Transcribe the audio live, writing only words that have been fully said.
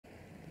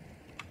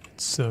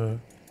It's what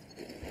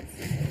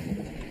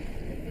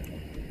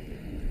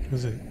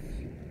is it?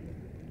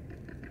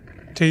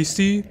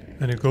 Tasty,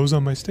 and it goes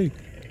on my steak.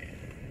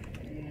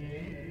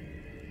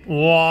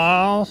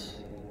 Wow.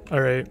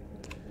 All right.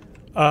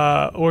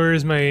 Where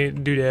is my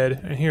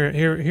doodad?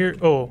 Here.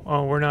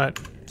 Oh, we're not.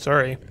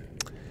 Sorry.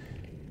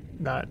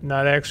 Not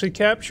actually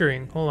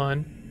capturing. Hold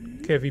on.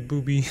 Kevy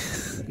booby.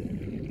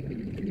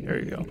 There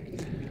we go.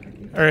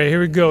 All right,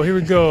 here we go.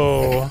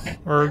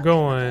 We're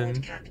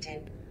going.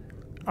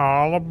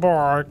 All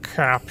aboard,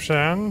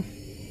 Captain.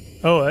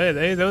 Oh,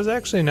 hey, that was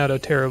actually not a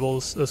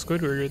terrible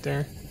Squidward right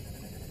there.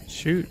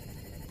 Shoot.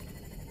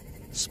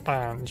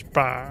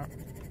 SpongeBob.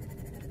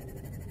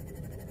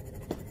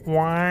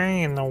 Why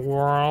in the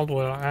world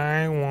would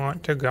I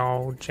want to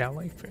go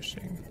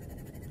jellyfishing?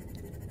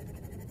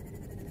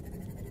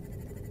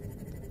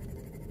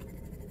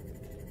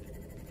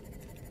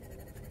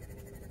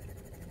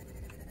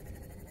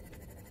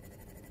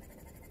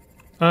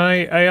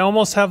 I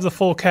almost have the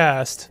full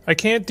cast. I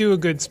can't do a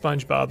good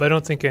SpongeBob. I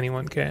don't think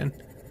anyone can.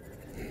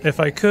 If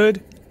I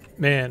could,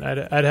 man,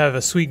 I'd have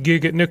a sweet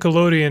gig at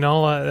Nickelodeon.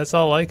 That's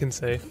all I can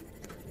say.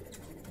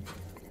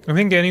 I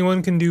think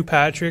anyone can do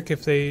Patrick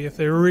if they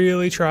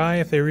really try,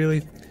 if they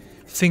really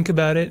think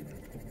about it.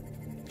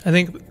 I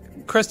think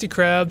Krusty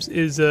Krabs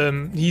is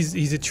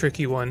he's a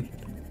tricky one.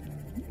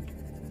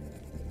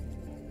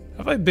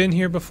 Have I been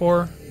here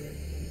before?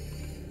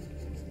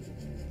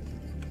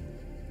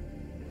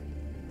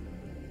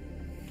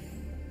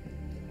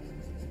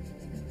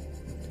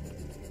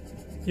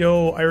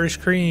 Yo, Irish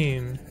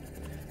cream.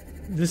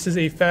 This is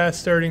a fast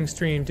starting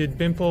stream. Did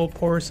Bimple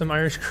pour some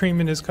Irish cream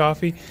in his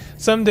coffee?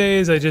 Some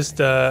days I just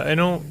I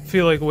don't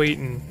feel like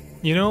waiting.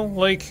 You know,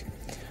 like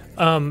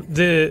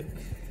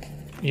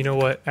you know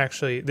what,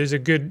 actually there's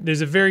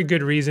a very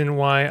good reason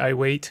why I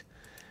wait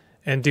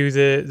and do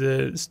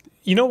the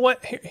you know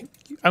what?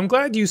 I'm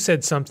glad you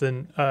said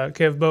something,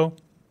 Kevbo.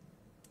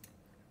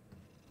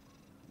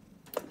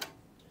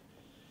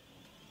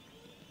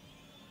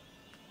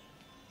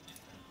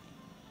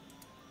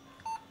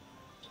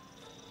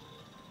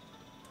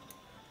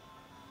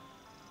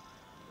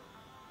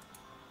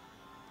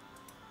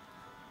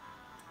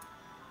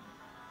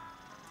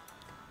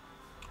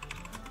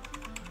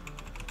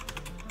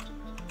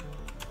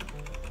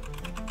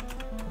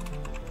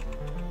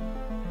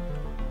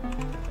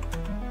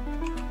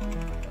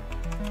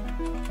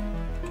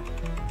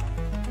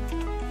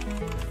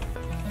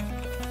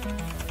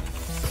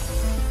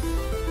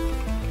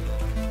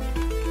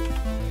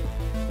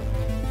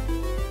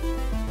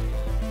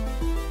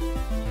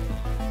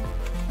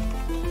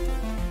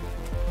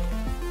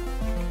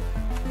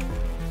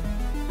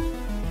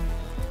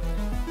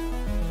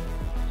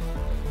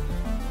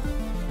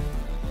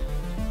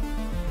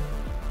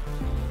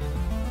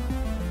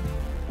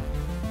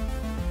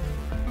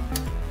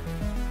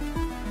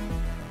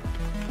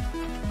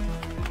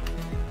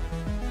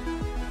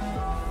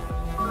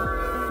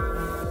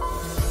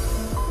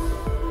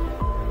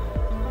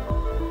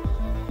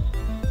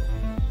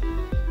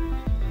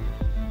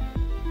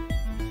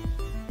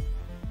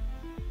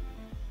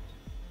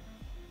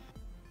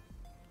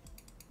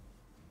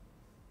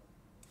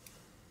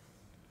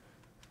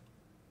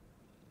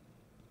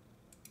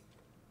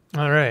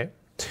 All right.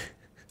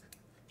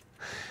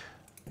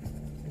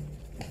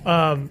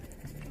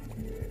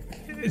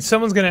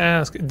 Someone's gonna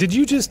ask, did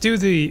you just do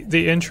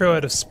the intro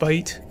out of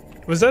spite?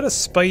 Was that a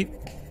spite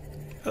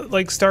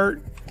like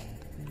start?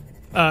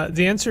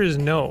 The answer is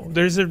no.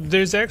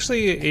 There's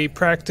actually a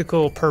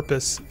practical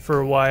purpose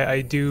for why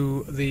I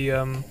do the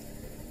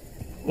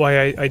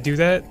why I do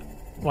that.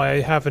 Why I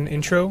have an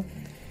intro.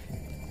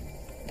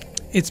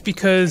 It's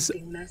because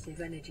massive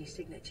energy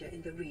signature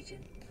in the region.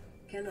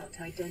 Cannot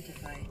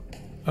identify.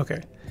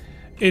 Okay.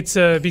 It's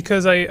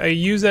because I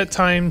use that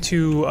time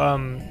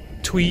to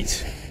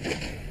tweet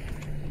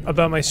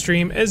about my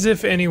stream as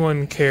if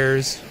anyone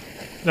cares.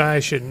 No, I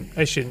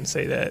shouldn't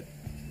say that.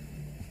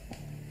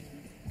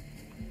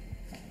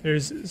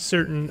 There's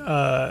certain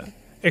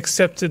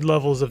accepted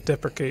levels of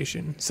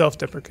deprecation,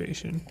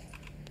 self-deprecation.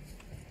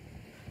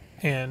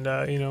 And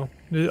you know,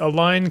 a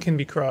line can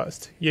be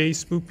crossed. Yay,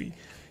 spoopy.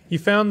 You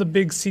found the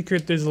big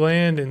secret, there's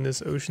land in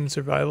this ocean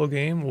survival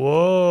game.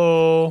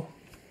 Whoa.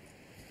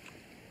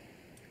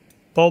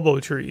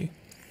 Bulbo tree.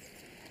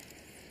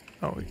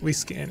 Oh, we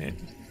scan it.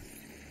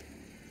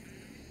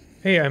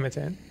 Hey, I'm a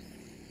 10.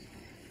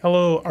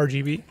 Hello,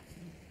 RGB.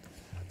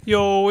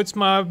 Yo, it's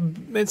my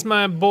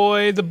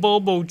boy, the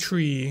Bulbo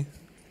tree.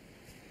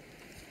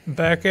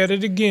 Back at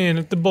it again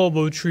at the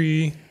Bulbo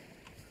tree.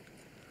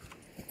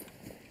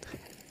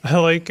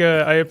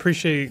 I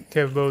appreciate,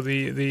 Kevbo,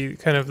 the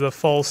kind of the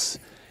false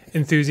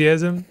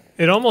enthusiasm.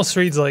 It almost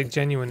reads like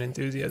genuine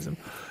enthusiasm.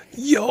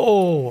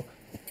 Yo!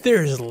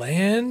 There's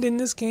land in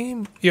this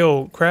game?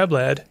 Yo, Crab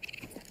Lad.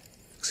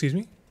 Excuse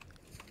me?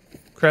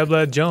 Crab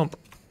Lad, jump.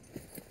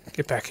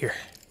 Get back here.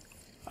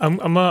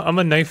 I'm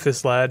a knife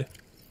this lad.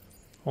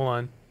 Hold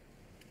on.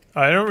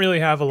 I don't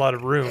really have a lot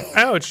of room.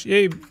 Ouch!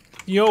 Yay!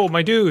 Yo,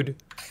 my dude!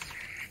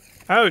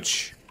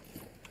 Ouch!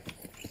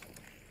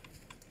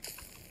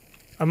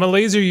 I'm a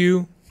laser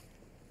you.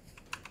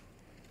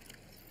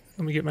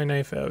 Let me get my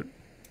knife out.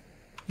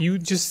 You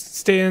just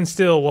stand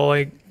still while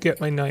I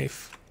get my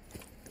knife.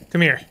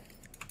 Come here.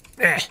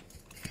 Ah.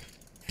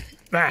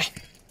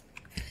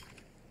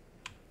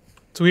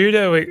 It's weird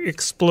how it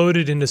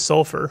exploded into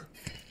sulfur.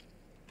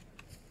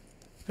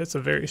 That's a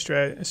very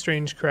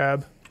strange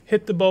crab.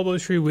 Hit the bulbo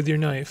tree with your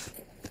knife.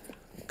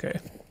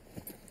 Okay.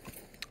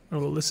 I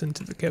will listen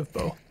to the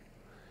Kevbo.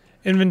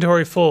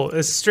 Inventory full.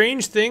 A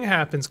strange thing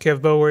happens,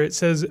 Kevbo, where it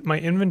says my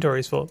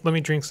inventory's full. Let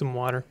me drink some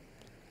water.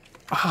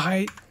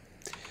 I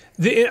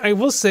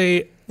will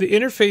say the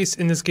interface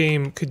in this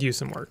game could use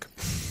some work.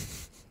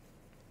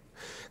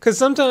 Because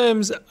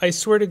sometimes, I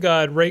swear to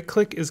God, right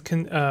click is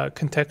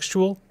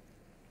contextual.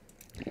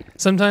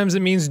 Sometimes it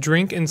means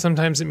drink and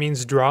sometimes it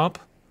means drop.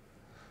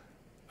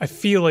 I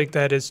feel like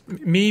that is,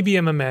 maybe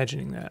I'm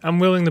imagining that. I'm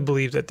willing to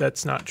believe that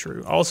that's not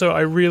true. Also,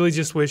 I really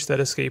just wish that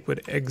escape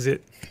would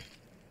exit.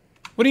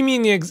 What do you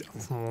mean the exit?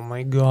 Oh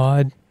my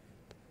God.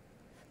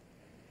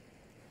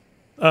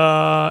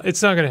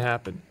 It's not gonna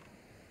happen.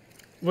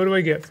 What do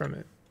I get from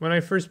it? When I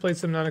first played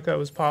Subnautica, I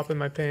was pooping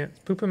my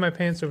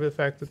pants over the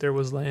fact that there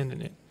was land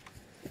in it.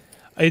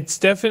 It's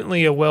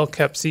definitely a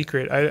well-kept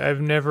secret. I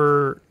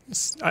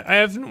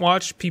haven't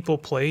watched people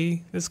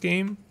play this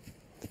game,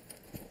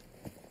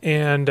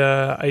 and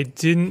I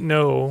didn't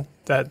know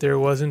that there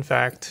was in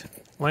fact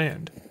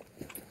land.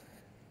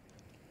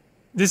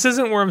 This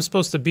isn't where I'm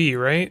supposed to be,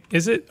 right?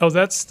 Is it? Oh,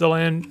 that's the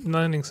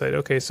landing site.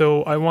 Okay,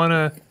 so I want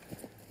to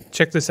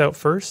check this out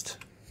first.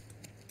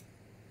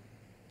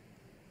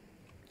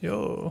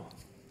 Yo.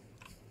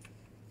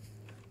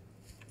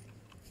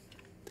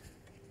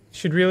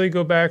 Should really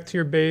go back to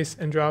your base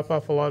and drop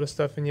off a lot of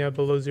stuff, and yeah,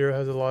 below zero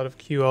has a lot of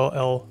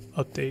QLL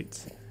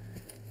updates.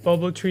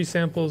 Bulbo tree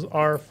samples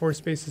are 4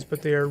 spaces,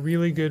 but they are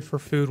really good for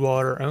food,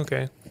 water.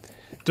 Okay.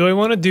 Do I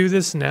want to do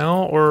this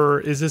now, or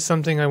is this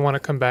something I want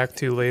to come back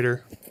to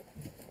later?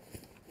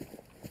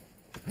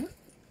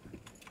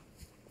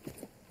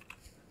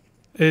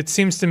 It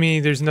seems to me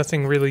there's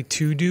nothing really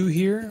to do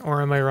here,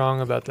 or am I wrong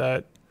about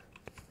that?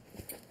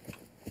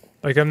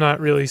 Like, I'm not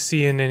really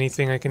seeing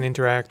anything I can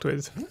interact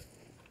with.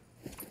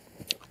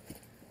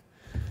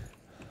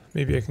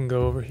 Maybe I can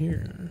go over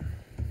here.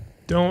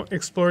 Don't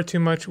explore too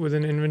much with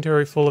an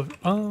inventory full of...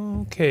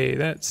 Okay,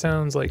 that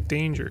sounds like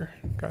danger.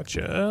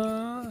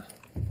 Gotcha.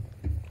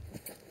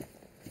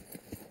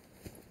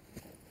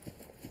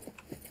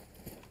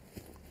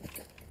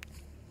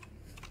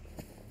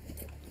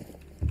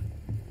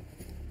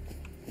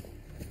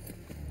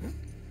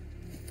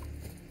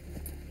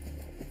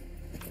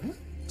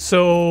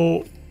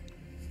 So...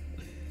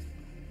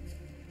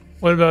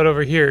 What about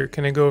over here?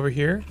 Can I go over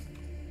here?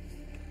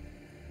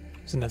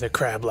 There's another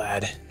crab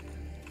lad.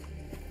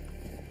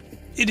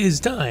 It is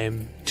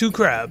time to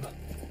crab.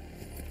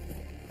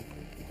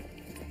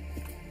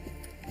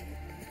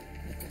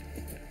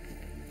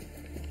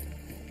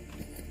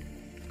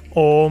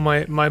 Oh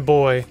my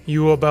boy,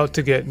 you about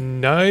to get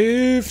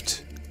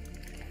knifed?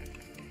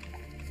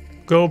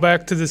 Go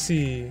back to the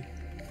sea,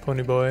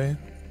 pony boy.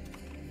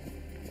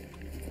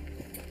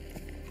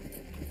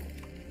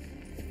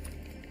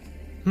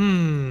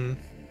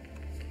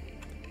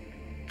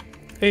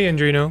 Hey,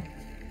 Andrino.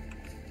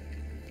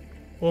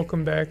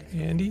 Welcome back,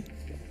 Andy.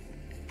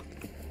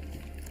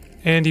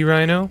 Andy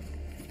Rhino.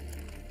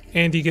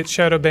 Andy gets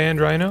shadow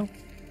banned Rhino.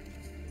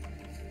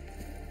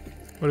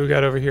 What do we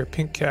got over here?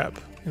 Pink cap.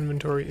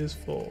 Inventory is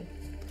full.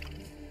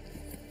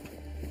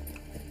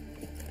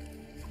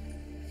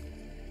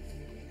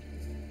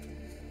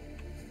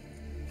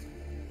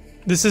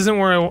 This isn't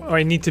where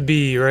I need to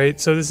be, right?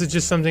 So this is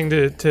just something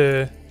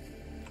to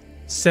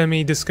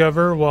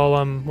semi-discover while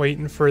I'm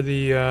waiting for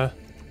the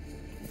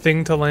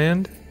thing to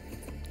land.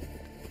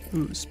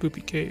 Ooh,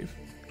 spoopy cave.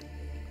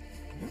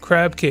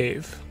 Crab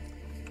cave.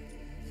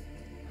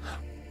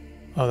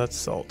 Oh, that's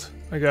salt.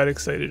 I got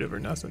excited over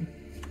nothing.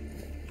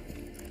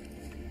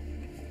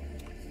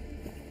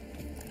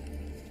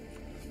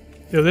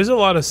 Yo, there's a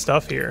lot of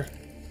stuff here.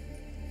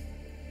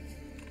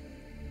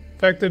 The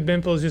fact that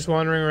Bimple is just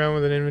wandering around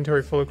with an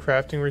inventory full of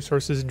crafting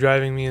resources is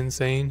driving me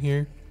insane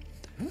here.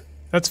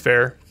 That's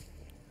fair.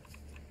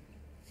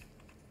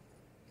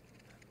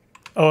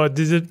 Oh,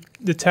 did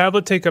the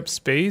tablet take up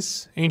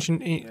space?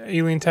 Ancient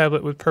alien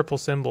tablet with purple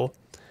symbol.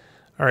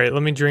 Alright,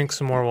 let me drink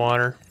some more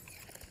water.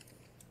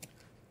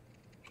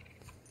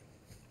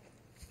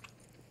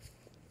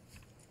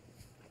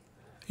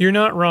 You're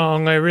not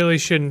wrong, I really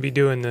shouldn't be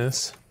doing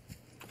this.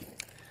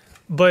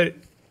 But,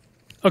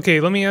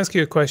 okay, let me ask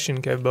you a question,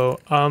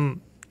 Kevbo.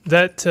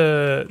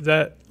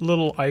 That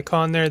little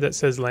icon there that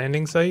says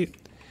landing site,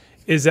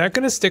 is that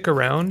going to stick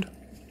around?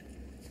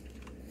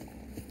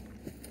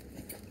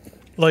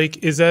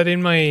 Like, is that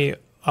in my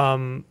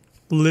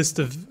list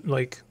of,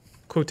 like,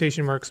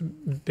 quotation marks,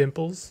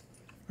 bimples?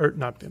 Or,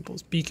 not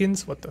bimples,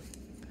 beacons? What the...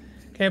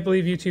 Can't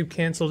believe YouTube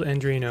canceled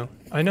Andrino.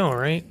 I know,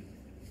 right?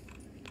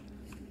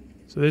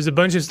 So there's a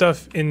bunch of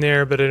stuff in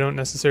there, but I don't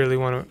necessarily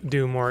want to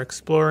do more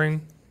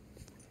exploring.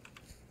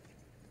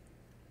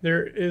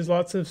 There is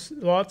lots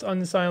on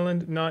this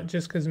island, not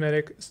just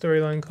cosmetic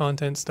storyline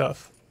content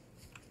stuff.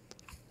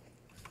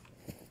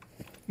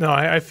 No,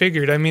 I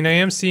figured. I mean, I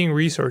am seeing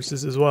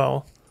resources as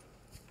well.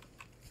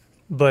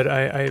 But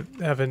I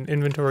have an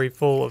inventory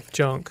full of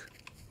junk.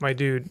 My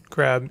dude,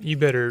 Crab, you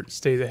better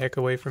stay the heck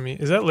away from me.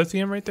 Is that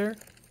lithium right there?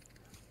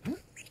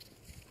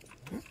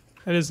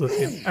 That is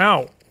lithium.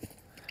 Ow!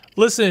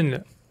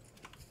 Listen!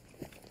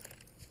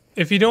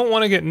 If you don't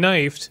want to get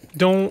knifed,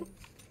 don't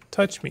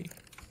touch me.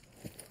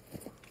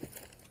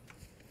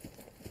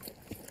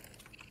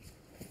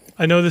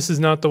 I know this is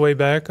not the way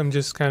back. I'm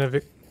just kind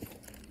of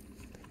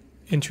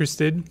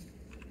interested.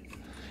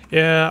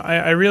 Yeah,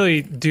 I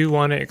really do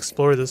want to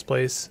explore this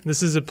place.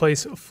 This is a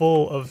place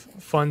full of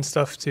fun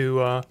stuff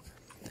to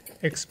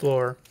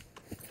explore.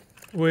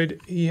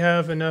 Would he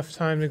have enough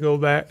time to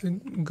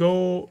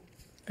go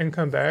and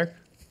come back?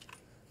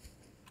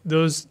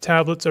 Those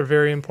tablets are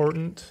very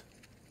important.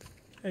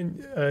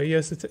 And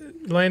yes, the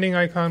landing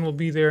icon will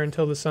be there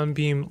until the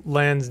sunbeam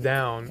lands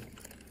down.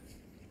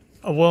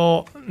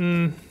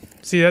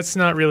 See, that's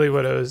not really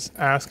what I was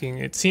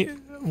asking.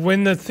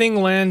 When the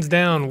thing lands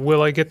down,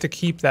 will I get to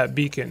keep that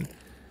beacon?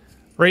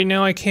 Right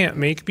now I can't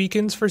make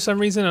beacons for some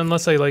reason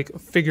unless I like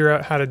figure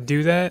out how to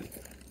do that.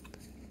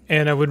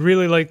 And I would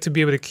really like to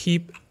be able to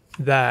keep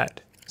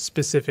that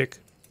specific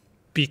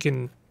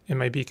beacon in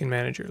my beacon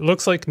manager. It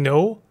looks like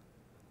no.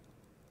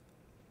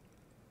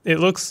 It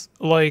looks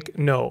like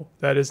no.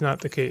 That is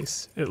not the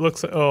case. It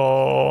looks like,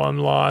 oh, I'm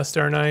lost,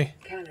 aren't I?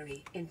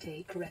 Calorie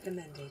intake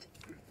recommended.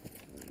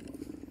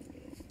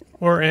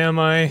 Or am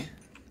I?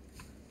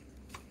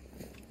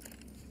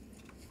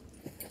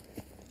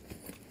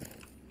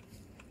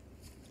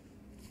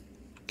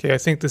 Okay, I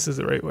think this is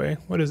the right way.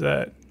 What is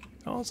that?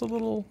 Oh, it's a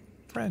little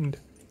friend.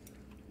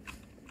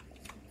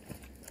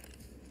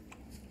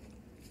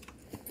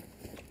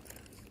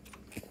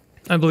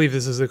 I believe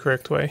this is the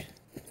correct way.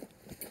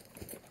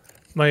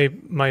 My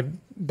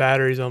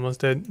battery's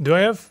almost dead. Do I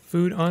have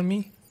food on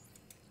me?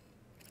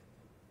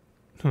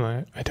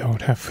 No, I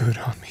don't have food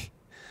on me.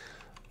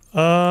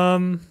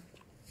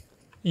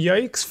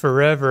 Yikes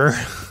forever.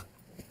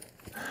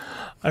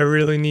 I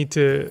really need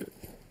to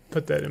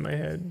put that in my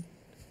head.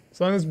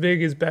 As long as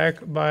Big is back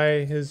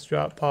by his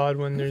drop pod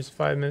when there's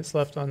 5 minutes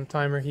left on the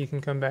timer, he can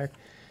come back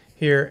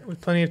here with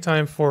plenty of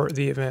time for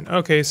the event.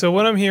 Okay, so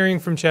what I'm hearing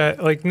from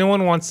chat, like no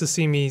one wants to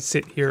see me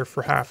sit here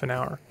for half an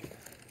hour,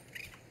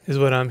 is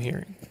what I'm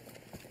hearing.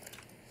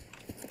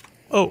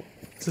 Oh,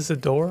 is this a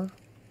door?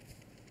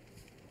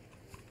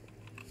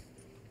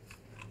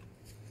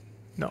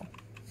 No.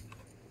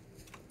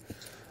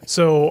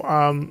 So,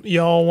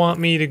 y'all want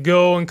me to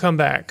go and come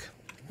back.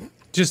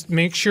 Just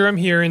make sure I'm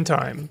here in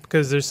time,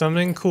 because there's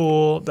something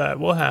cool that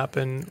will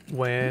happen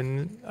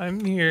when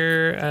I'm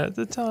here at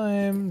the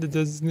time, the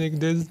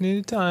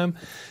designated time.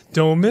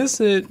 Don't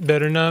miss it.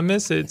 Better not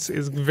miss it.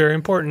 It's very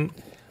important.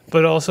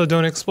 But also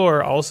don't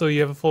explore. Also,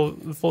 you have a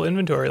full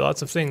inventory.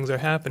 Lots of things are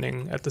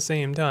happening at the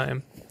same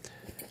time.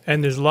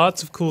 And there's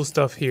lots of cool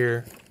stuff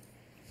here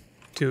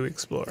to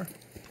explore.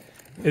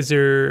 Is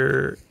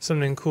there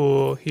something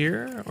cool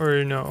here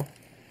or no?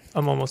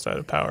 I'm almost out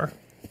of power.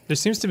 There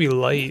seems to be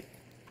light.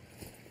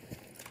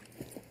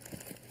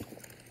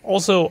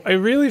 Also, I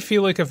really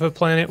feel like if a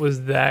planet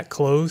was that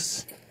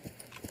close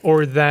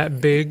or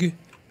that big,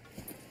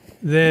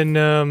 then,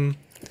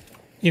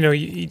 you know,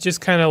 you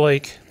just kind of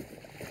like,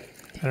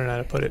 I don't know how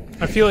to put it.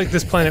 I feel like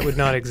this planet would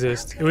not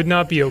exist. It would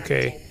not be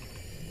okay.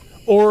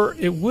 Or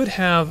it would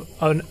have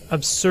an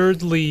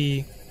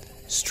absurdly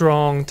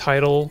strong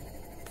tidal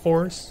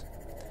force.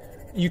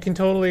 You can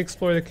totally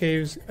explore the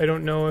caves. I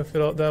don't know if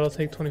that'll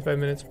take 25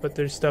 minutes, but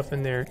there's stuff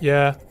in there.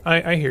 Yeah,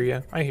 I hear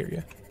you. I hear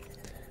you.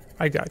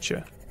 I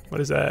gotcha. What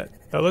is that?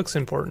 That looks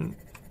important.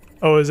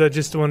 Oh, is that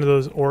just one of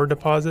those ore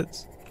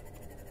deposits?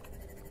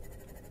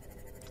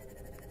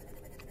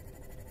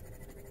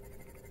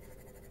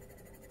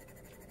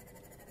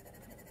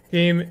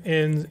 Game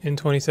ends in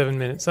 27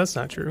 minutes. That's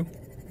not true.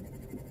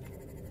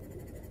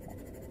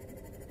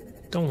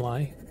 Don't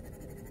lie.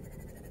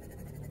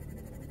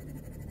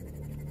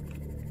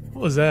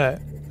 What was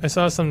that? I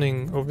saw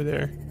something over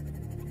there.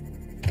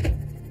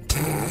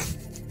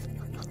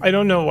 I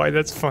don't know why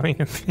that's funny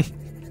to me.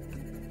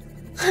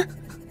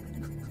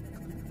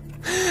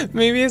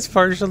 Maybe it's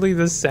partially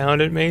the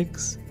sound it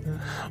makes.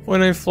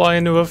 When I fly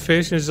into a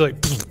fish, it's like...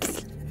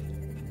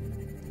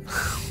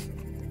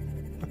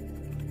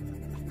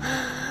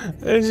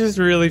 It's just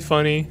really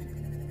funny.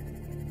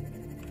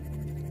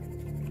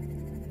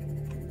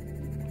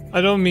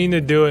 I don't mean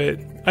to do it.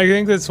 I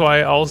think that's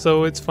why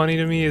also it's funny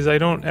to me is I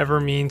don't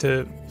ever mean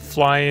to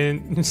fly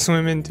in,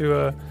 swim into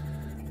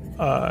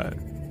a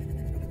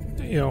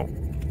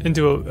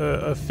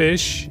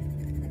fish.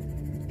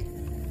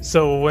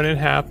 So when it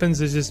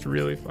happens, it's just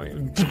really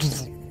funny.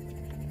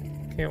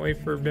 Can't wait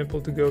for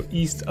Bimple to go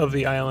east of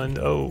the island.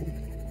 Oh.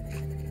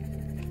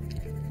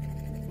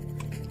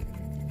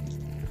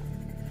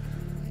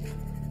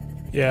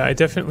 Yeah, I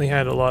definitely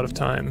had a lot of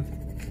time.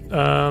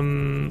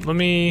 I'm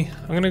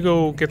gonna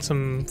go get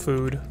some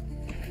food.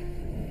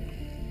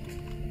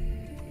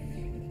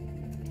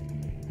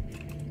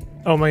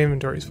 Oh, my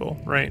inventory's full,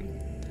 right.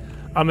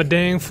 I'm a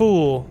dang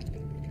fool.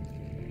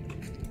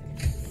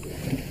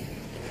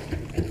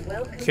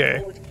 Okay.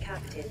 Report,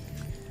 Captain.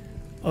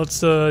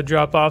 Let's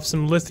drop off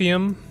some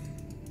lithium.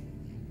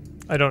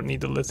 I don't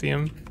need the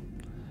lithium.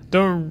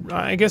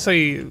 I guess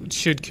I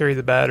should carry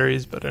the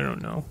batteries, but I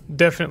don't know.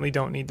 Definitely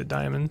don't need the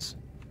diamonds.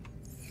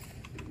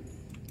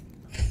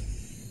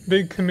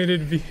 Big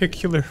committed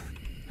vehicular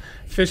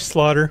fish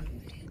slaughter.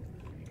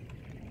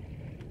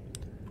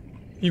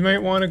 You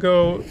might want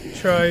to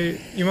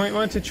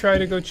try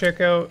to go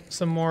check out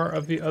some more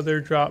of the other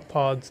drop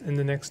pods in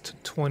the next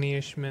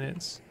 20-ish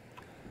minutes.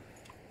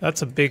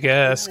 That's a big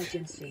ask.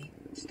 Emergency.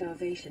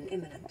 Starvation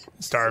imminent.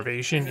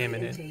 Starvation Seek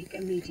imminent. intake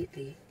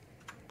immediately.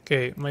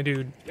 Okay, my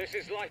dude. This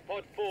is Life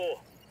Pod 4.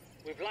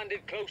 We've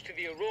landed close to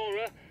the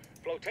Aurora.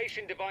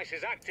 Flotation device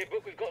is active,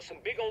 but we've got some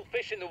big old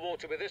fish in the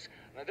water with us,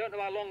 and I don't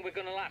know how long we're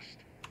going to last.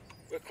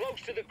 We're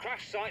close to the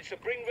crash site, so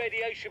bring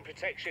radiation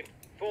protection.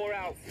 4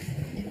 out.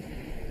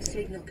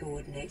 Signal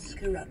coordinates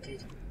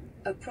corrupted.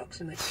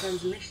 Approximate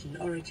transmission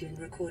origin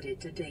recorded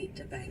to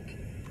data bank.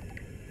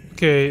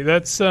 Okay,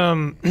 that's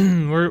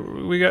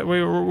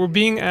we're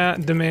being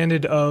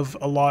demanded of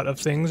a lot of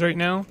things right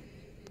now,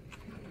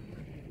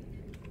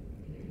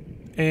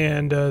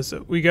 and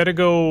so we gotta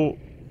go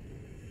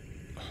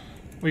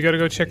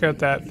check out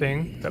that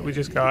thing that we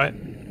just got.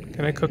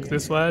 Can I cook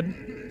this lad?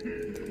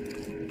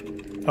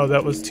 Oh,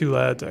 that was 2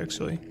 lads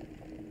actually.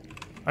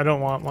 I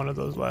don't want one of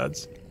those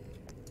lads.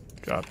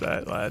 Drop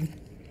that lad.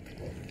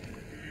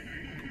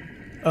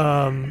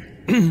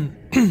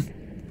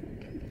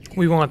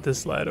 We want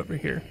this lad over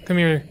here. Come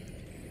here.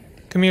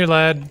 Come here,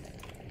 lad.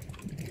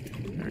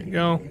 There we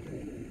go.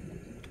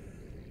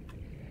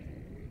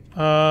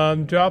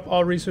 Drop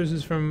all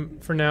resources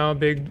for now.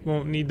 Big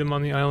won't need them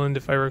on the island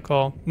if I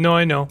recall. No,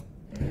 I know.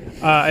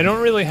 I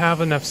don't really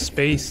have enough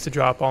space to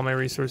drop all my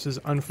resources,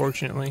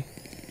 unfortunately.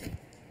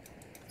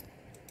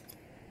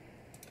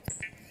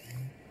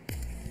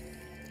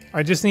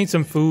 I just need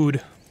some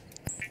food.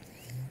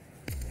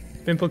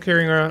 Bimple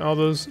carrying around all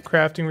those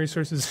crafting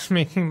resources is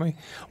making my...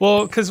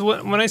 Well, because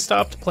when I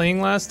stopped playing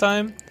last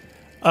time,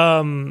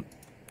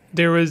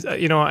 there was,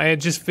 I had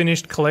just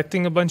finished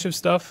collecting a bunch of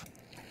stuff.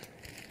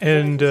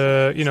 And,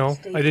 I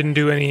didn't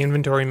do any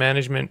inventory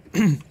management.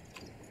 Let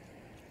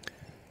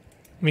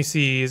me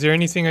see, is there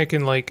anything I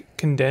can, like,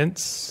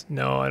 condense?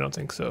 No, I don't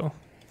think so.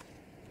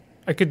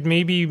 I could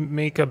maybe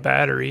make a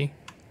battery.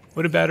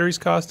 What do batteries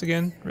cost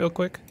again, real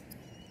quick?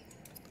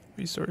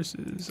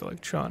 Resources,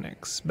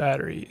 electronics,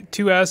 battery,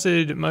 2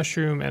 acid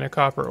mushroom and a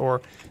copper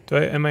ore. Do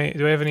I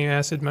have any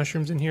acid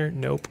mushrooms in here?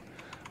 Nope.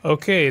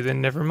 Okay, then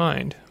never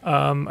mind.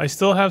 I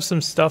still have some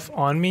stuff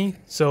on me,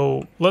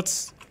 so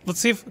let's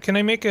see if can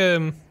I make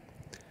a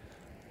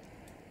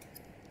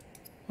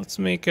let's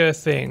make a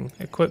thing.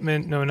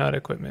 Equipment, no, not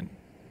equipment.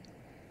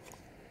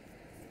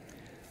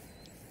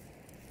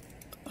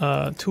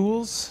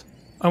 Tools.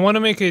 I want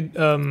to make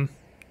a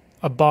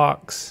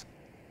box.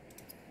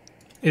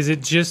 Is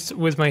it just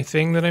with my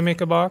thing that I make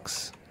a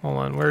box? Hold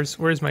on,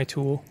 where's my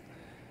tool?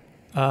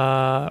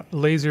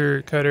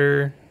 Laser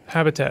cutter,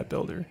 habitat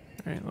builder.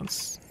 Alright,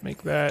 let's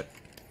make that.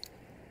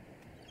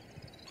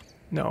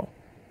 No.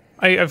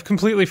 I've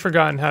completely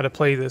forgotten how to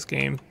play this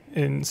game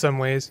in some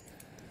ways.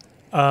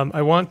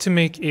 I want to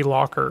make a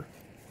locker.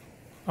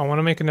 I want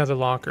to make another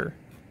locker.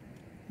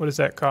 What does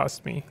that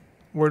cost me?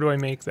 Where do I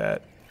make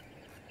that?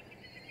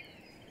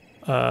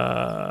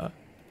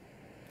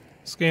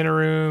 Scanner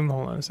room,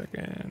 hold on a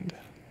second.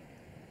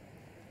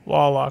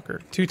 Wall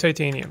locker, 2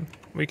 titanium.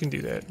 We can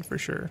do that for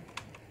sure.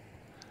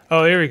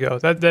 Oh, there we go.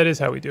 That is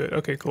how we do it.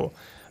 Okay, cool.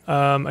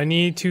 I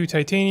need 2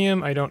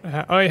 titanium. I don't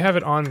have. Oh, I have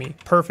it on me.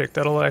 Perfect.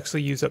 That'll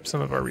actually use up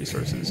some of our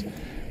resources.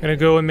 I'm gonna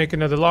go and make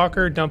another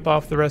locker, dump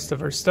off the rest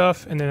of our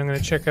stuff, and then I'm gonna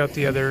check out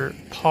the other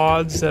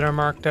pods that are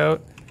marked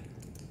out.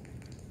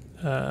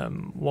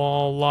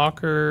 Wall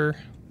locker.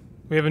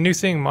 We have a new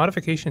thing,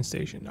 modification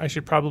station. I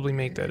should probably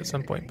make that at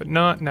some point, but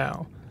not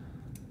now.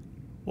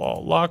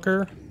 Wall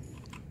locker.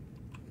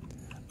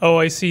 Oh,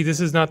 I see.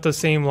 This is not the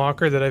same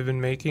locker that I've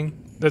been making.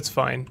 That's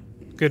fine.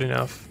 Good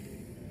enough.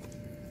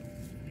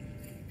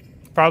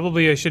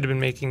 Probably I should have been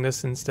making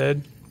this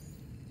instead.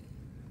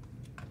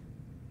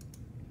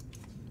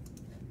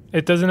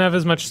 It doesn't have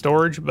as much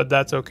storage, but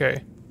that's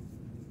okay.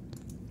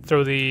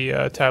 Throw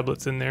the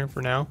tablets in there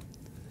for now.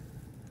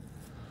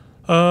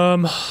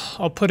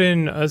 I'll put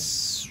in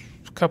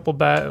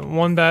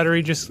one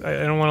battery. Just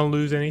I don't want to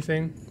lose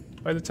anything.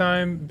 By the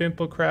time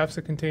Bimple crafts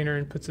a container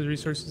and puts his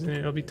resources in it,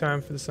 it'll be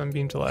time for the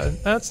sunbeam to land.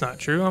 That's not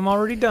true. I'm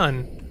already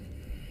done.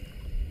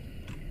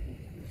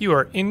 You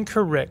are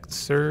incorrect,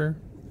 sir.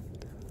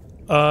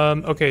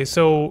 Okay,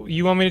 so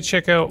you want me to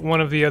check out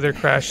one of the other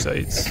crash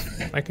sites.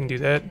 I can do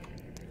that.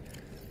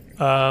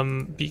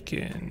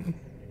 Beacon.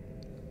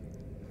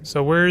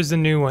 So where's the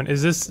new one?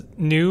 Is this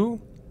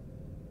new?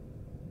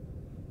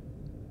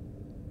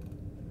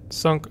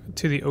 Sunk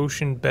to the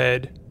ocean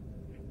bed.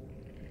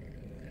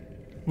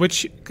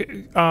 Which,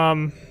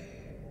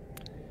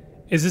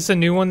 is this a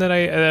new one that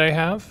I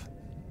have?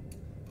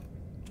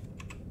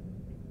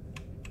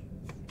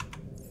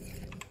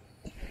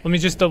 Let me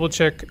just double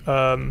check.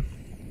 I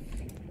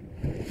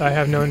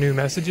have no new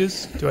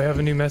messages. Do I have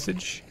a new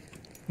message?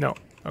 No.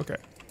 Okay.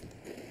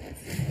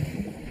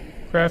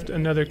 Craft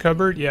another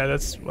cupboard. Yeah,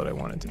 that's what I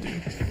wanted to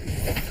do.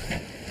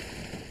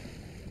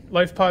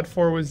 Life Pod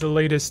 4 was the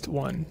latest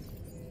one.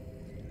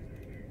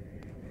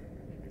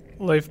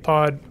 Life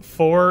Pod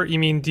 4?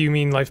 Do you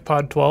mean Life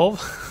Pod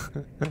 12?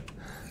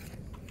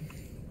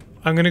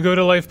 I'm gonna go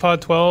to Life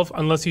Pod 12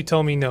 unless you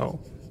tell me no.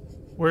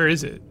 Where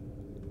is it?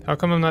 How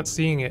come I'm not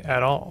seeing it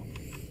at all?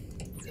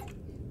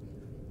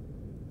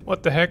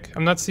 What the heck?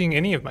 I'm not seeing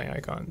any of my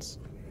icons.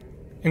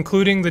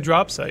 Including the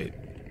drop site.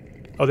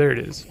 Oh, there it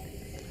is.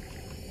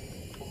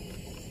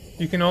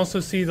 You can also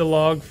see the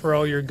log for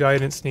all your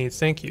guidance needs.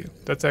 Thank you.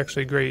 That's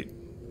actually great.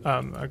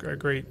 A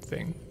great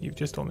thing you've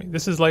just told me.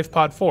 This is Life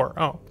Pod 4.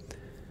 Oh.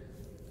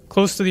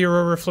 Close to the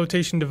Aurora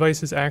flotation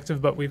device is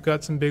active, but we've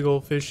got some big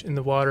old fish in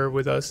the water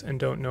with us and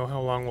don't know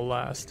how long will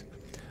last.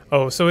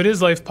 Oh, so it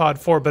is Life Pod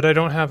 4, but I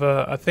don't have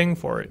a thing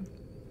for it.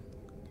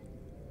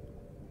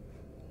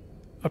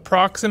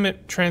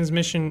 Approximate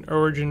transmission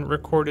origin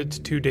recorded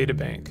to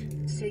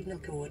databank. Signal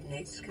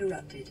coordinates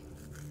corrupted.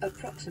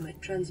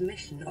 Approximate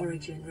transmission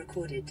origin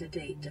recorded to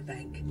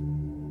databank.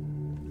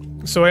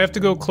 So I have to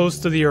go close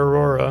to the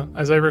Aurora.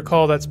 As I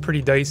recall, that's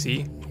pretty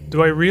dicey.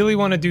 Do I really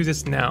want to do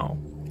this now?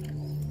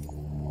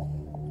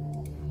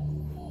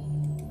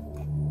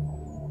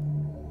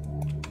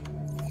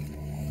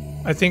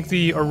 I think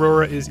the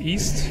Aurora is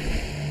east.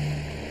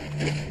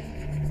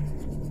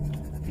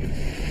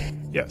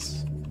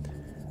 Yes.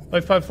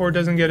 LifePod 4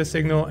 doesn't get a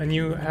signal, and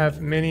you have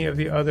many of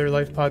the other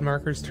LifePod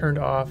markers turned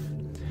off.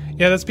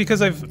 Yeah, that's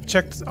because I've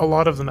checked a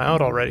lot of them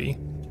out already.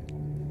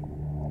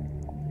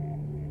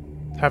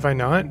 Have I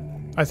not?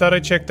 I thought I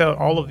checked out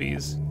all of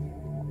these.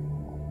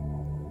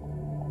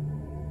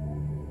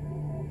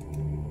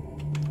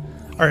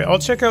 Alright, I'll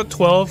check out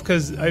 12,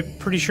 because I'm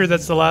pretty sure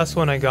that's the last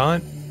one I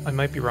got. I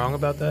might be wrong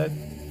about that.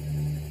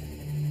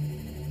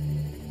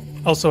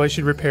 Also, I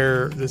should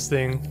repair this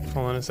thing.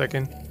 Hold on a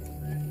second.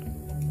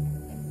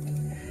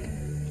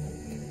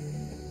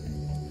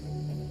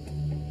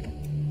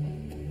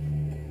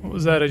 What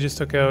was that I just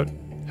took out?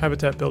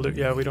 Habitat builder.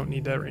 Yeah, we don't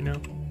need that right now.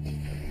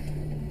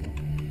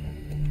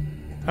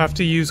 Have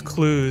to use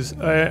clues.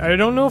 I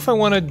don't know if I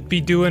want to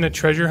be doing a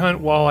treasure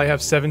hunt while I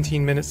have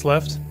 17 minutes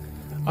left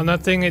on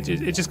that thing. It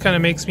just kind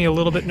of makes me a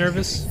little bit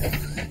nervous.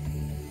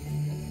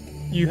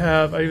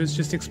 I was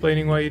just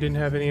explaining why you didn't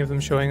have any of them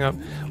showing up.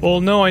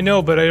 Well, no, I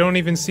know, but I don't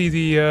even see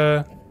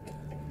the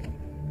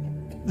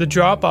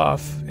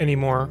drop-off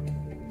anymore.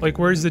 Like,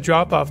 where's the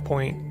drop-off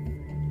point?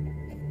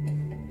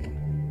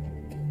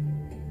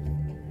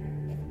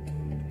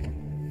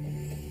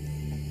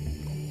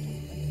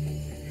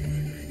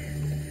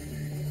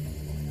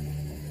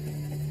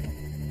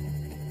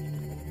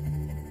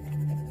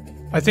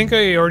 I think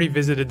I already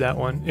visited that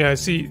one. Yeah, I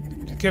see.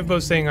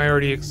 Kevbo's saying I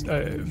already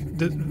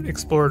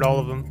explored all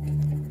of them.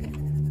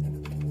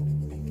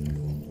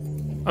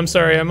 I'm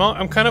sorry,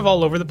 I'm kind of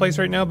all over the place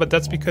right now, but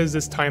that's because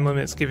this time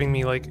limit's giving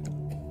me, like,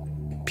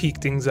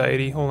 peaked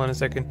anxiety. Hold on a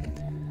second.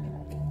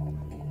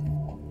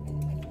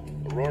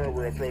 Aurora,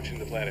 we're approaching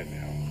the planet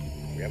now.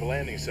 We have a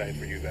landing site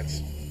for you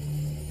that's...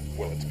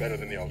 well, it's better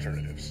than the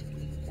alternatives.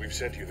 We've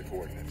sent you the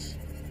coordinates.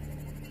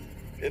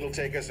 It'll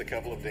take us a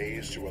couple of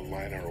days to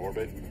align our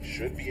orbit.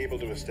 Should be able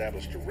to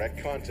establish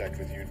direct contact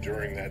with you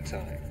during that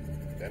time.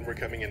 Then we're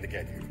coming in to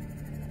get you.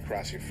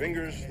 Cross your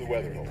fingers, the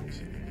weather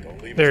holds.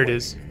 Don't leave. There it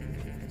is.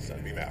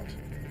 Sunbeam out.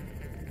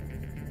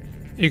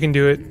 You can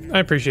do it. I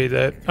appreciate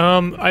that.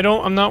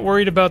 I'm not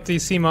worried about the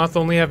Seamoth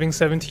only having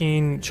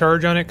 17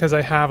 charge on it because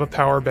I have a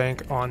power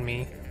bank on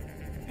me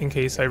in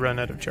case I run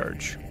out of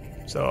charge.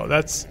 So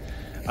that's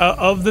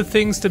of the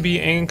things to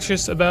be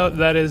anxious about,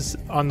 that is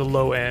on the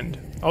low end.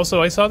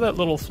 Also, I saw that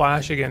little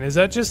flash again. Is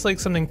that just like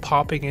something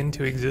popping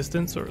into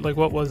existence, or like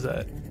what was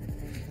that?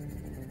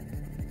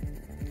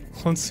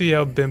 Let's see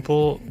how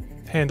Bimple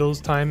handles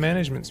time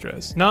management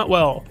stress. Not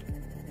well,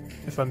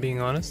 if I'm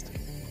being honest.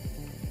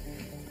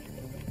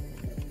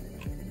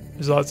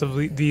 There's lots of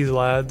these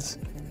lads.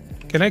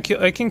 Can I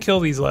can kill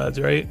these lads,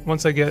 right?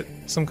 Once I get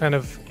some kind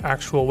of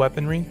actual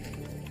weaponry.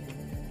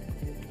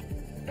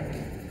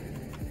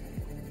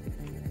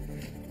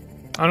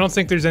 I don't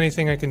think there's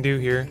anything I can do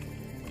here.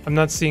 I'm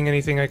not seeing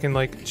anything I can,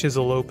 like,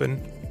 chisel open.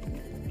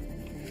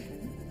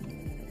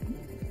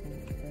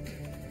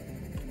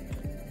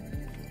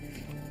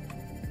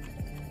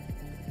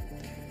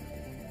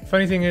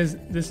 Funny thing is,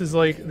 this is,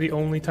 like, the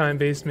only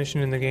time-based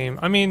mission in the game.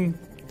 I mean,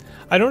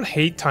 I don't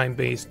hate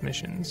time-based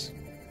missions.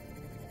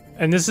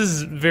 And this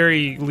is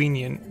very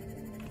lenient.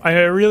 I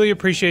really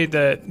appreciate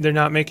that they're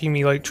not making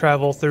me, like,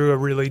 travel through a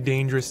really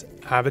dangerous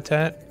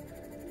habitat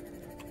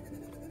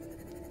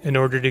in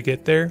order to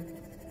get there.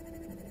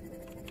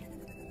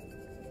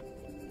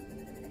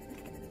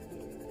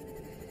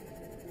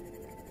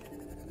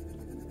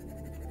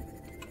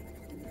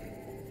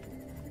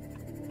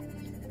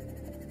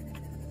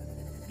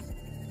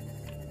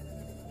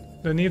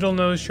 The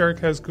needle-nosed shark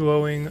has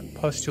glowing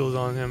pustules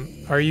on him.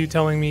 Are you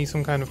telling me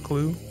some kind of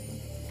clue?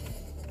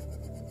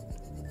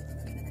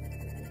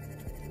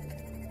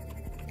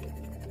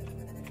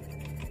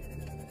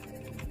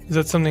 Is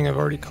that something I've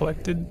already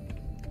collected?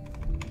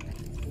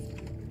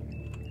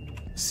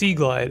 Sea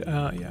Glide.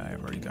 Yeah,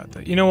 I've already got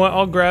that. You know what?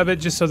 I'll grab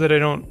it just so that I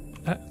don't,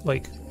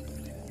 like,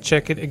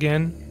 check it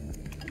again.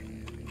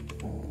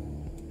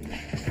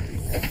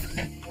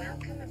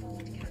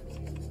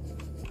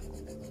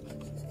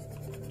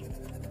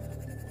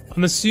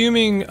 I'm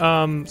assuming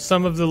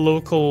some of the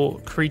local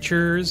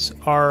creatures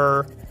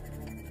are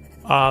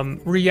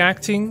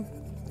reacting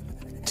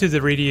to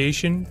the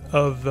radiation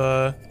of,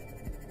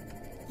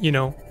 you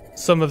know,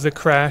 some of the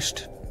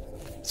crashed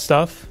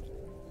stuff.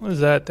 What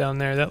is that down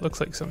there? That looks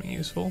like something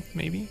useful,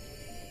 maybe.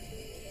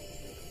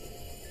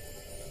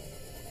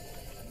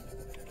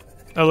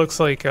 That looks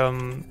like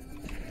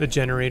the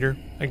generator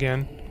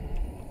again.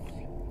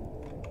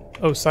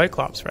 Oh,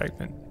 Cyclops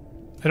fragment.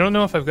 I don't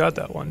know if I've got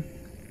that one.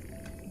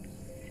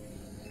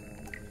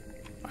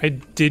 I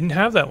didn't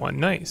have that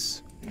one.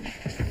 Nice.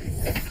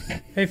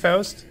 Hey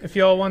Faust, if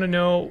y'all want to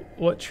know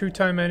what true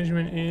time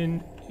management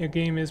in a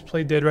game is,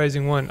 play Dead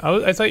Rising 1.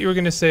 I thought you were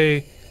gonna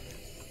say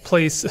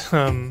place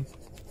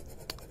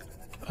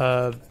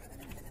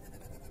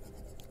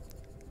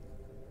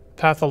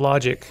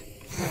Pathologic.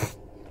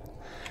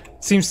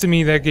 Seems to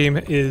me that game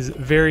is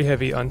very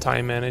heavy on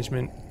time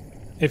management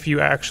if you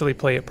actually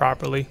play it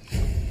properly.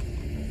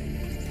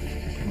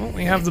 Well,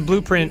 we have the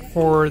blueprint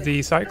for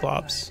the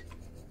Cyclops.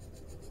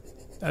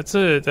 That's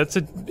a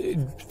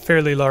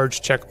fairly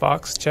large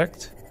checkbox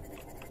checked.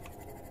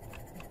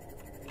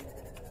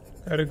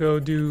 Gotta go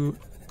to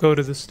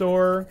the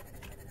store.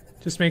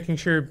 Just making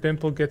sure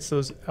Bimple gets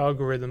those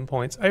algorithm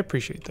points. I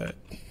appreciate that.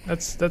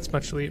 That's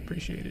muchly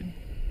appreciated.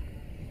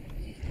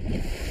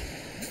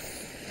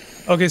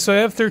 Okay, so I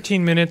have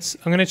 13 minutes.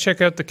 I'm gonna check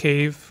out the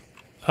cave.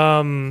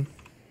 I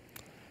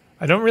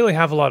don't really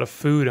have a lot of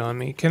food on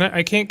me.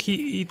 I can't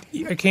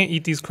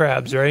eat these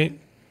crabs, right?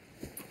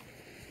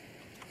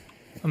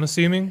 I'm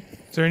assuming.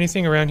 Is there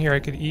anything around here I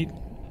could eat?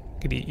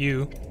 I could eat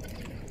you.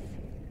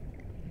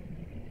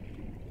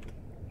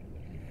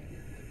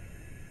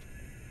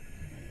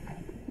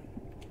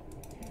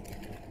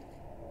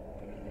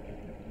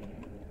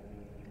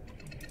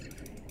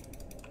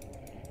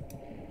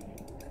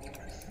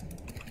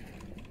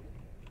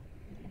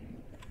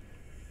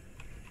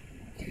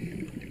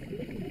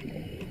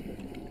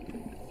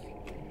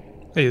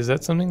 Hey, is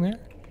that something there?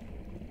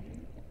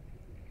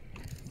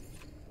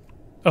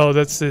 Oh,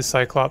 that's the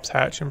Cyclops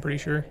hatch, I'm pretty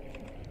sure.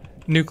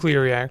 Nuclear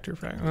reactor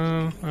frag.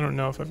 Oh, I don't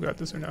know if I've got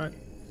this or not.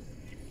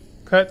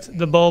 Cut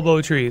the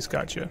bulbo trees.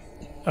 Gotcha.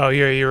 Oh,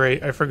 yeah, you're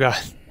right. I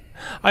forgot.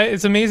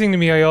 It's amazing to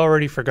me I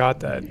already forgot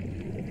that.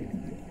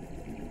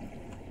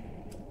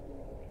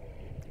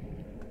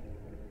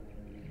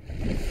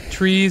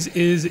 Trees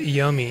is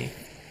yummy.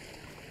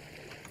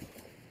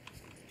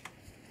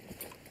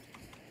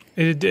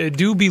 It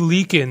do be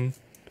leaking.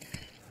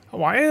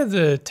 Why are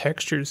the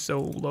textures so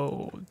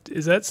low?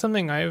 Is that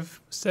something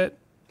I've set?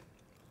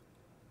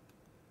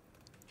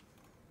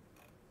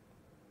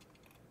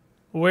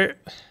 Where?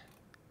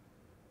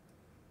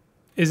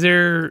 Is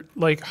there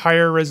like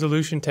higher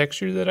resolution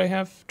texture that I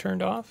have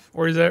turned off?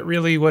 Or is that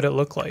really what it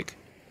looked like?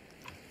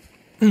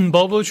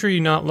 Bulbo tree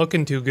not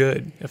looking too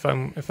good, if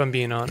I'm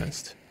being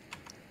honest.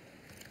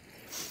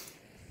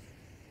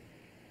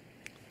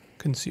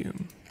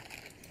 Consume.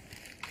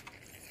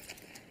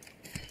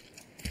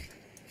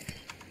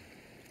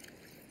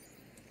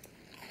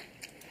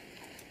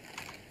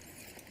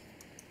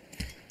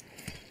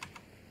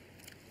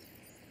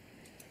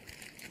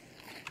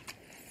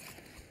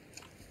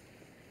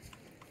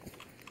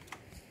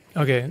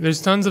 Okay, there's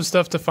tons of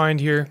stuff to find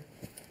here.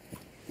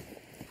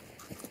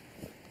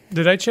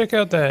 Did I check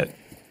out that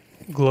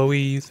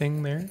glowy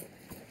thing there?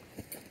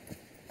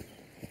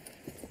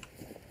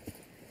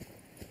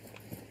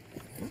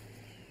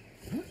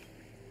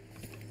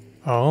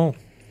 Oh.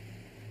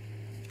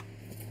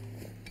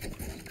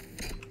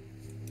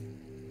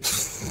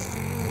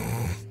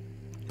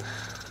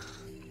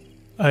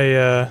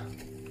 I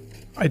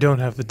don't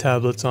have the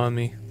tablets on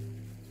me.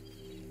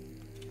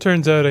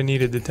 Turns out I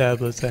needed the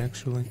tablets,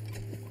 actually.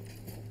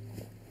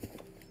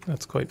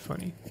 That's quite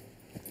funny.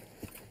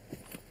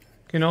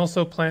 Can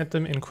also plant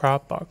them in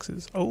crop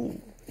boxes.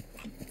 Oh,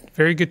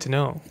 very good to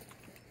know.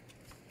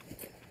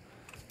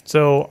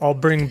 So I'll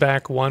bring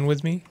back one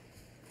with me.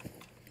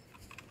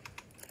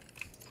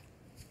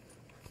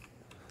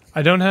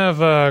 I don't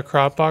have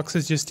crop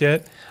boxes just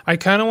yet. I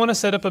kind of want to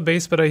set up a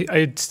base, but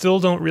I still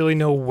don't really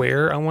know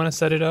where I want to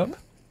set it up.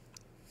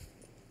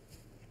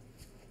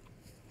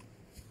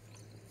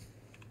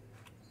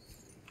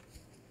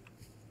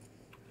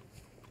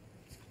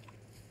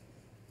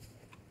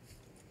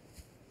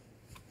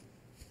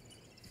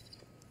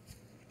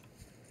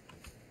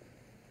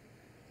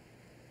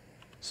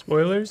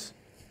 Spoilers?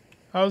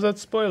 How's that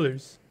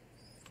spoilers?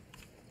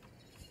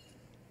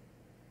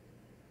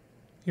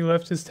 He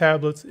left his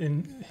tablets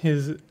in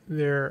the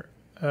other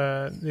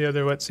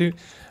wetsuit.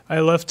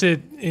 I left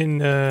it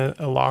in a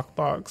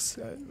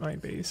lockbox at my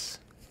base.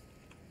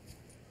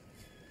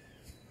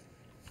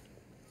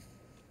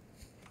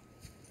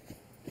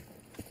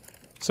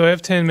 So I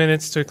have 10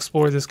 minutes to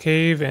explore this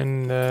cave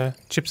and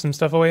chip some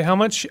stuff away. How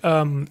much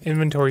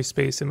inventory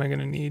space am I going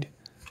to need?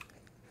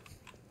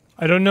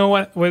 I don't know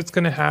what's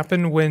gonna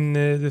happen when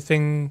the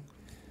thing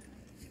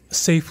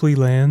safely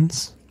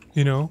lands.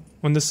 You know,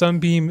 when the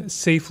sunbeam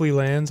safely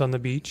lands on the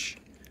beach.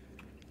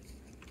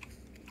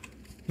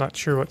 Not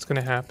sure what's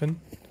gonna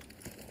happen,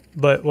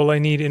 but well, I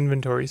need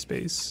inventory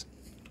space.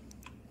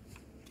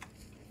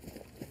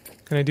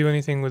 Can I do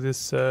anything with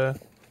this? Oh,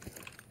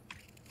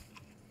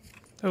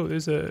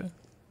 there's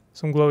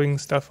some glowing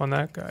stuff on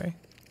that guy.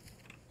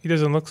 He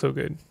doesn't look so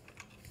good.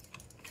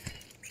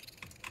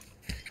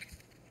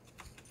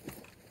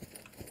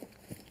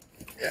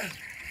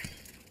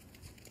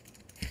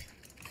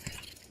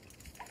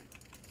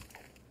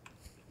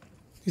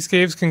 These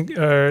caves can,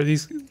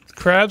 these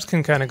crabs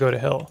can kind of go to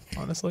hell,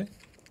 honestly.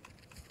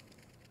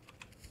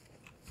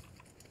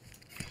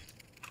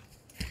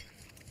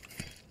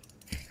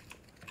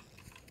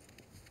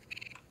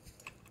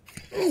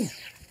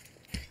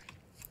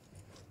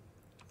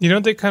 You know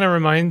what they kind of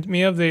remind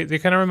me of? They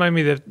kind of remind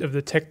me of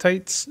the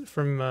Tektites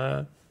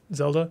from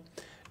Zelda.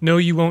 No,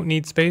 you won't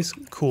need space.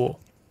 Cool.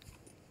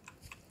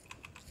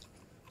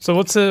 So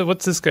what's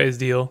this guy's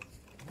deal?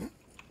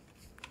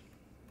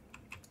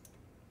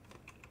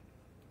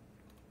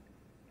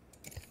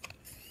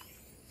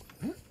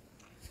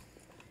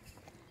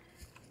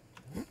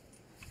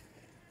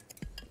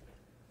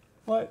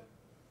 What?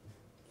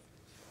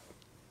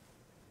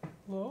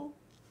 Hello?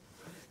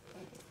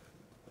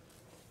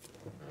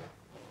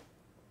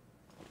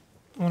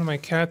 One of my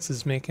cats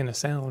is making a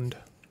sound.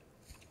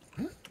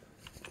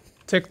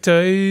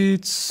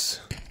 Tektites.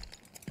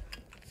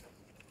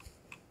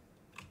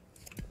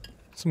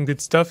 Some good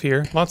stuff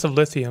here. Lots of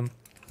lithium.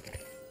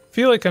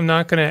 Feel like I'm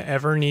not gonna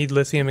ever need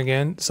lithium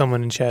again.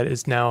 Someone in chat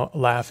is now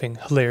laughing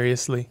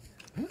hilariously.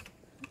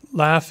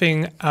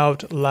 Laughing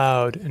out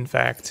loud, in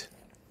fact.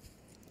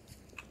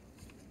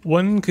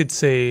 One could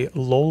say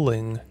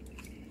lolling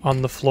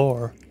on the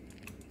floor.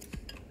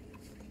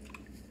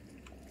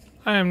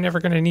 I am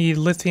never gonna need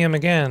lithium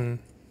again.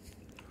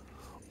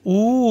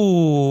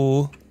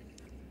 Ooh.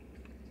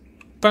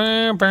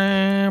 Bah,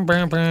 bah,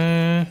 bah,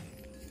 bah.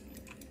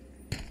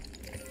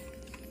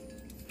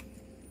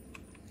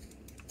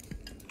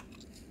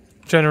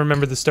 Trying to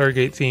remember the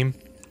Stargate theme.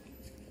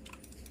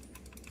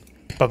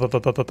 Ba ba ba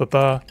ba ba ba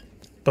ba.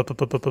 Ba ba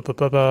ba ba ba ba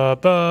ba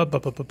ba ba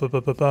ba ba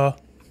ba ba ba.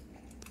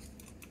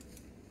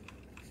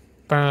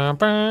 Ba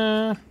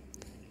ba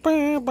ba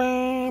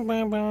ba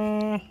ba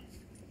ba.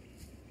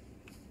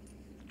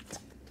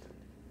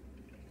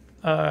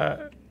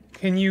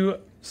 Can you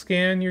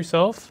scan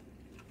yourself?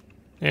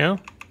 Yeah.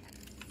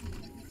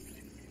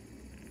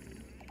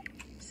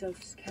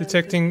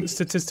 Detecting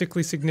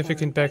statistically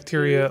significant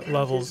bacteria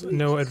levels.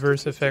 No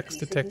adverse effects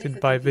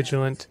detected by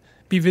vigilant.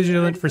 Be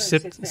vigilant for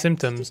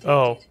symptoms.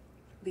 Oh.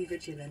 Be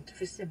vigilant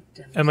for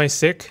symptoms. Am I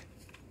sick?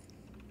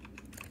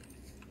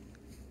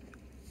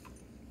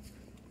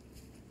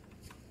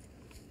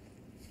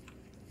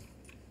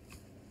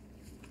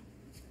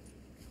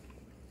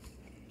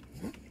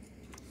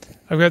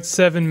 I've got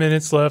 7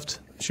 minutes left.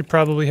 Should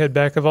probably head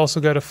back. I've also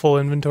got a full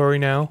inventory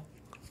now.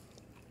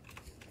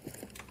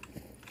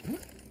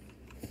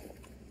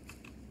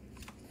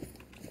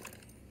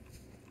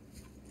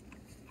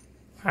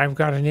 I've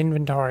got an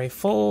inventory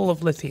full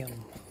of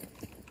lithium.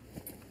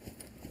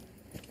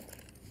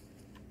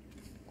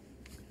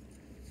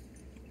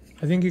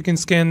 I think you can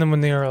scan them when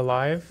they are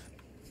alive.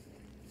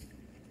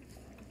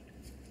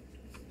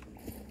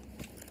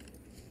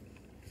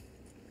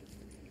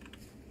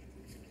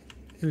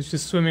 It was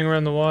just swimming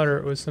around the water.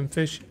 It was some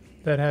fish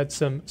that had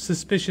some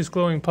suspicious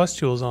glowing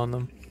pustules on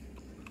them.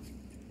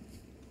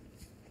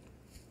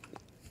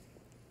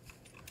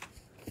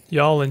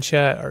 Y'all in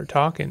chat are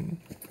talking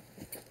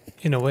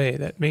in a way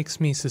that makes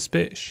me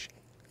suspicious.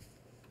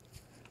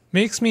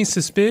 Makes me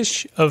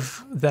suspicious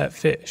of that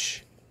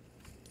fish.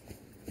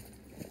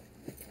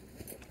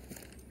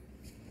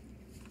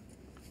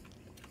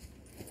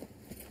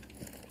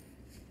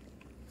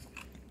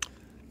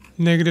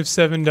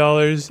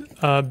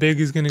 -$7. Big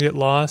is gonna get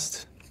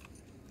lost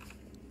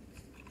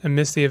and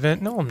miss the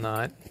event. No, I'm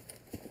not.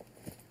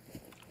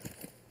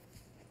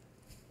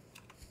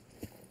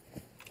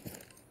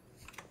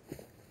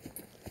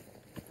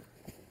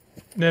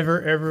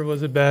 Never ever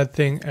was a bad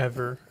thing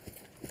ever.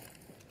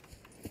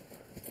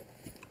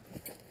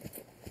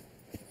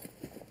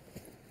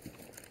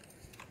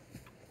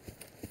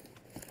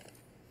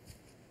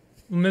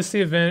 We'll miss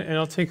the event and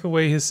I'll take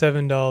away his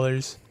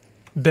 $7.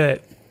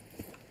 Bet.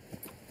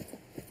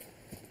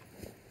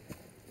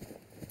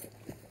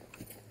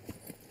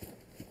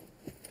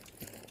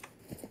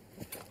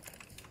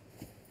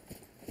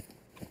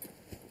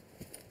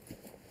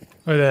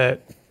 Or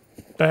that.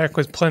 Back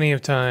with plenty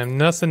of time.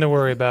 Nothing to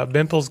worry about.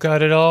 Bimple's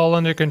got it all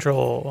under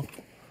control.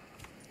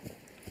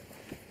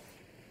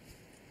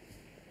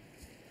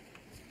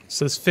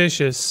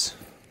 Suspicious.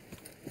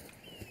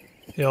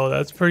 Yo,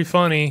 that's pretty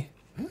funny.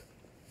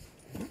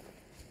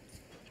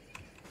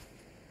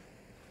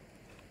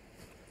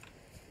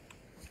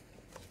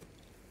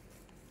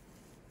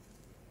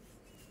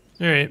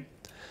 Alright.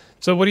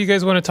 So what do you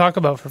guys want to talk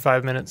about for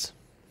 5 minutes?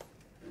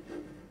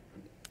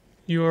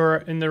 You are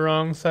in the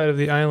wrong side of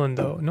the island,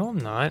 though. No, I'm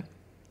not.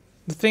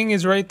 The thing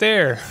is right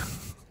there.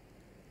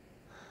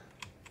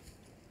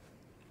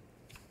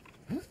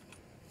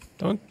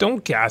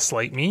 Don't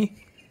gaslight me.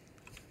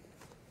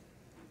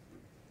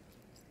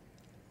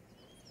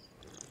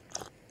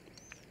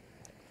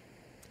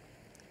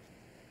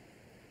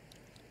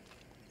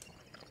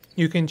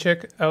 You can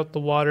check out the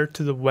water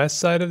to the west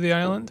side of the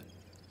island.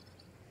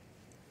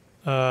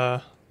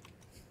 I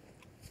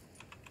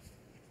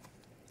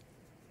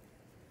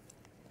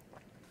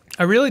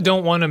really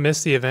don't want to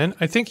miss the event.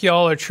 I think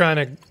y'all are trying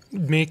to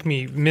make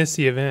me miss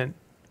the event.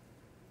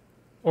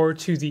 Or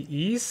to the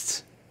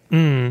east?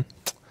 I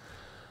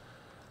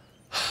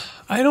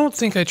don't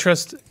think I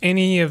trust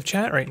any of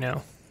chat right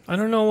now. I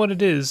don't know what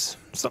it is.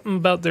 Something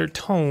about their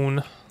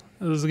tone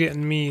is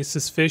getting me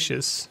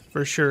suspicious,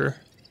 for sure.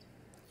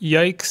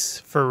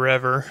 Yikes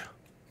forever.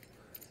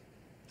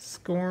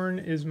 Scorn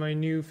is my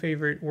new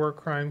favorite war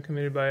crime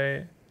committed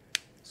by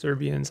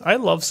Serbians. I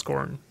love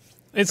Scorn.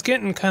 It's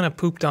getting kind of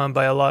pooped on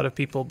by a lot of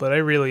people, but I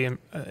really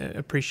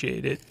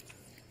appreciate it.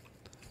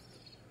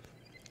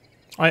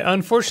 I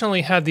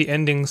unfortunately had the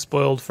ending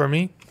spoiled for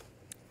me.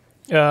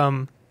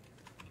 I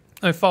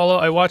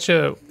watch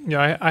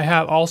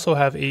I also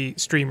have a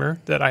streamer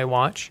that I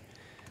watch.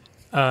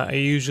 I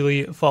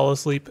usually fall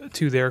asleep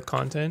to their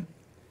content.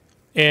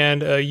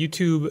 And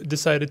YouTube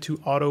decided to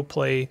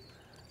autoplay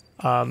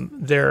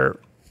their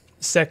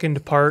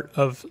second part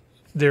of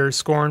their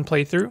Scorn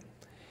playthrough.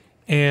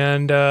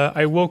 And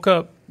I woke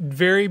up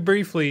very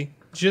briefly,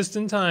 just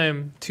in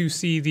time to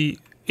see the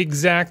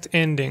exact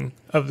ending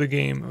of the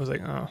game. I was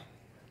like, oh,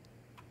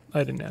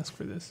 I didn't ask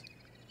for this.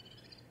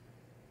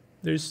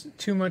 There's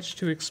too much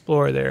to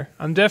explore there.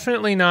 I'm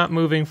definitely not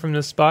moving from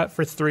this spot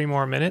for 3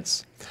 more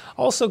minutes.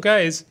 Also,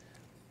 guys,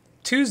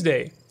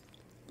 Tuesday.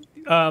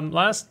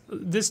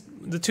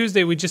 The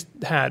Tuesday we just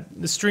had,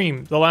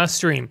 the last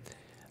stream.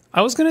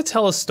 I was going to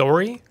tell a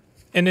story,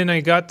 and then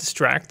I got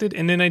distracted,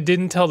 and then I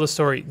didn't tell the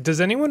story.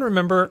 Does anyone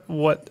remember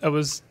what I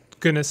was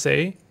going to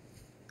say?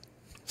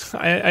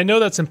 I know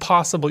that's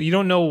impossible. You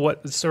don't know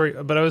what the story,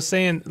 but I was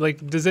saying,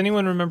 like, does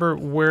anyone remember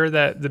where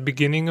the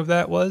beginning of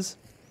that was?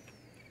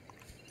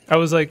 I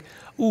was like,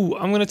 ooh,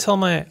 I'm going to tell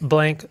my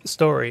blank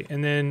story,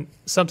 and then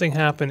something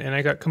happened, and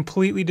I got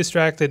completely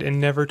distracted and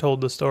never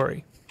told the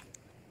story.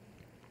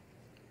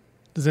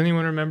 Does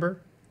anyone remember?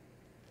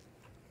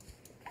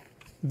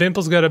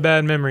 Bimple's got a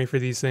bad memory for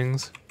these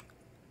things.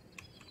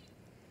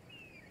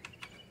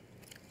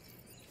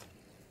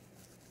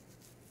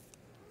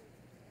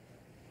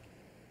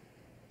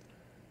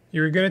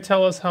 You were going to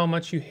tell us how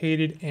much you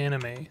hated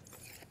anime.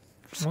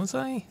 Was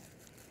I? I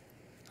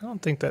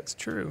don't think that's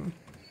true.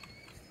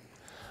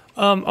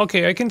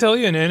 Okay, I can tell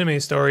you an anime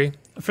story.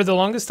 For the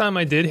longest time,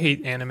 I did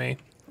hate anime.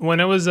 When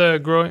I was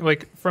growing,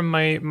 like, from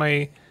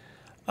my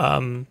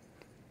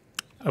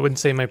I wouldn't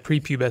say my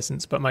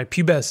prepubescence, but my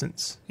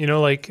pubescence. You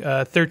know, like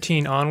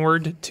 13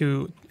 onward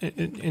to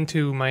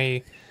into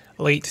my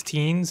late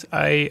teens,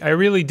 I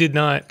really did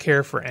not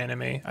care for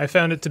anime. I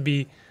found it to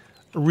be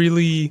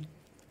really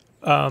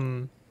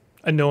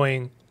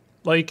annoying.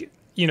 Like,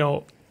 you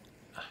know,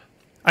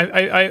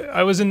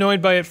 I was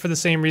annoyed by it for the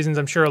same reasons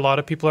I'm sure a lot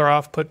of people are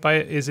off put by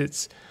it, is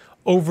its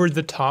over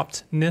the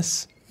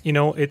topness. You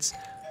know, it's,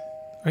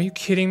 are you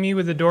kidding me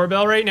with the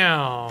doorbell right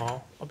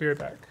now? I'll be right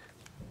back.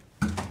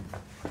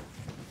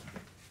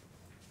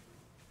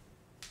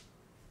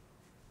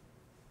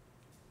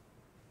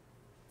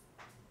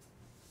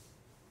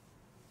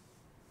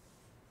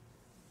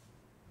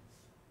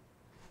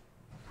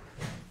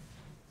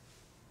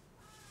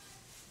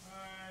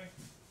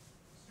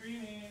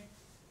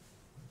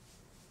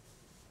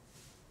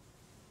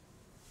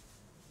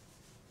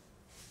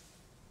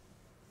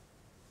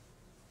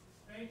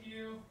 Thank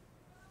you.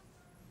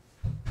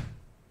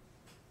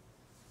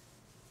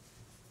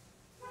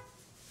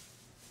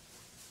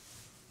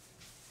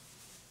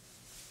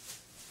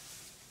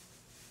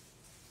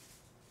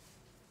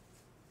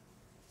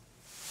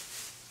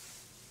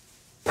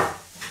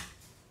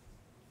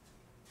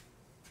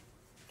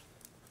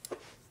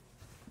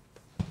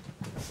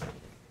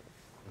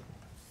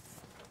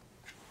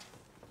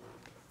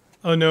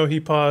 Oh no, he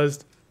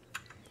paused.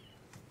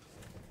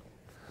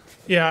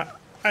 Yeah,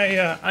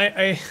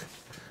 I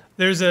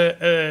there's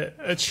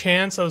a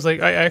chance. I was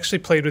like, I actually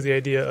played with the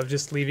idea of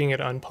just leaving it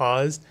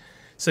unpaused,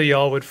 so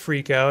y'all would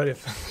freak out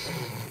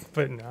if,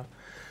 but no,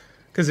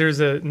 because there's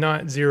a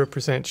not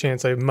 0%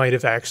 chance I might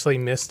have actually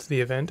missed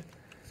the event.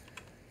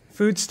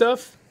 Food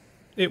stuff,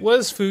 it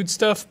was food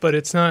stuff, but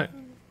it's not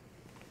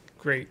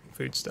great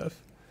food stuff.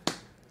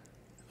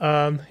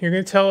 You're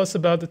gonna tell us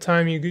about the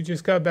time you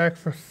just got back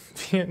from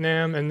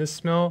Vietnam and the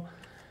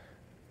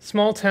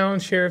small town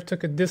sheriff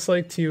took a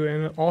dislike to you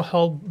and all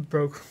hell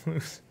broke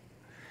loose.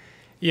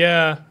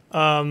 Yeah,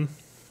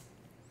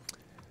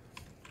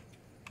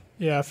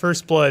 yeah,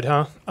 first blood,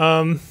 huh?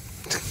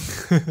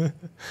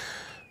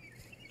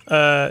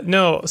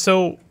 No,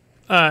 so,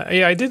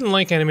 yeah, I didn't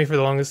like anime for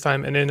the longest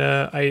time, and then,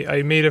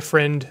 I made a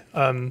friend,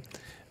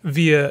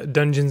 via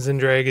Dungeons and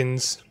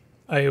Dragons.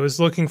 I was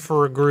looking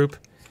for a group,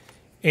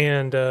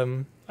 and,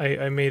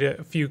 I made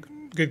a few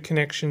good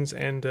connections,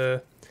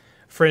 and,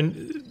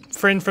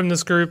 friend from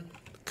this group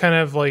kind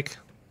of like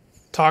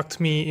talked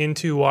me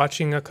into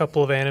watching a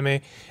couple of anime.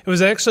 It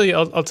was actually,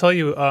 I'll tell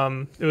you,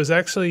 it was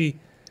actually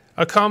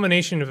a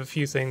combination of a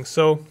few things.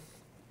 So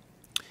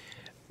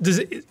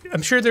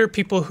I'm sure there are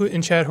people who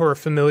in chat who are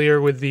familiar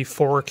with the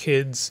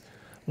 4Kids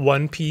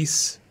One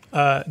Piece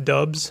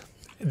dubs.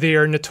 They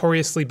are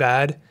notoriously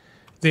bad.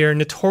 They are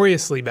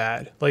notoriously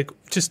bad, like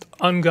just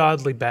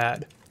ungodly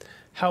bad.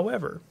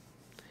 However,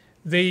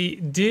 they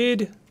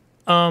did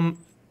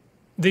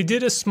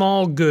a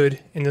small good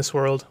in this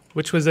world,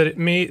 which was that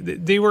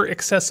they were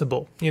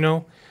accessible. You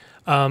know,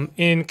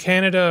 in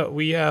Canada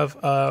we have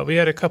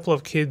a couple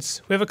of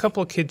kids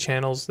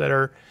channels that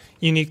are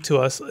unique to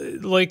us,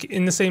 like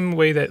in the same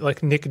way that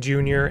like Nick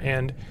Jr.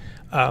 and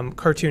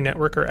Cartoon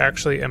Network are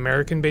actually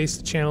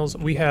American-based channels.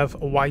 We have a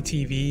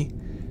YTV.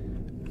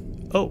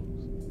 Oh,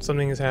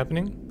 something is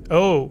happening.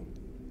 Oh.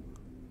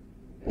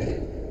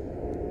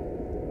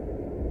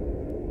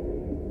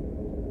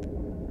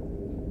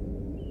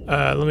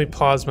 Let me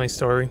pause my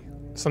story.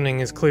 Something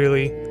is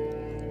clearly...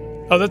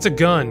 Oh, that's a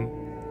gun.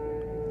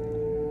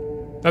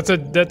 That's a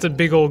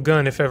big old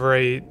gun if ever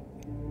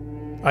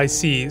I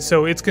see.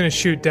 So it's gonna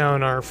shoot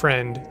down our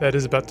friend that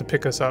is about to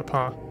pick us up,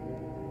 huh?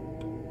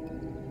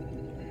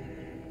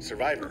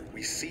 Survivor,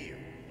 we see you.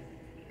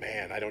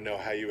 Man, I don't know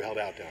how you held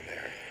out down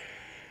there.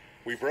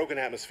 We broke an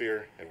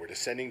atmosphere, and we're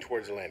descending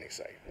towards the landing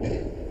site.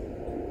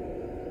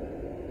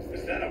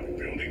 Is that a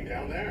building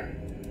down there?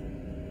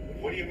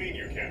 What do you mean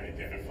you can't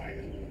identify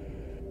it?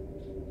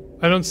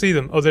 I don't see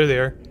them. Oh, there they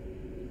are.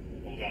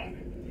 Hold on.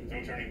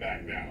 No turning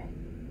back now.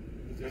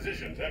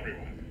 Positions,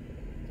 everyone.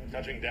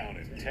 Touching down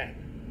in 10,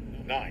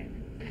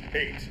 9,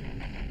 8.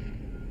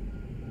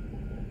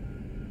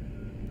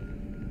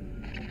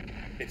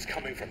 It's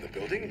coming from the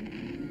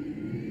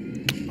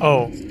building?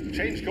 Oh.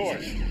 Change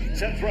course.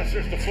 Set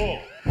thrusters to full.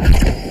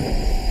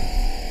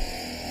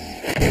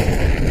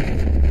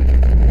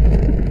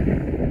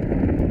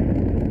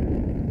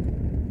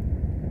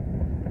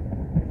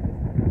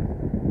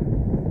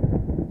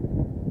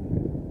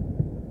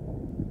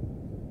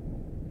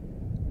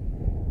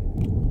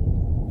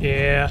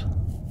 Yeah.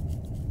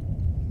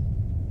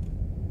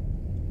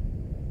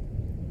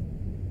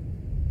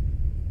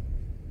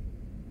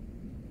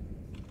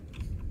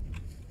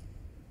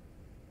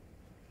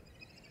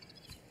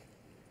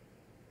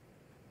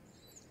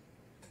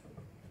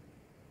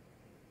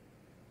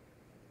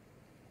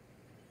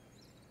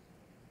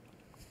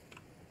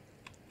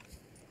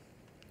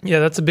 Yeah,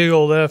 that's a big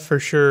old F for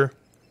sure.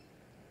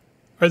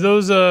 Are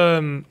those,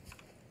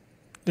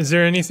 is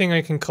there anything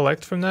I can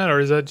collect from that, or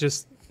is that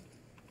just,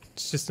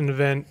 it's just an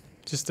event,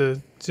 just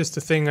a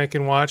thing I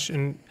can watch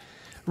and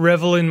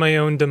revel in my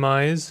own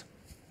demise?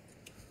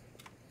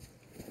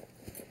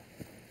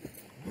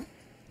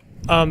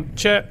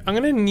 Chat, I'm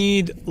gonna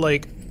need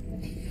like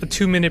a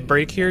 2-minute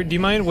break here. Do you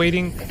mind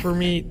waiting for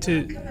me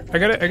to, I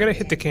gotta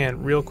hit the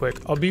can real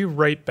quick. I'll be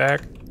right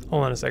back.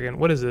 Hold on a second.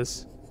 What is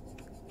this?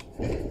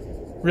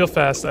 Real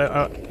fast,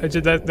 I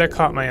did that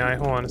caught my eye.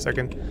 Hold on a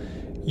second.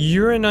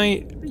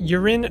 Uraninite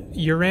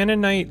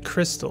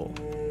crystal.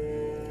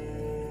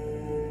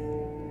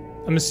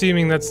 I'm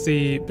assuming that's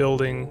the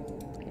building.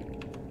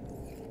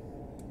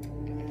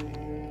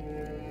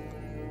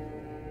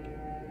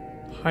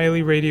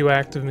 Highly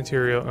radioactive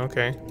material,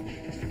 okay.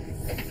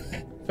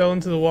 Fell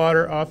into the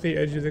water off the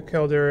edge of the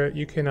caldera.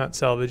 You cannot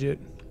salvage it.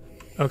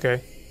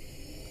 Okay.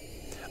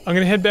 I'm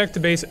gonna head back to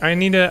base. I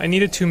need a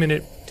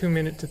 2-minute to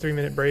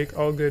 3-minute break.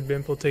 All good,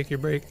 Bimp. We'll take your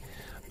break.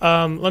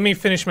 Let me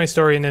finish my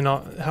story, and then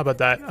how about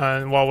that?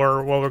 While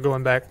we're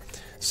going back.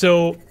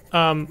 So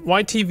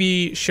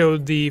YTV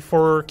showed the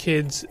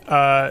 4Kids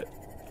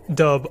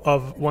dub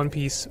of One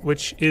Piece,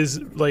 which is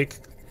like,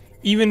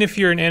 even if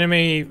you're an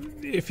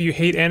anime, if you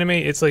hate anime,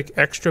 it's like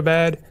extra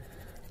bad.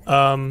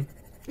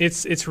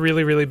 It's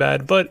really, really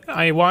bad. But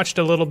I watched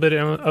a little bit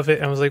of it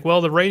and I was like,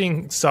 well, the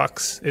writing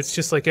sucks. It's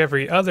just like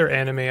every other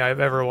anime I've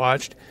ever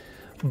watched.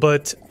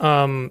 But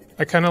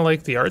I kind of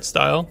like the art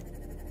style,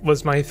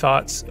 was my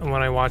thoughts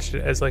when I watched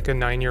it as like a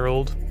 9 to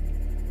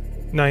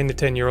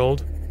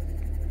 10-year-old.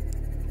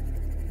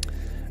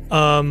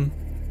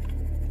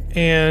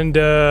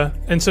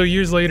 And so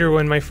years later,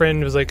 when my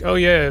friend was like, oh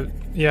yeah,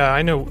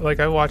 I know, like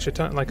I watch a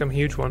ton, like I'm a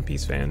huge One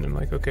Piece fan. I'm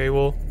like, okay,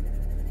 well,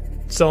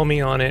 sell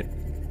me on it.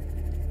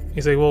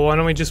 He's like, well, why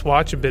don't we just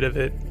watch a bit of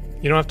it?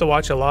 You don't have to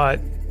watch a lot.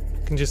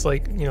 You can just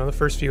like, you know, the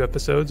first few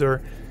episodes,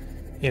 or,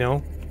 you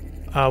know,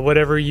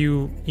 whatever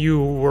you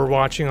were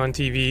watching on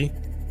TV.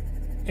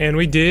 And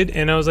we did,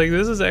 and I was like,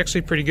 this is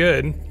actually pretty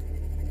good.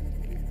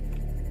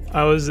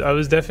 I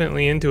was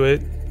definitely into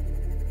it.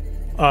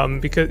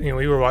 Because, you know,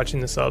 we were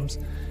watching the subs.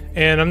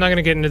 And I'm not going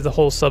to get into the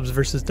whole subs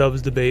versus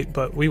dubs debate,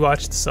 but we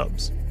watched the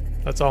subs.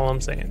 That's all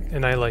I'm saying.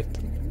 And I liked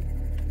them.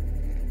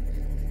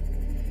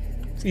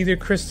 It's either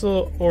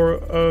crystal or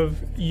of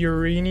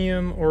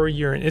uranium or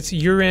urine. It's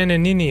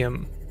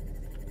uraninium.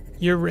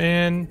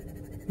 Uraninium.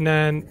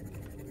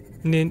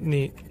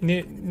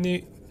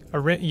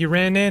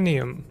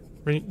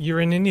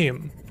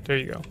 Uraninium. There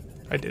you go.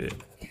 I did it.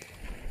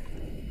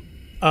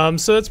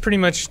 So that's pretty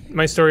much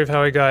my story of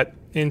how I got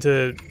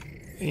into,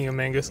 you know,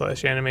 manga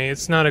slash anime.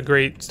 It's not a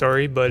great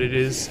story, but it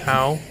is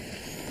how.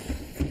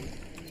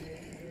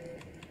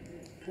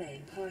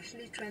 Playing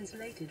partially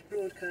translated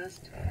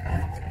broadcast.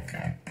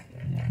 9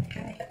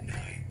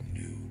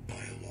 new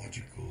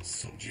biological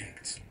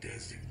subjects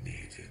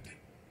designated.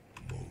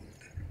 Mode.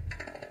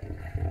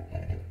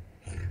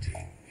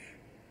 Hunting.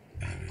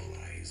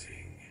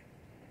 Analyzing.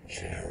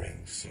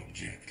 Sharing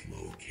subject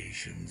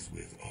locations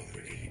with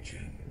other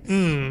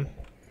agents.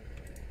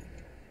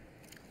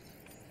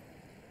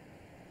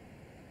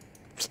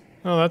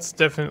 Oh, that's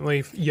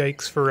definitely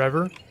yikes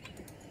forever.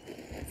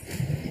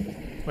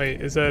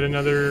 Wait, is that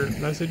another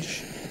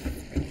message?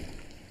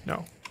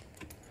 No.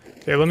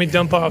 Okay, let me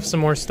dump off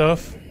some more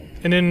stuff.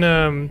 And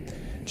then,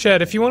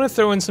 Chad, if you want to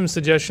throw in some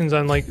suggestions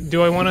on, like,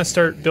 do I want to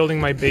start building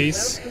my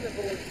base?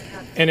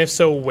 And if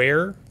so,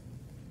 where?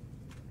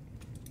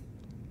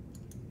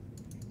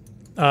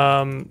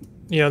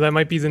 You know, that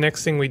might be the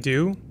next thing we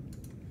do.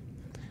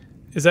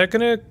 Is that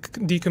gonna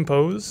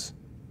decompose?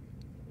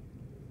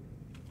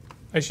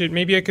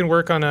 Maybe I can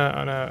work on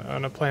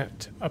a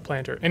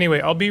planter. Anyway,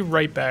 I'll be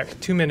right back.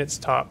 2 minutes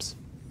tops.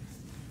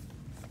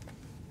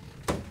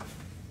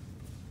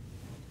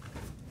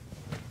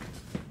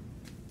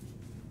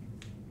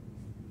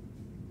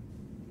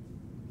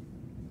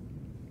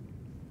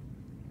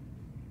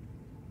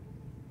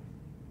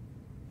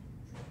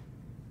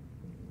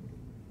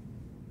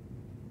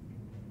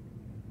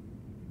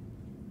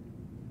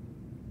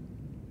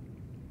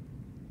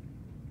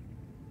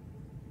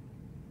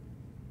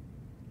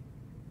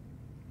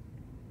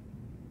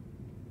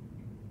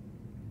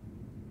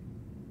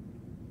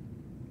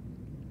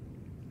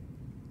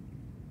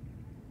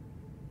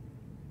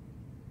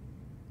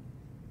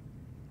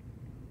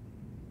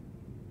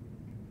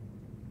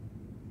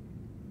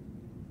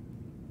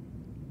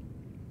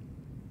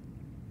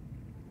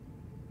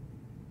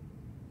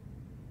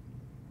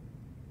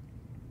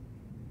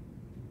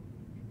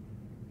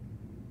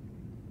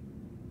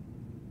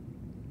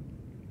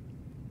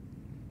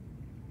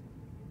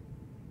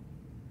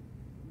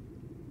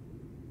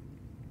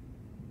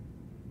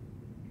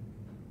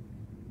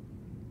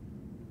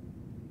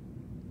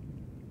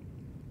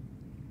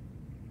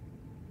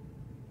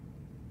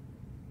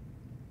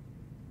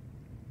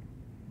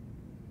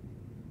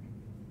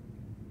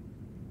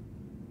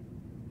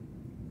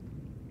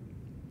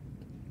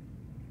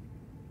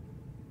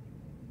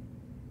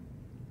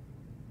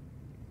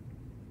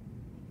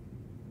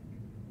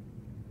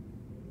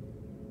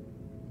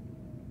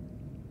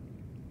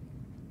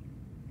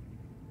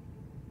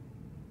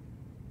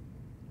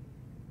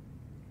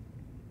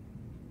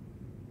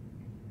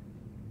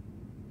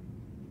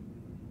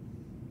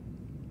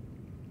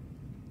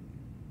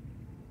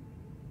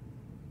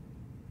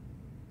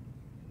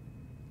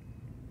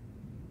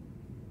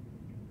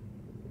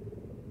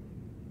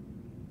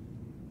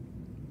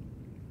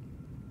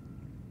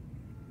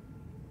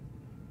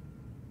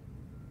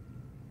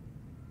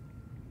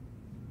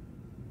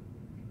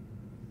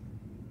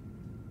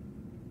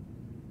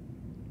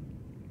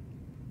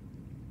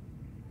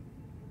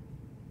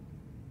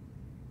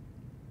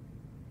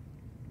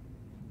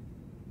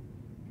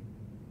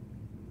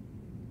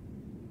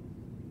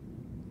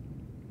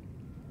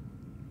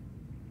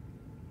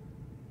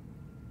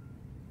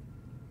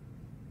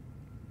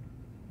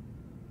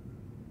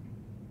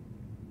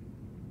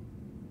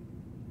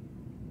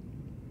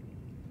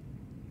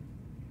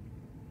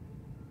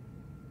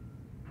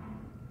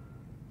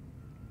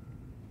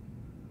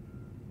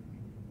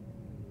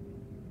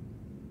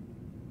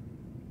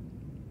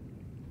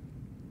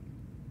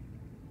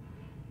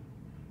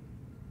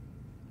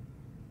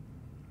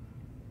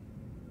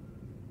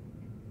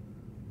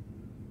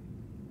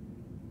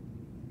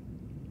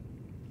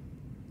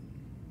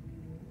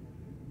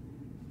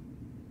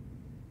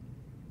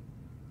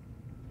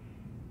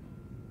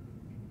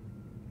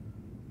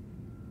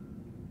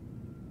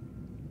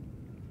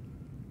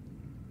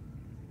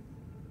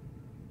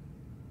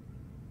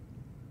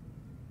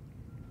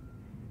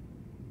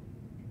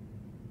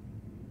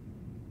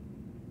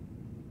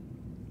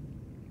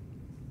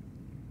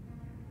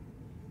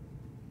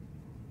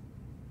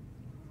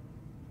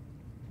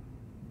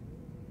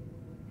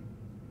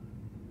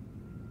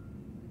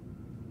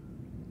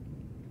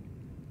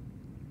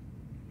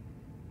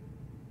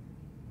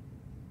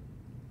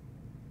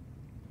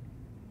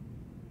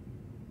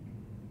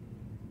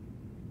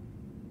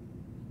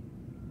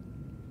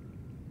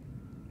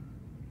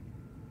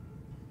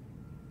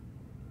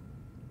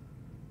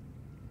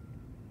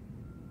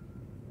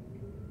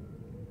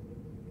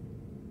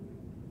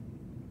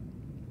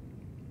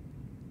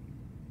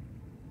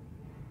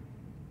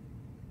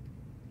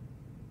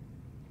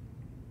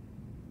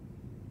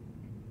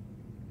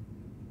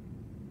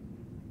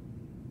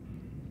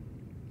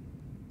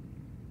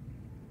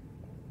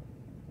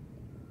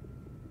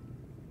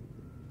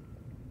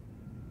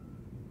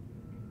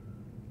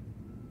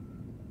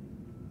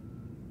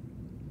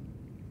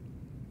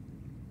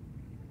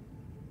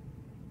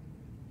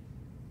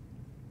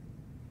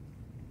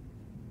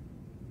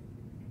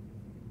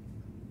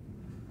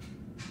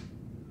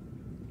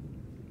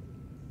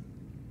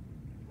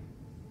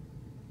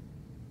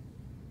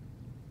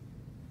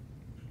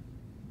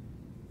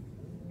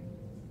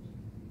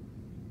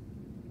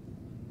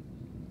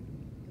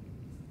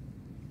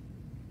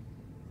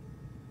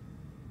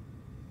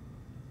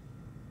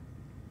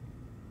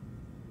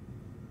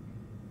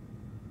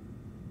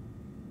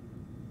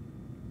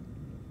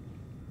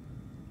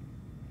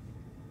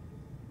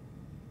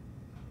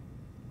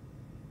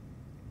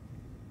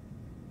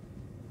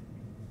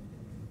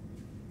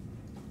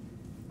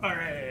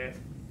 Alright.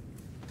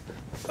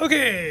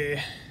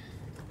 Okay.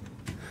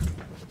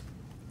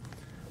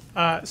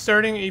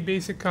 Starting a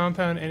basic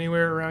compound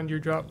anywhere around your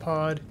drop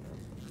pod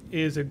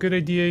is a good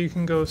idea. You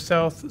can go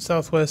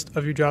southwest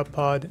of your drop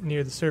pod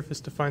near the surface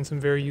to find some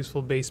very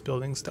useful base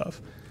building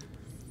stuff.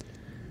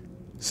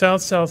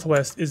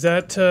 Southwest, is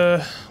that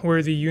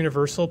where the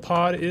universal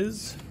pod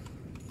is?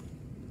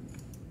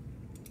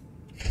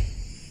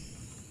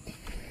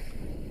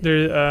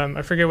 There,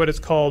 I forget what it's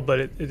called,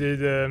 but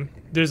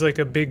there's like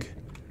a big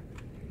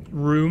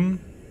room.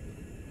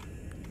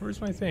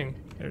 Where's my thing?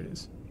 There it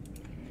is.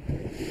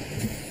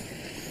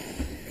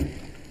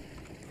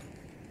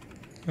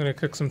 I'm gonna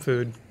cook some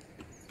food.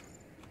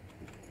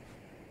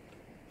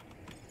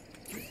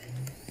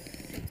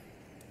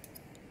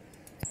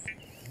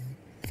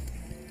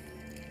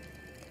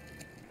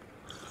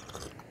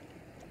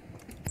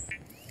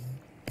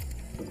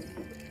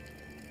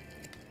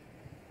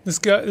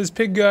 This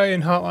pig guy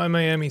in Hotline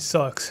Miami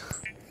sucks.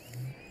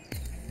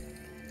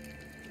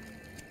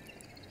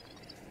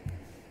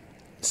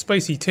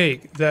 Spicy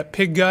take. That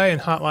pig guy in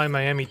Hotline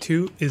Miami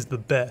 2 is the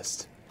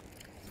best.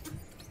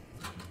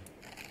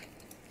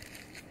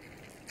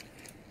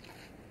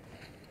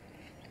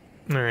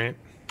 Alright.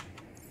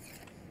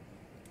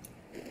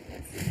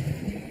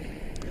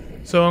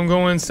 So I'm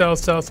going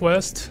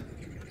southwest.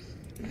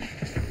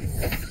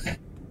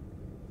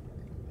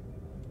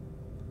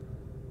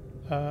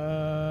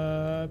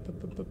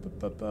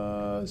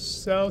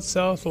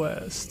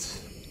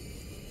 Southwest.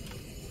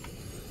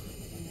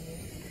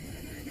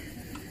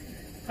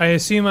 I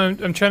assume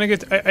I'm trying to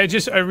get.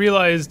 I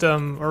realized or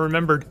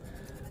remembered.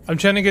 I'm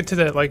trying to get to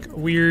that like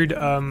weird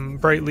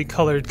brightly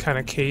colored kind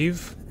of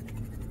cave.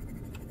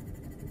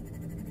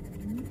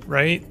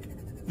 Right?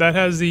 That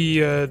has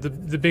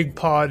the big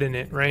pod in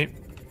it, right?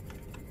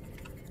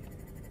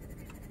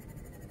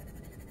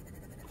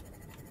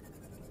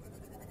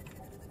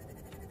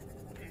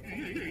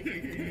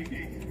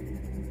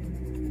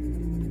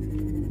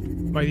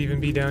 Might even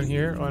be down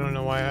here. Oh, I don't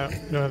know why I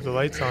don't have the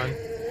lights on.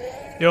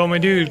 Yo, my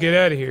dude, get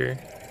out of here.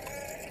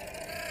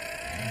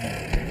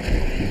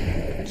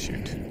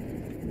 Shoot.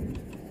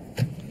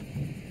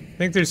 I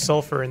think there's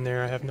sulfur in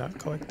there I have not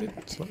collected,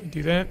 so let me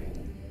do that.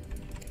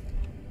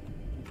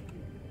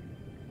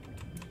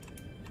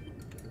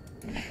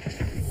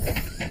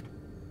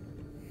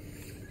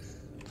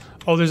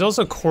 Oh, there's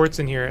also quartz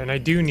in here, and I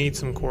do need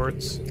some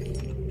quartz.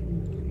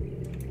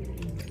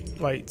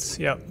 Lights,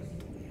 yep.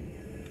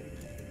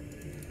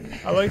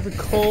 I like the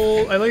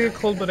cold. I like it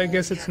cold, but I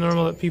guess it's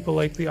normal that people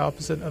like the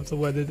opposite of the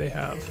weather they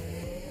have.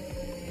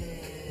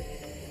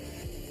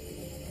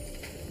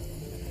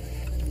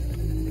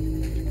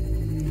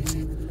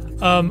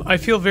 I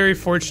feel very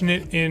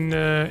fortunate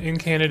in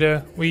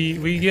Canada.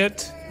 We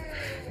get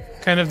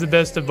kind of the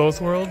best of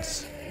both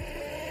worlds.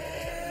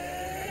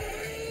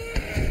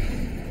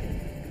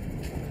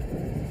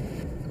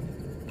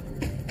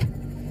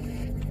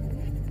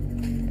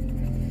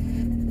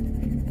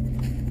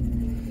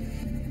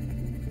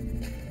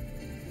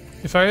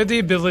 If I had the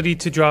ability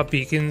to drop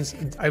beacons,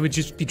 I would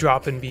just be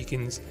dropping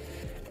beacons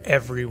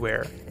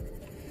everywhere.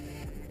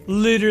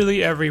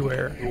 Literally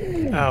everywhere.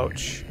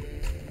 Ouch.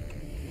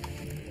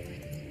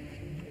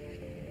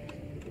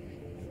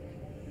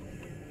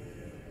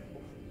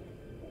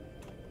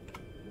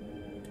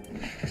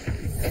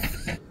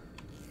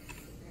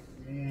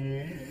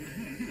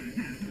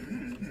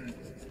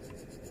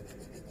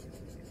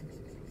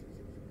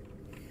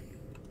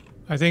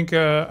 I think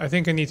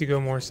I need to go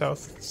more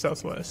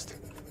southwest.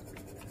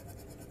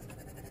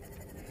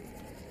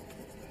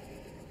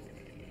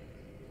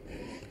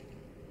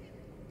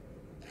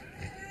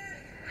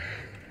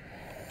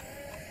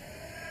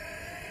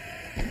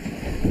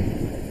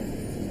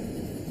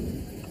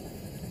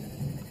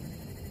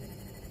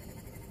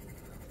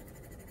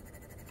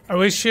 I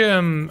wish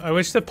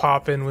the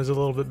pop-in was a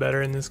little bit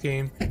better in this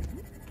game.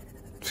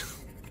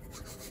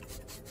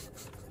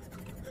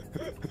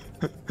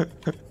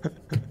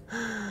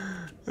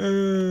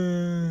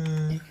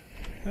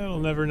 That'll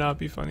never not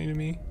be funny to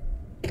me.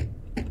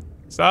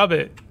 Stop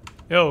it.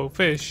 Yo,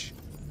 fish.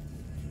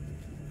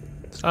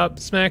 Stop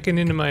smacking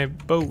into my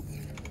boat.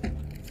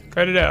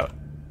 Cut it out.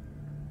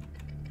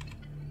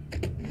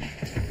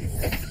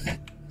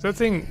 Is that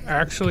thing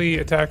actually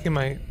attacking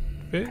my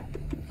bit?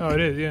 Oh, it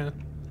is, yeah.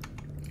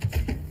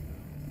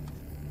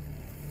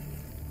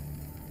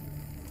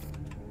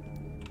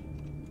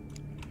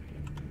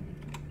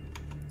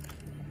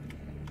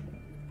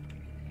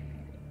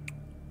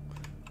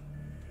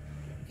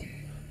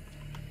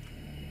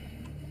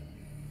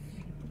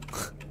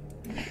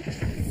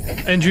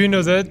 And you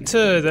know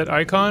that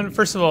icon?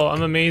 First of all,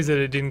 I'm amazed that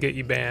it didn't get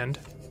you banned.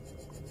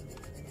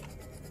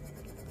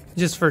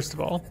 Just first of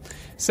all.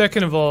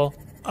 Second of all,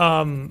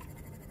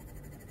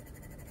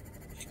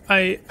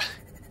 it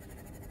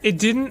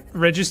didn't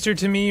register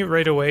to me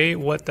right away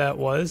what that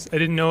was. I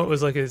didn't know it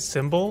was like a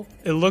symbol.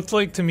 It looked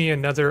like to me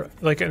another,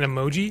 like an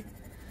emoji.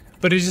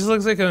 But it just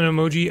looks like an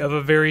emoji of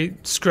a very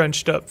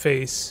scrunched up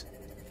face.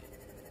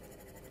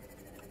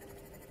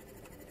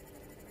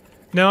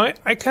 Now,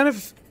 I kind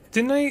of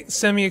Didn't I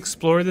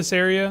semi-explore this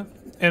area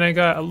and I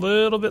got a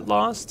little bit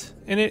lost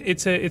in it?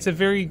 It's a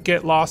very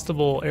get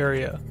lostable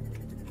area.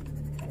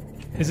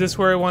 Is this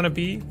where I want to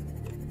be?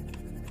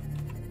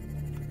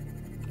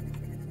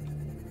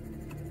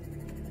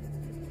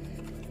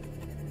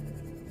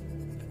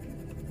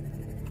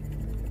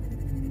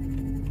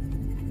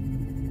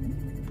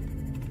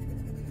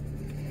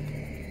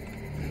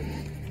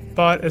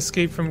 Bought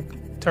Escape from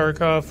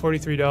Tarkov,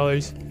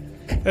 $43.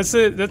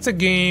 That's a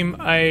game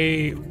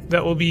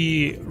that will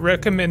be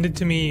recommended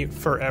to me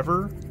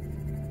forever,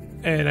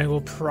 and I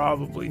will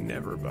probably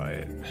never buy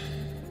it.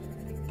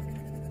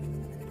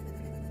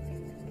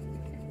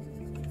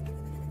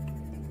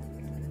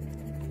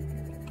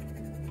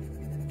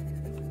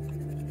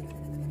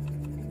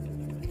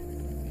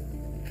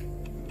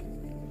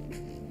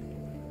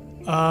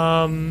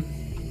 I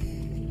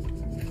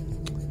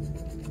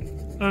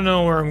don't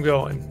know where I'm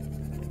going.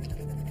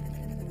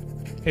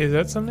 Hey, is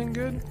that something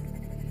good?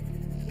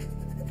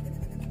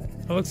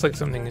 That looks like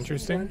something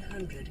interesting.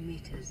 100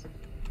 meters.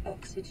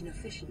 Oxygen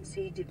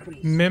efficiency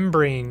decreased.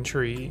 Membrane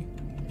tree.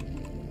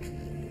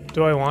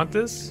 Do I want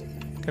this?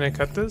 Can I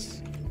cut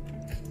this?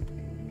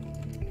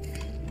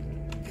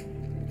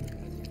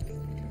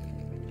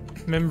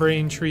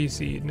 Membrane tree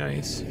seed,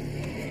 nice.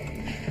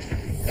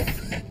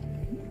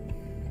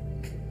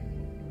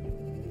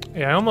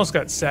 Yeah, I almost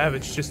got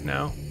savage just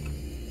now.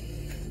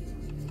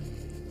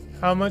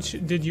 How much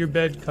did your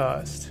bed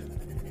cost?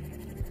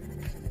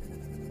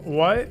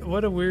 What?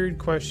 What a weird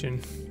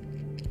question.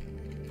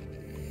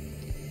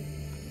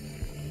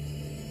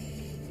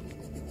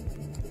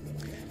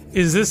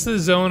 Is this the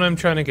zone I'm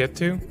trying to get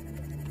to?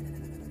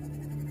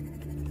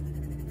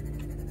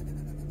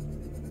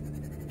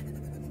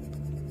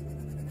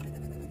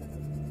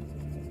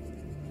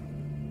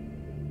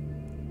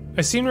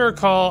 I seem to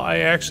recall I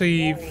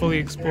actually fully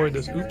explored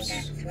this.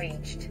 Oops.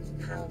 Reached.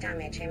 Hull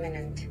damage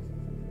imminent.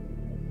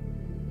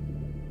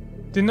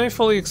 Didn't I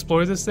fully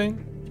explore this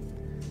thing?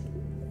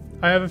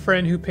 I have a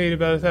friend who paid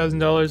about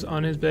 $1,000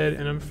 on his bed,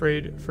 and I'm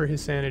afraid for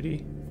his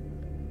sanity.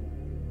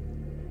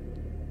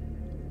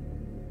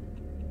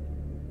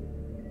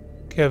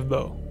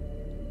 Kevbo.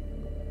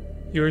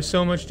 You are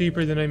so much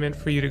deeper than I meant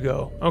for you to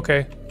go.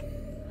 Okay.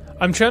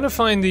 I'm trying to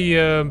find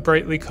the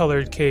brightly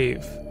colored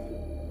cave.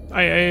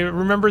 I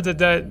remember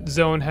that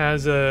zone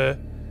has a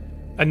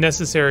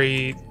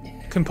necessary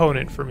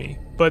component for me.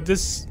 But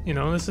this, you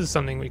know, this is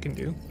something we can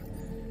do.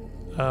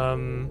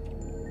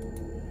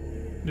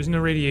 There's no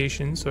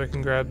radiation, so I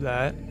can grab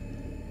that.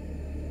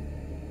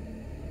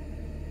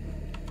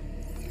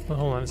 Well,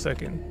 hold on a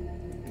second.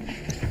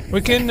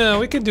 We can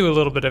do a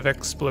little bit of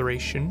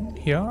exploration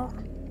here.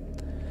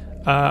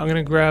 I'm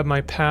gonna grab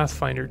my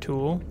Pathfinder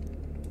tool,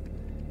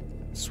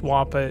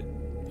 swap it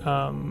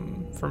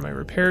for my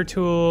repair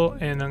tool,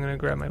 and I'm gonna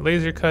grab my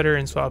laser cutter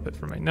and swap it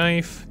for my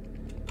knife.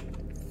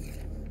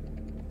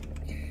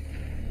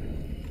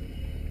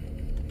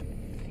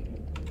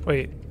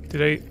 Wait.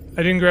 I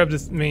didn't grab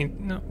this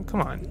main... No, come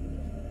on.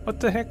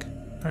 What the heck?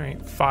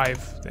 Alright,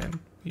 5 then.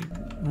 You're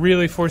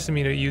really forcing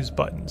me to use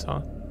buttons,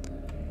 huh?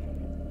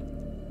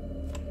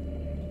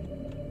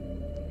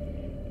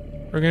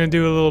 We're gonna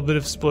do a little bit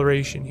of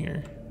exploration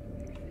here.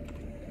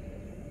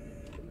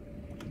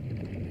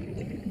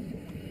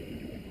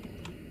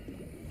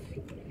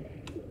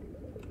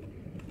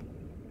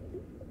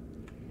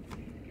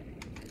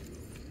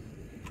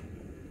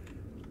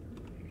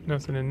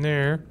 Nothing in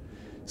there.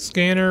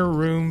 Scanner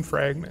room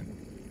fragment.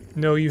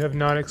 No, you have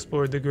not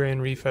explored the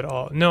Grand Reef at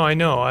all. No, I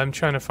know. I'm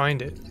trying to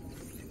find it.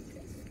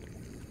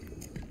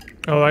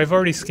 Oh, I've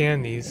already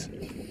scanned these.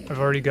 I've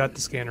already got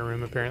the scanner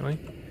room, apparently.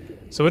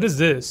 So what is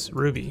this?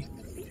 Ruby.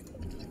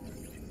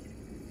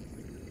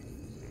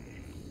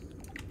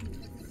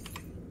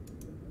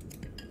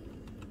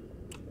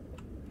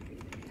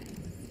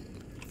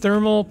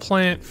 Thermal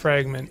plant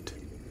fragment.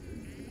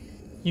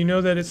 You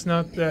know that it's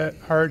not that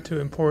hard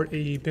to import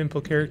a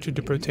Bimple character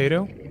to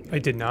Potato? I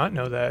did not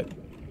know that.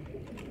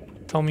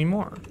 Tell me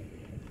more.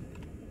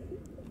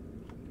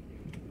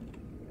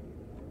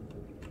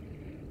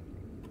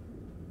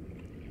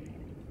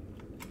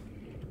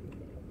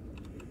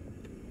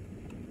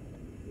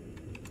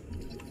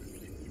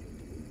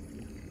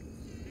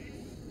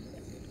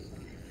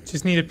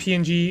 Just need a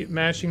PNG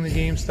matching the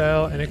game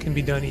style and it can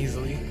be done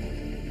easily.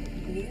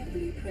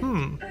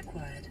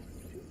 Acquired.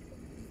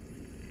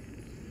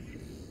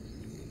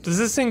 Does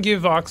this thing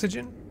give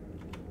oxygen?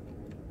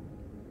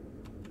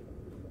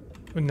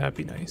 Wouldn't that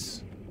be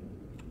nice?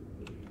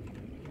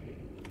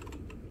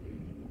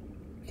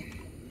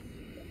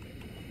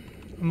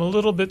 I'm a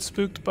little bit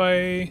spooked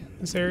by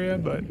this area,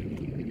 but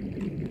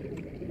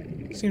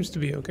seems to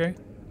be okay.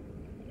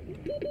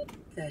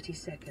 30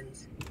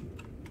 seconds.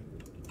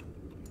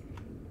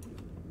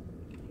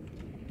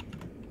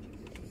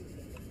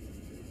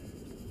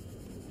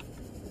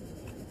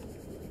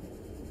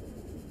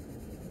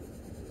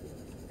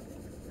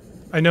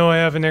 I know I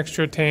have an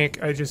extra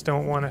tank, I just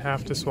don't want to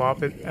have to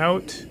swap it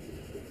out.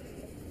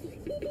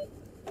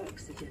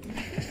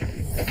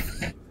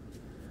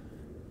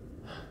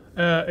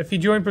 If you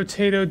join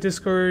Potato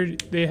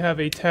Discord, they have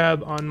a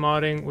tab on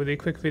modding with a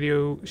quick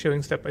video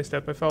showing step by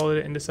step. I followed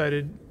it and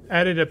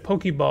added a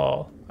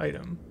Pokeball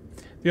item.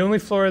 The only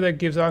flora that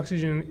gives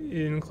oxygen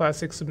in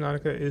classic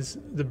Subnautica is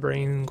the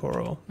brain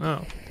coral.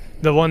 Oh,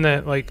 the one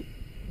that like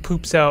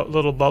poops out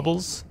little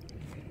bubbles.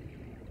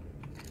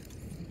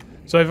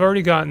 So I've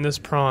already gotten this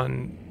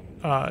prawn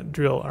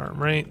drill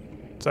arm, right?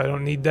 So I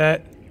don't need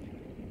that.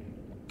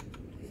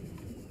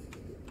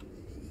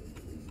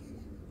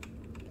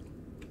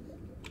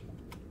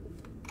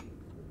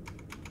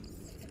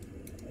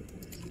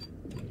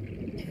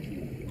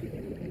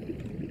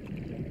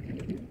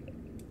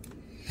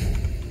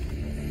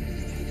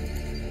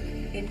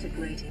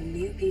 Integrating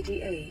new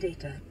PDA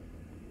data.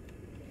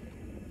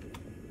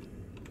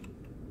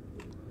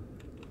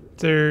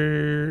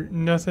 There's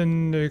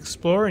nothing to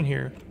explore in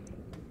here.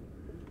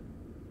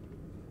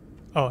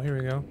 Oh, here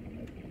we go.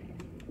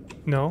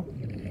 No.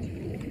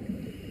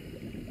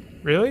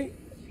 Really?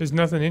 There's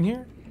nothing in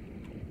here?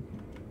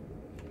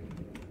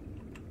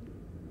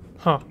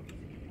 Huh.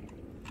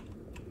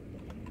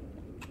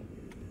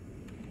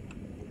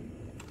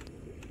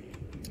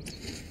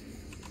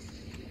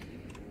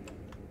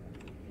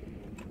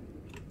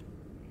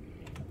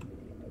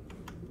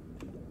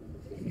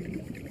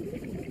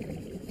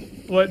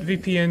 What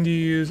VPN do you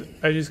use?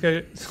 I just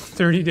got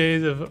 30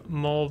 days of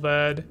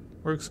Mulvad.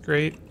 Works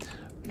great.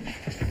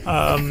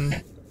 I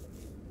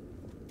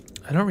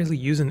don't really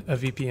use a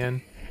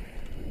VPN.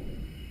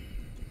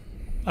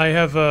 I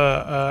have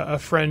a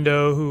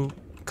friendo who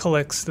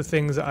collects the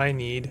things I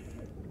need,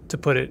 to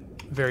put it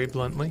very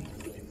bluntly.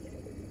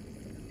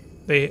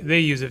 They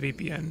use a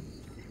VPN.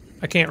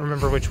 I can't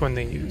remember which one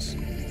they use.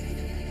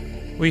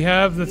 We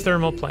have the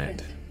thermal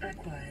plant.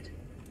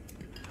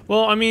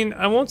 Well, I mean,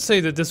 I won't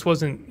say that this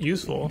wasn't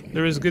useful.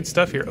 There was good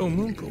stuff here. Oh,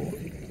 moon pool.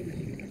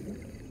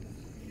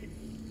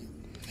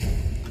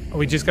 Oh,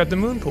 we just got the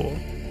moon pool.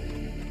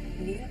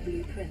 New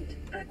blueprint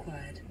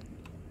acquired.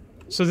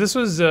 So this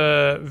was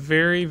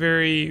very,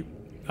 very...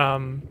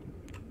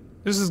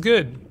 this is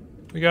good.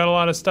 We got a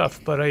lot of stuff,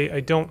 but I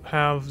don't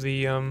have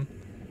the I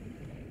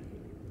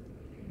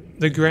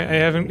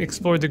haven't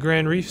explored the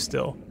Grand Reef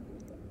still.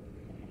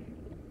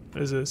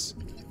 What is this?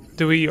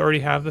 Do we already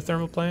have the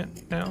thermal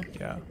plant now?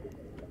 Yeah.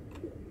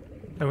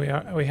 And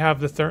we have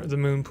the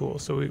moon pool,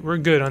 so we're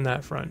good on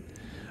that front.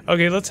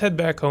 Okay, let's head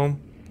back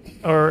home,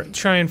 or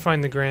try and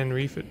find the Grand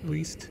Reef at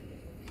least.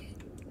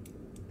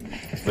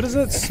 What is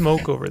that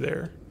smoke over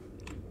there?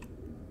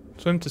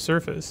 Swim to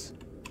surface.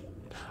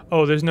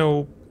 Oh, there's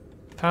no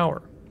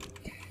power.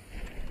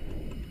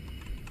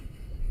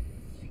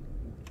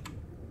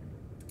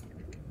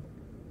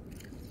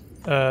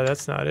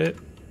 That's not it.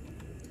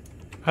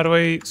 How do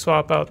I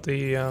swap out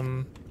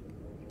the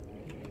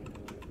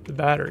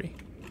battery?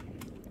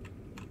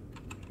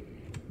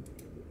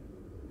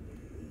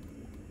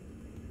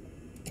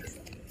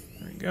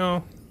 There we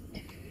go.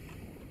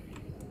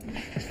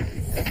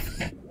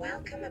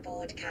 Welcome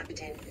aboard,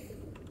 Captain.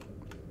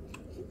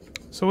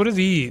 So what are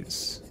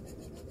these?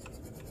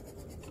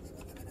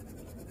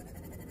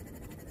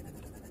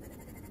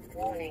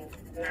 Warning,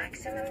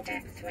 maximum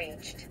depth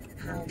reached.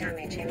 Hull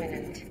damage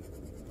imminent.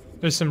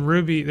 There's some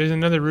ruby. There's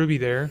another ruby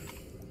there.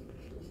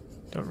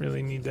 Don't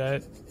really need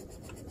that.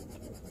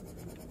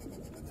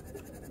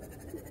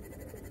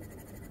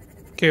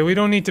 Okay, we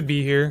don't need to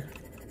be here.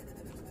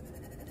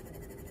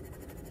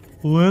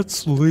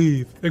 Let's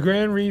leave. The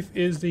Grand Reef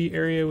is the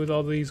area with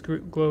all these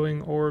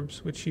glowing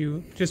orbs, which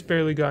you just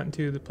barely got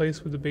into. The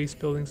place with the base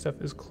building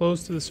stuff is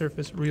close to the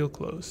surface, real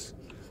close.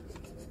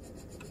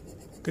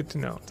 Good to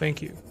know.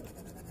 Thank you.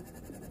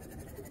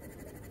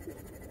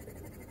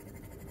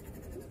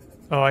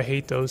 Oh, I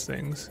hate those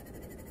things.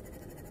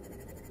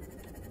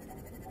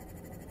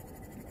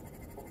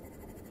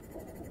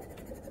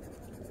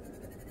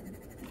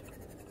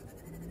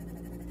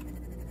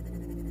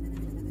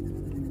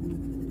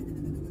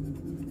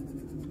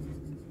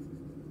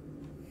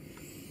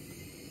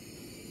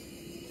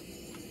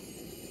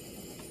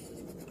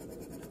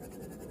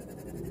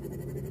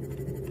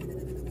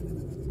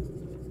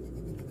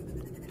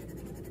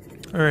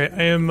 Alright,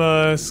 I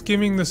am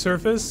skimming the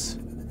surface,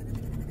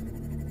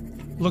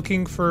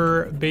 looking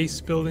for base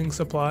building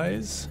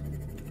supplies.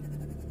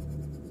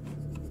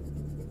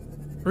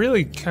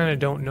 Really kind of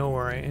don't know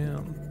where I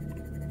am.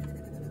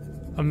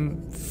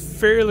 I'm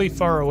fairly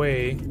far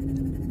away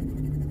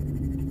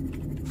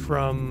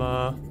from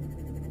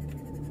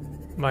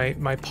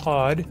my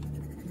pod.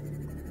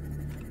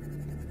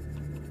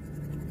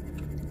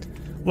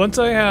 Once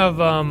I have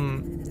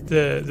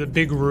the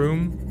big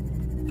room,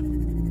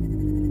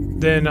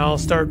 then I'll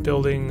start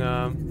building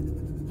a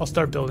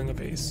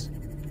base.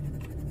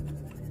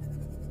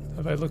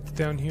 Have I looked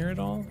down here at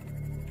all?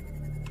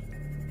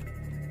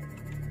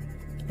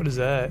 What is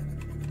that?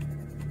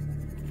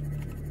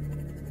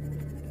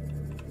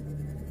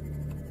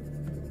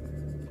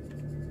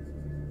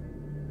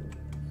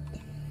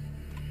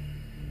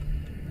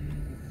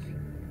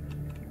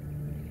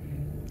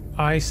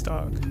 Eye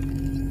stock.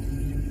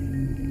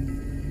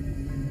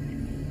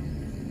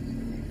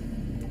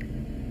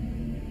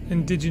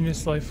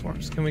 Indigenous life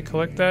forms. Can we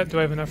collect that? Do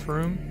I have enough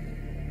room?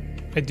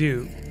 I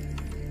do.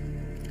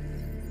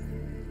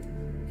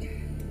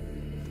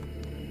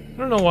 I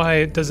don't know why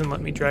it doesn't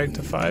let me drag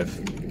to 5.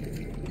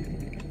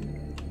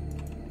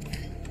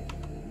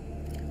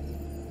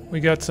 We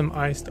got some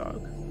ice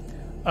dog.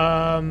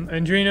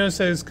 Andrino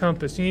says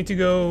compass. You need to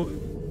go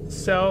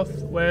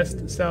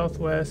southwest,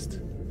 southwest,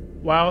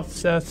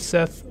 south,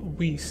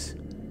 southwest.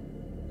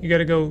 You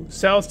gotta go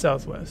south,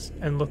 southwest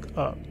and look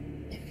up.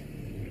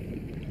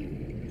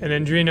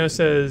 And Andrino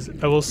says,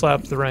 I will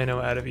slap the rhino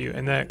out of you,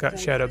 and that got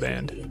shadow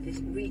banned. This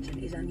region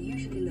is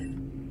unusually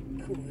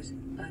low. Cause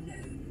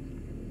unknown.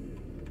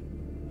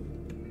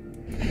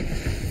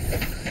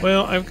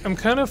 Well, I'm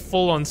kind of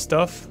full on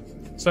stuff,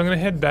 so I'm gonna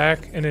head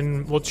back and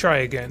then we'll try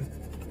again.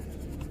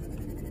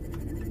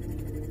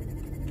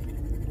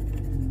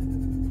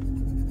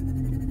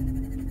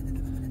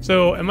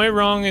 So, am I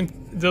wrong in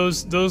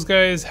those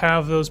guys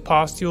have those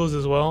pustules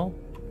as well?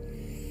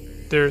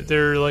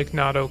 They're like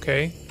not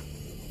okay.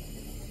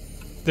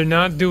 They're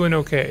not doing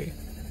okay.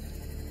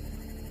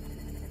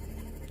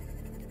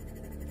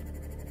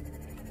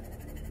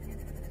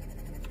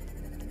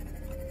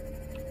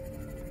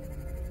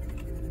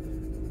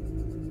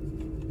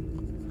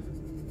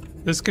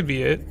 This could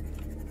be it.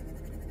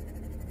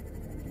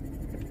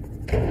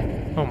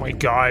 Oh my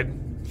god.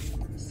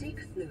 Seek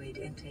fluid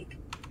intake.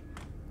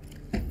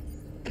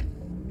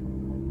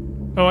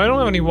 Oh, I don't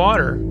have any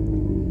water.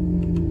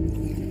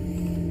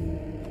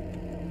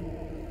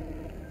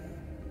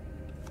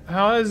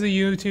 How has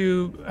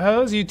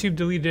YouTube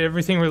deleted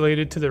everything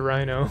related to the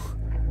rhino?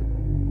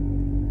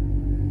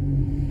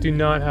 Do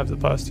not have the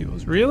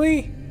pustules.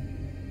 Really?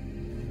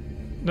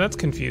 That's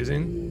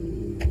confusing.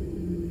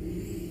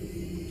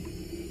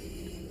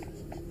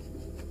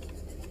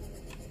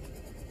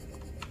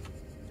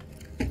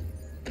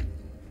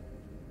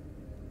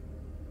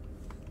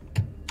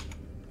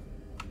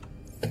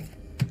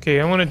 Okay,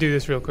 I want to do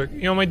this real quick.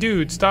 You know, my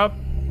dude, stop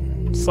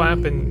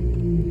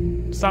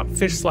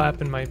fish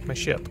slapping my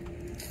ship.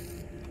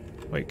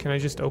 Wait, can I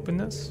just open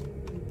this?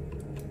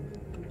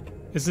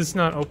 Is this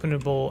not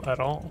openable at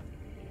all?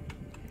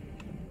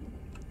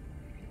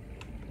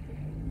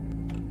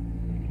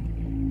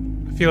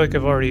 I feel like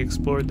I've already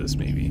explored this,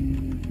 maybe.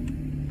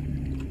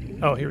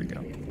 Oh, here we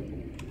go.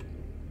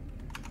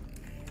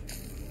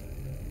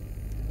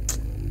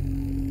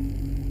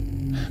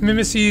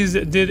 Mimeses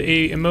did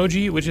a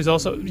emoji, which is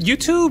also...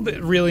 YouTube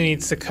really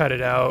needs to cut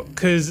it out,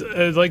 because,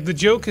 like, the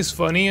joke is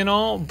funny and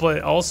all,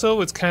 but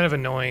also it's kind of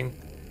annoying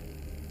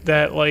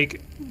that,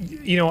 like,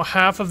 you know,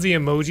 half of the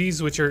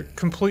emojis, which are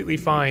completely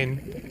fine,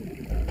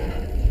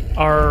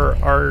 are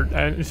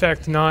in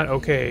fact not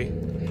okay.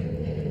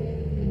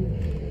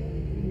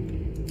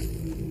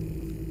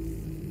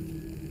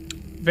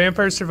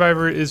 Vampire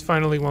Survivor is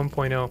finally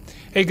 1.0.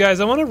 Hey guys,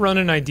 I want to run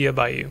an idea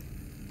by you.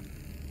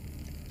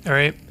 All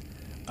right.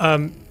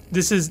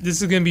 This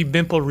is gonna be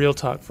Bimple Real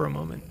Talk for a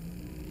moment.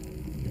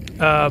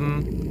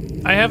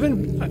 I'm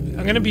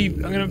gonna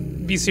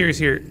be serious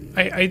here.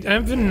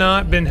 I've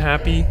not been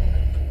happy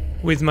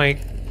with my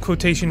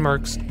quotation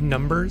marks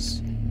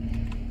numbers.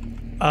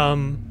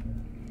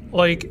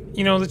 Like,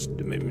 you know,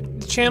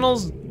 the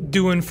channel's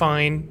doing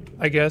fine,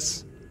 I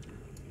guess,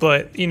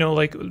 but you know,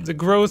 like the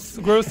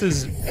growth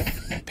is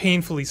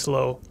painfully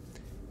slow,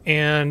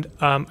 and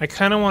I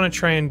kind of want to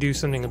try and do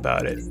something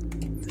about it.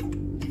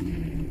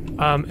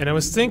 And I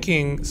was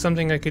thinking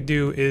something I could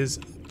do is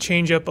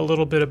change up a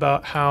little bit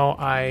about how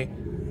I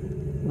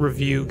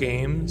review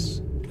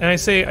games. And I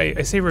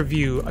say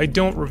review, I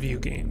don't review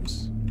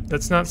games.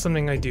 That's not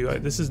something I do.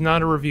 This is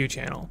not a review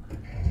channel.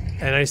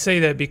 And I say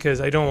that because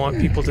I don't want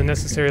people to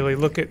necessarily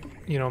look at,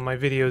 you know, my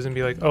videos and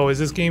be like, oh, is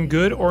this game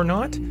good or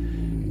not?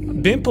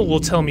 Bimple will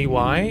tell me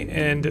why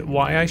and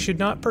why I should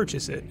not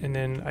purchase it. And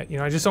then,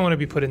 I just don't want to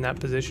be put in that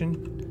position.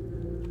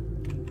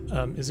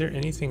 Is there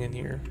anything in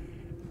here?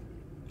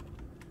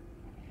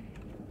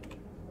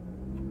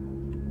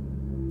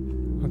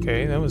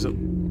 Okay, that was a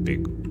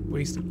big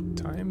waste of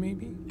time,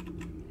 maybe?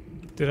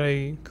 Did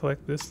I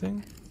collect this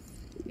thing?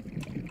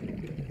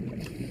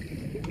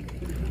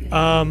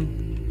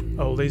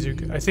 Oh, laser...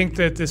 I think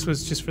that this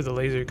was just for the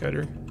laser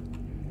cutter.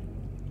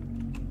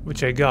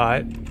 Which I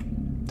got.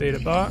 Data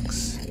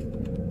box.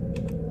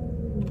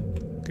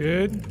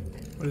 Good.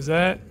 What is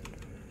that?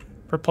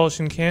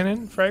 Propulsion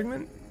cannon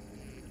fragment?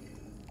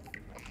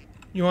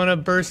 You want to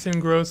burst in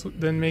growth,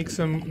 then make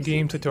some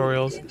game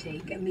tutorials.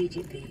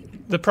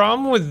 The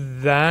problem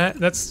with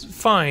that's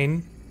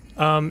fine,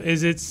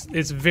 is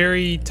it's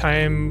very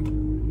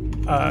time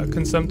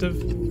consumptive.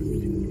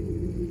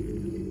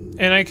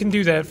 And I can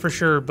do that for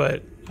sure,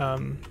 but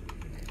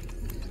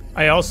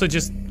I also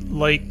just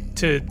like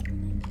to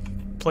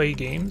play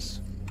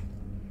games.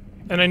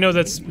 And I know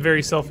that's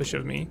very selfish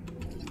of me.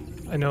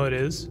 I know it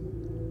is.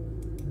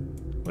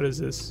 What is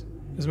this?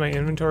 Is my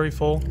inventory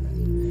full?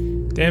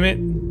 Damn it.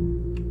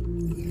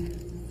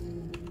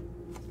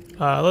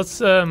 Let's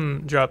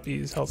drop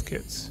these health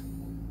kits.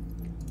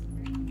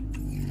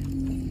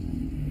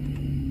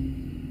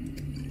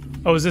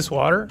 Oh, is this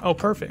water? Oh,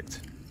 perfect.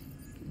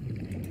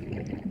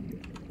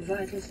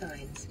 Vital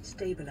signs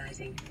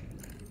stabilizing.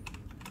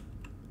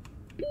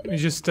 Let me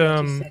just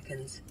 30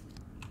 seconds.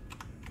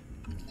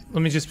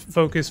 let me just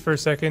focus for a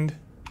second.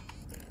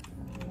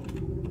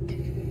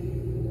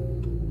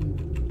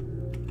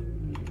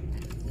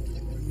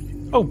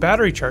 Oh,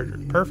 battery charger.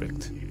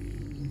 Perfect.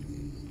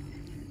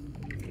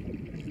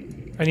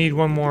 I need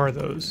one more of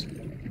those.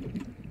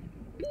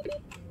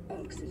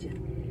 Oxygen.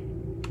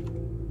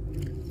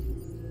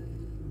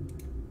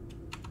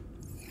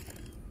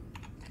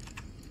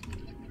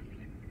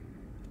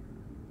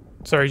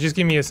 Sorry, just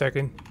give me a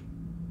second.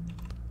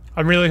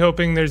 I'm really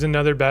hoping there's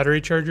another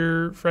battery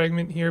charger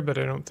fragment here, but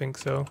I don't think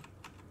so.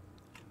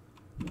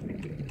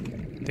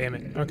 Damn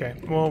it. Okay,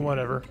 well,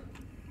 whatever.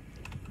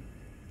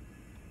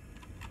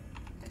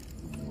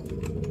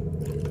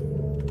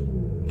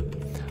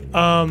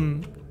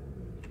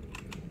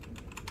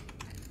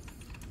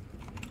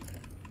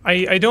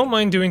 I don't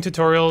mind doing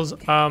tutorials.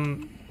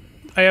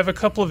 I have a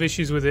couple of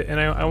issues with it, and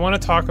I want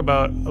to talk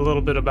about a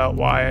little bit about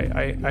why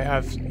I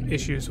have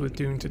issues with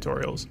doing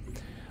tutorials.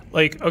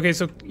 Like, okay,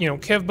 so, you know,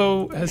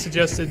 Kevbo has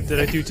suggested that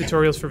I do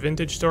tutorials for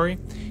Vintage Story.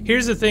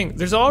 Here's the thing,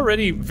 there's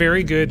already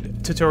very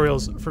good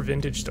tutorials for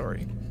Vintage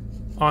Story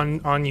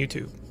on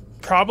YouTube.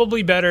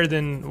 Probably better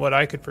than what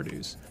I could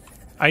produce.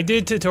 I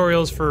did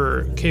tutorials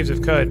for Caves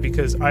of Cud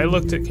because I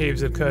looked at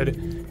Caves of Cud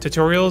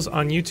tutorials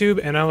on YouTube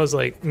and I was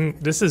like,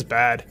 this is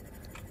bad.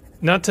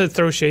 Not to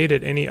throw shade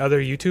at any other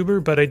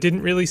YouTuber, but I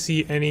didn't really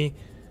see any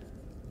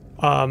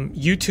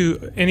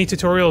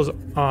tutorials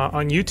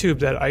on YouTube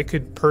that I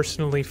could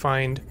personally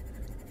find,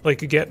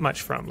 like, get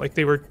much from. Like,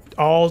 they were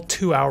all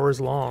 2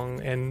 hours long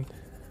and,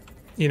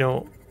 you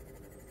know,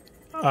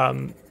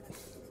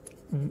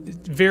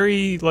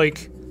 very,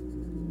 like,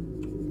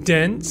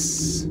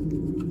 dense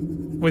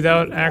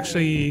without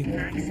actually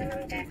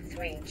Maximum depth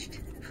reached.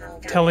 Hull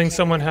telling damage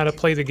someone how to imminent.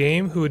 play the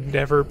game who had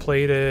never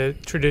played a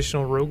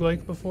traditional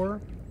roguelike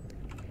before.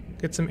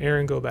 Get some air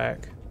and go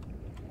back.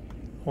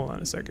 Hold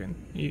on a second.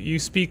 You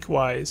speak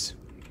wise.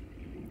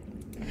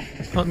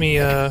 Let me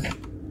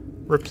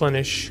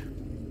replenish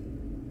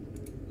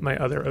my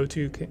other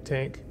O2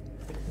 tank.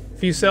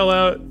 If you sell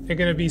out, you're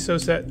gonna be so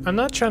sad. I'm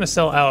not trying to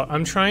sell out.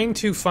 I'm trying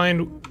to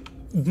find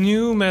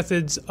new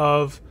methods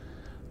of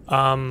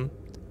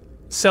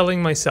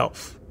selling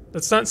myself.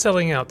 That's not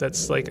selling out.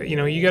 That's like, you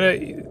know, you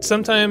gotta,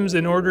 sometimes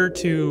in order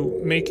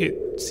to make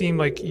it seem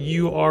like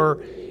you are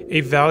a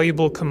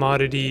valuable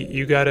commodity,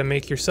 you gotta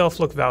make yourself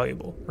look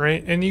valuable,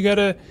 right? And you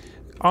gotta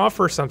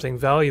offer something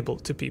valuable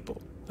to people.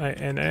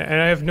 And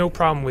I have no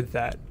problem with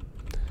that.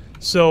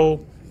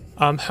 So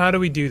how do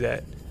we do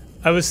that?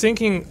 I was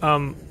thinking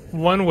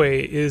one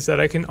way is that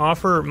I can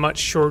offer much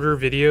shorter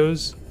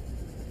videos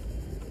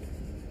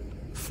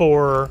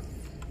for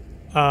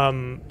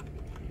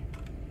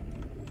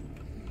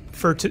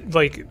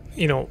like,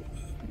 you know,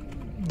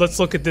 let's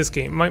look at this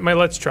game. My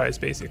let's tries,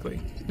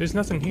 basically. There's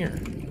nothing here.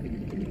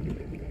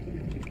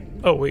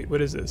 Oh, wait,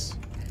 what is this?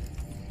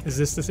 Is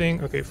this the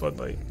thing? Okay,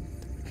 floodlight.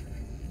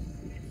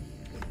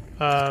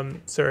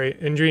 Sorry,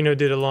 Andrino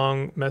did a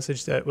long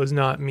message that was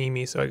not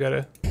Mimi, so I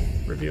gotta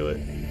reveal it.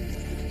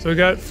 So we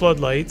got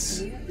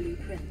floodlights.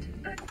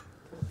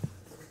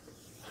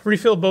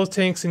 Refill both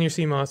tanks in your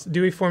CMOS.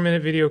 Do a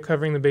 4-minute video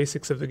covering the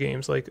basics of the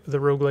games, like the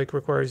roguelike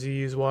requires you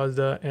use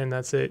WASDA, and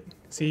that's it.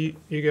 See,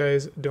 you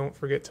guys don't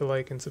forget to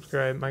like and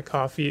subscribe. My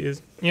coffee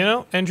is, you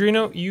know,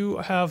 Andrino, you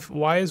have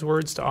wise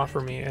words to offer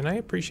me, and I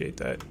appreciate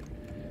that.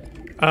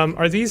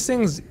 Are these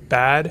things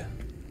bad?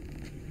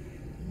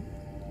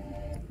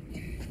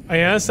 I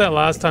asked that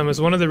last time. It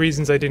was one of the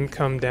reasons I didn't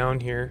come down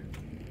here.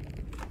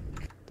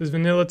 Does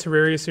Vanilla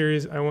Terraria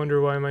series, I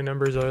wonder why my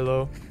numbers are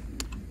low.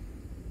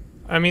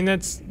 I mean,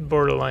 that's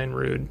borderline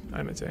rude,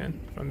 I'm saying,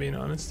 if I'm being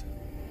honest.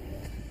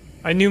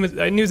 I knew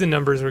the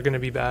numbers were going to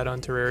be bad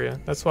on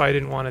Terraria. That's why I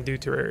didn't want to do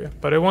Terraria.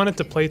 But I wanted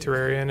to play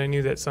Terraria, and I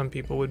knew that some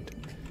people would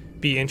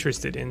be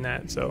interested in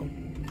that, so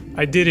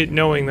I did it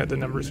knowing that the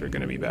numbers were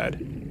going to be bad.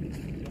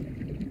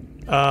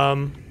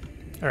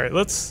 Alright,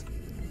 let's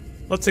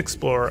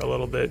explore a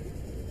little bit.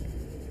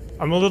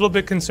 I'm a little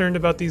bit concerned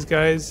about these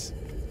guys,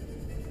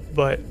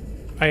 but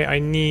I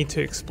need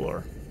to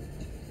explore.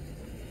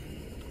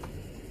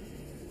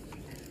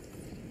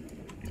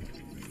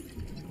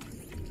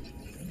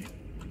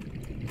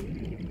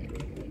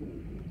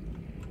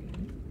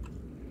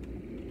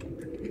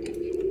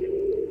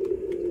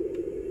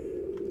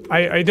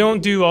 I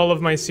don't do all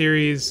of my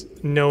series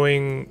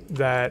knowing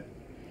that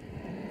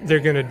they're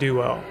gonna do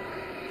well.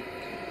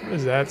 What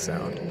does that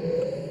sound?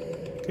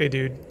 Okay,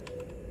 dude.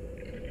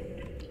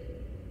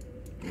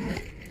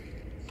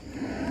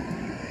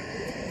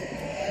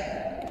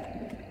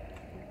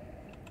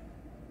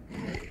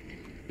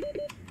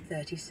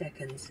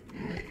 Seconds.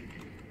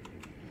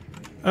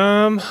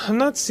 I'm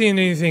not seeing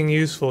anything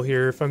useful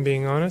here, if I'm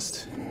being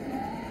honest.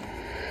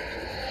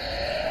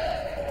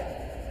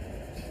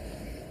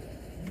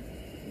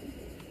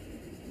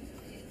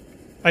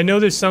 I know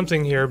there's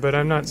something here, but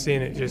I'm not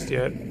seeing it just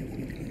yet.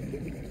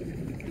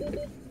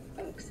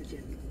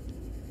 Oxygen.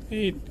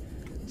 8,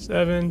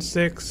 7,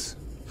 6,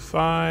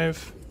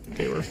 5.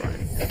 Okay, we're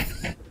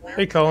fine.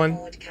 Hey, Colin.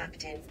 Aboard,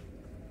 Captain.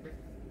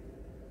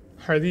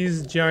 Are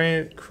these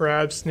giant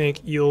crab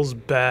snake eels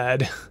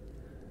bad?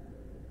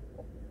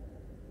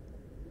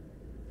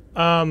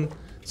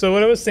 So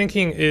what I was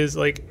thinking is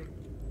like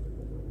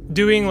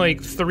doing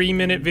like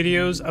 3-minute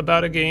videos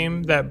about a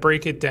game that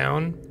break it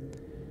down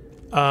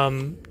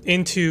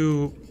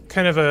into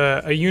kind of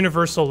a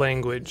universal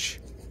language.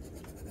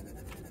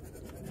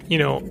 You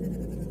know,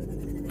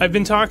 I've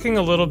been talking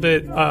a little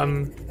bit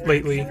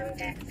lately. Maximum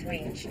depth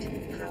reached.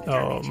 Hull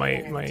Oh,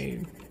 damage my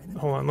imminent.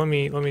 hold on, let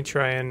me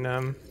try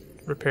and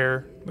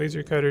repair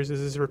laser cutters.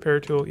 Is this a repair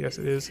tool? Yes,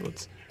 it is.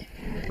 Let's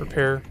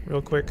repair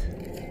real quick.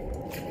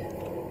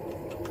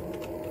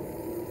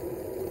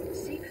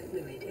 Seek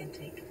fluid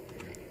intake.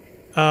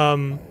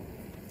 I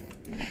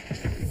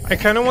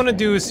kind of want to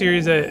do a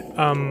series that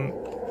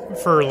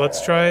for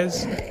Let's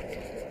Tries.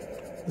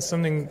 Is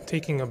something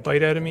taking a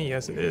bite out of me?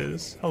 Yes, it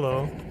is.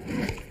 Hello.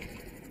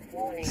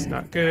 Warning. It's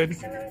not good.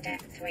 Maximum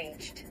depth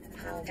reached.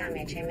 Hull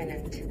damage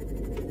imminent.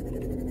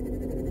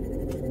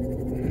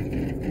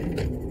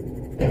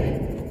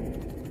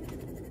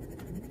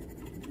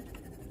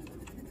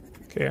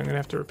 Okay, I'm gonna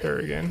have to repair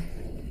again.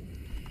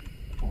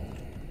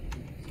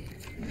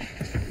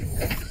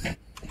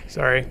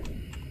 Sorry.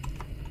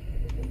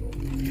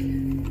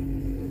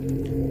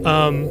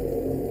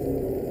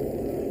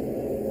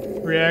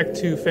 React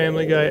to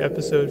Family Guy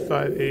episode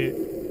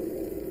 5-8.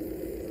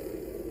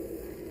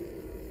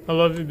 I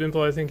love you,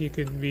 Bimple. I think you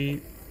could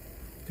be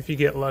if you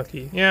get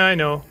lucky. Yeah, I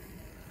know.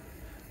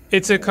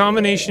 It's a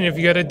combination if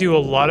you gotta do a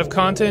lot of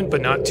content, but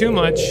not too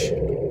much.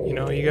 You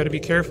know, you gotta be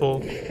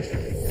careful.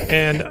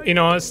 And, you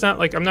know, it's not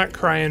like I'm not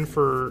crying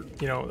for,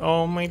 you know,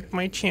 oh,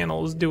 my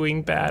channel is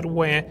doing bad,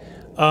 wah.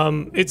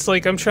 It's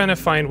like I'm trying to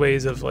find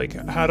ways of like,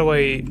 how do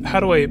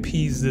I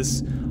appease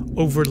this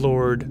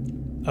overlord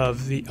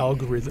of the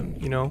algorithm,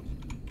 you know?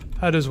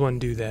 How does one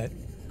do that?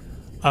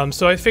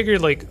 So I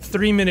figured like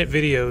 3-minute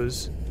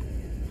videos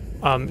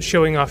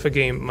showing off a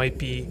game might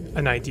be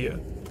an idea.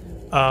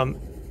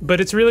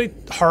 But it's really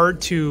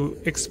hard to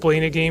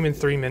explain a game in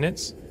 3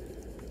 minutes.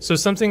 So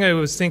something I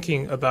was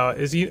thinking about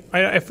is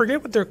I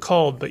forget what they're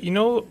called, but you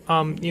know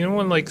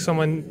when like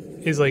someone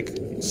is like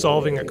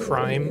solving a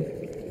crime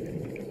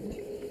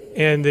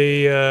and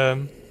they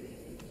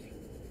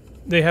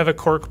have a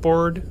cork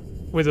board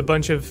with a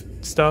bunch of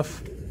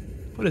stuff.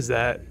 What is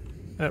that?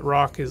 That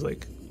rock is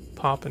like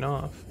popping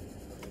off.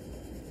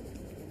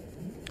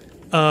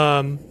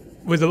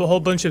 With a whole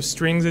bunch of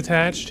strings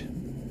attached.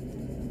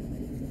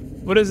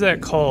 What is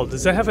that called?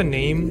 Does that have a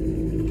name?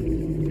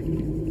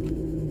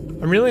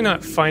 I'm really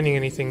not finding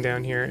anything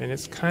down here, and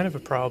it's kind of a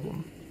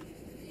problem.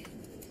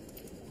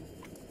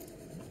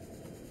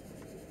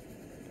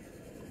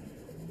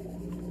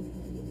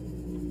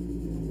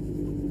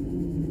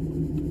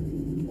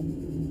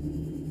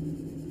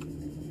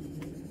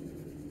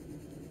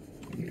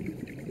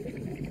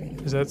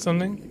 Is that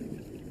something?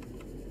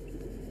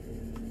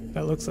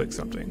 That looks like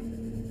something.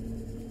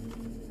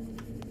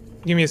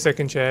 Give me a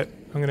second, chat.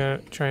 I'm gonna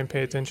try and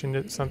pay attention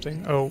to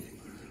something. Oh,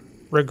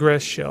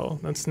 regress shell.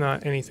 That's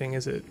not anything,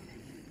 is it?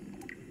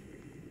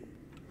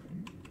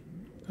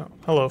 Oh,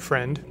 hello,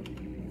 friend.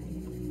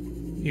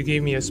 You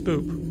gave me a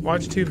spoop.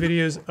 Watch 2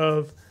 videos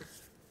of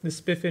the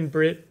Spiffin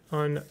Brit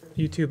on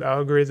YouTube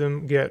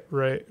algorithm get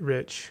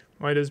rich.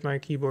 Why does my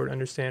keyboard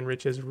understand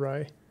rich as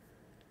rye?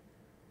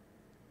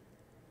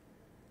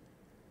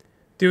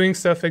 Doing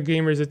stuff at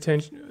gamers'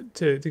 attention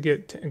to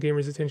get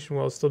gamers' attention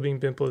while still being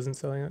Bimple isn't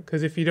selling it.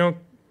 Because if you don't,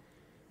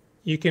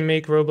 you can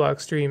make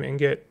Roblox stream and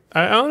get.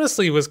 I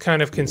honestly was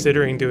kind of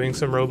considering doing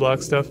some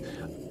Roblox stuff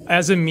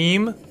as a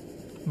meme,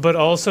 but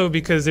also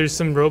because there's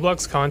some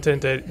Roblox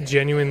content that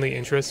genuinely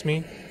interests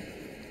me.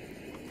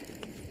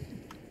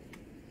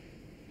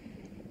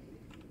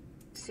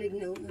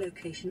 Signal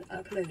location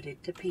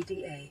uploaded to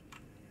PDA.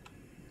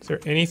 Is there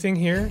anything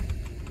here?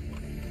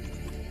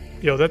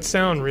 Yo, that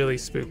sound really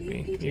spooked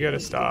me. You gotta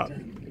stop.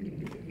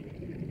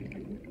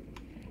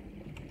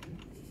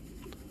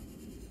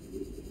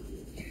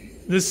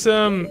 This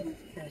 30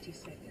 seconds.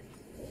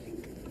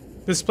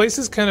 this place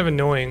is kind of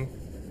annoying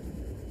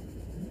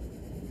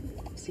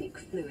Seek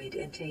fluid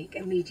intake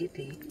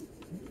immediately.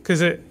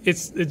 because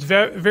it's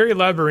very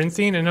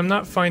labyrinthine, and I'm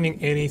not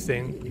finding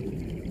anything.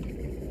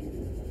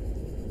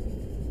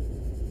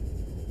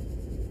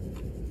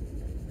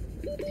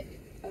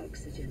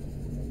 Oxygen.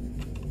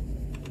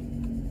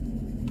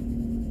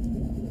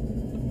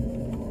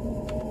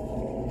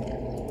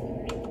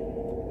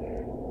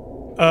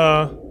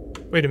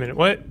 Wait a minute.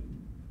 What?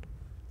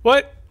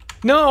 What?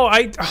 No,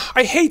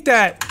 I hate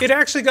that. It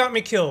actually got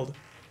me killed.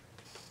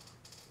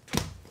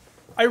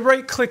 I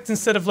right-clicked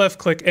instead of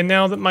left-click, and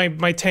now that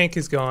my tank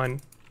is gone.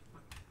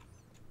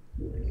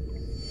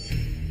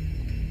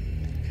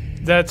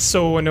 That's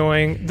so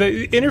annoying.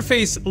 The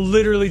interface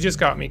literally just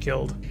got me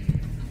killed.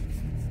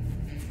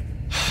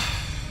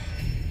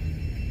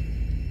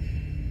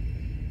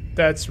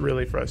 That's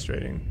really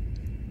frustrating.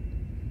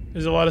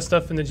 There's a lot of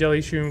stuff in the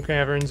Jelly Shroom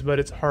Caverns, but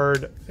it's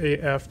hard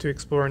AF to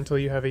explore until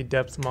you have a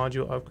depth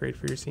module upgrade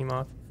for your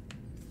CMOF.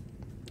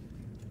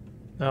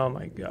 Oh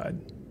my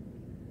god.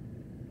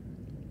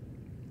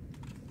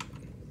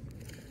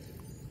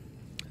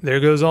 There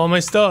goes all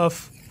my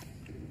stuff.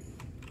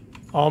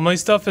 All my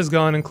stuff is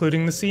gone,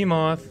 including the sea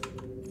moth.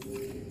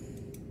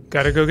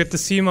 Gotta go get the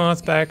sea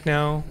moth back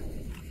now.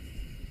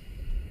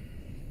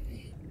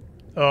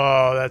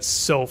 Oh, that's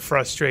so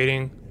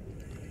frustrating.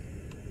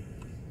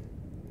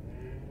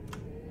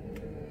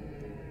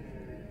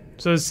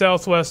 So it's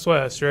southwest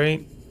west,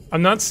 right?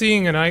 I'm not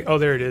seeing an eye. Oh,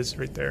 there it is,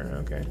 right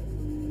there. Okay.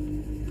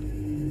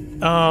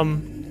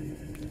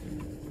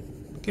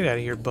 Get out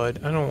of here,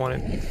 bud. I don't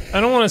want to.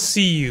 I don't want to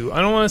see you.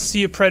 I don't want to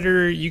see a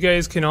predator. You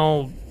guys can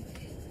all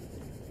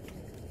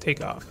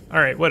take off. All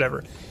right,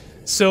 whatever.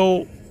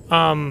 So,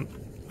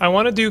 I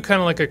want to do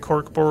kind of like a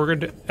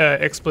corkboard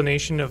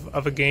explanation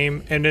of a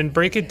game, and then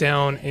break it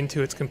down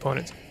into its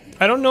components.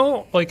 I don't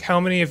know, like, how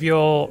many of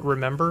y'all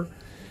remember,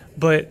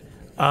 but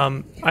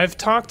I've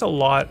talked a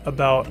lot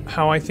about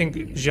how I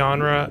think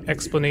genre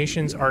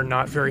explanations are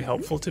not very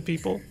helpful to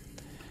people.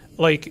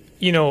 Like,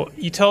 you know,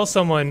 you tell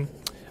someone,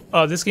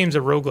 this game's a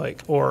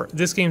roguelike, or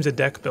this game's a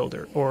deck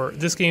builder, or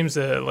this game's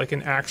like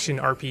an action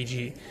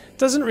RPG. It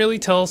doesn't really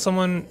tell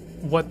someone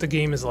what the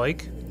game is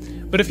like.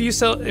 But if you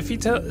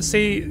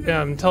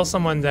tell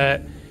someone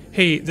that,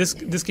 hey, this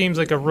game's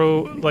like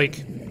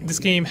this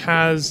game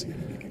has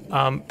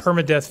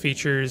permadeath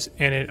features,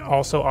 and it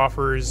also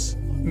offers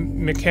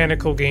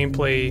mechanical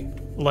gameplay,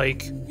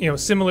 like, you know,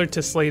 similar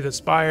to Slay the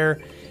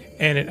Spire,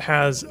 and it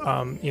has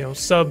you know,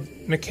 sub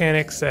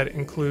mechanics that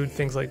include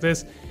things like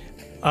this.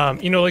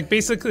 You know, like,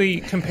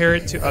 basically compare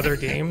it to other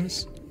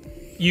games.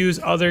 Use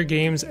other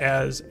games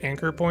as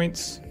anchor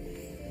points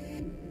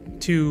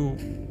to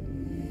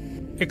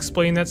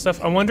explain that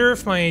stuff. I wonder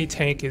if my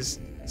tank is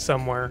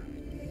somewhere.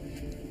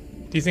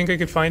 Do you think I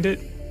could find it?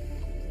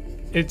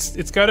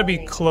 It's got to be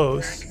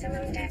close.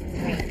 Maximum depth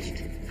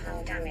reached.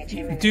 Hull damage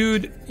imminent.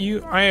 Dude,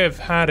 I have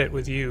had it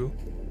with you.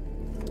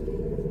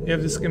 You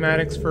have the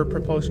schematics for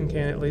propulsion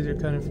cannon, laser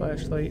cannon,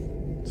 flashlight,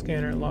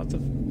 scanner, lots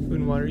of food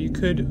and water. You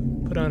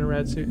could put on a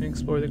rad suit and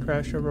explore the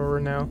crash Aurora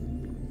now.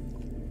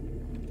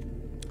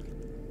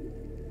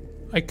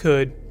 I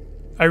could.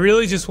 I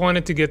really just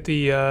wanted to get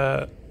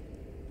the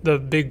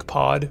big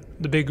pod,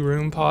 the big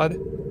room pod,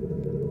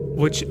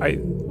 which I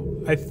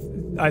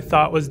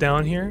thought was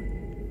down here.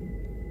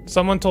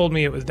 Someone told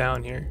me it was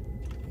down here.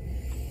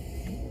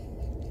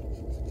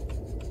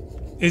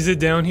 Is it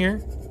down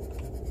here?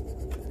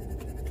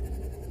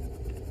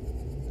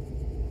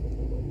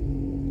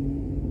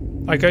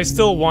 Like, I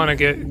still want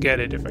to get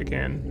it if I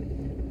can.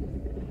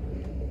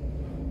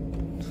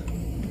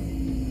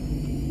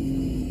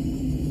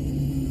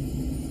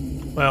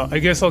 Well, I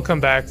guess I'll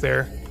come back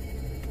there.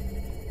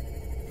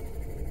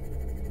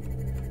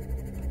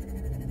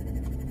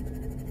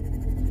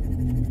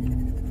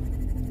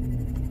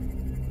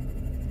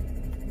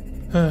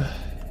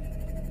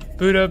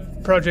 Boot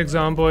up Project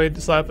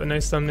Zomboid, slap a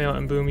nice thumbnail,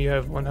 and boom, you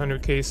have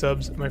 100k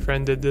subs. My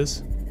friend did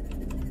this.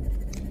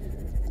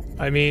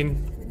 I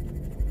mean,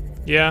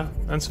 yeah,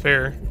 that's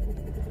fair.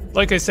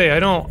 Like I say, I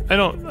don't,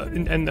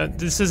 and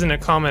this isn't a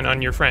comment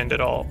on your friend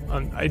at all.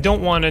 I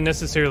don't want to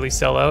necessarily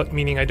sell out,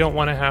 meaning I don't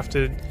want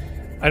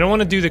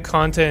to do the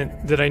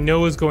content that I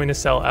know is going to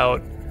sell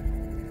out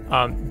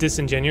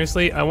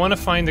disingenuously. I want to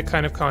find the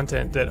kind of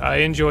content that I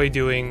enjoy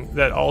doing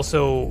that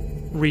also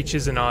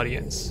reaches an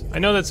audience. I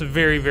know that's a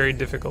very, very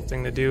difficult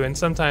thing to do and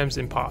sometimes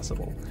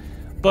impossible,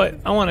 but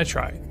I want to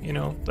try, you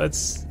know.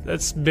 That's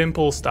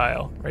Bimple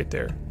style right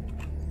there.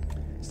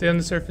 Stay on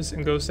the surface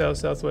and go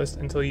south-southwest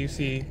until you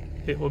see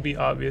it will be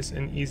obvious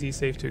and easy,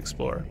 safe to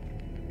explore.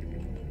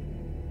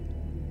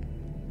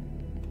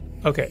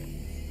 Okay,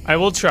 I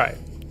will try.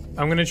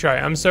 I'm gonna try.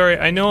 I'm sorry,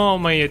 I know all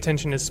my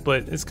attention is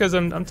split. It's because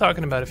I'm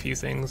talking about a few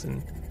things,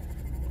 and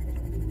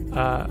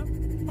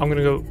I'm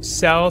gonna go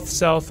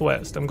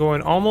south-southwest. I'm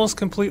going almost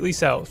completely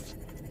south.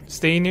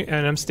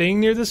 I'm staying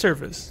near the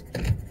surface.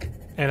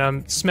 And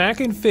I'm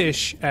smacking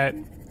fish at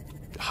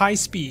high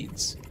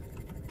speeds.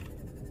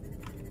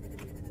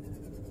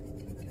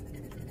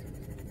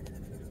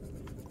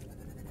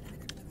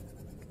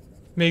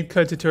 Made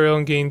cut tutorial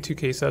and gained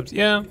 2k subs.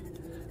 Yeah,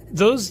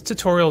 those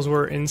tutorials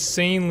were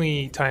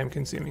insanely time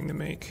consuming to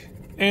make.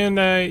 And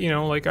you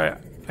know, like,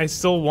 I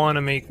still want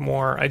to make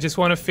more. I just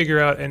want to figure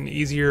out an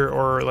easier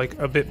or like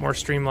a bit more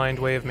streamlined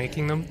way of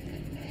making them.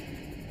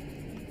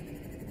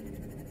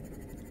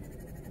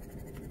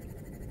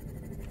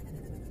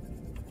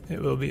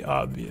 It will be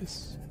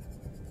obvious.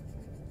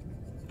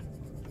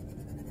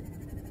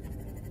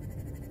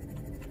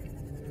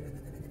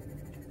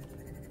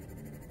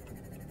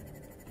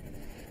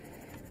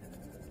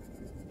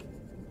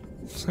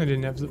 I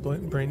didn't have the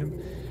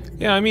brain.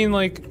 Yeah, I mean,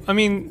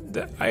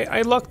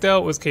 I lucked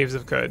out with Caves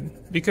of Cud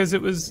because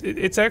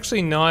it's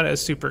actually not a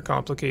super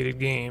complicated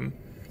game.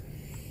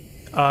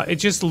 It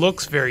just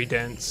looks very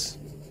dense.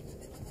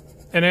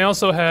 And I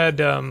also had,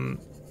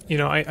 you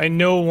know, I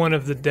know one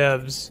of the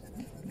devs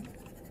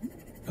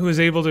who was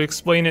able to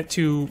explain it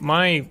to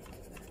my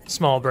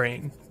small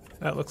brain.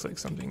 That looks like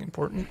something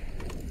important.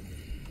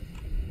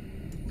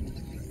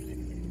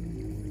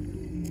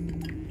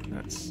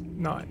 That's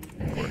not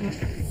important.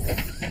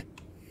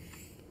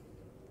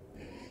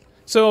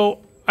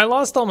 So I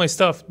lost all my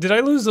stuff. Did I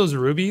lose those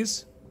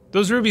rubies?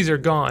 Those rubies are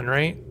gone,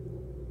 right?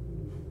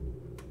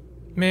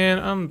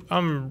 Man,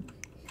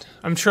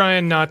 I'm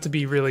trying not to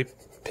be really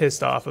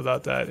pissed off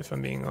about that, if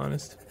I'm being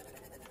honest.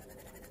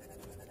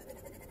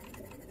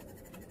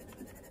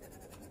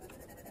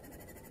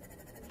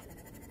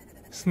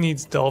 This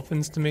needs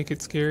dolphins to make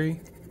it scary.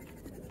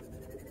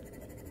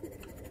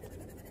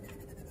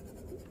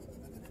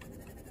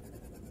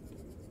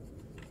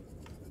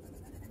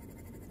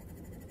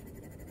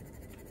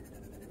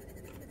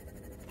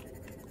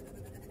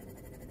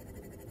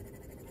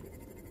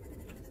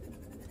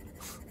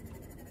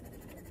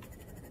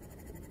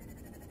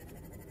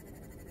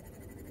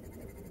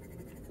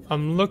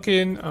 I'm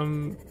looking,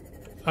 I'm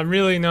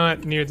really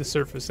not near the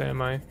surface,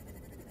 am I?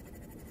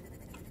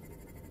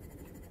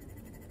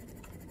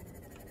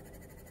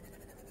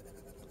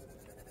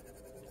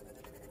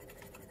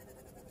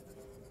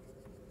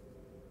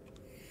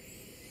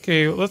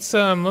 Okay,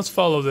 let's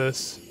follow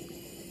this.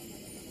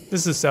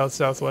 This is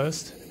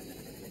south-southwest.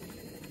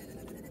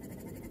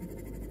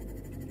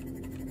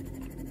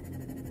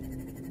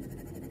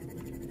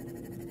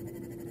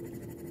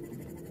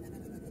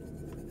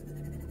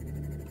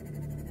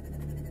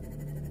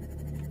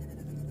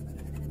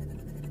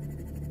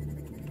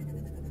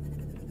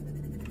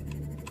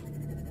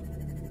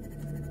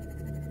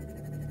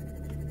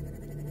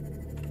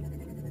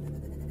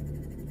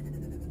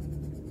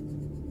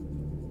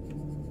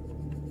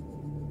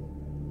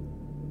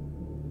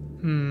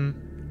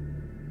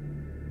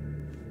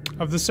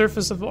 Of the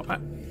surface of...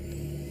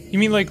 You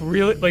mean like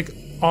really, like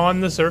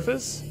on the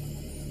surface?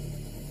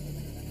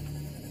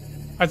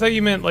 I thought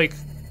you meant like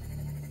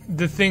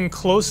the thing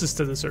closest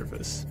to the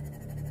surface.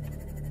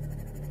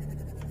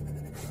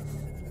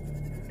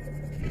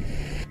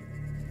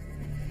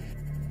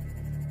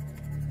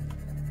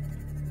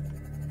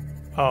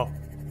 Oh.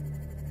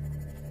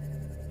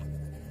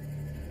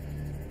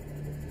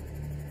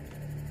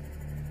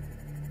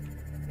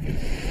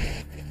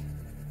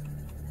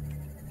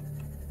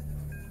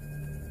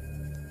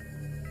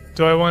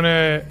 Do I want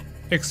to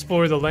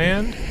explore the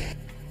land?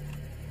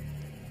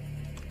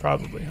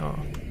 Probably, huh?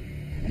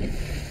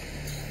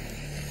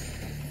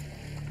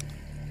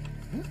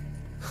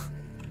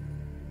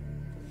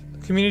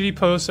 Community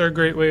posts are a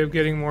great way of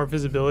getting more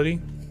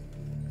visibility.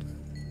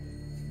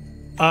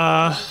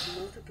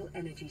 Multiple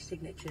energy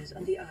signatures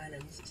on the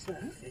island's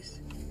surface.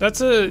 That's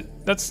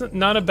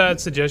not a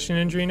bad suggestion,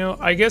 Andrino.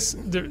 I guess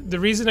the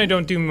reason I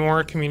don't do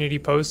more community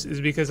posts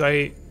is because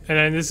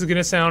and this is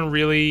gonna sound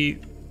really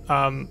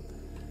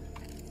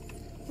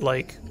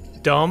like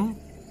dumb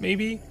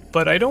maybe,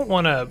 but I don't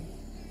want to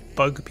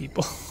bug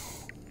people.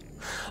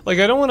 Like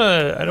I don't want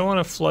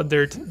to flood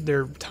their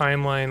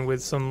timeline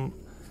with some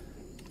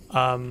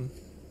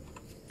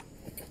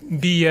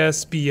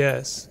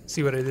BS.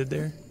 See what I did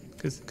there?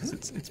 Because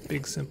it's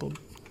big, simple. Do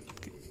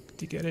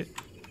you get it?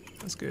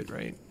 That's good,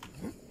 right?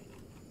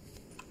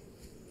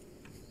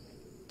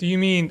 Do you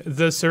mean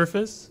the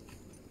surface?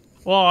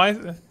 Well, I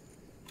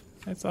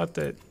thought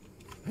that,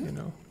 you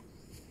know,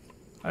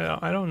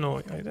 I don't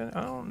know. I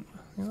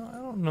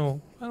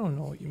don't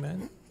know what you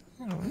meant.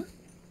 I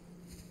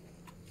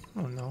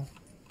don't know.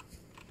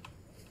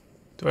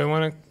 Do I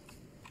want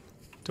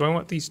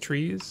these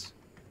trees?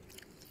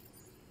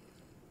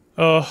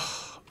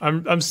 Oh,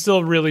 I'm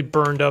still really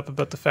burned up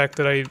about the fact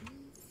that I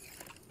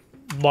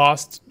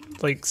lost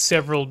like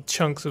several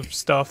chunks of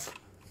stuff.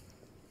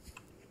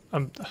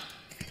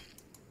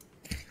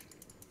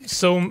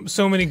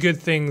 So many good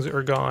things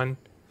are gone.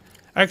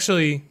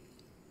 Actually,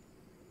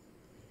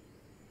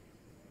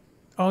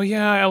 oh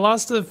yeah, I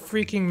lost the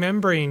freaking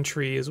membrane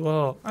tree as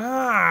well.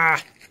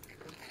 Ah!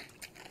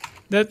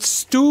 That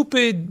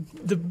stupid,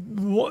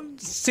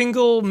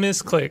 single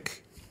misclick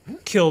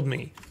killed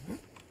me.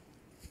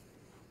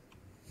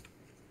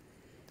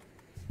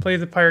 Play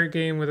the pirate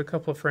game with a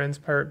couple of friends.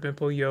 Pirate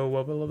Bimple, yo,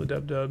 wubba lubba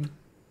dub dub.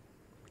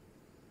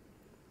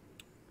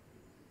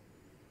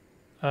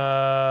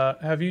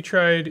 Have you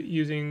tried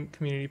using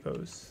community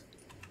posts?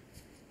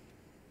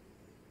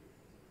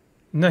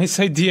 Nice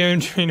idea,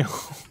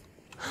 Andrino.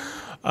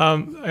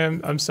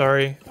 I'm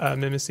sorry,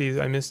 Mimeses,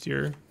 I missed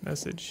your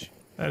message.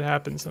 That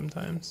happens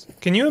sometimes.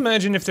 Can you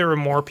imagine if there were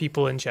more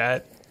people in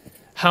chat?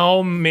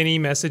 How many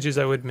messages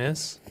I would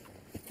miss?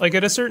 Like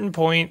at a certain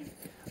point,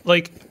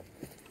 like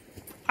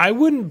I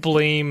wouldn't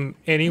blame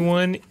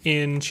anyone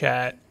in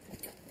chat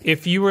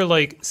if you were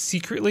like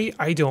secretly,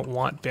 I don't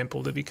want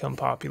Bimple to become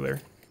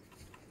popular.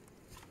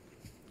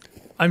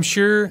 I'm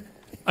sure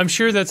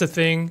that's a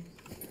thing.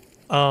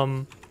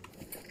 And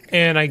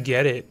I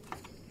get it.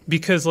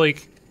 Because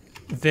like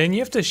then you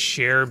have to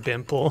share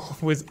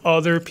Bimple with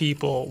other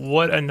people.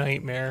 What a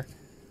nightmare.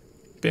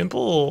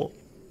 Bimple...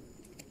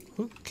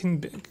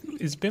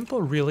 Is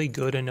Bimple really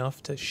good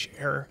enough to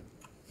share?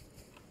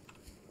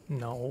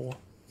 No.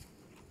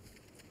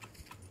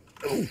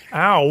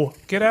 Ow!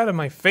 Get out of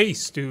my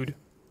face, dude.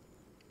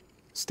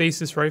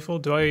 Stasis rifle,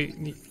 do I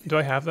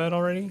have that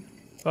already?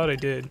 Thought I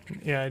did.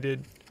 Yeah, I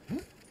did.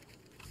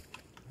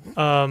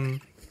 But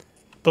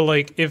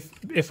like,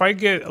 if I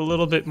get a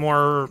little bit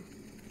more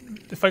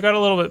if I got a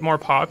little bit more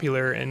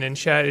popular and then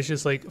chat is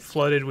just like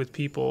flooded with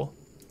people.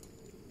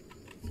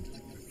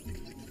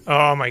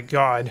 Oh my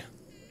god.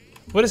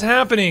 What is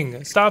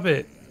happening? Stop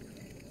it.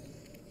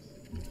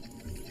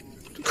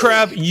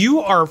 Crab, you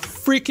are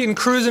freaking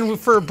cruising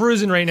for a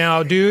bruising right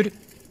now, dude.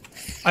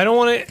 I don't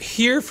want to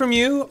hear from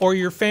you or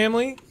your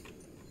family.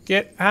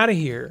 Get out of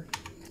here.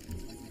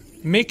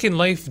 Making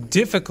life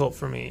difficult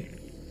for me.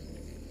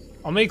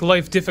 I'll make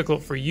life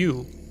difficult for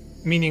you,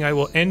 meaning I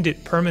will end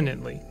it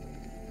permanently.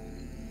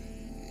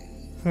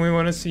 We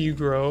want to see you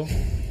grow.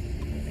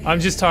 I'm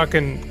just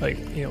talking like,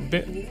 you know,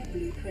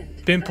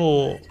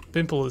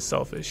 Bimple is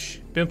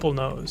selfish. Bimple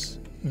knows.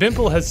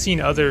 Bimple has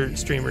seen other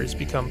streamers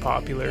become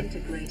popular,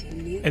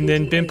 and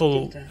then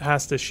Bimple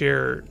has to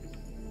share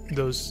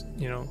those,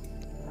 you know,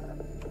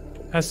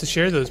 has to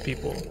share those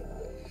people.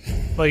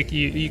 Like,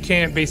 you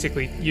can't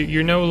basically,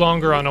 you're no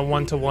longer on a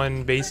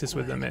one-to-one basis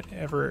with them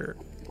ever,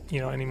 you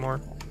know,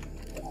 anymore.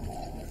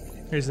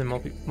 Here's the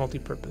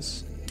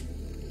multi-purpose.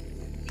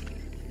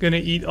 Gonna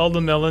eat all the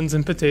melons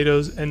and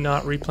potatoes and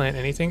not replant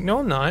anything? No,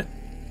 I'm not.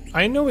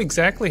 I know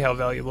exactly how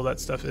valuable that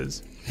stuff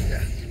is.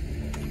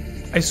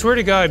 I swear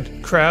to God,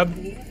 Crab,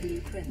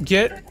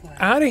 get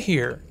out of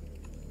here.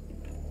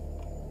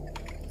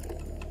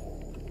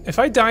 If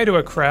I die to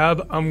a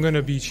crab, I'm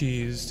gonna be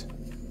cheesed.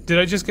 Did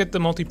I just get the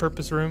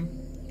multi-purpose room?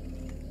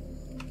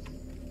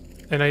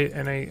 And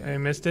I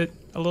missed it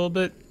a little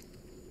bit?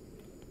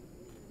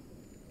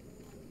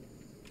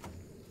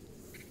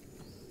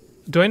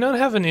 Do I not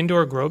have an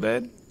indoor grow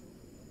bed?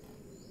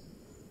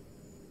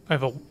 I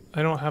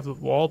don't have a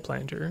wall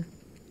planter.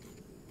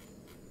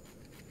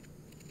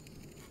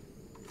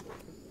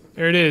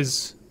 There it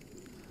is.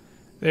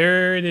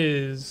 There it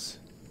is.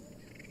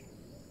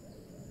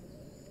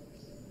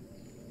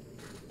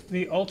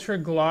 The Ultra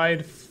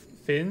Glide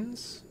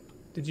fins?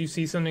 Did you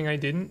see something I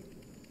didn't?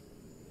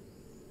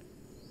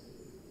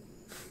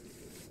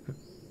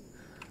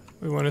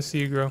 We want to see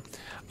you grow.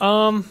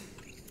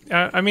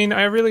 I mean,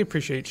 I really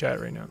appreciate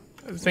chat right now.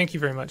 Thank you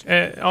very much.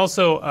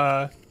 Also,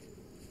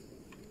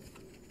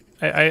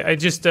 I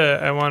just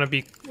I want to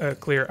be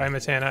clear. I'm a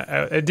tan.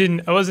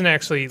 I wasn't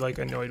actually like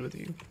annoyed with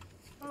you.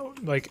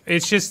 Like,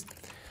 it's just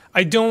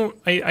I don't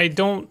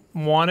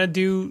want to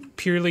do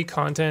purely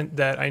content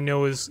that I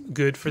know is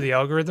good for the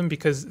algorithm,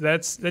 because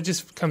that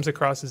just comes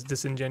across as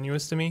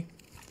disingenuous to me.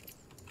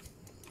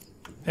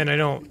 And I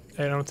don't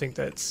think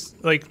that's,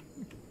 like,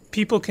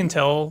 people can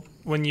tell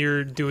when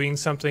you're doing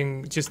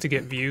something just to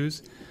get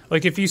views.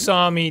 Like, if you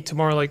saw me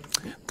tomorrow, like,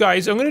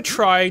 guys, I'm gonna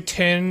try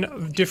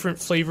 10 different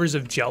flavors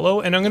of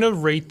Jell-O and I'm gonna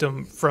rate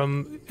them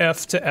from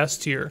F to S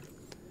tier,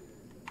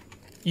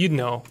 you'd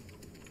know.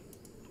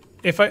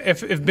 If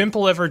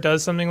Bimple ever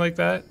does something like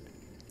that,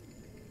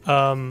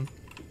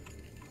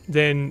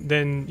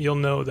 then you'll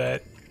know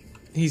that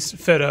he's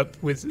fed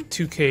up with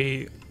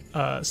 2K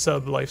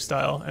sub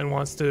lifestyle and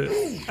wants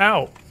to.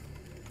 Ow!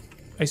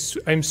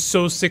 I'm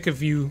so sick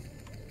of you.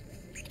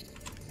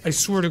 I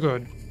swear to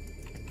God.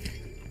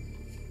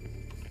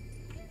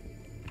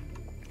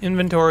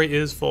 Inventory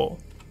is full.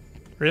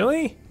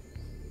 Really?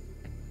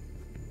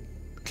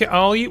 Okay,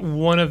 I'll eat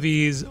one of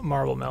these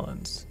marble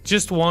melons.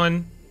 Just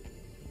one.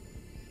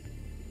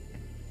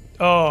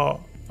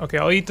 Oh, okay.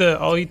 I'll eat the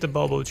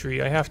bulbo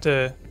tree. I have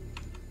to.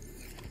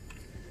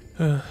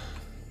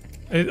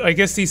 I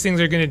guess these things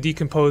are gonna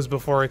decompose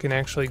before I can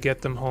actually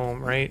get them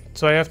home, right?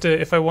 So I have to,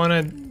 if I want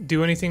to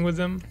do anything with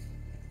them,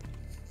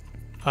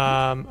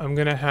 I'm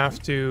gonna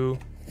have to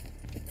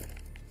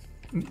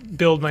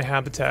build my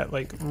habitat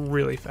like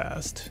really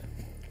fast.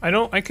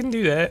 I can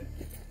do that.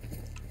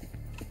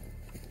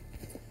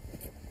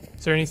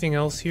 Is there anything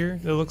else here?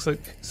 That looks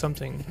like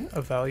something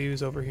of value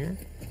is over here.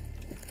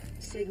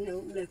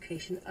 Signal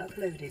location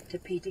uploaded to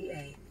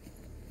PDA.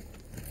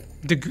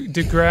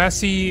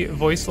 Degrassi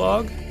voice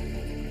log?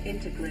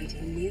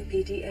 Integrating new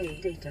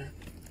PDA data.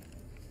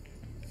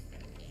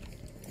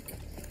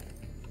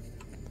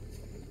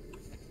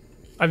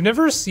 I've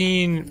never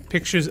seen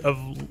pictures of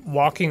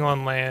walking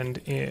on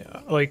land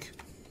like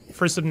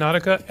for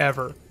Subnautica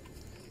ever.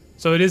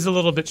 So it is a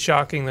little bit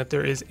shocking that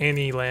there is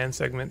any land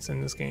segments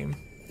in this game.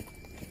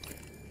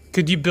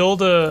 Could you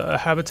build a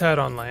habitat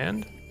on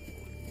land?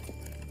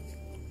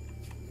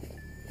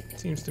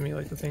 Seems to me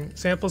like the thing.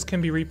 Samples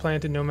can be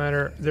replanted no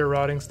matter their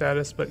rotting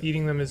status, but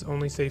eating them is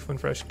only safe when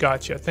fresh.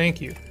 Gotcha.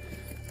 Thank you.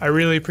 I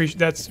really appreciate.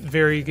 That's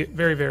very,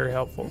 very, very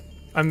helpful.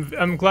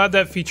 I'm glad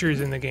that feature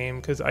is in the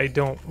game, because I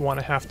don't want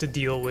to have to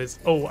deal with.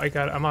 Oh,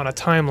 I'm on a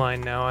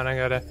timeline now, and I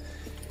gotta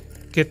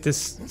get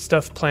this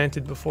stuff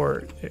planted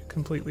before it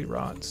completely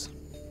rots.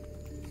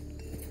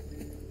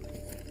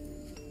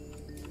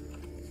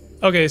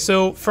 Okay,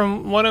 so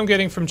from what I'm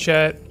getting from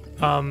chat,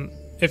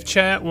 if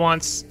chat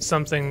wants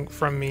something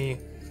from me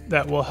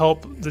that will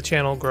help the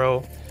channel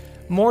grow,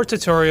 more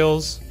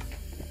tutorials,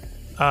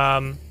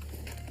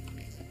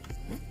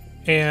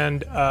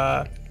 and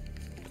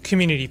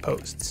community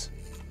posts.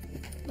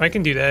 I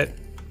can do that.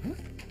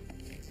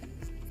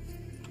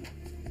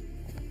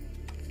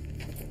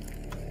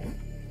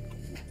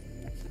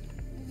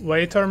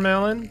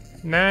 Watermelon?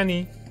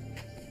 Nani?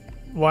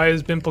 Why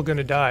is Bimple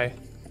gonna die?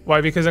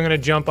 Why? Because I'm gonna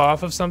jump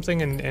off of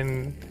something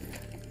and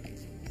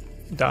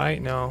die?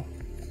 No.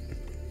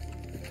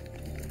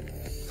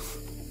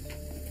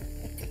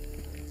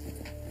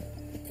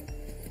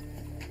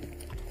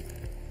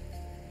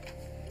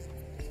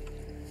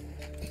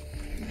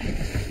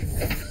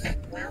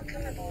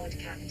 Welcome aboard,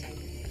 Captain.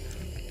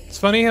 It's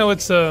funny how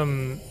it's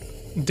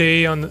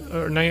day on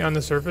the, or night on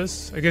the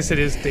surface. I guess it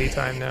is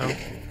daytime now.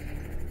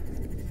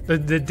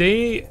 The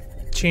day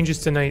changes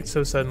to night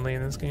so suddenly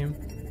in this game.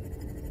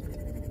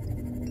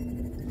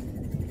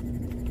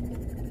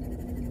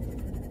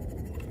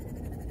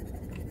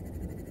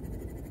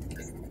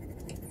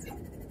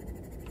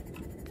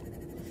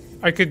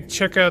 I could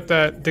check out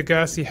that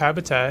Degassi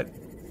habitat.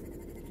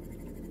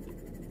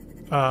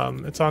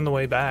 It's on the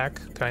way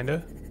back,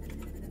 kinda.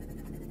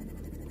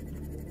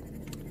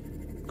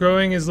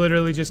 Growing is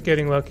literally just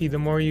getting lucky. The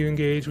more you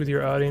engage with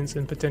your audience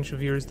and potential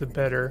viewers, the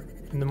better.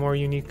 And the more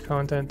unique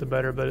content, the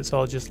better, but it's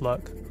all just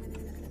luck.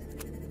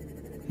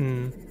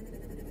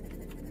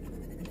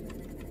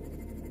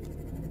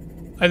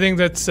 I think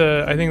that's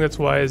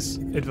wise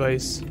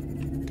advice,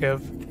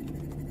 Kev.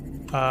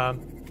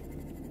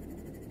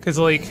 'Cause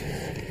like,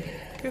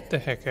 get the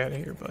heck out of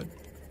here, bud.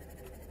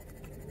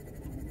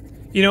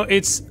 You know,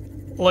 it's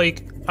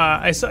like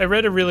I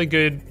read a really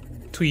good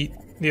tweet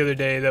the other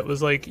day that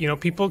was like, you know,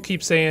 people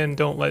keep saying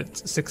don't let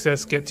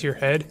success get to your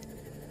head,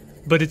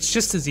 but it's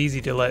just as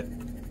easy to let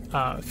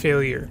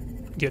failure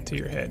get to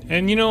your head.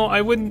 And you know,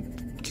 I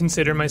wouldn't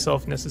consider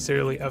myself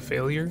necessarily a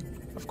failure,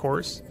 of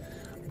course,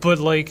 but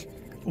like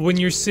when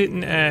you're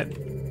sitting at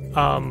you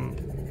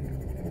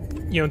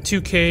know,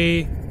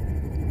 2K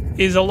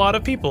is a lot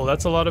of people.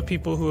 That's a lot of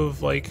people who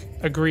have like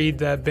agreed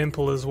that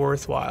Bimple is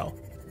worthwhile.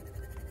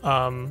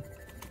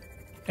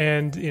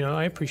 And you know,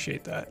 I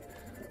appreciate that,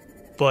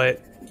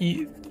 but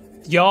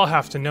y'all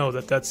have to know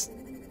that that's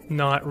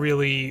not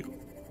really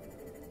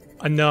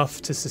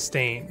enough to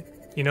sustain.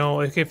 You know,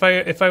 like if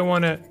I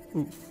want to,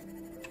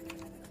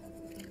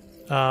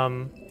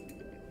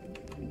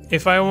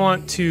 if I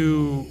want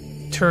to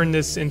turn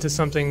this into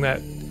something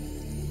that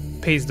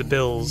pays the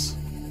bills,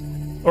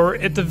 or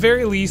at the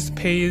very least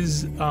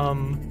pays,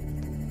 oh,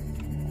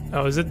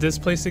 is it this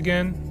place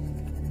again?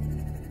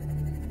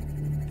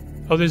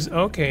 Oh,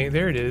 okay,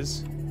 there it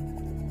is.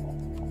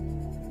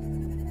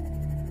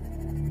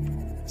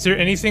 Is there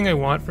anything I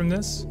want from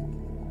this?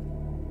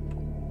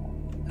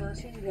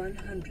 Passing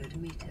 100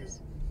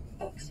 meters.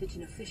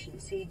 Oxygen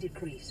efficiency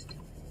decreased.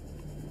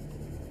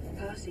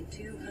 Passing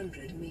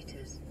 200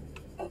 meters.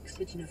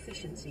 Oxygen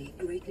efficiency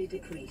greatly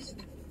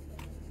decreased.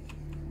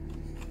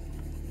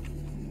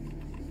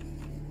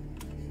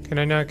 Can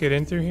I not get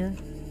in through here?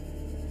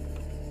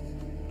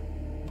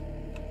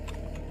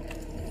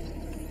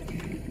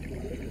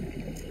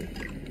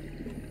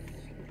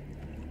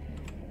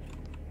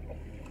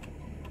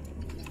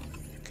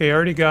 Okay, I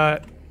already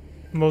got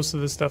most of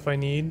the stuff I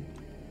need.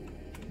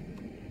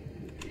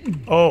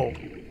 Oh,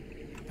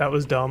 that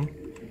was dumb.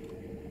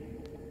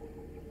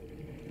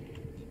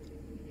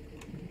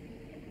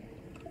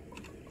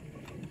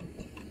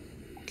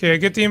 Okay, I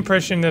get the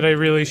impression that I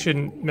really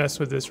shouldn't mess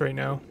with this right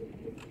now.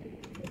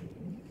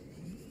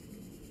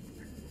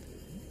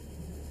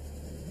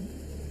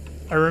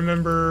 I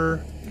remember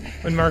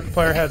when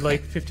Markiplier had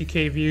like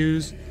 50k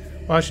views.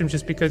 Watched him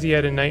just because he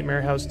had a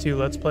Nightmare House 2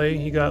 Let's Play.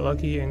 He got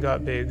lucky and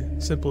got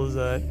big. Simple as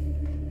that.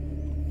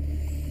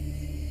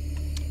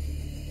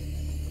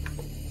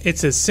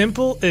 It's as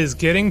simple as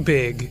getting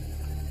big.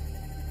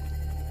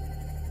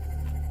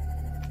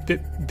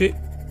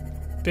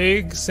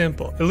 Big,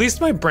 simple. At least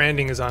my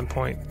branding is on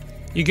point.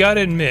 You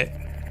gotta admit,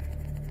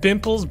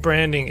 Bimple's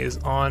branding is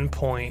on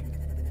point.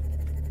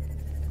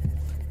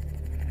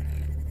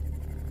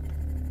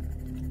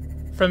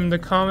 From the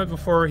comment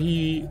before,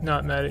 he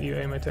not mad at you,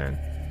 aim at 10.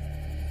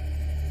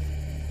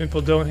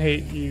 Bimple, don't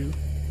hate you.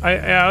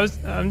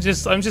 I'm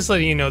just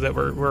letting you know that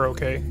we're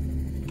okay.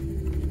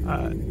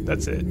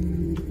 That's it.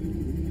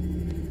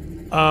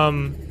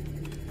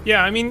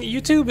 Yeah, I mean,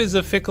 YouTube is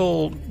a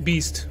fickle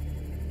beast.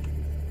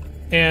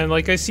 And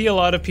like I see a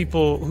lot of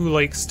people who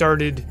like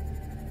started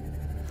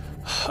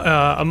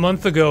a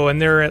month ago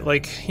and they're at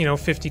like, you know,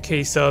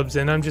 50k subs,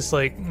 and I'm just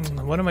like,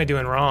 what am I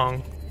doing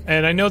wrong?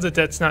 And I know that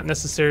that's not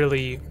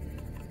necessarily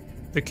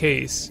the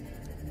case.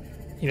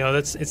 You know,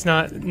 it's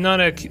not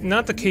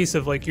the case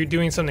of like you're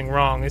doing something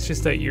wrong. It's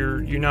just that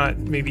you're not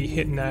maybe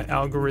hitting that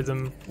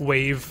algorithm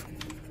wave.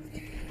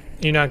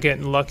 You're not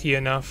getting lucky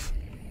enough.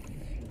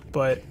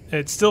 But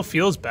it still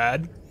feels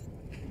bad.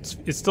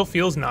 It still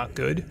feels not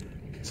good.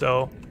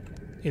 So,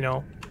 you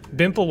know,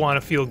 Bimple want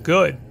to feel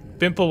good.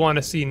 Bimple want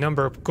to see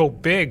number go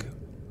big.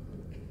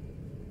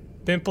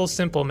 Bimple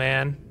simple,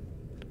 man.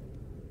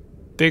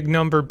 Big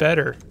number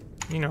better,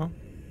 you know.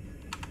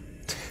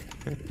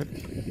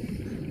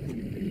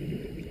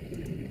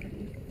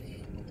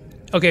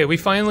 Okay, we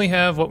finally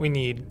have what we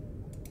need.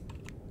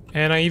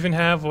 And I even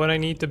have what I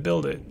need to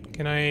build it.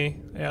 Can I?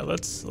 Yeah,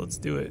 let's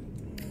do it.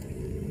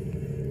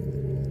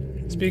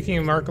 Speaking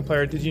of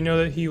Markiplier, did you know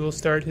that he will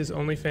start his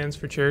OnlyFans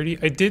for charity?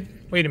 I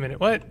did. Wait a minute,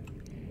 what?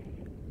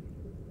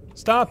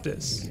 Stop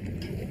this.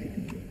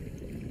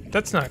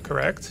 That's not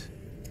correct.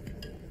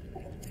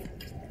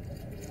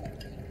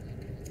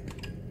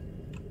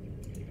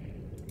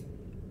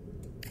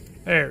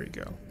 There we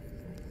go.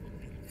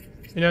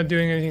 You're not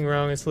doing anything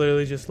wrong. It's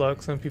literally just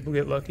luck. Some people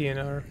get lucky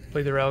and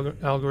play their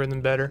algorithm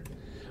better.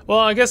 Well,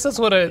 I guess that's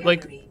what I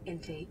like.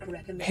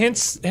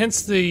 Hence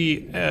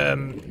the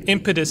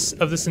impetus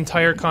of this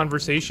entire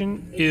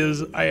conversation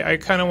is I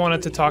kind of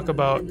wanted to talk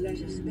about,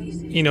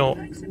 you know,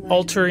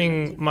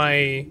 altering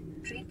my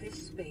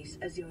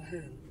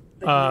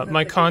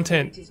my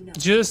content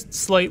just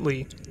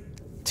slightly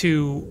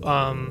to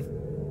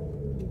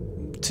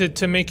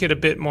make it a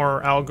bit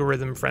more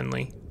algorithm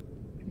friendly.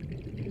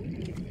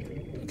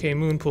 Okay,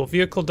 Moonpool.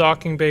 Vehicle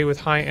docking bay with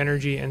high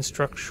energy and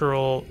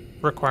structural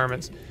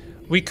requirements.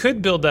 We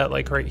could build that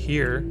like right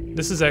here.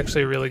 This is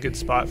actually a really good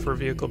spot for a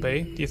vehicle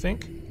bay, do you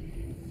think?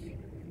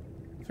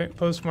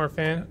 Post more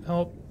fan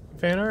art?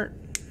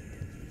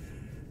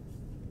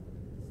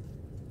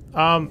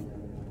 I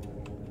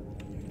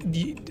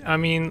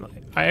mean,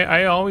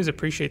 I always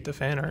appreciate the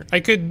fan art. I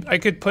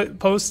could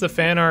post the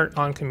fan art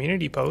on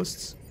community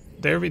posts.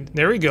 There we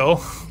go.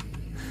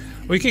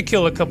 We could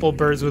kill a couple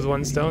birds with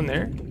one stone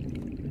there.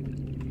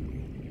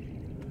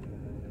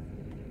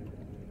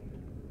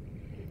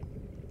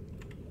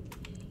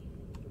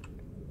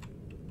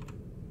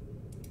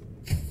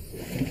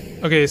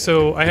 Okay,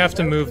 so I have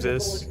to move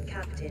this.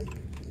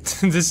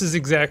 This is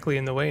exactly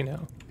in the way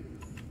now.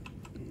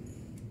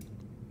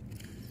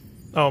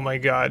 Oh my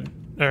god.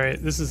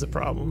 Alright, this is a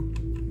problem.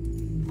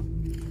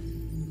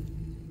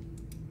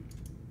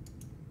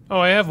 Oh,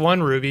 I have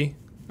one ruby.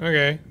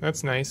 Okay,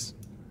 that's nice.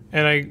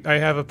 And I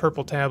have a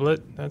purple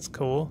tablet. That's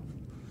cool.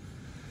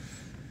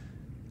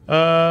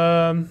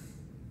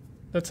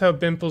 That's how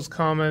Bimple's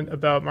comment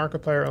about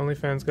Markiplier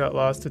OnlyFans got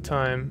lost to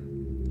time.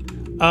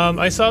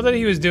 I saw that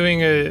he was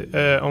doing a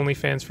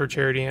OnlyFans for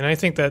charity, and I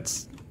think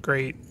that's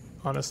great,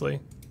 honestly.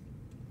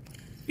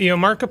 You know,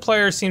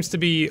 Markiplier seems to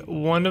be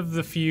one of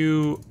the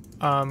few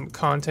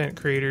content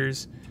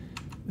creators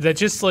that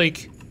just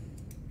like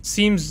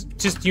seems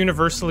just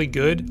universally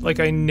good. Like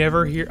I've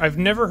never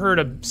heard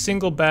a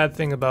single bad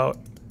thing about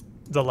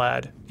the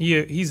lad.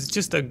 He's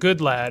just a good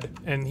lad,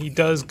 and he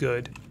does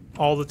good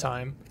all the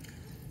time,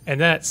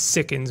 and that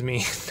sickens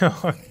me.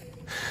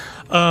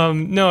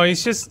 No, he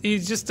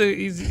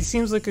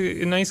seems like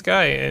a nice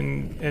guy,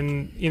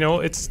 and you know,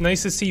 it's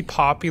nice to see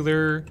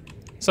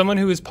someone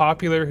who is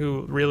popular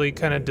who really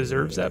kind of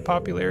deserves that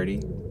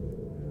popularity.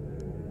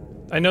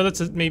 I know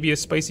that's maybe a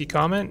spicy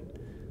comment,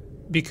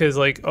 because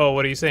like, oh,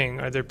 what are you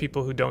saying? Are there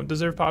people who don't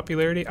deserve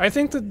popularity? I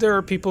think that there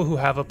are people who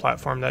have a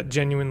platform that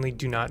genuinely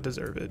do not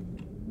deserve it.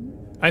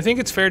 I think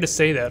it's fair to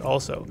say that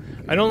also.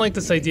 I don't like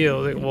this idea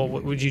of, like, well,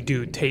 what would you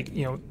do?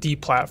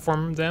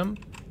 Deplatform them?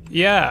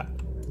 Yeah.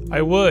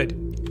 I would.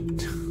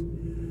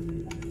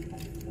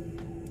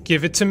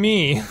 Give it to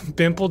me.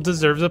 Bimple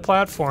deserves a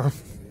platform.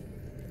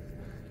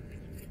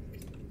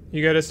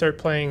 You gotta start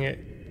playing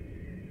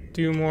it.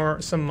 Do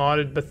some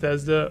modded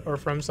Bethesda or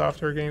From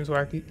Software games,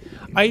 wacky.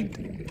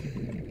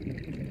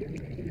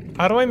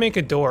 How do I make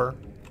a door?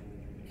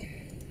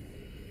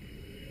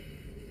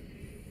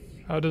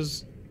 How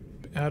does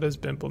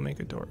Bimple make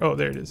a door? Oh,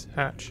 there it is.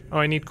 Hatch. Oh,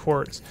 I need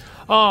quartz.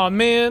 Oh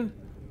man,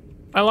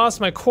 I lost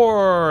my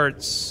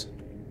quartz.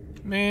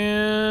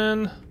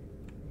 Man,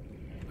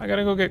 I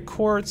gotta go get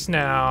quartz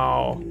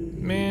now.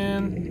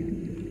 Man.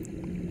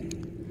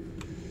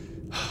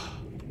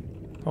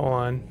 Hold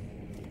on.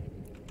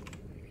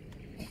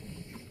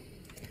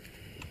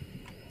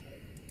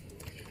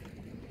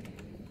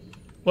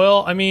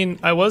 Well, I mean,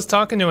 I was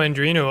talking to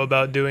Andrino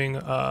about doing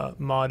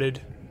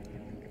modded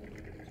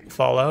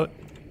Fallout.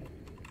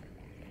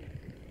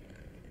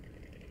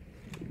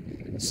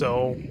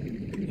 So,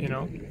 you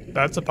know,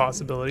 that's a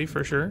possibility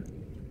for sure.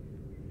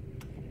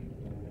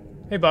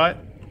 Hey bot,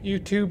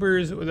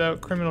 YouTubers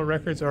without criminal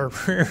records are a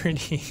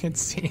rarity, it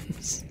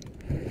seems.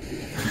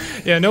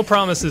 Yeah, no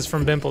promises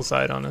from Bimple's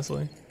side,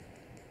 honestly.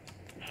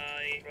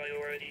 High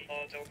priority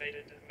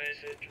automated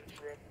message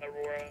from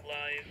Aurora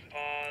Live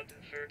Pod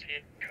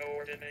 13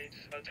 coordinates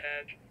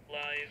attached.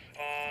 Live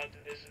Pod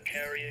is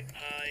carrying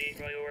high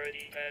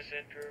priority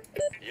passenger.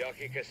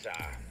 Yoki Kasa.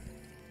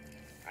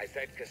 I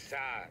said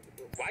Kasa.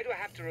 Why do I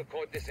have to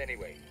record this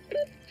anyway?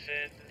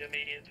 Send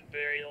immediate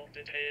burial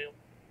detail.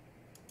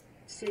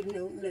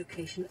 Signal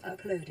location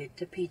uploaded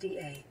to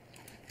PDA.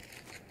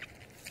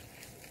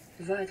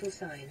 Vital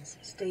signs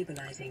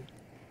stabilizing.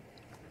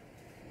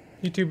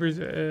 YouTubers,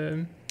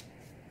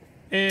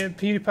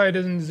 PewDiePie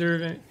doesn't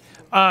deserve any.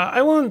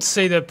 I won't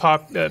say that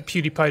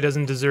PewDiePie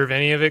doesn't deserve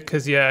any of it,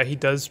 because yeah, he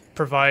does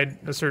provide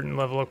a certain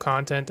level of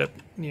content that,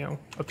 you know,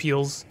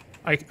 appeals.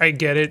 I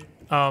get it,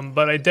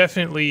 but I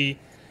definitely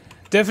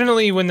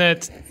when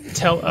that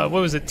what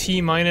was it,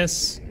 T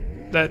minus,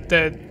 that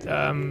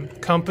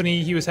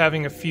company he was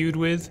having a feud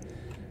with,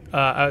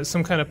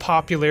 some kind of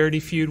popularity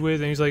feud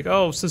with, and he's like,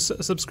 oh, so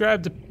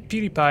subscribe to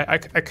PewDiePie.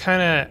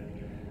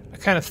 I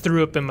kind of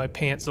threw up in my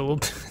pants a little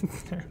bit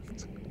there.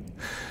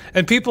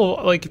 And people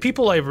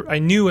I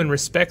knew and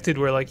respected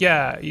were like,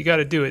 yeah, you got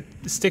to do it,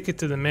 stick it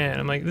to the man.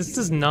 I'm like, this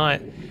does not.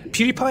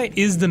 PewDiePie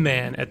is the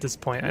man at this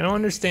point. I don't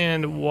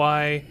understand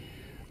why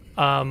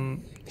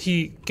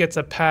he gets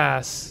a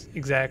pass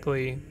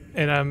exactly,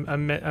 and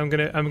I'm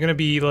gonna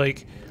be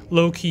like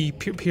low key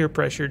peer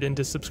pressured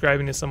into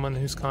subscribing to someone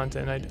whose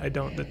content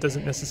that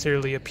doesn't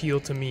necessarily appeal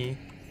to me.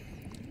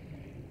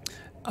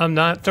 I'm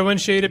not throwing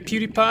shade at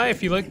PewDiePie.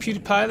 If you like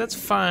PewDiePie, that's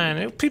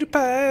fine.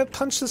 PewDiePie,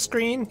 punch the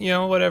screen,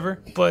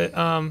 whatever. But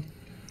I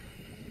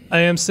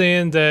am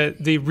saying that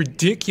the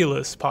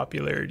ridiculous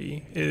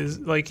popularity is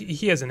like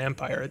he has an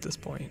empire at this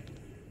point.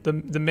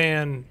 The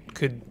man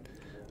could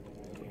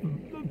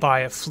buy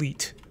a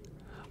fleet.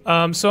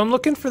 So I'm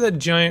looking for that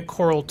giant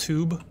coral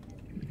tube.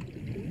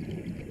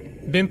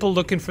 Bimple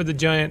looking for the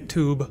giant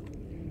tube.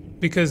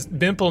 Because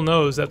Bimple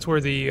knows that's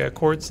where the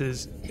quartz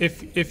is.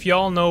 If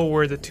y'all know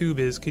where the tube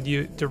is, could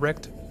you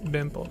direct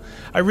Bimple?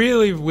 I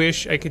really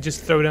wish I could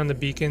just throw down the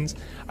beacons.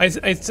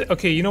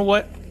 Okay, you know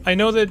what? I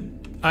know that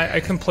I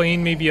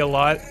complain maybe a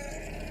lot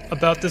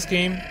about this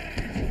game,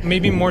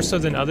 maybe more so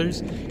than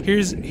others.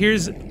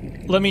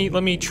 Let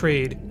me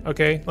trade.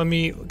 Okay,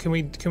 can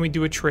we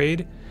do a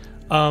trade?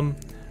 I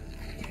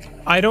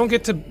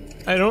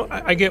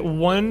get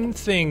one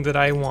thing that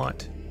I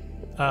want,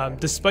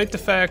 despite the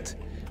fact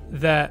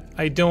that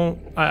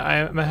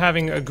I'm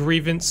having a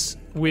grievance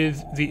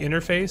with the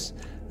interface.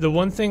 The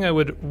one thing I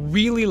would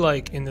really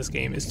like in this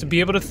game is to be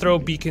able to throw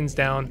beacons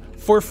down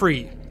for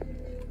free.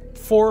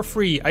 For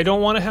free. I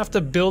don't want to have to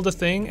build a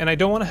thing, and I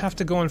don't want to have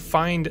to go and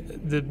find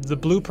the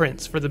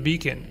blueprints for the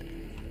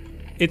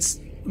beacon. It's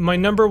my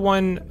number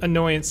one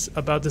annoyance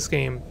about this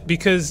game,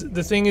 because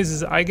the thing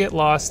is I get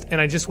lost and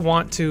I just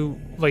want to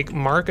like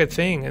mark a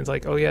thing, and it's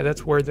like, oh yeah,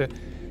 that's where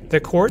the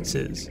quartz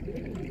is.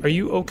 Are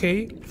you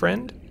okay,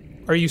 friend?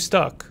 Are you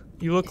stuck?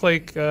 You look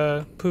like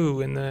poo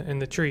in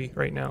the tree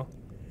right now.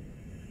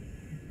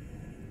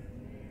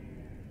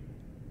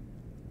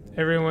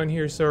 Everyone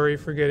here, sorry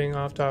for getting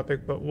off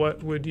topic, but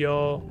what would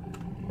y'all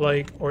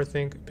like or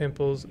think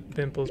Pimple's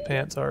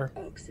pants are?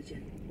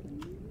 Oxygen.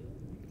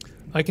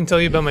 I can tell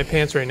you about my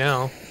pants right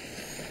now.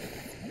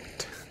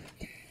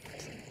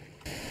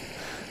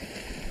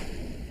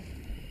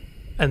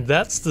 And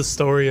that's the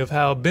story of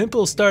how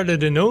Bimple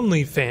started an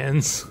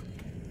OnlyFans.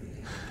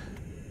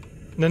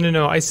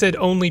 No, I said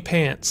only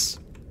pants.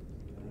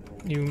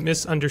 You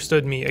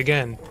misunderstood me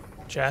again,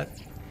 chat.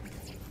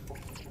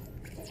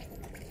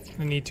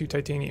 I need 2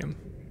 titanium.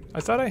 I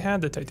thought I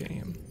had the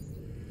titanium.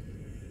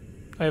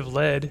 I have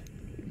lead.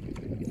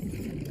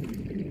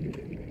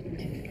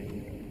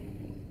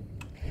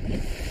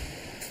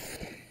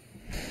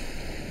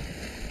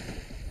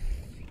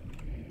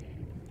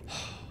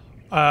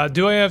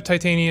 Do I have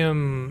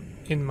titanium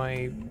in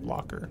my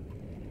locker?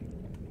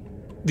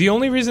 The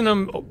only reason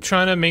I'm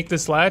trying to make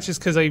this latch is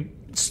because I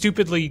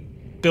stupidly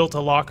built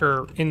a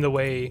locker in the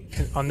way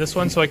on this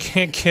one, so I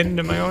can't get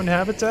into my own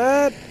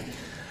habitat.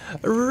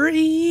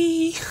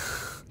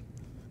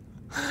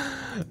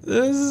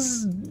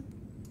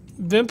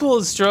 Bimple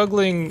is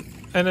struggling,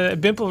 and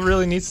Bimple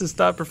really needs to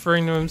stop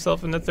referring to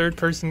himself in the third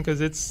person, because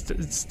it's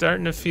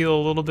starting to feel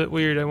a little bit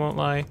weird, I won't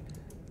lie.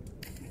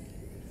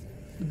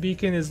 The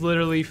beacon is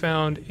literally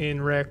found in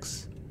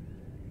Rex,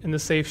 in the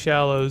safe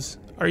shallows.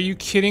 Are you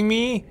kidding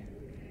me?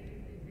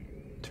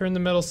 Turn the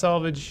metal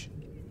salvage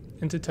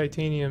into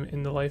titanium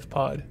in the life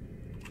pod.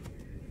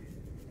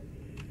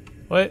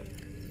 What?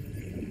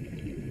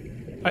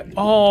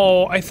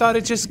 I thought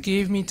it just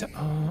gave me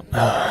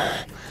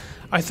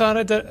I thought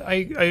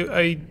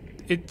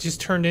it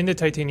just turned into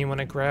titanium when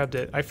I grabbed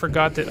it. I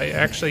forgot that it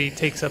actually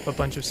takes up a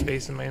bunch of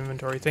space in my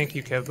inventory. Thank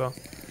you, Kevbo.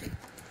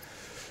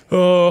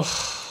 Oh,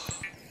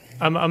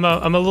 I'm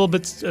a little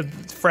bit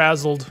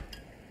frazzled.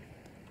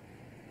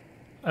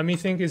 My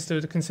thing is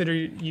to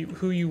consider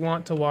who you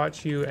want to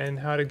watch you and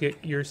how to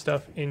get your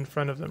stuff in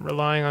front of them.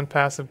 Relying on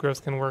passive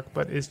growth can work,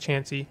 but is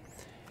chancy,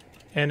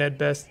 and at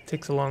best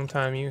takes a long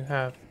time. You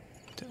have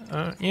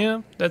to,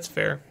 yeah, that's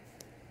fair.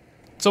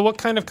 So what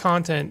kind of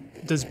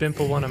content does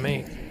Bimple want to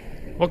make?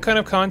 What kind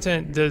of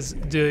content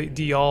do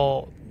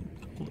y'all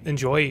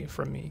enjoy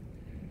from me?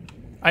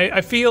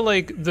 I feel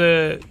like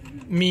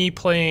me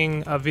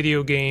playing a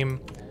video game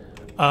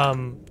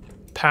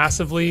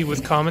passively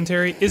with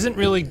commentary isn't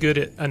really good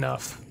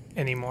enough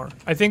anymore.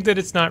 I think that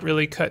it's not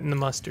really cutting the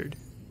mustard.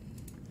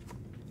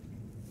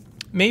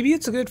 Maybe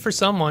it's good for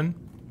someone.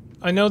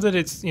 I know that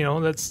it's,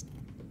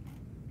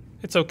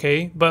 it's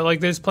okay, but like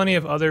there's plenty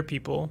of other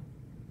people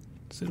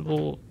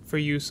suitable for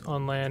use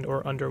on land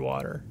or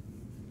underwater.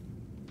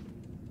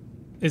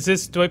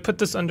 Do I put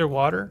this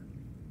underwater?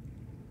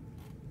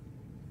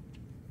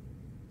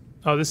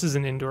 Oh, this is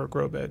an indoor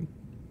grow bed.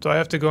 So I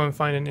have to go and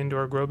find an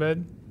indoor grow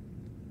bed?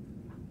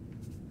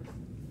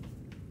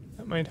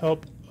 That might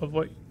help of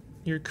what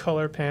your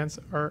color pants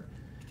are.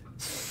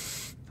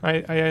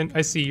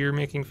 I see you're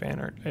making fan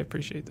art. I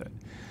appreciate that.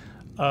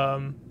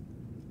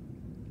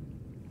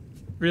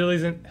 Really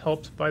isn't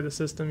helped by the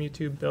system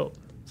YouTube built,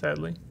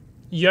 sadly.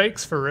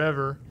 Yikes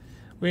forever.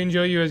 We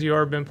enjoy you as you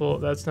are,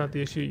 Bimple. That's not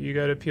the issue. You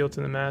got to appeal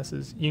to the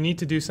masses. You need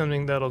to do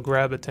something that'll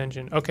grab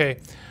attention. Okay,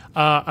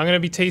 I'm going to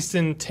be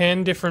tasting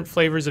 10 different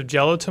flavors of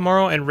Jell-O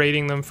tomorrow and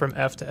rating them from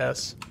F to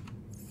S.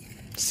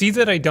 See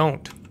that I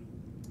don't.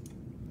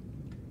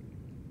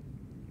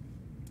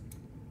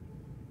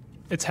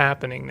 It's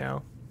happening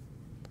now.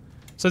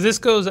 So this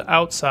goes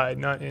outside,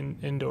 not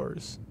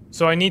indoors.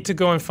 So I need to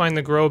go and find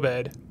the grow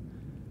bed.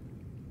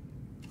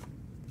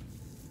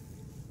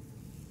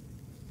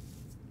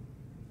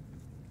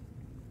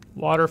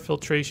 Water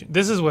filtration.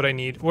 This is what I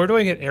need. Where do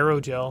I get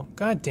aerogel?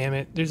 God damn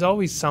it. There's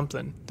always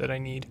something that I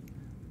need.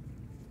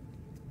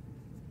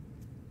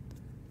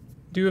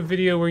 Do a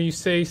video where you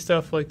say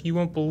stuff like, you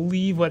won't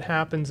believe what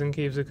happens in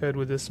Caves of Cud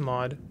with this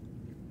mod.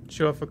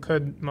 Show off a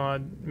Cud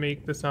mod,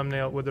 make the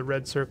thumbnail with a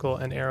red circle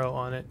and arrow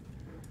on it.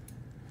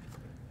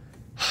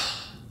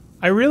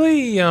 I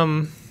really,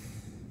 I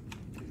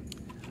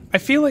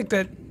feel like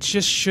that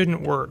just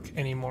shouldn't work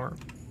anymore.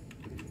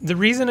 The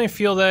reason I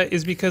feel that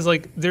is because,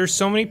 like, there's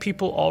so many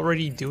people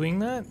already doing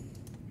that.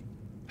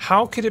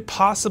 How could it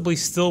possibly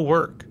still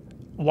work?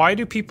 Why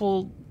do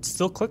people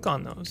still click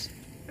on those?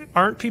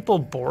 Aren't people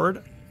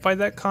bored by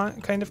that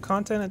kind of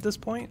content at this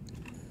point?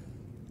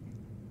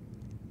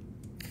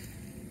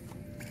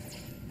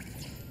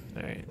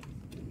 Alright.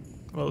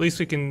 Well, at least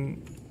we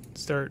can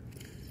start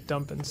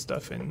dumping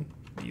stuff in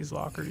these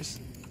lockers.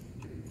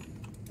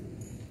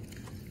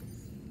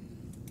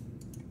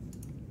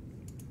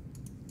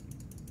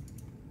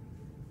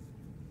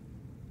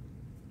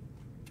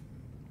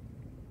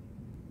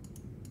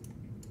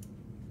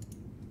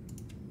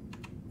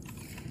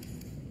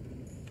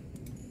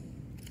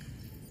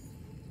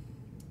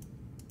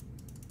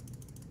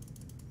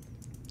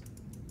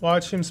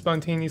 Watch him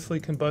spontaneously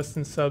combust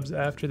in subs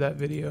after that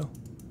video.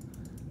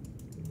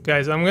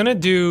 Guys, I'm gonna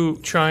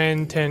try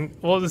and 10.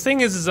 Well, the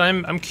thing is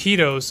I'm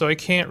keto, so I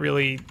can't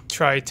really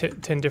try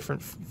 10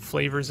 different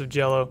flavors of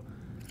Jell-O.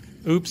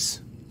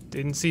 Oops,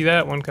 didn't see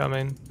that one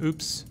coming.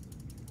 Oops.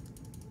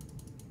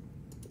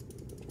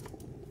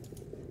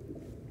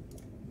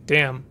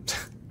 Damn.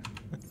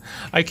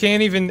 I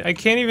can't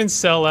even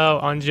sell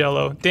out on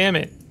Jell-O. Damn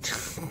it.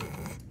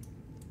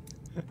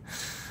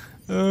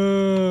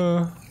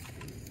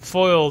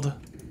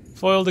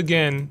 Foiled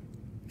again.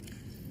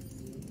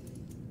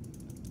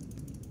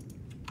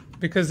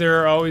 Because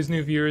there are always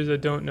new viewers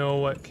that don't know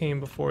what came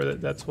before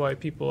that. That's why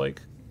people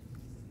like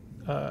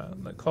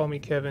call me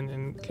Kevin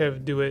and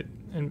Kev do it,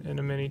 and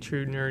a many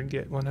true nerd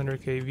get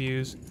 100k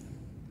views.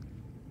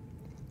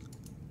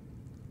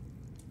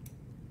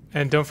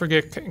 And don't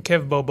forget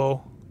Kev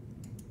Bobo.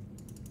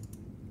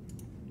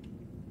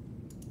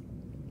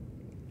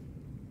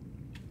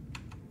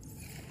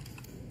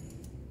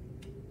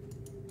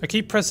 I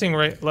keep pressing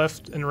right,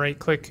 left, and right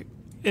click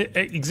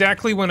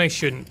exactly when I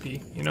shouldn't be,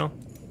 you know?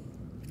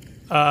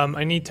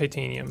 I need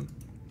titanium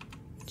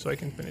so I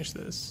can finish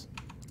this.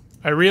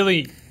 I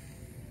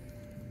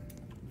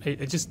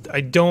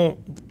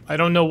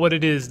don't know what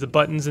it is. The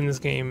buttons in this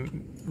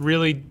game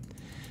really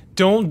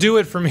don't do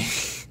it for me.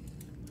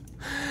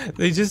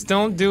 They just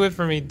don't do it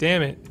for me,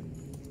 damn it.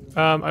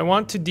 I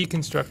want to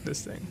deconstruct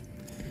this thing.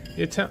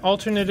 The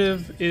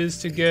alternative is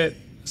to get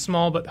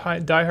small but high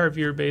diehard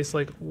viewer base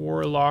like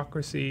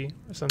Warlocracy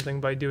or something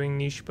by doing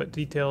niche but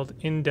detailed,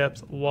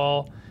 in-depth,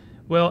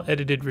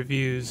 well-edited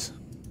reviews.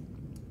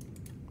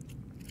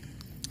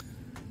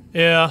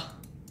 Yeah.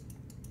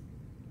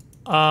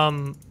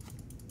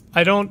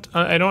 I don't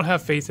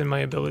have faith in my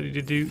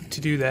ability to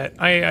do that.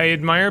 I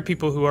admire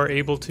people who are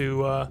able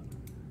to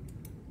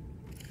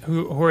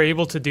who are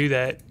able to do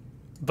that,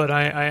 but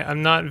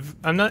I'm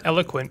not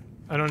eloquent.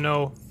 I don't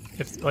know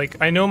if,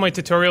 like, I know my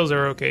tutorials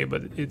are okay,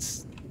 but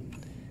it's,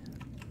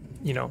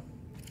 you know,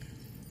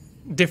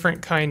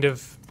 different kind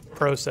of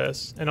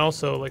process. And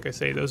also, like I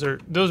say,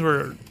 those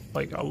were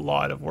like a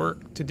lot of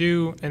work to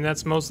do, and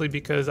that's mostly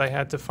because I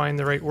had to find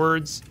the right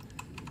words.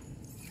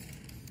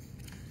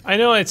 I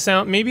know at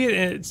some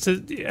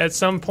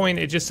point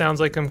it just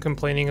sounds like I'm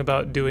complaining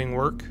about doing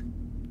work.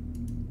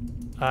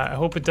 I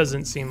hope it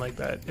doesn't seem like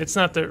that. It's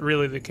not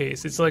really the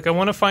case. It's like I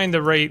want to find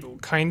the right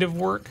kind of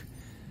work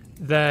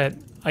that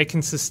I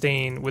can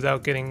sustain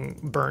without getting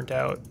burnt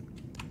out.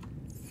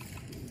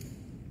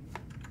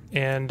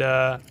 And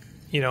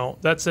you know,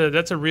 that's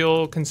a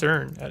real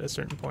concern at a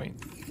certain point.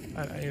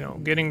 You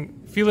know,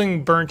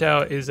 feeling burnt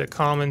out is a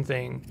common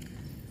thing,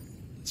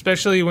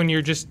 especially when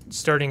you're just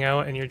starting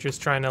out and you're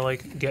just trying to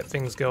like get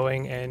things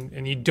going,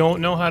 and you don't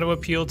know how to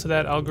appeal to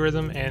that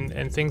algorithm,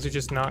 and things are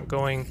just not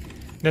going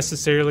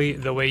necessarily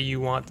the way you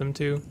want them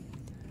to.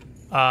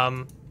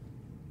 And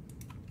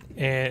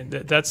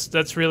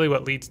that's really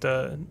what leads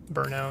to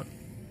burnout.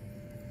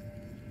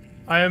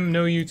 I am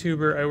no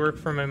YouTuber. I work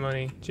for my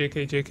money.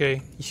 JK,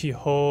 JK.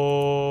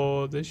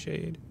 Yo, the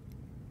shade.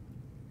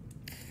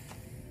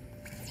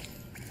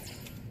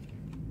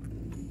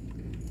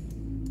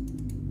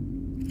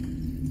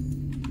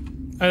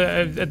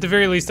 At the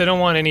very least, I don't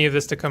want any of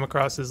this to come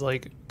across as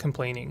like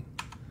complaining.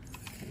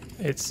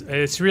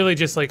 It's really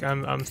just like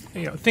I'm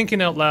you know,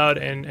 thinking out loud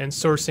and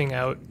sourcing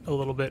out a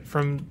little bit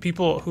from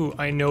people who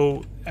I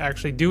know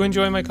actually do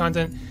enjoy my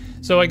content.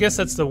 So I guess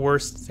that's the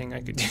worst thing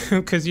I could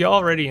do, because you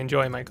already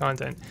enjoy my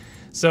content.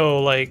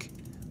 So like,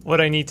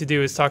 what I need to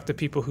do is talk to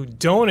people who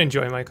don't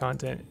enjoy my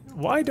content.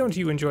 Why don't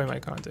you enjoy my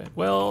content?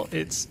 Well,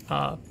 it's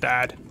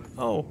bad.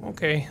 Oh,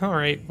 okay, all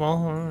right.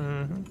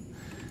 Well,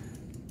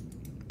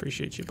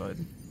 appreciate you, bud.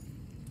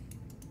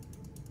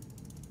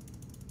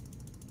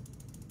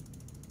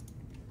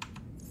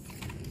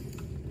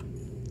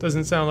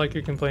 Doesn't sound like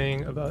you're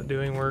complaining about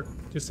doing work.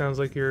 Just sounds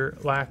like you're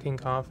lacking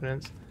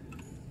confidence.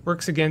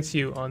 Works against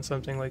you on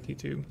something like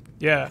YouTube.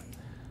 Yeah.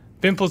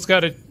 Bimple's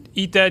got to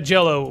eat that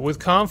jello with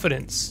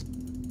confidence.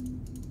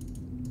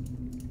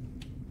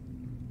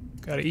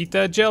 Got to eat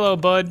that jello,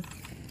 bud.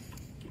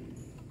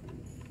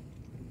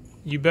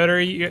 You better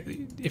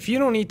eat. If you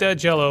don't eat that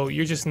jello,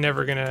 you're just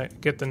never going to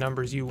get the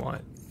numbers you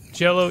want.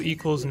 Jello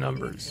equals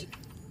numbers.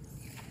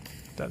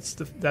 That's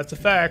a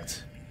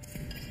fact.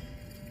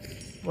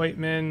 White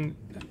man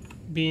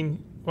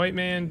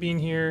being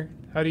here.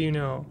 How do you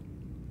know?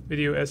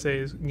 Video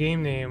essays.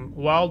 Game name.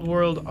 Wild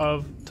World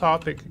of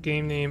Topic.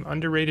 Game name.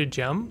 Underrated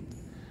gem.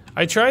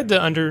 I tried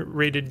the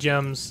underrated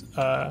gems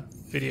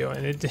video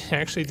and it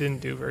actually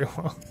didn't do very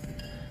well.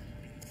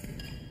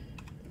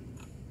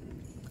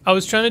 I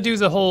was trying to do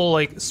the whole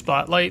like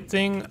spotlight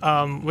thing,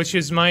 which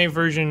is my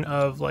version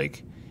of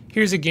like,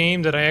 here's a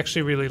game that I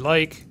actually really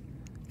like,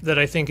 that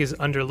I think is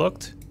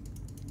underlooked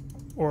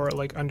or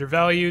like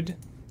undervalued,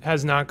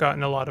 has not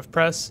gotten a lot of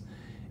press,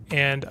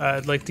 and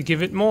I'd like to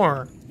give it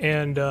more.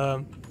 And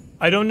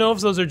I don't know if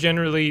those are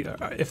generally,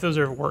 if those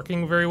are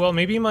working very well.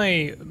 Maybe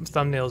my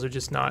thumbnails are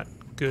just not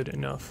good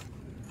enough.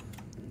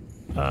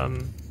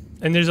 And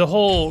there's a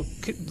whole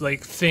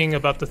like thing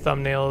about the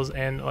thumbnails,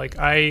 and like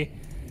I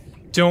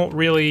don't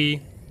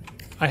really,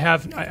 I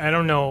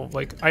don't know,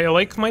 like I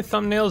like my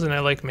thumbnails and I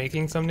like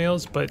making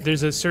thumbnails, but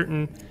there's a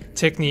certain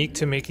technique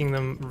to making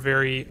them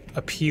very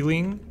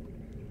appealing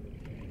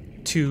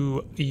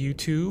to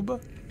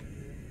YouTube.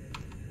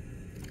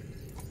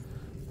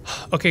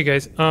 Okay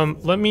guys,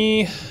 let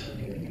me,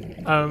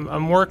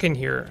 I'm working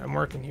here,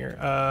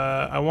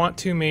 I want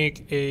to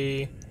make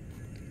a,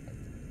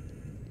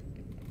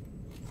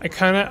 I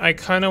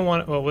kinda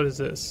want, well, what is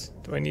this?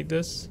 Do I need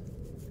this?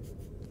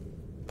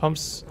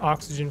 Pumps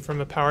oxygen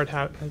from a powered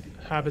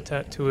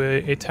habitat to a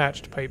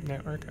attached pipe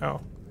network.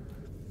 Oh.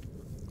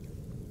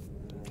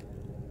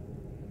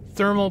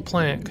 Thermal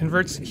plant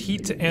converts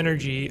heat to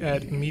energy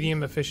at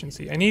medium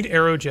efficiency. I need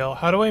aerogel.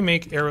 How do I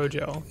make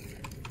aerogel?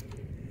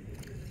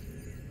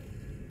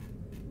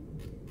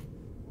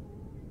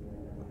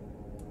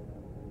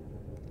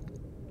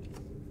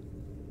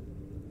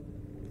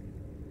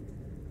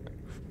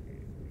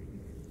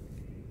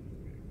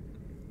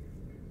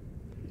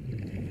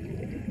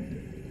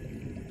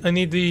 I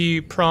need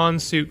the prawn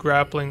suit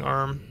grappling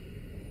arm.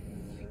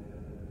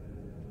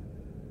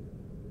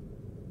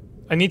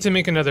 I need to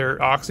make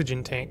another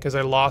oxygen tank because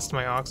I lost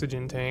my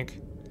oxygen tank.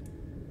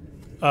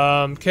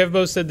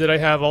 Kevbo said that I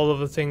have all of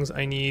the things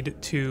I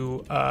need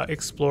to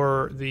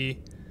explore the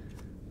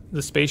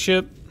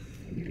spaceship.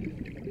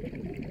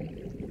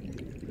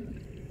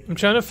 I'm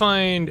trying to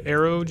find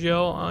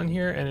aerogel on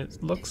here, and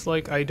it looks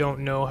like I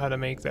don't know how to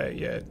make that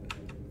yet.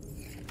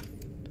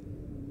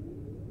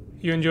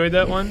 You enjoyed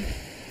that one?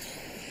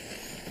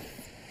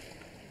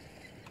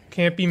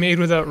 Can't be made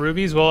without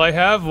rubies? Well, I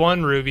have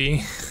one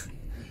ruby.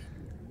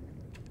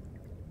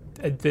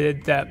 I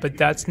did that, but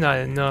that's not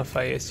enough,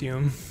 I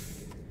assume.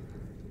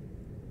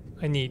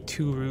 I need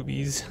 2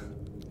 rubies.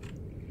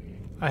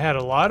 I had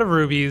a lot of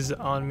rubies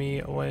on me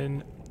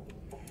when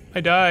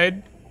I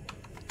died.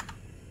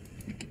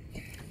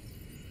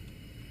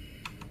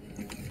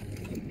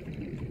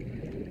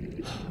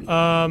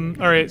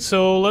 Alright,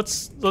 so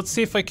let's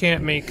see if I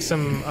can't make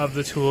some of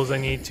the tools I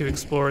need to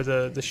explore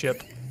the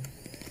ship.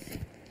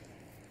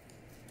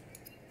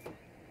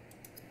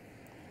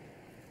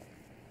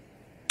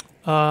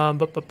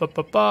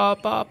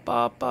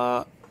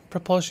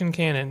 Propulsion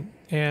cannon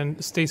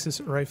and stasis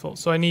rifle.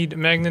 So I need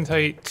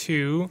magnetite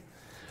 2.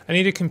 I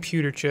need a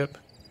computer chip.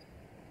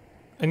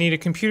 I need a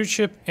computer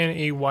chip and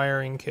a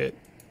wiring kit.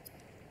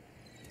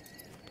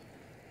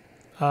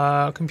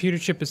 Computer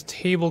chip is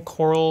table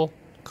coral,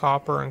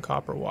 copper, and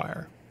copper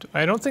wire.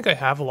 I don't think I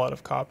have a lot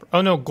of copper.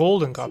 Oh no,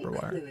 gold and copper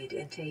wire. Fluid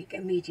intake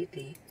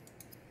immediately.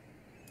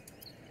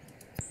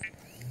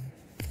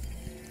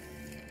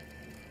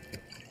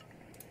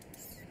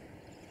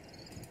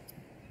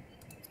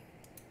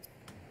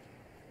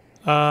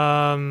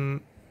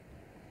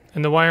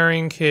 And the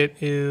wiring kit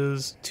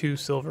is 2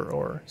 silver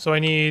ore. So I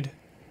need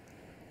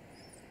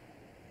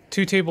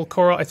 2 table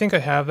coral. I think I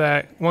have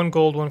that. 1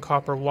 gold, 1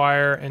 copper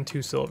wire, and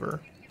 2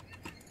 silver.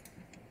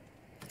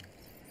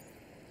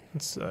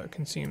 Let's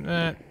consume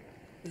that.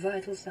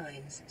 Vital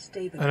signs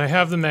stable. And I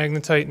have the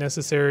magnetite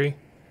necessary.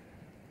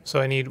 So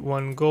I need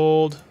 1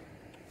 gold.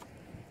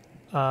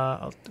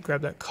 I'll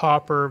grab that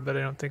copper, but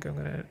I don't think I'm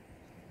gonna.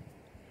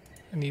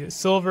 I need a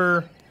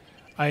silver.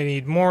 I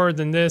need more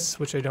than this,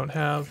 which I don't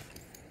have.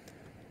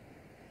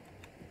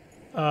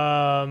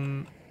 A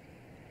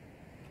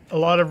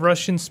lot of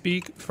Russian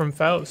speak from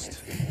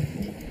Faust.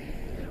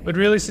 Would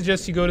really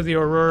suggest you go to the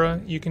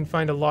Aurora. You can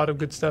find a lot of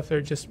good stuff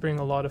there. Just bring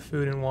a lot of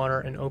food and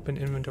water and open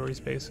inventory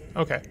space.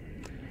 Okay.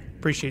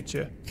 Appreciate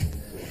you.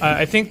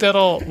 I think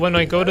that'll, when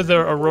I go to the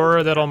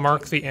Aurora, that'll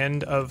mark the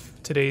end of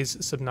today's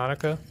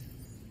Subnautica.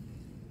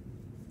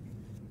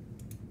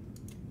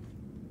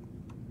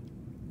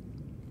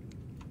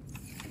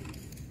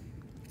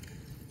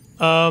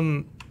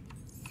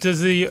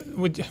 Does the,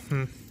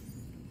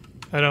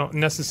 I don't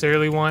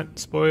necessarily want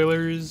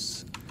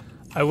spoilers.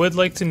 I would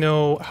like to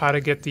know how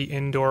to get the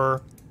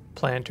indoor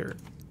planter.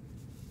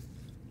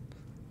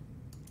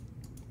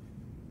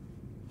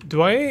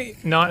 Do I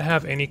not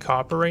have any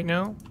copper right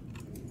now?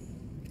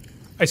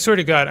 I swear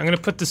to God, I'm gonna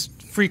put this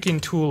freaking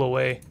tool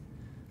away.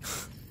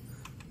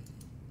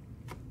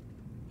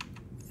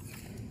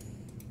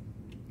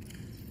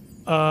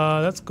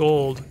 That's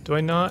gold. Do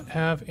I not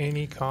have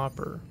any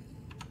copper?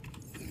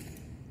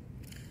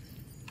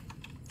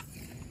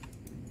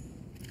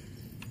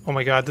 Oh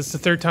my God, this is the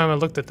third time I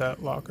looked at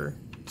that locker.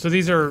 So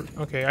these are,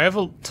 okay, I have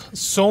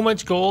so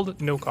much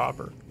gold, no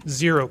copper.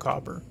 0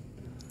 copper.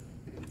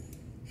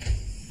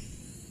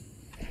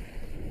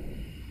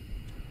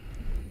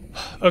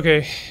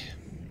 Okay.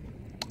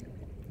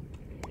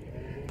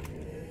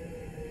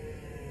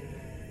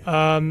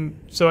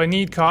 So I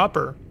need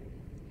copper.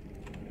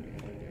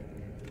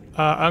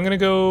 I'm gonna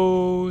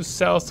go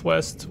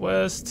southwest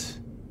west.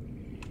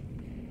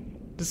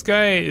 This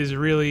guy is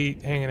really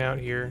hanging out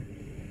here.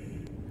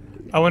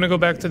 I want to go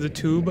back to the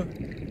tube.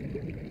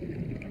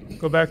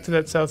 Go back to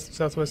that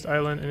southwest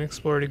island and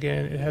explore it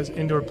again. It has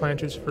indoor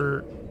planters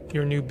for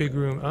your new big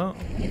room. Oh.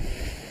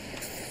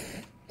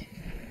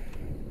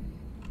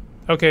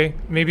 Okay,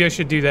 maybe I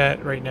should do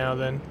that right now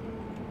then.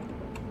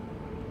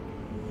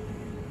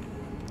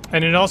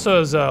 And it also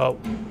has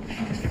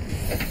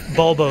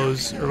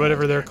bulbos, or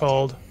whatever they're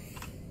called.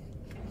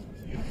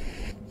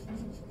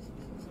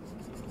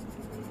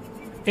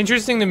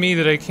 Interesting to me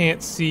that I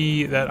can't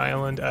see that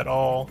island at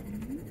all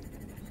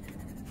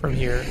from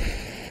here.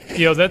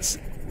 You know, that's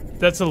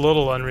a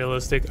little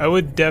unrealistic. I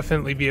would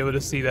definitely be able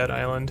to see that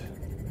island.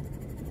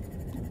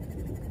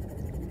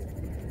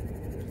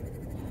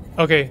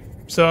 Okay,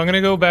 so I'm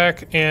gonna go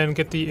back and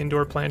get the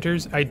indoor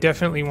planters. I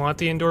definitely want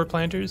the indoor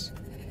planters.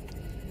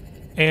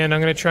 And I'm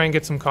gonna try and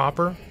get some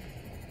copper.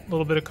 A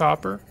little bit of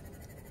copper.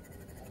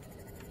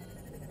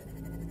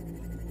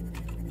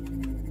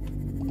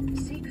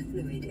 Seek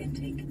fluid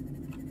intake.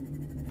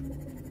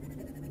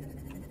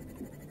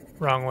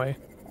 Wrong way.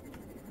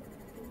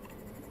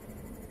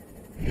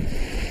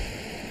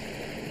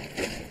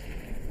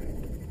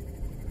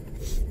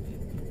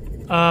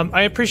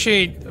 I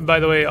appreciate, by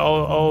the way,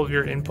 all of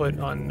your input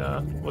on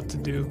what to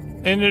do.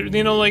 And,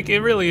 you know, like,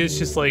 it really is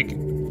just, like,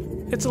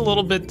 it's a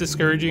little bit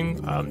discouraging,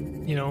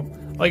 you know.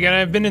 Like, and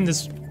I've been in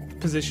this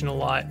position a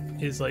lot,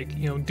 is, like,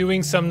 you know,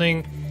 doing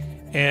something,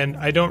 and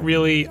I don't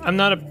really, I'm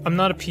not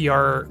a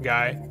PR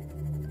guy,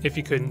 if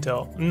you couldn't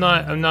tell. I'm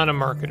not a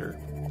marketer.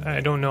 I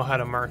don't know how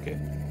to market.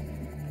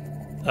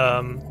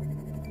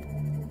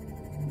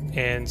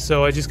 And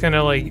so I just kind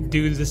of, like,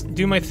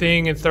 do my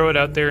thing and throw it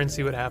out there and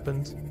see what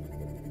happens.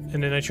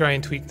 And then I try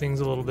and tweak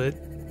things a little bit.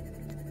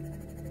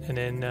 And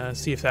then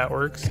see if that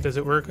works. Does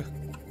it work?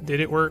 Did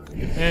it work?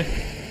 Eh.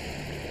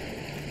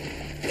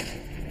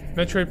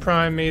 Metroid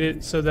Prime made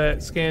it so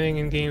that scanning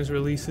in games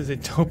releases a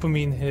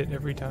dopamine hit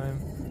every time.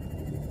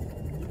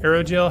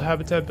 Aerogel,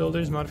 habitat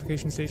builders,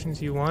 modification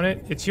stations, you want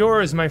it? It's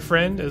yours, my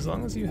friend, as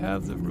long as you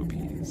have the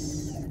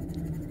rupees.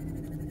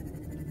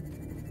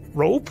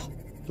 Rope?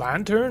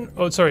 Lantern?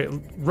 Oh, sorry.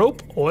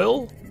 Rope,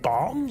 oil,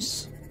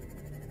 bombs?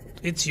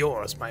 It's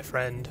yours, my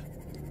friend.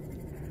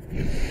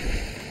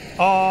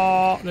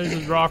 Oh, there's a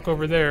rock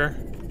over there.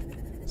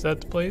 Is that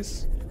the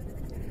place?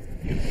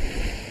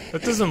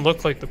 That doesn't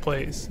look like the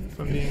place, if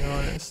I'm being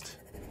honest.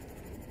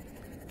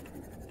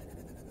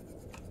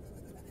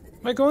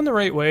 Am I going the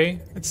right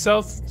way? It's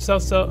south. It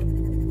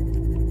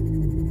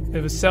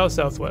was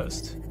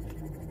southwest.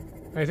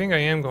 I think I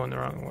am going the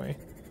wrong way.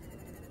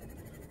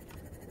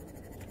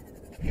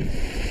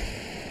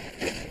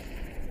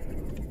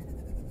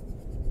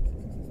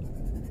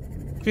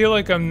 I feel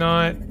like I'm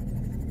not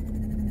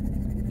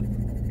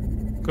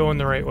going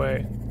the right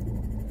way.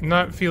 I'm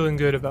not feeling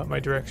good about my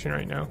direction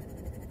right now.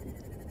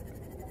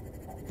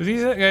 Do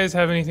these guys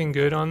have anything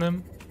good on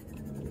them?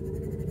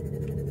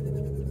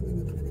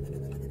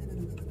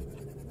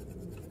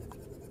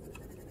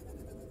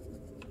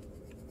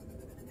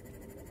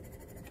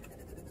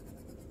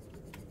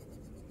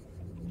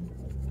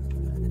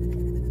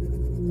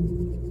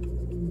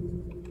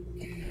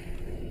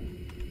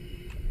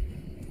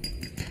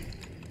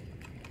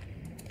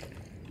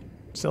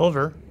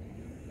 Silver.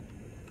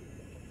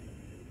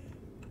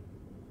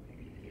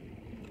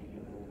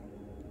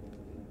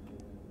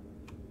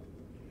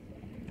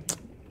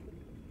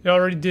 You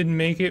already didn't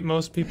make it.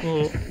 Most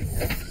people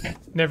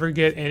never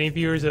get any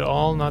viewers at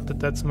all. Not that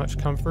that's much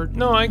comfort.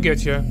 No, I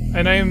get you,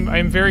 and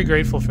I'm very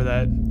grateful for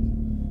that.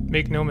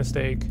 Make no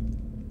mistake.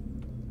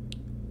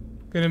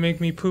 Gonna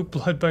make me poop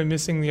blood by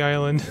missing the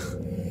island.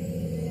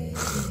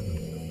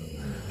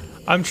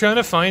 I'm trying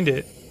to find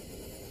it.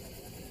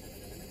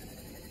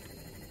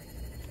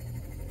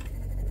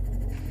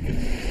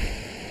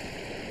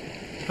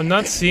 I'm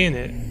not seeing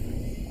it.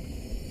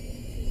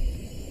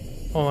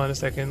 Hold on a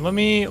second. Let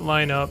me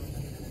line up.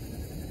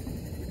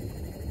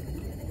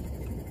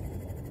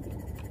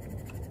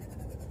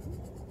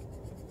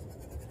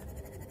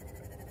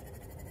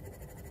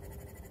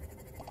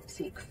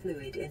 Seek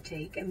fluid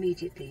intake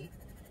immediately.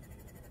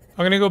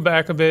 I'm gonna go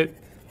back a bit.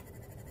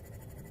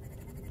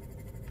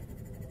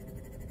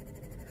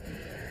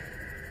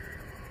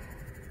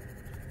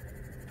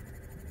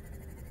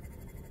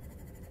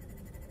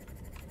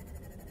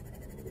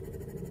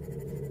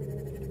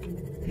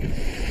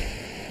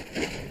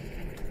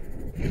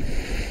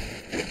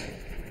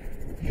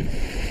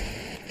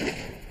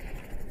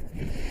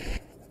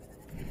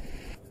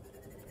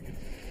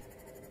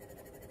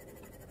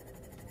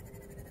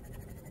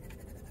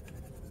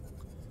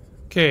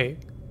 Okay.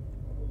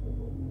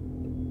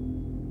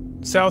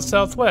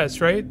 South-southwest,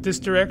 right? This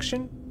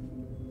direction?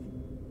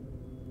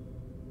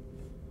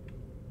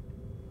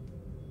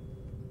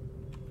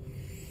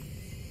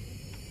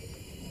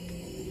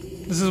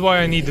 This is why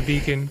I need the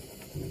beacon.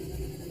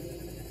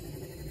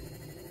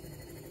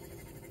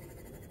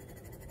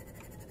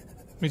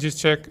 Let me just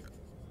check.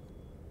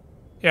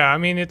 Yeah, I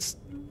mean, it's...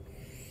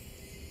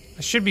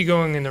 I should be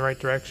going in the right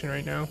direction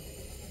right now.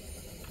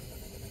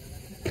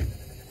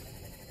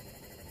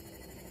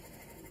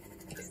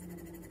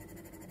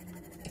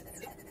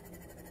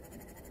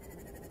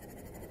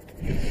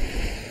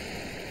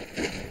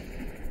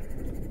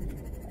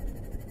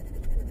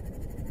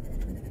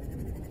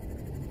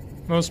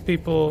 Most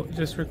people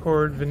just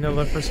record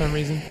vanilla for some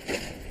reason.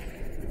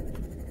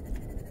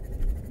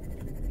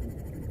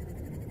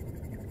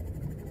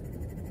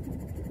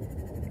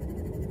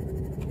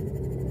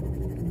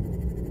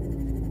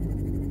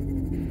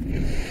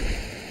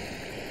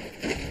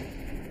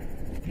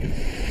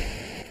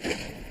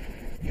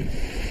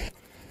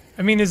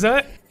 I mean, is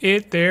that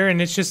it there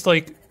and it's just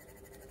like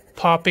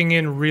popping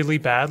in really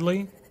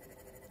badly?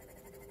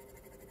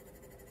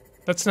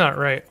 That's not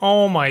right.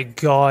 Oh my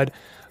god.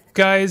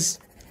 Guys,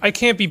 I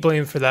can't be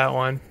blamed for that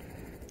one.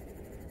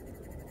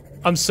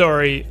 I'm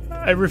sorry.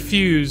 I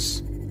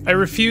refuse. I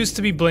refuse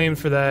to be blamed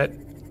for that.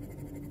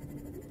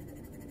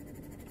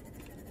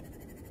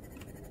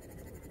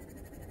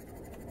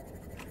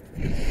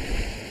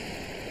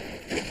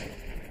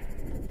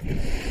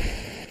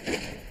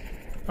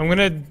 I'm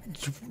gonna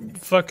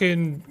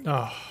fucking...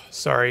 Oh,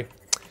 sorry.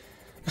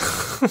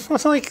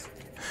 Like,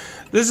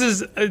 this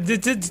is...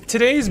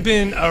 today's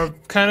been a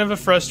kind of a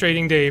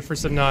frustrating day for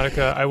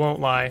Subnautica, I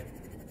won't lie.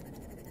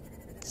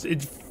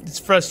 It's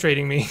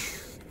frustrating me.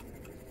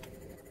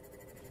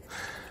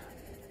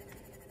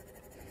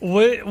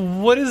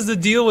 What is the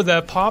deal with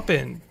that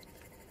pop-in?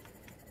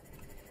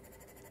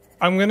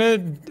 I'm gonna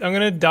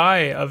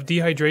die of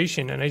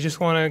dehydration, and I just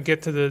want to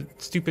get to the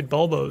stupid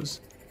bulbos.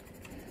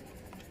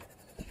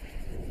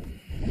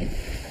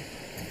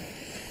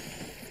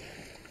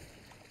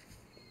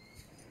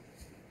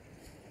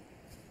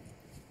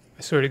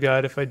 I swear to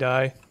God, if I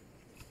die.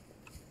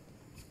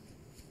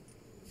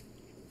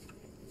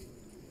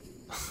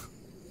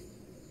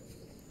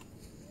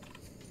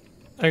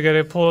 I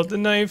gotta pull out the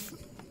knife.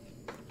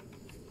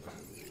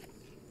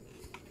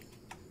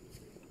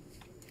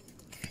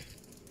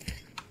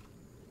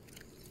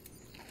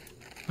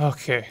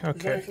 Okay.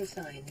 Vital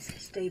signs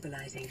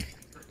stabilizing.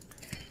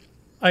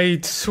 I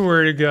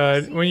swear to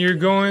God, when you're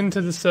going to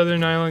the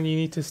southern island, you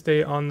need to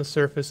stay on the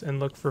surface and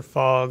look for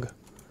fog.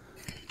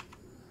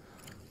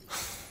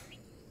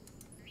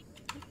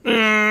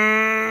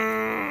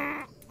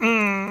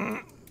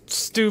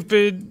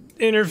 Stupid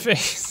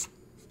interface.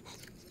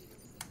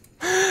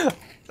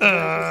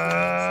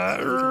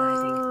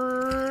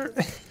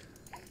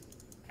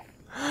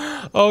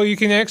 Oh, you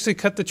can actually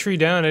cut the tree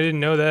down. I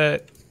didn't know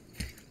that.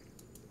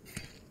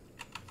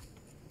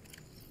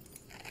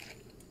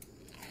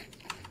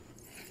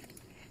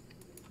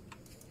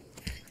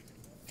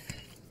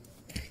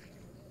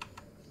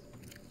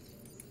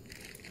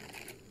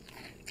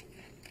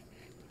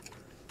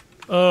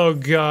 Oh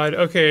God,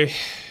 okay.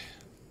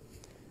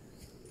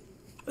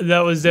 That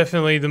was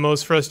definitely the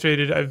most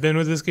frustrated I've been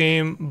with this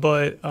game,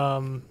 but,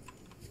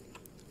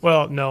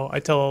 well, no, I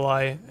tell a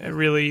lie.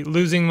 Really,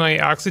 losing my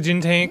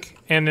oxygen tank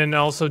and then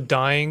also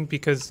dying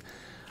because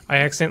I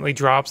accidentally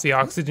dropped the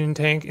oxygen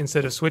tank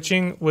instead of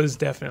switching was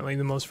definitely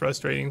the most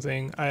frustrating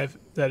thing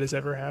that has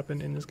ever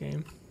happened in this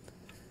game.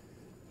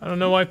 I don't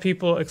know why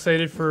people are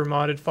excited for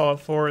modded Fallout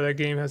 4. That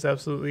game has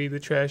absolutely the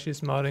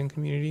trashiest modding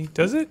community.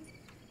 Does it?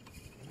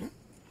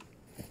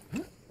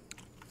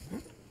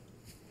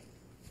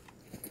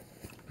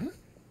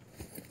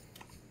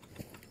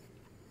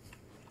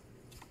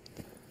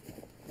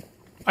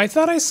 I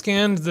thought I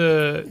scanned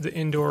the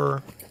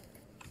indoor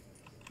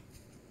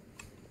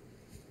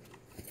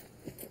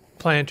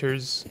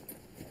planters.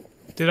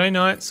 Did I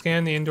not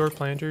scan the indoor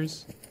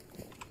planters?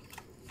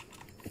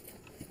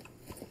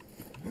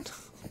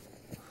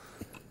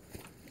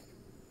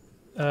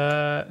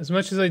 As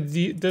much as I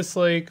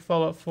dislike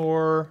Fallout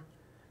 4,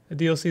 the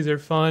DLCs are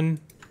fun.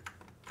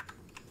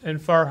 And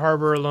Far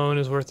Harbor alone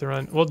is worth the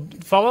run. Well,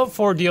 Fallout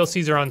 4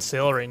 DLCs are on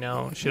sale right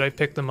now. Should I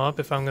pick them up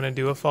if I'm going to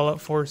do a Fallout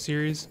 4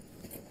 series?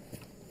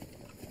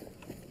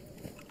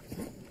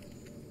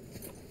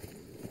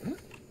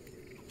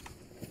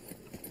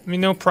 I mean,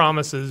 no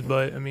promises,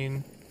 but I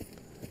mean,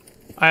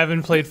 I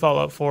haven't played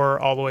Fallout 4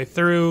 all the way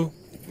through.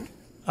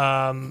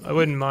 I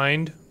wouldn't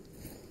mind.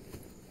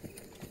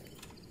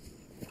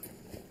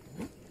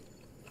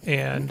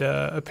 And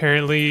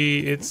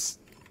apparently it's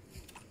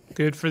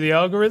good for the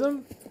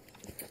algorithm.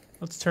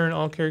 Let's turn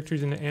all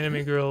characters into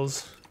anime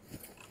girls.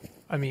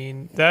 I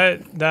mean,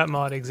 that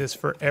mod exists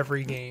for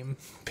every game,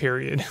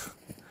 period.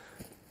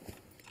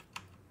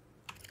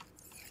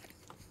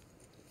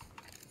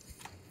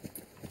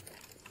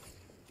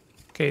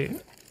 Okay,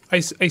 I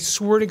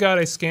swear to God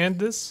I scanned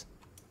this.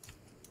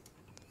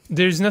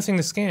 There's nothing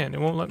to scan. It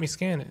won't let me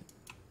scan it.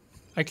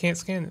 I can't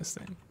scan this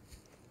thing.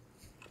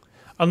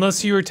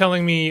 Unless you were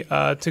telling me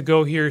to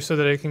go here so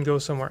that I can go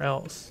somewhere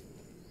else.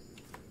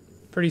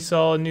 Pretty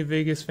solid. New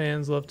Vegas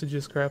fans love to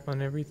just crap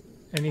on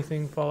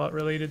anything Fallout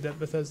related that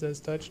Bethesda has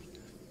touched.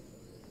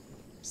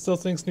 Still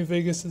thinks New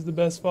Vegas is the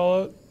best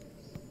Fallout.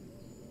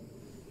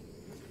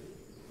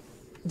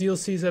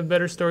 DLCs have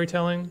better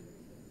storytelling.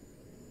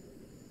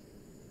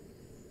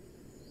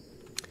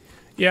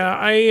 Yeah,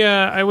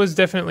 I was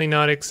definitely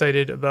not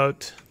excited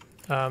about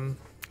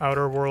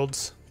Outer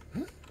Worlds.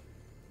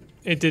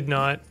 It did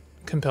not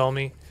compel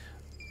me.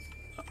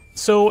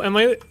 So are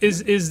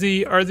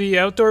the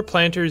outdoor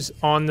planters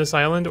on this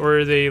island, or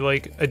are they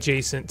like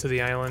adjacent to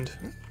the island?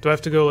 Do I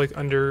have to go like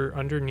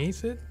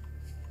underneath it?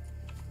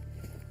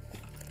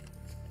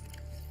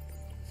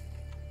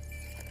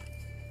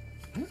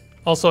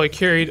 Also,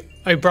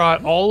 I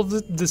brought all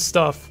of the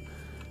stuff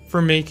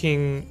for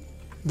making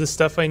the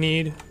stuff I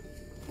need.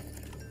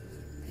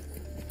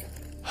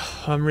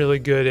 I'm really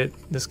good at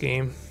this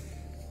game.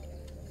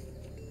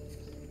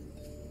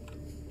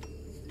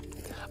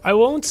 I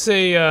won't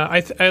say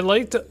I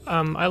liked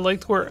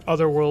where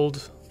Outer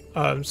Worlds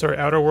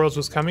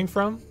was coming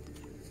from.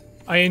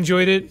 I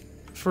enjoyed it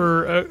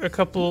for a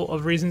couple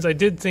of reasons. I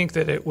did think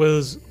that it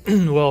was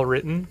well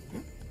written,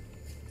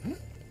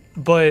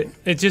 but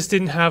it just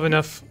didn't have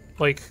enough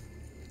like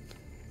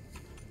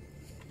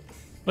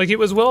it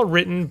was well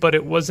written, but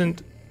it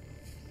wasn't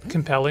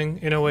compelling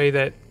in a way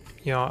that,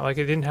 you know, like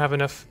it didn't have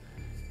enough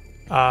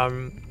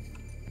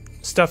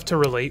stuff to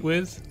relate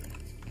with.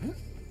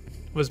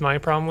 Was my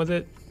problem with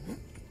it.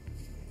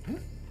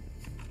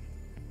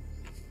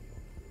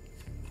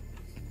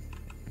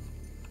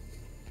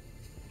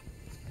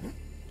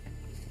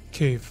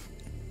 Cave.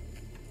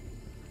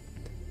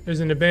 There's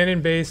an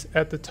abandoned base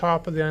at the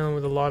top of the island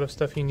with a lot of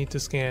stuff you need to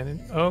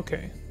scan.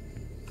 Okay.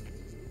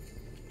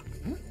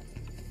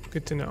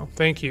 Good to know.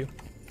 Thank you.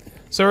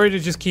 Sorry to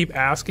just keep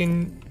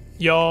asking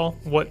y'all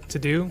what to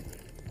do.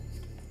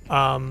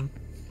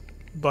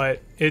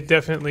 But it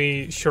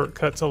definitely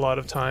shortcuts a lot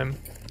of time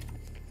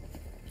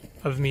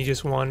of me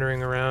just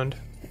wandering around.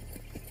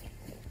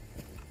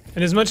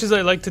 And as much as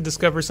I like to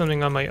discover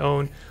something on my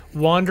own,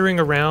 wandering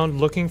around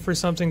looking for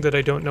something that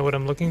I don't know what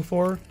I'm looking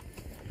for,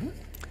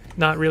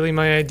 not really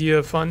my idea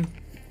of fun.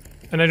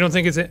 And I don't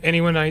think it's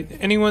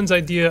anyone's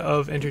idea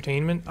of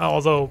entertainment,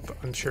 although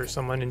I'm sure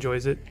someone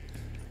enjoys it.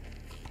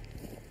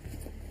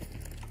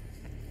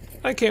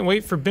 I can't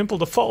wait for Bimple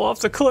to fall off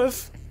the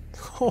cliff.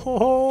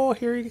 Oh,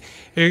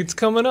 it's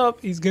coming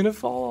up. He's gonna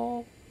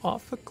fall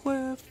off a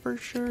cliff for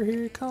sure.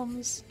 Here it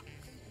comes.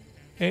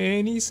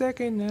 Any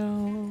second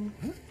now.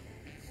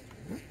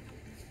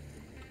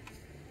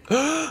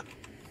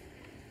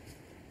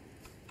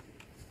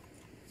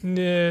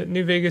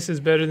 New Vegas is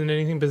better than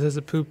anything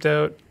Bethesda pooped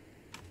out.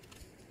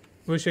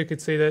 Wish I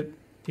could say that.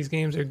 These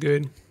games are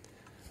good.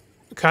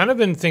 Kind of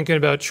been thinking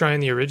about trying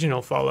the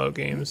original Fallout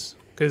games,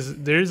 because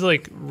there's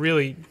like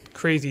really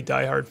crazy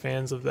diehard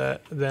fans of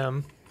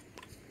them.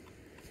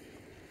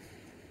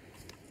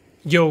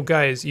 Yo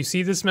guys, you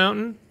see this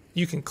mountain?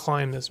 You can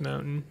climb this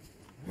mountain.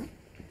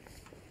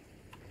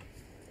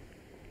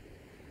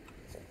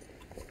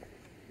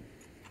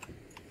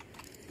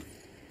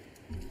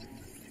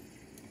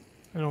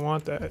 I don't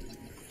want that.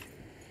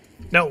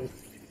 No,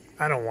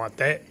 I don't want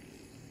that.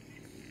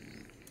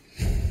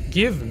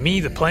 Give me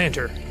the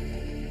planter.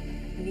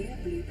 New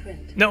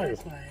blueprint No,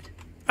 required.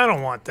 I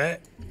don't want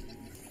that.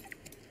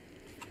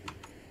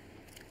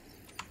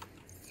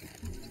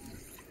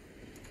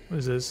 What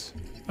is this?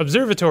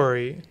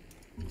 Observatory.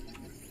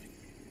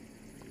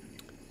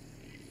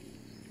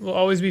 It will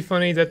always be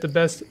funny that the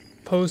best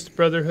post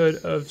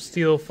Brotherhood of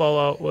Steel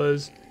Fallout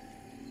was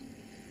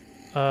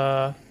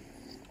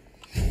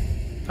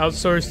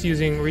outsourced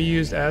using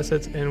reused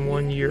assets and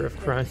 1 year of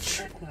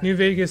crunch. New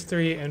Vegas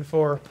 3 and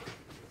 4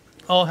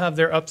 all have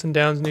their ups and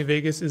downs. New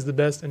Vegas is the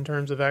best in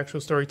terms of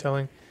actual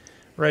storytelling,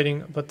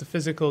 writing, but the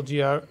physical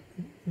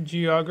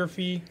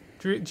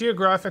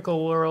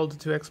geographical world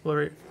to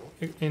explore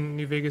in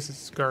New Vegas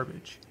is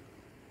garbage.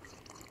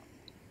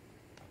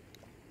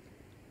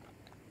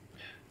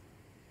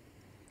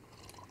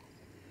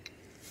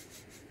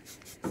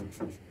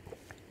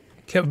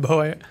 Yeah,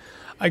 boy,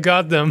 I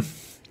got them.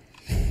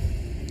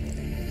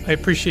 I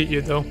appreciate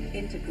you, though.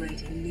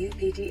 Integrating new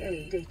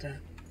PDA data.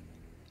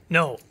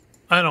 No,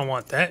 I don't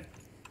want that.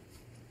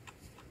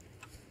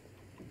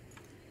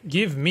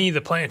 Give me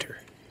the planter.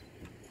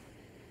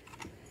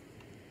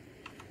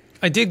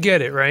 I did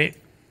get it, right?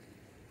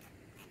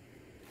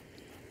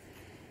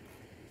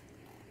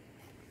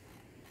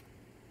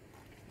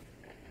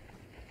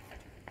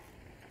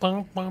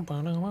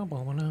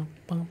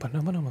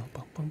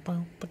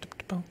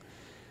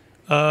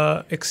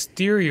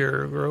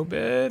 Exterior grow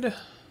bed.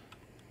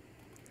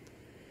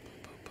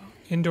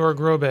 Indoor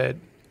grow bed.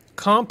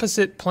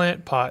 Composite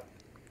plant pot.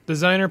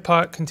 Designer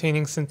pot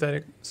containing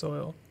synthetic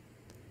soil.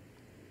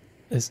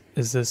 Is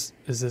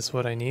this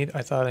what I need?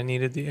 I thought I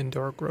needed the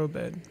indoor grow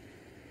bed.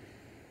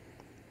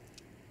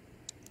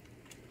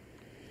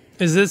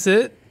 Is this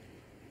it?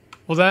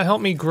 Will that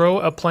help me grow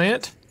a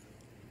plant?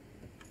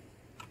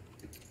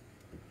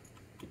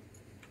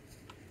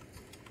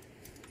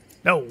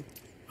 No,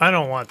 I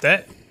don't want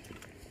that.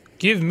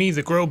 Give me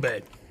the grow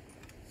bed.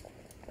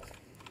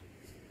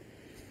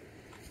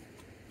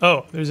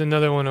 Oh, there's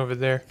another one over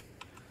there.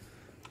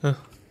 Huh.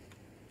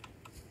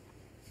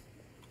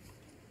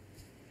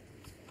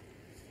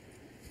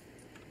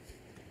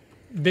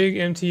 Big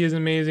MT is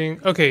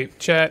amazing. Okay,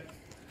 chat.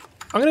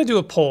 I'm gonna do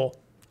a poll,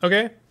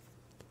 okay?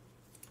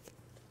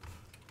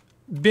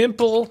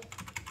 Bimple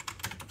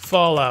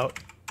Fallout.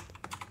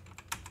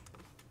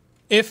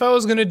 If I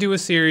was gonna do a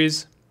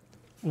series,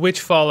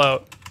 which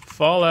Fallout?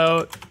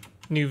 Fallout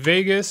New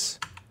Vegas,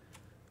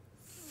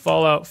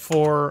 Fallout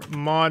 4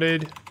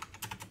 modded,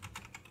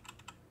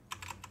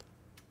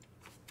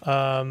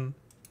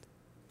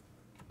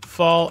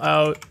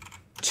 Fallout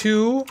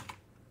 2,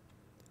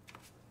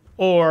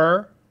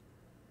 or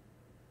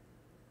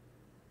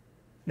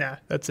nah,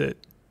 that's it.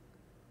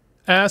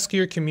 Ask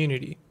your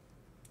community.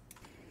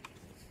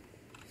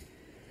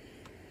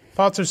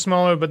 Pots are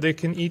smaller, but they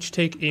can each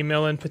take a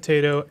melon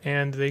potato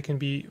and they can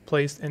be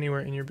placed anywhere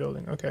in your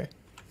building. Okay.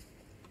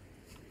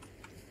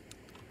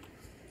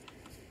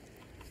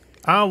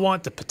 I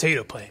want the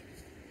potato plant.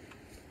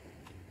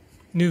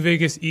 New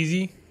Vegas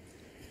easy.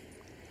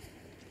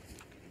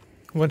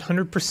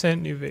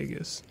 100% New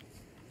Vegas.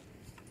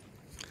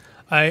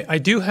 I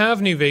do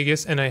have New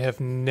Vegas and I have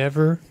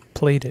never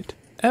played it.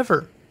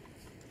 Ever.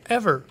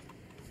 Ever.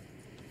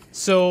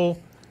 So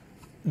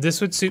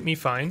this would suit me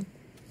fine.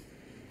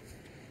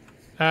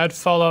 Add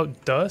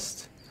Fallout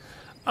Dust.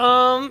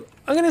 I'm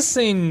gonna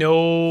say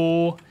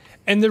no.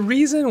 And the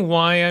reason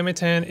why I'm a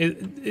 10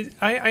 is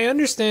I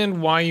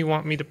understand why you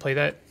want me to play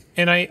that.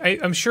 And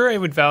I'm sure I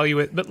would value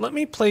it, but let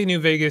me play New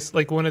Vegas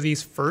like one of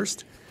these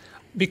first.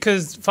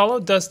 Because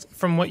Fallout Dust,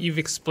 from what you've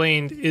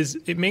explained,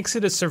 it makes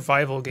it a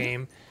survival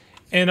game.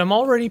 And I'm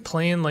already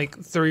playing like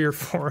 3 or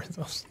 4 of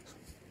those.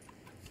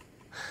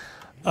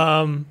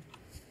 And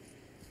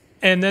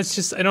that's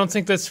just, I don't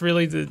think that's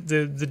really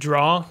the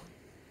draw.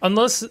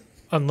 Unless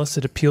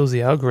it appeals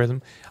the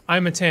algorithm.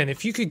 I'm a 10.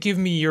 If you could give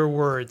me your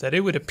word that it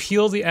would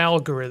appeal the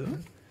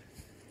algorithm,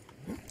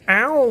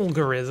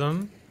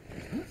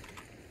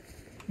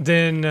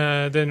 then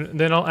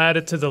I'll add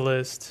it to the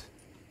list.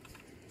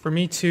 For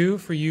me too,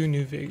 for you,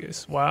 New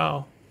Vegas.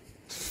 Wow.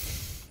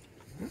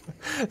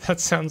 That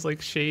sounds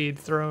like shade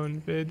thrown,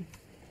 Vid.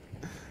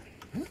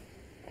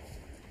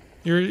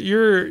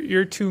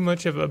 You're too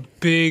much of a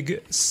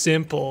big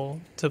simple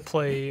to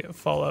play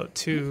Fallout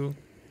 2.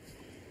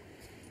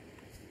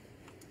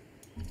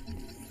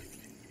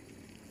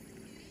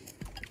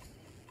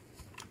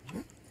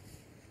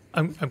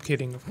 I'm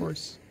kidding, of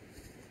course.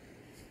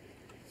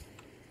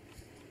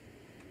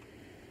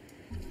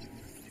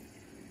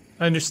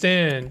 I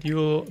understand. You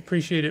will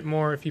appreciate it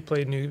more if you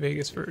played New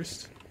Vegas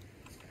first.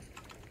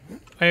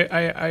 I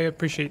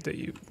appreciate that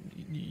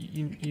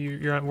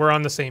we're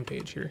on the same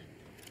page here.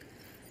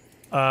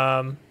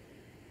 What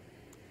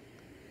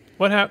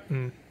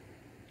happened?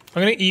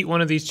 I'm gonna eat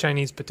one of these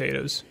Chinese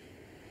potatoes.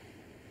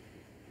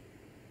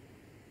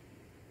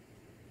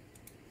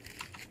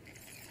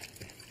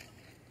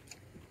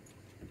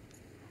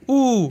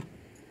 Ooh,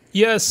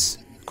 yes,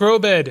 grow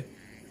bed.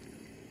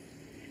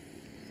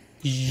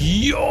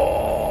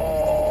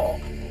 Yo!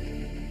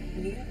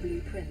 New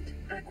blueprint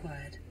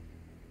acquired.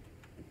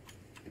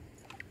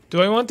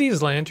 Do I want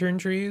these lantern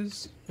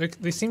trees?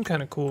 They seem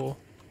kind of cool.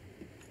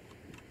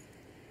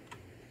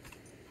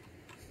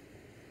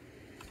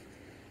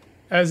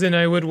 As in,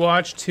 I would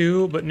watch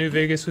too, but New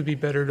Vegas would be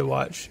better to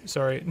watch.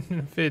 Sorry,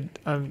 Vid,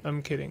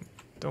 I'm kidding.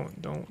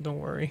 Don't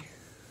worry.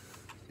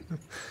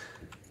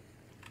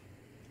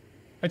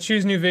 I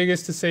choose New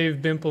Vegas to save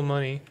Bimple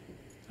money.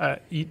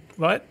 Eat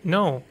what?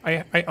 No,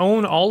 I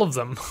own all of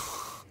them.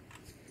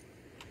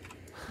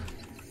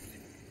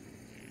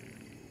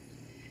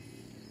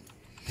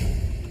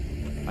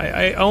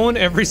 I own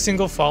every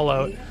single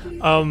Fallout.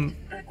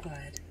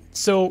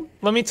 So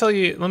let me tell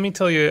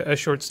you a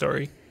short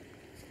story.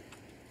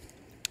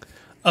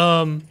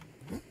 I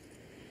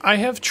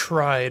have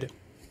tried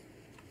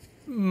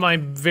my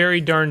very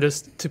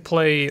darndest to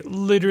play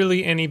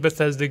literally any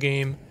Bethesda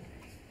game.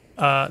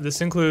 This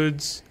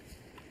includes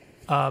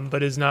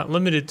but is not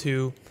limited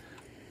to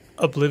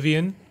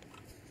Oblivion,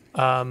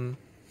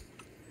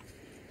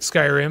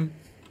 Skyrim.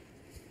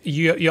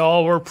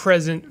 Y'all were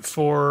present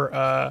for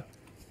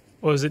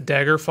what was it,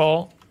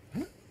 Daggerfall,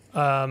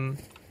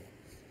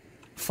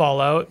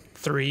 Fallout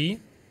 3.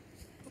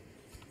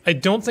 I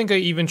don't think I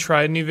even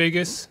tried New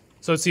Vegas,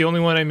 so it's the only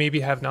one I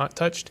maybe have not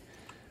touched.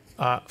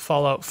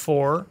 Fallout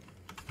 4.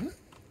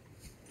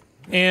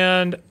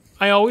 And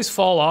I always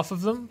fall off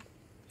of them.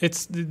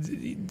 It's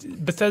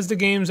Bethesda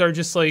games are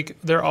just like,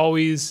 they're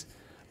always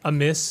a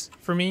miss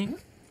for me.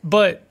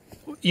 But,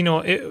 you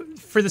know,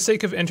 for the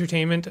sake of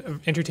entertainment,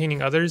 of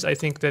entertaining others, I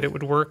think that it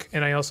would work,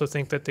 and I also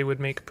think that they would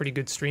make pretty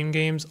good stream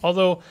games.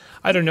 Although,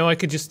 I don't know, I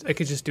could just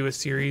do a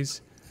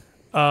series.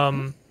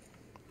 Faust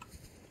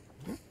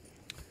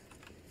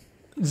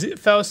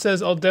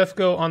says, I'll def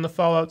go on the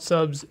Fallout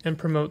subs and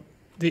promote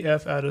the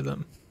F out of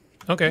them.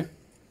 Okay,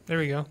 there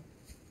we go.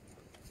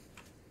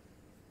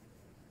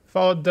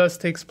 Fallout Dust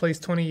takes place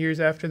 20 years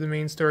after the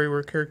main story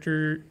where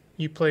character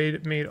you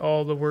played made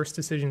all the worst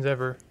decisions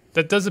ever.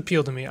 That does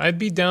appeal to me. I'd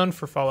be down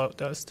for Fallout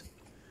Dust.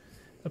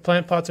 The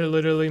plant pots are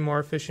literally more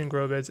efficient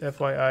grow beds,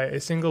 FYI. A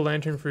single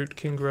lantern fruit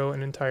can grow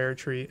an entire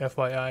tree,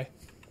 FYI.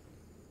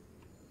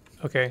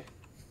 Okay.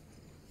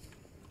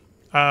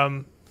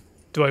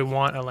 Do I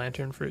want a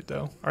lantern fruit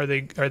though? Are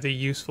they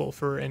useful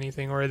for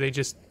anything, or are they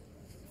just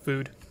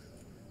food?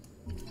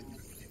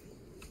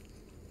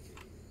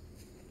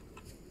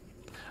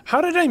 How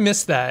did I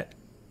miss that?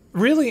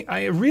 Really,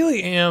 I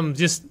really am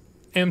just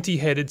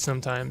empty-headed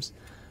sometimes.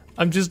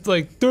 I'm just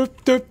like,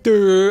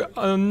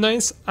 a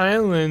nice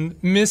island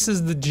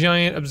misses the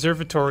giant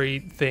observatory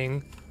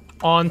thing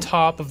on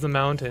top of the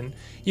mountain.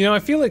 You know, I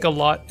feel like a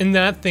lot in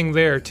that thing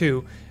there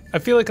too. I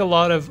feel like a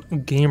lot of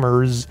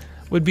gamers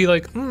would be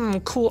like,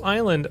 cool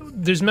island.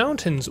 There's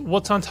mountains.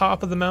 What's on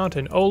top of the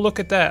mountain? Oh, look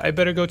at that. I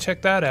better go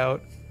check that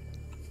out.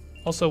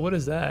 Also, what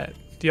is that?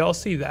 Do y'all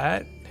see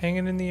that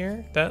hanging in the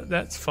air?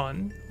 That's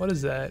fun. What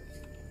is that?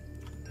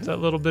 Is that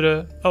a little bit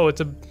of... Oh,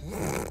 it's a...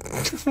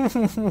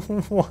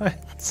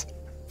 What?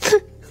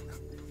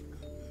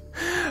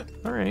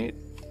 Alright.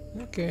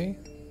 Okay.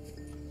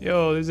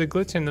 Yo, there's a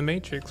glitch in the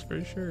Matrix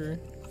for sure.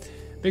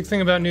 Big thing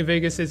about New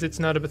Vegas is it's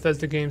not a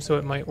Bethesda game, so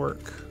it might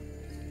work.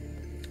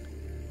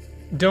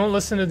 Don't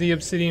listen to the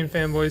Obsidian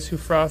fanboys who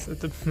froth at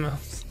the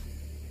mouth.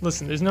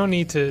 Listen, there's no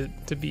need to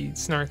be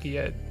snarky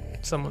at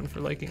someone for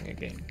liking a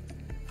game.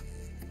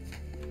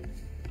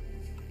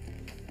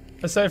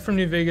 Aside from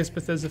New Vegas,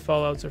 Bethesda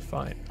Fallouts are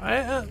fine.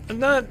 I'm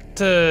not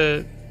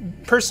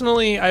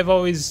personally.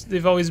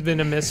 They've always been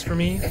a miss for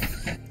me.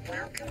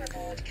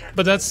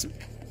 But that's,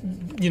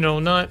 you know,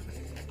 not.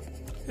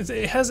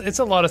 It's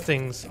a lot of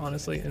things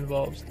honestly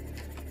involved.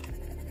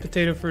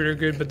 Potato fruit are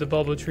good, but the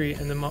bulbo tree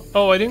and the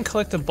oh, I didn't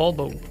collect the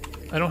bulbo.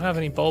 I don't have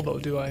any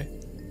bulbo, do I?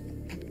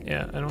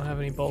 Yeah, I don't have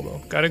any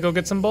bulbo. Gotta go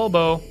get some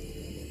bulbo.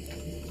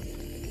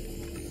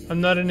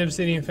 I'm not an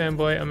Obsidian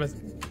fanboy. I'm a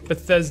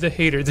Bethesda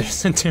hater.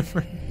 There's a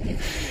difference.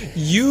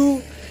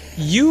 You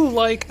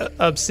like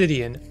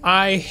Obsidian.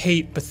 I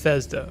hate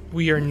Bethesda.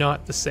 We are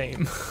not the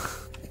same.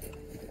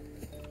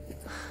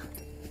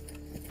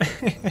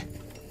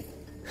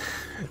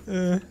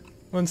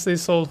 Once they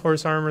sold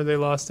horse armor, they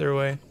lost their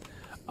way.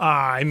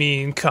 I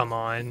mean, come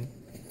on.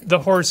 The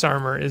horse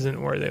armor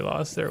isn't where they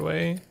lost their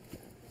way.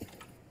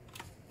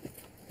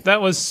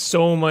 That was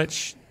so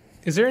much...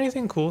 Is there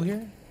anything cool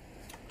here?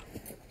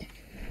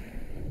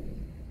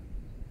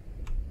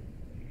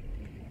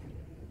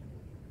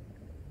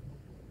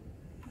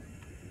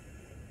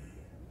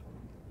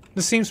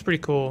 This seems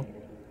pretty cool.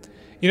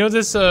 You know,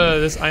 this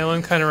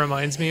island kind of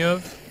reminds me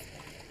of?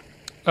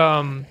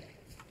 Kind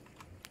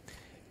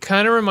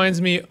of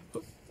reminds me...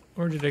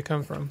 Where did it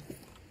come from?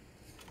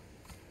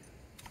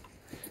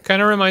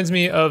 Kind of reminds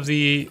me of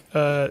the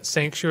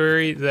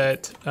sanctuary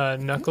that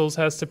Knuckles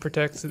has to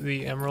protect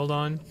the emerald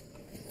on.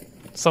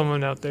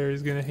 Someone out there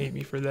is going to hate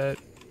me for that.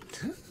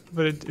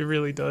 But it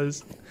really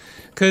does.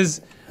 Because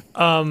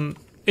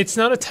it's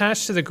not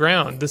attached to the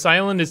ground. This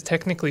island is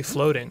technically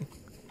floating.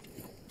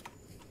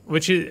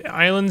 Which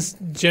islands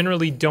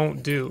generally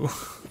don't do.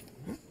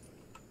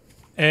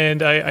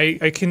 And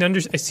I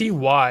see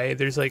why.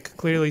 There's like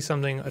clearly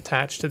something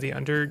attached to the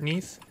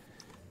underneath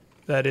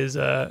that is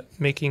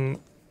making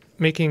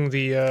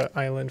the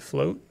island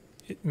float,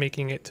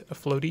 making it a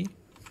floaty,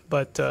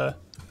 but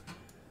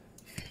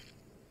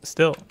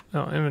still.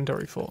 Oh,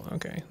 inventory full.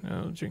 Okay,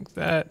 I'll drink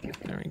that.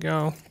 There we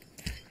go.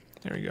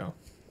 There we go.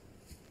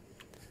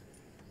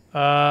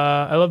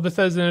 I love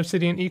Bethesda and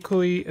Obsidian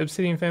equally.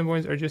 Obsidian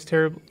fanboys are just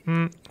terrible.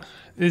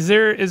 Is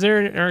there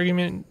an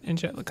argument in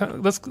chat?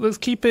 Let's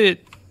keep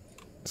it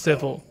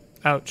civil.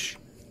 Ouch.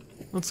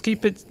 Let's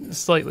keep it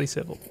slightly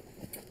civil.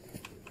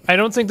 I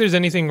don't think there's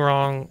anything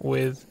wrong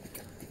with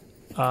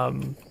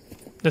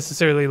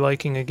necessarily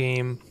liking a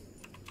game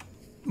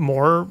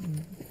more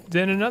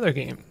than another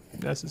game.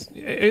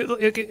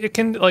 It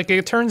can, like,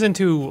 it turns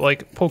into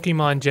like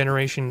Pokemon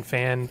Generation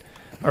fan,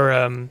 or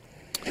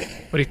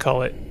what do you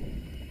call it?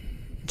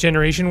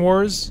 Generation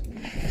Wars.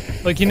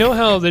 Like, you know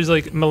how there's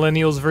like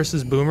millennials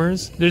versus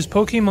boomers? There's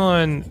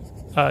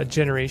Pokemon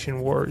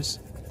Generation Wars.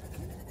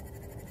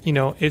 You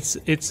know,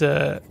 it's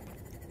a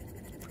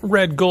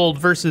red gold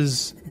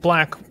versus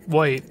black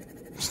white,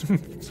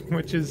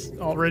 which is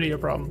already a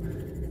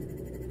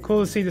problem.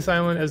 Cool to see this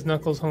island as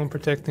Knuckles' home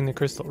protecting the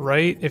crystal,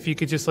 right? If you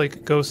could just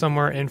like go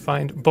somewhere and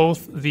find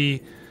both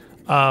the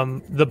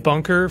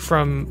bunker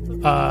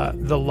from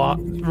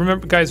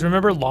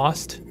remember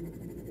Lost?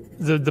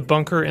 The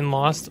bunker in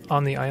Lost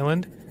on the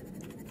island?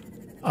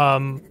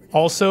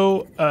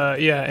 Also,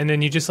 yeah, and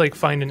then you just like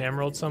find an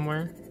emerald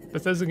somewhere.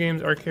 Bethesda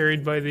games are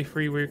carried by the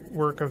free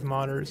work of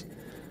modders.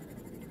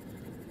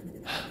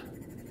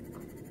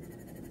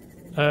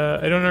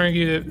 I don't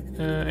argue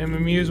that I'm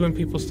amused when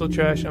people still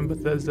trash on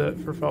Bethesda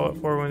for Fallout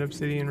 4 when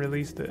Obsidian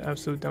released the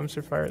absolute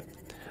dumpster fire.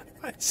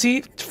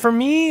 See, for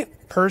me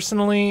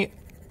personally,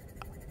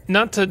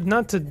 not to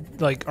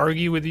like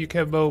argue with you,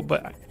 Kevbo,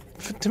 but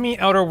to me,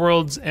 Outer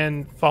Worlds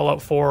and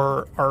Fallout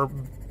 4 are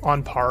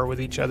on par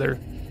with each other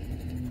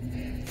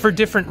for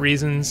different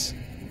reasons.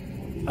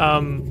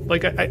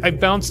 Like I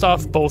bounced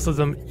off both of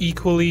them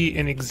equally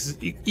and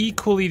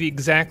equally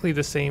exactly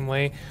the same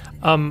way.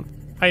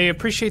 I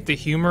appreciate the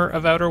humor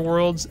of Outer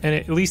Worlds, and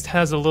it at least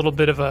has a little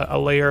bit of a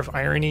layer of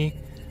irony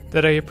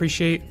that I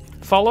appreciate.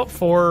 Fallout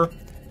 4,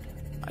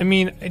 I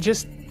mean,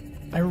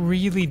 I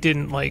really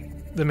didn't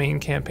like the main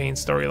campaign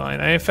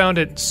storyline. I found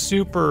it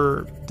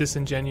super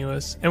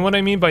disingenuous. And what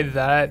I mean by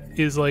that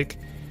is, like,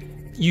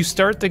 you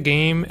start the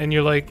game and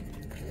you're like,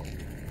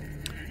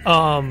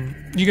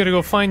 you gotta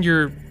go find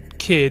your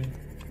kid,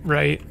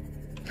 right?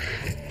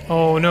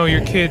 Oh no,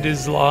 your kid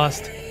is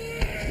lost.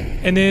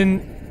 And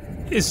then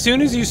as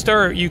soon as you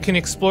start, you can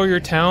explore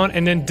your town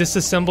and then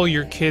disassemble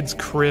your kid's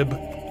crib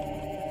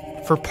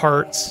for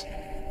parts,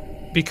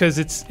 because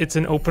it's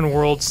an open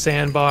world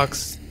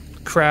sandbox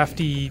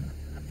crafty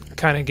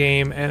kind of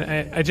game,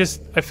 and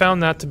I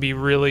found that to be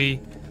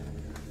really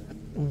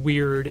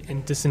weird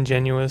and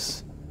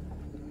disingenuous.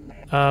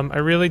 I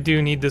really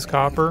do need this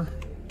copper.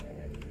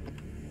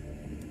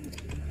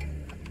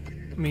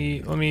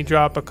 Let me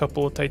drop a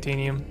couple of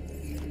titanium.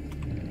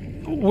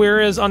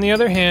 Whereas on the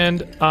other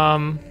hand,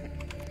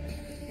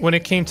 when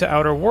it came to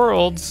Outer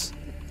Worlds,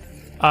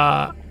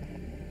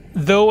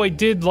 though I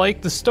did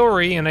like the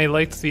story and I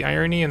liked the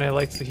irony and I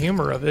liked the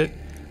humor of it,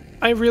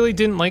 I really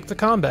didn't like the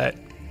combat.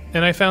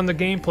 And I found the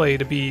gameplay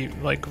to be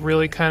like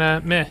really kind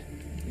of meh.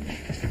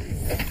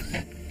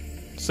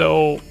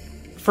 So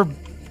for,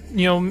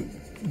 you know,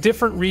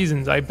 different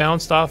reasons, I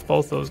bounced off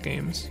both those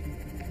games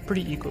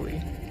pretty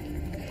equally.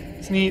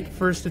 It's neat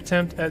first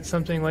attempt at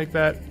something like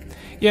that.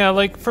 Yeah,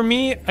 like for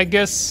me, I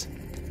guess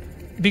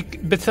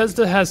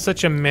Bethesda has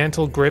such a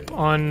mantle grip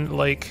on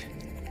like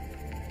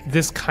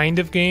this kind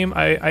of game.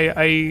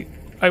 I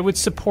would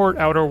support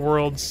Outer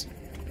Worlds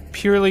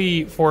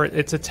purely for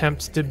its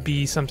attempts to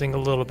be something a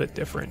little bit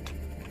different.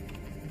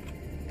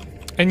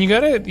 And you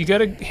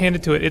gotta hand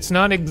it to it. It's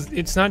not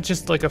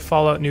just like a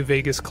Fallout New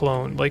Vegas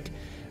clone. Like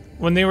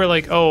when they were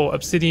like, oh,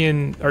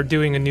 Obsidian are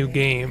doing a new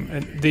game,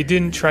 and they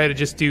didn't try to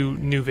just do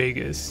New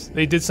Vegas.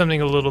 They did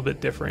something a little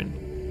bit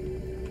different.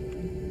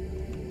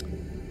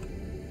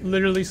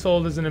 Literally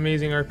sold as an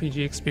amazing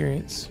RPG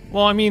experience.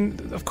 Well, I mean,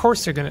 of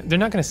course they're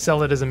not gonna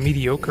sell it as a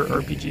mediocre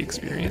RPG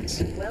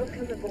experience.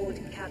 Welcome aboard,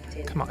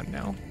 Captain. Come on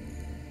now.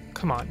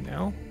 Come on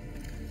now.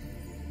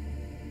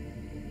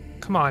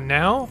 Come on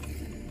now.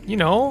 You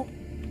know,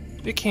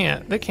 they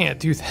can't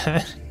do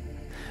that.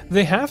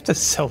 They have to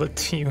sell it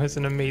to you as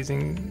an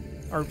amazing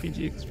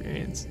RPG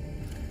experience.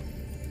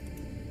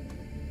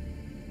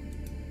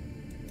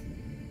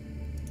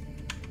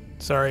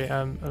 Sorry,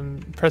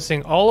 I'm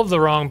pressing all of the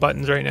wrong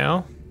buttons right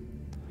now.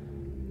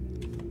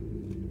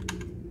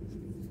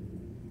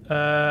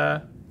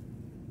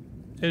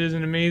 It is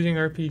an amazing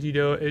RPG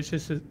though. It's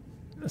just a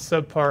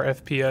subpar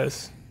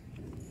FPS.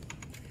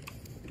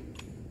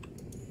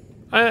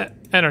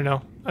 I don't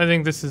know. I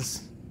think this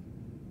is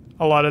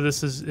a lot of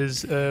this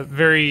is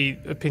very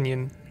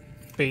opinion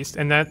based,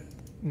 and I'm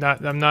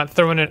not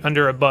throwing it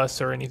under a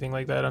bus or anything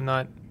like that. I'm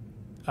not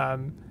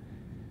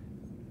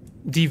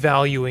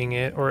devaluing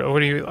it or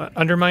what are you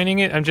undermining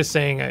it. I'm just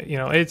saying you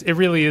know, it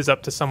really is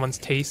up to someone's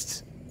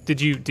taste.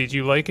 Did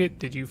you like it?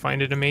 Did you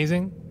find it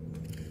amazing?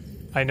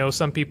 I know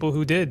some people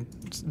who did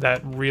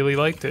that really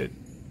liked it.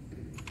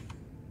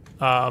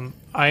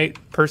 I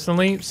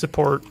personally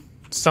support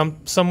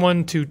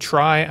someone to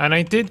try, and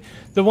I did.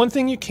 The one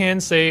thing you can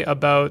say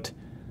about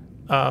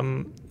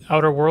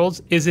Outer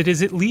Worlds is it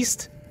is at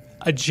least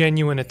a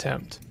genuine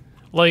attempt.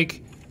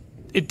 Like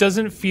it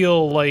doesn't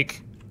feel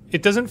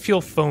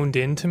phoned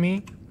in to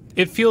me.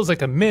 It feels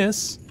like a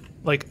miss,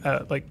 like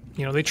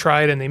you know, they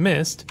tried and they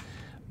missed,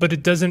 but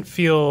it doesn't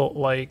feel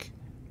like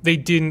they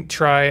didn't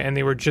try and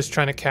they were just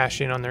trying to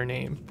cash in on their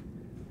name.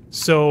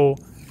 So,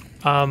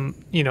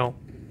 you know,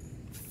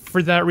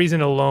 for that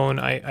reason alone,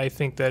 I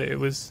think that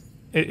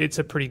it's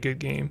a pretty good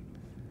game.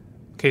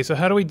 Okay, so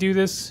how do we do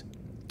this?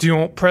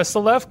 Don't press the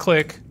left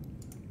click.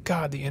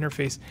 God, the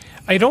interface.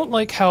 I don't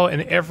like how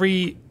in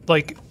every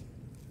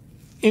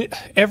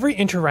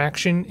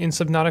interaction in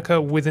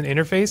Subnautica with an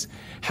interface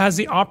has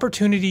the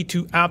opportunity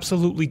to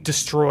absolutely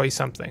destroy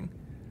something.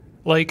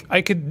 Like,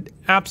 I could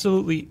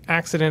absolutely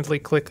accidentally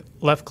click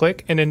left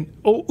click and then,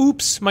 oh,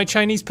 oops, my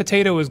Chinese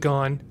potato is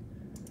gone.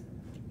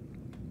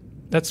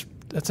 That's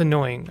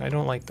annoying. I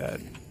don't like that.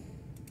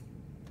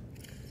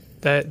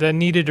 That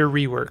needed a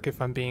rework,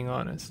 if I'm being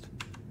honest.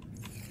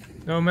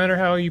 No matter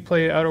how you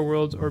play Outer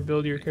Worlds or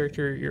build your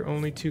character, your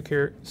only two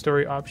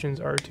story options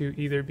are to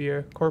either be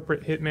a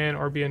corporate hitman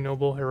or be a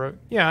noble hero.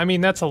 Yeah, I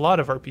mean, that's a lot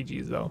of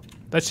RPGs, though.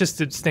 That's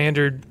just a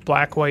standard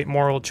black-white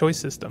moral choice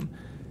system.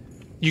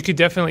 You could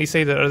definitely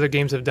say that other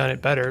games have done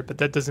it better, but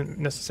that doesn't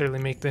necessarily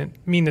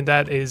mean that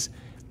that is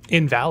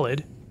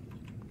invalid.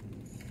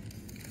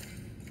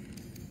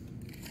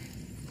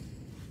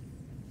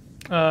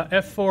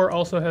 F4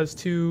 also has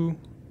two...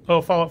 Oh,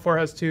 Fallout 4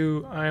 has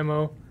two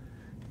IMO.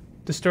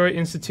 Destroy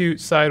Institute,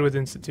 side with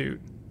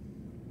Institute.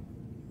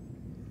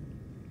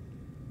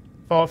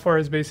 Fallout 4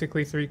 is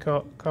basically three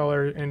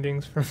color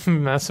endings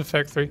from Mass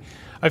Effect 3.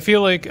 I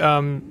feel like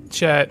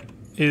chat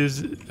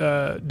is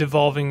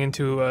devolving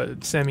into a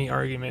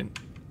semi-argument.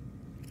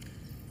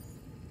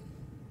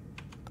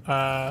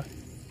 Like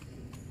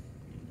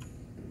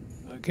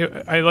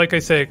I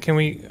said, can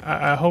we?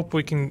 I hope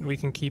we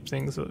can keep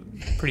things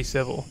pretty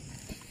civil.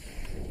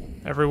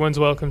 Everyone's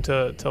welcome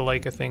to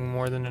like a thing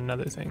more than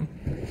another thing.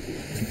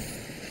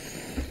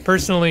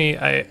 Personally,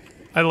 I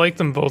like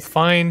them both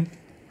fine.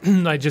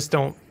 I just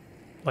don't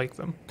like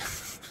them.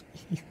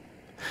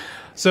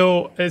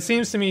 So it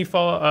seems to me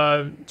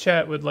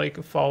chat would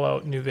like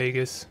Fallout New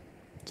Vegas.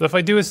 So if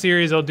I do a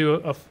series, I'll do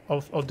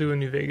a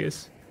New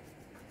Vegas.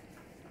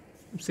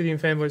 Obsidian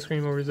fanboy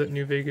scream over at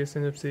New Vegas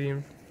and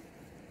Obsidian.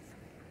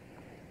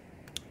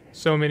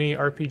 So many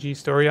RPG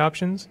story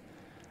options.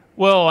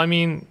 Well, I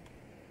mean,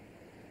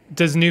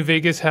 does New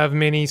Vegas have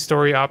many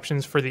story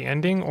options for the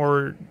ending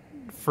or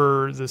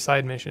for the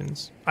side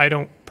missions? I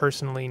don't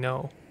personally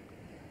know.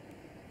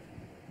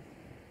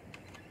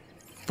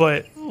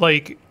 But,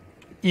 like,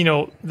 you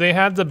know, they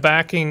have the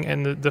backing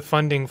and the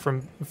funding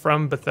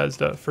from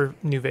Bethesda for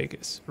New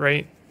Vegas,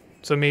 right?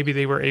 So maybe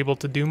they were able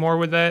to do more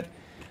with that.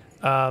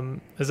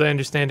 As I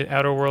understand it,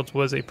 Outer Worlds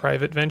was a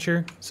private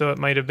venture, so it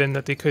might have been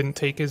that they couldn't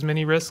take as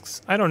many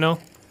risks. I don't know.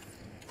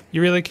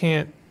 You really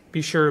can't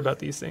be sure about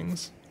these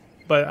things.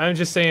 But I'm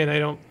just saying I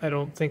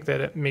don't think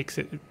that it makes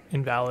it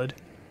invalid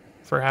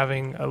for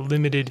having a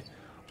limited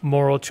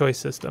moral choice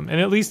system. And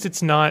at least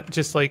it's not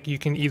just like you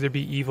can either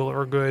be evil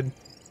or good.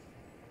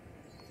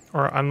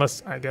 Or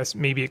unless, I guess,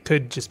 maybe it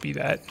could just be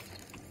that.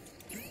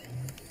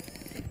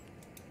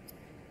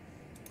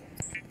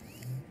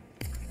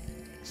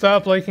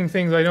 Stop liking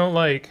things I don't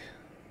like.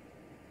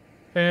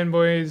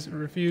 Fanboys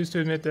refuse to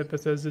admit that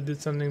Bethesda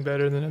did something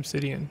better than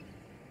Obsidian.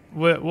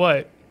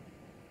 What?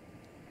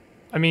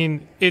 I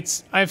mean,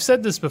 I've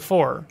said this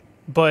before,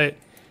 but,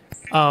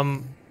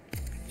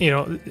 you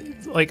know,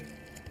 like,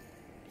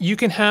 you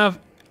can have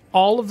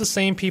all of the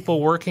same people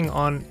working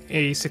on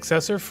a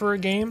successor for a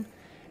game,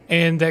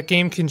 and that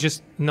game can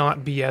just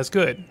not be as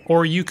good.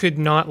 Or you could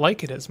not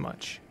like it as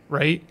much,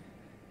 right?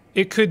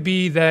 It could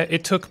be that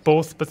it took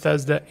both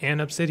Bethesda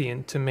and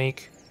Obsidian to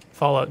make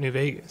Fallout New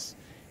Vegas.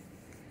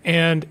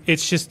 And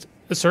it's just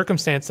a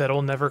circumstance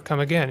that'll never come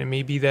again. It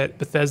may be that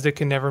Bethesda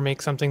can never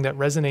make something that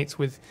resonates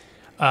with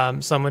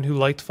someone who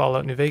liked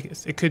Fallout New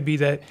Vegas. It could be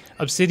that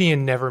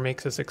Obsidian never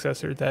makes a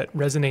successor that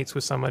resonates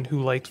with someone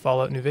who liked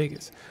Fallout New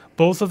Vegas.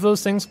 Both of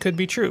those things could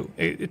be true.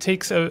 It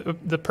takes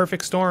the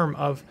perfect storm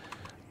of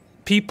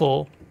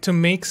people to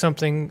make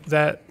something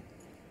that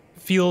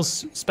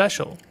feels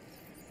special.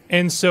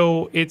 And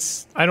so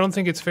I don't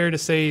think it's fair to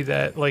say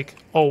that, like,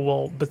 oh,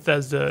 well,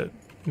 Bethesda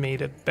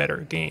made a better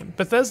game.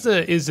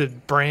 Bethesda is a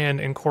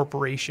brand and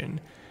corporation.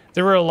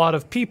 There were a lot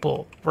of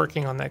people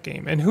working on that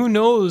game. And who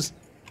knows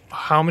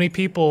how many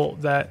people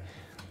that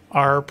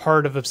are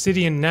part of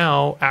Obsidian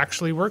now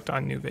actually worked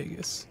on New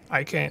Vegas.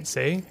 I can't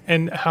say.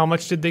 And how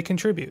much did they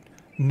contribute?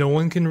 No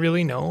one can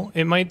really know.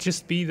 It might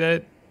just be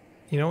that,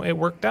 you know, it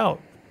worked out.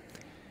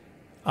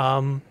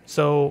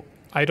 So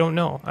I don't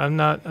know. I'm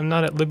not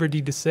at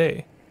liberty to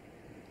say.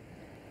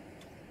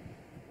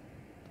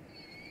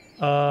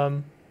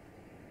 I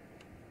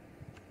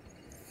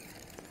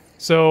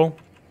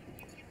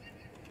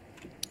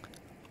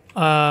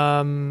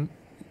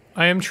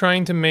am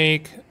trying to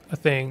make a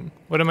thing.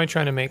 What am I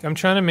trying to make? I'm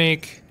trying to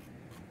make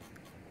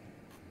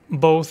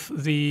both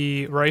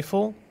the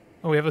rifle.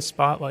 Oh, we have a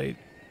spotlight.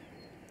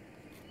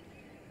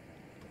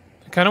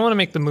 I kind of want to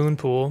make the moon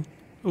pool.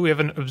 Oh, we have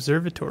an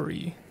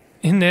observatory.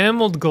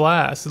 Enameled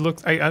glass. It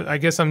looks. I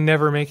guess I'm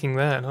never making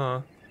that,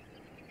 huh?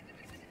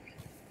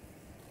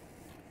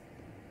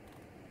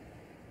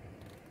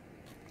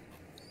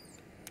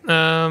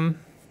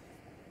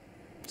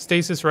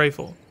 Stasis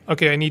rifle.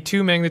 Okay, I need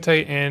 2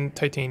 magnetite and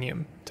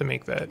titanium to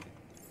make that.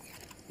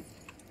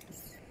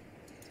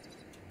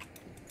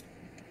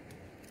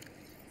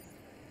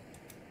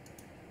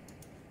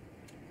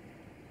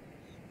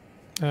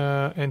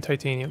 And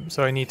titanium.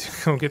 So I need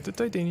to go get the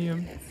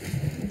titanium.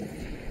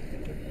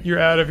 You're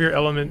out of your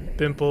element,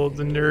 Bimple.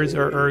 The nerds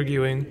are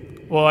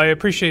arguing. Well, I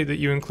appreciate that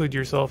you include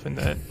yourself in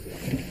that.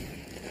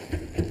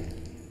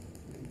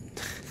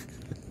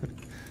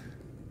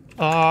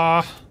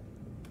 Ah.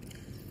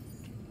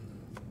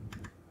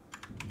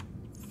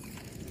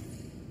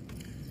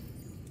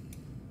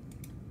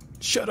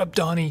 Shut up,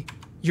 Donnie.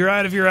 You're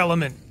out of your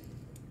element.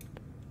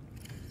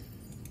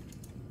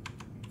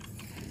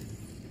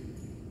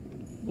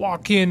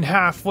 Walk in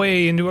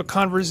halfway into a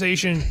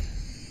conversation.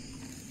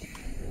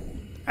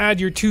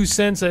 Add your 2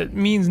 cents that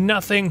means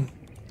nothing.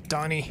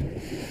 Donnie,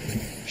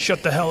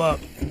 shut the hell up.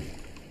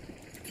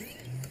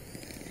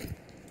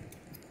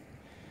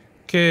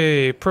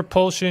 Okay,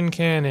 propulsion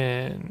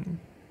cannon.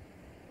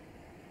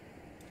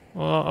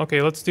 Well,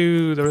 okay, let's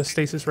do the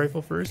stasis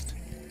rifle first.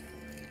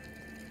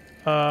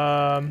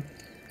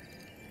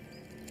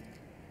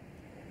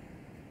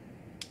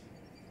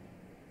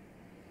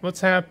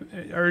 What's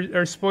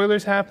are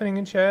spoilers happening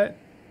in chat?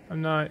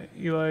 I'm not.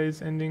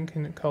 Eli's ending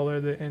can color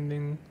the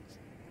ending.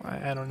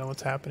 I don't know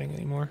what's happening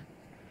anymore.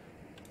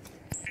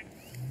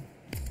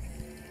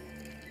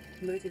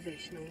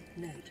 Motivational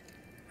note.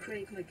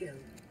 Craig McGill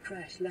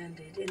crash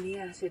landed in the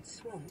acid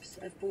swamps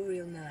of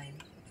Boreal 9,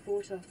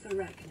 fought off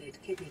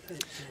arachnid kidney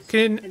poachers,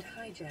 and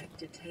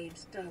hijacked a tamed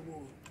Star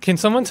Wars. Can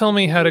someone tell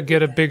me how to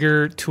get a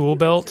bigger tool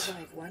belt?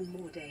 Survive one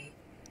more day.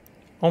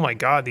 Oh my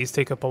god, these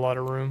take up a lot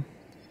of room.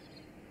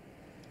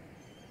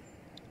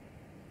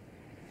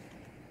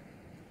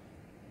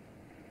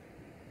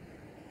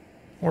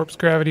 Warps,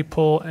 gravity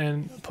pull,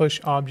 and push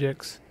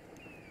objects.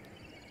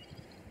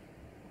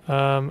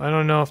 I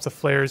don't know if the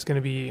flare is going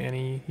to be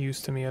any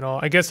use to me at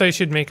all. I guess I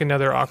should make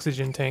another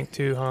oxygen tank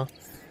too, huh?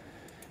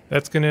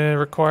 That's going to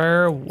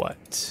require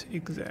what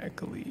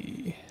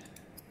exactly?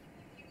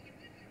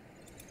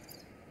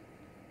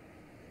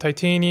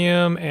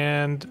 Titanium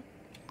and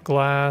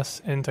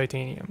glass and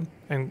titanium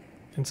and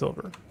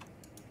silver.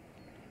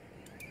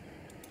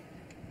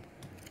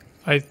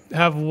 I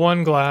have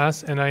 1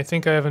 glass, and I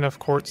think I have enough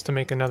quartz to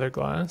make another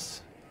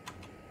glass.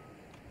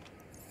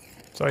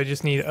 So I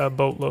just need a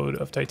boatload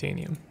of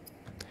titanium.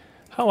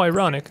 How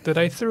ironic that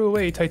I threw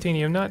away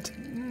titanium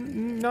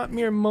not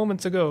mere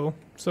moments ago.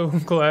 So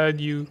glad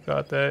you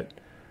got that.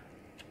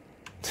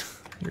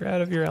 You're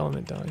out of your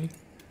element, Donnie.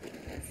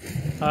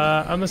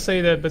 I'm gonna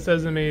say that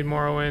Bethesda made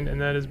Morrowind, and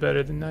that is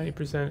better than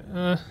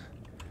 90%.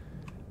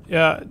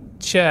 Yeah,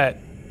 chat.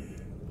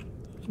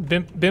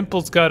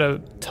 Bimple's got a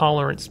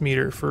tolerance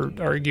meter for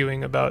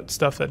arguing about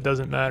stuff that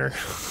doesn't matter.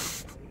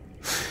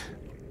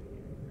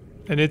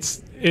 And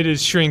it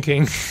is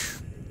shrinking.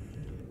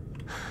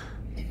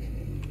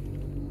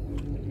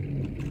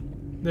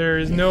 There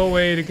is no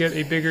way to get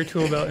a bigger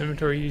tool belt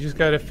inventory. You just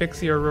gotta fix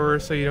the Aurora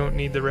so you don't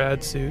need the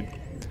rad suit.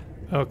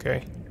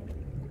 Okay.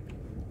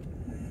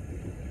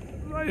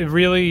 I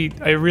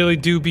really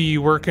do be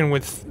working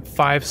with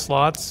 5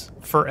 slots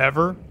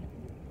forever.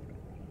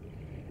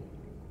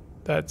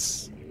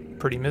 That's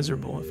pretty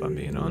miserable, if I'm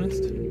being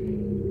honest.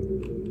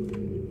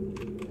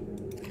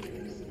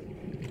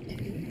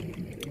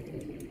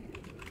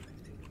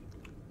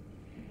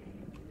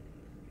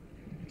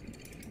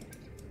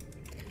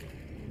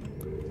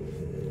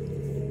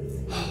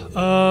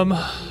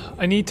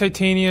 I need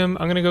titanium.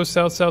 I'm gonna go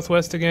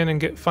southwest again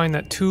and find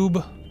that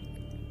tube.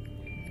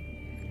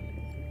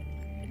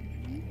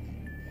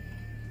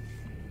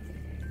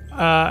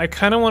 I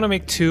kind of want to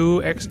make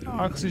 2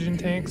 oxygen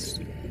tanks,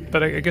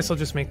 but I guess I'll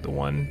just make the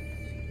 1.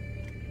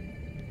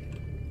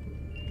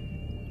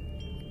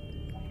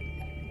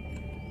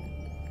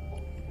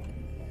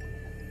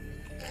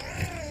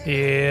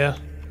 Yeah.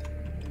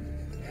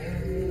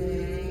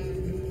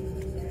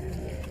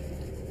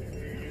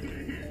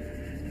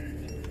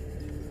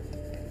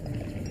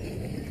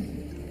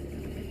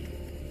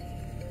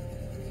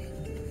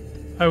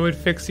 I would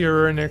fix the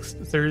Aurora next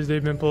Thursday,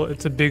 Bimple.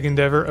 It's a big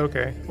endeavor.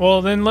 Okay.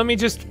 Well, then let me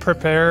just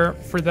prepare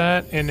for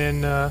that, and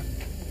then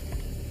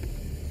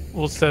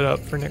we'll set up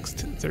for next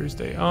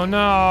Thursday. Oh,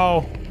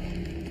 no!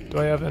 Do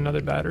I have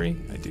another battery?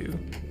 I do.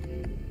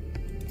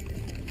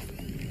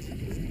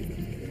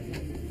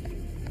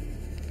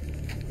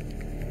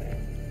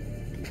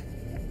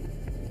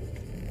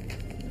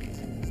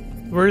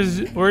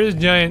 Where's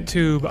Giant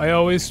Tube? I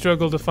always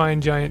struggle to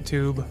find Giant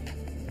Tube.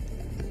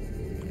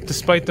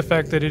 Despite the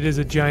fact that it is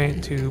a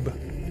giant tube.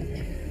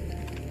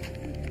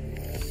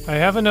 I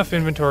have enough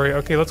inventory.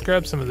 Okay, let's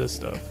grab some of this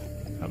stuff.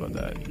 How about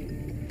that?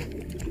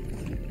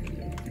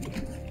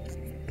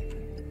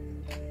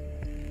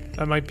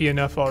 That might be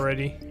enough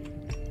already.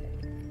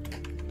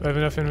 Do I have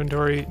enough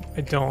inventory?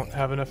 I don't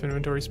have enough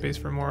inventory space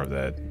for more of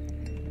that.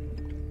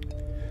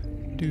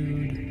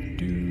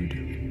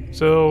 Dude.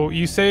 So,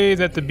 you say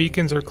that the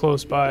beacons are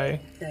close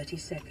by. 30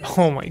 seconds.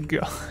 Oh my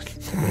god.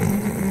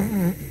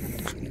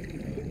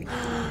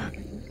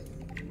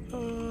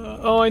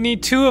 Oh, I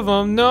need 2 of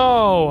them.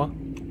 No.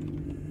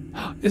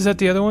 Is that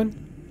the other one?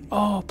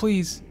 Oh,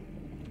 please.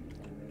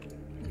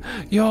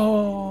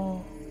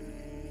 Yo.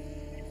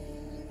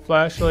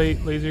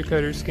 Flashlight, laser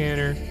cutter,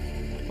 scanner.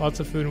 Lots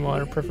of food and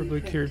water,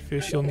 preferably cured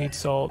fish. You'll need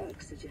salt.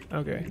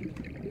 Okay.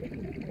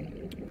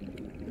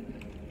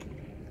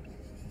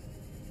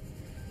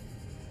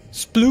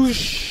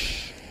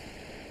 Sploosh.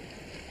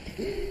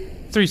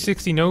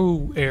 360,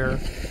 no air.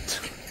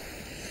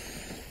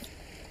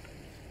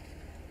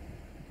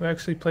 who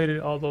actually played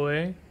it all the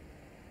way.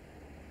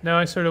 Now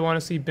I sort of want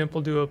to see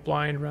Bimple do a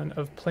blind run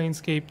of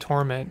Planescape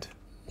Torment.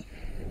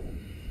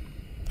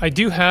 I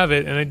do have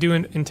it, and I do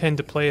intend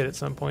to play it at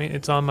some point.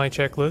 It's on my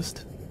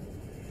checklist.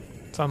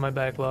 It's on my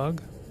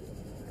backlog.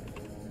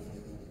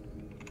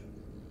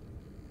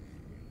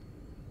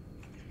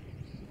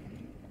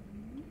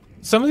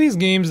 Some of these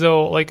games,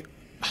 though, like...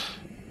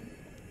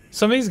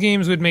 Some of these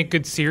games would make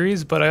good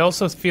series, but I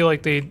also feel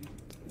like they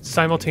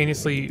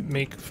simultaneously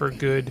make for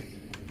good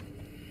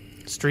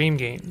stream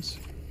games.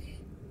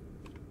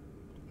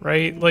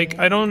 Right? Like,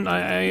 I'm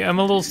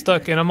a little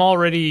stuck, and I'm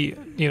already,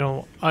 you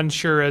know,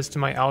 unsure as to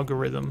my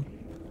algorithm.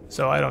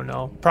 So, I don't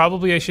know.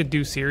 Probably I should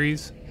do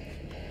series.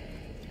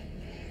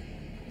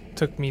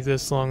 Took me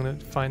this long to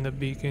find the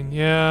beacon.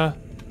 Yeah.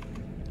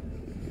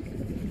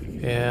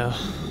 Yeah.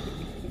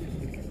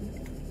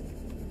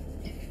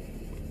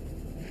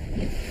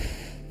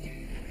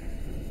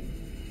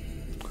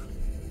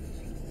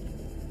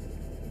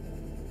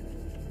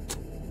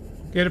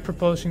 Get a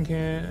propulsion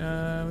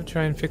can. We'll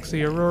try and fix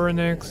the Aurora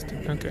next.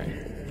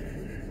 Okay.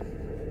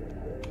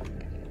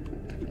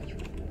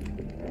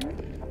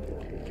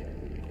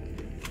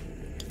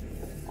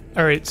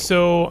 All right,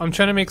 so I'm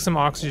trying to make some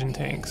oxygen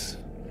tanks.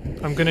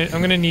 I'm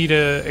gonna need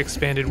a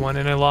expanded one,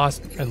 and I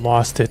lost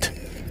it.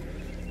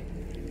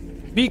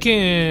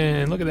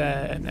 Beacon. Look at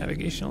that.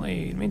 Navigational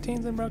aid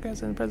maintains and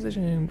broadcasts in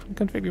position.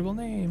 Configurable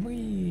name.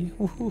 Wee.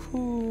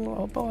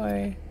 Oh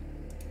boy.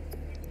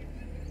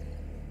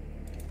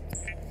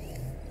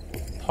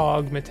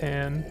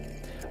 Pogmatan.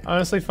 I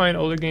honestly find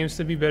older games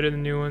to be better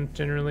than new ones.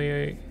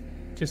 Generally, I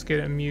just get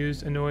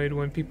annoyed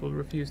when people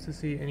refuse to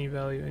see any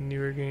value in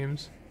newer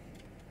games.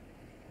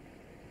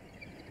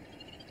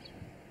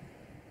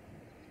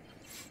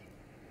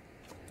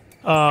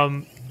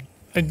 I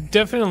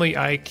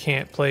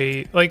can't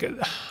play, like,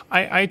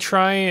 I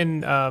try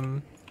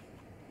and,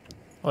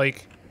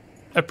 like,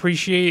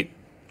 appreciate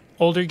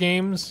older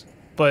games,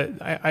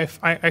 but I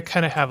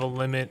kind of have a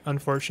limit,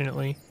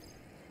 unfortunately.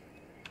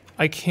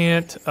 I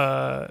can't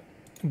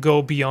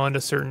go beyond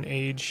a certain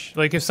age.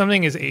 Like, if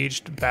something is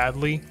aged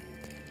badly,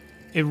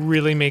 it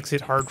really makes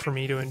it hard for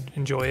me to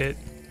enjoy it.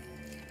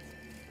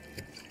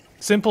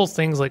 Simple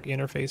things like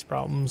interface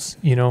problems,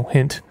 you know,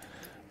 hint,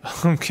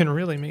 can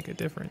really make a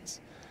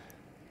difference.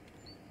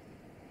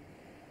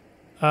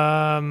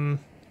 Let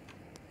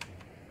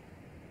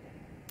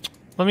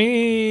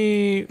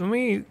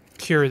me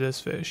cure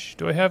this fish.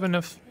 Do I have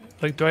enough?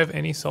 Like, do I have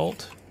any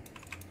salt?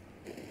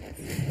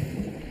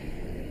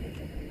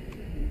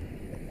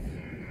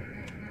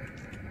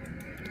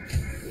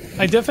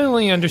 I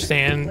definitely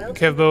understand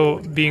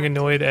Kevbo being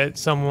annoyed at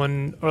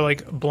someone, or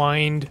like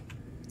blind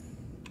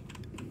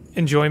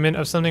enjoyment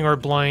of something, or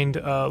blind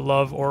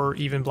love, or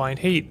even blind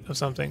hate of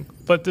something.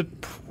 But the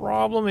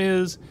problem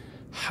is,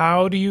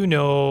 how do you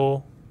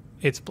know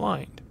it's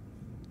blind?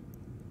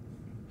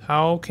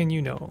 How can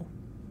you know?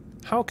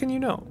 How can you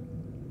know?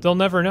 They'll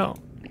never know.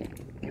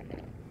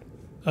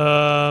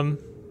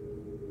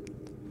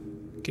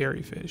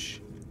 Gary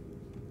fish.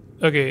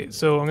 Okay,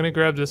 so I'm gonna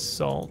grab this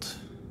salt.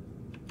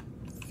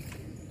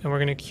 And we're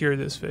gonna cure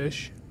this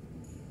fish.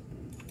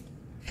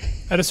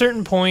 At a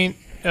certain point,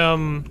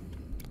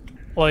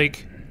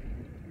 like,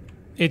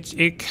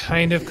 it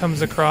kind of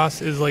comes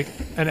across as like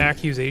an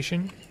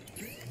accusation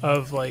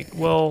of like,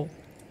 well,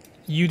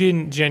 you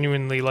didn't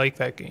genuinely like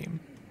that game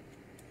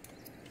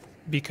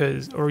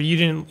because, or you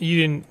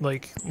didn't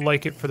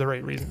like it for the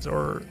right reasons,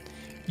 or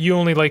you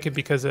only like it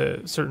because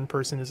a certain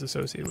person is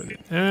associated with it.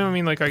 And I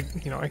mean, like, I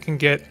can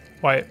get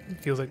why it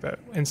feels like that,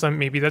 and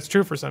maybe that's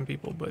true for some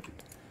people, but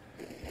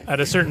at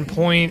a certain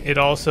point, it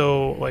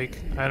also, like,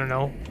 I don't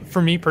know.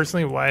 For me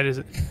personally, why does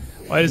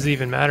it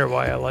even matter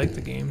why I like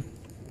the game?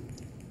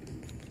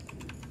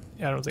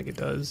 Yeah, I don't think it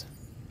does.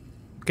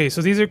 Okay,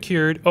 so these are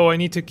cured. Oh, I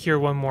need to cure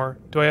one more.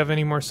 Do I have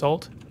any more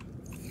salt?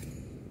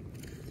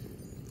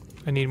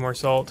 I need more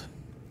salt.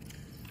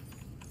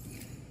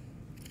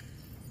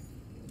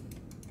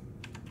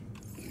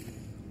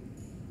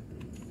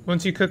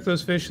 Once you cook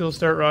those fish, they'll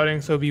start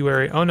rotting, so be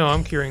wary. Oh no,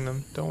 I'm curing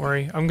them. Don't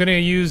worry. I'm gonna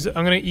eat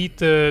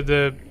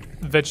the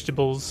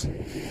vegetables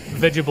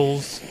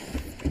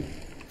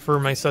for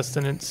my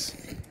sustenance.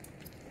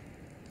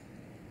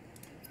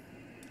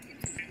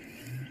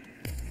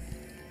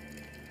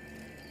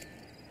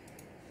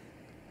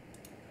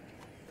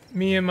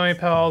 Me and my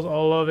pals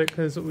all love it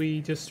because we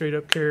just straight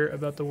up care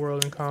about the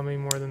world and comedy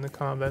more than the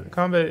combat. The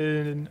combat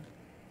in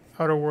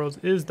Outer Worlds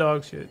is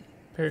dog shit,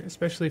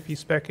 especially if you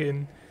spec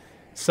in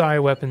psi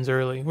weapons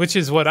early, which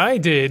is what I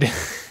did.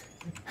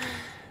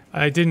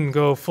 I didn't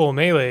go full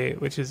melee,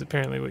 which is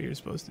apparently what you're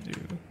supposed to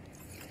do.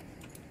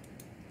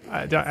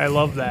 I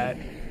love that.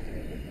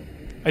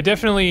 I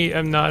definitely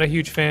am not a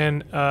huge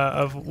fan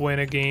of when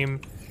a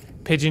game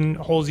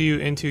pigeonholes you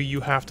into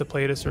you have to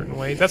play it a certain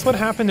way. That's what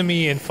happened to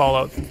me in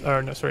Far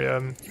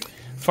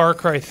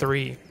Cry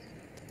 3.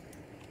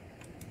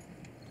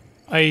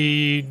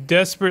 I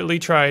desperately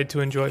tried to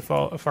enjoy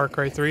Far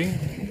Cry 3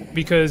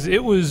 because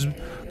it was,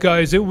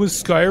 guys, it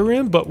was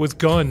Skyrim but with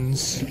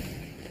guns.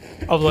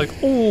 I was like,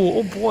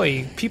 oh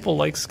boy, people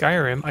like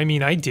Skyrim. I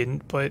mean, I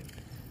didn't, but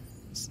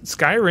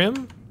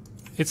Skyrim,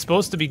 it's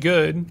supposed to be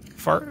good.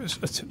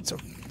 It's a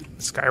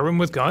Skyrim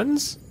with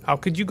guns? How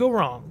could you go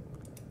wrong?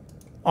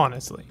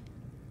 Honestly.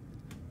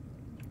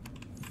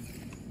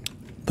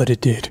 But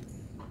it did.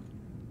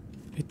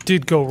 It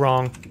did go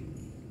wrong.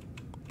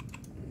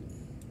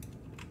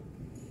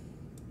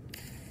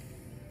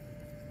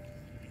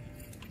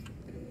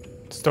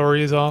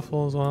 Story is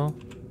awful as well.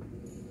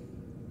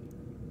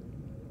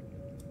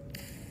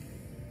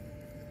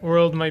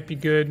 World might be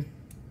good.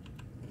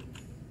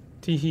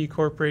 Teehee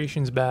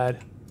Corporation's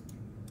bad.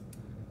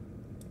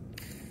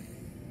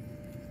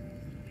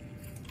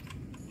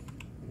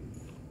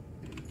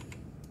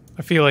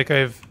 I feel like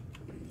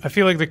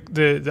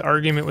the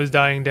argument was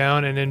dying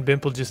down, and then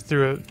Bimple just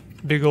threw a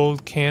big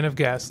old can of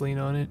gasoline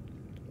on it.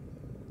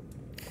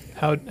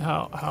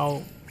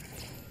 How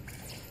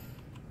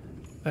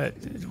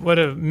what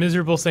a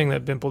miserable thing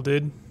that Bimple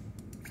did.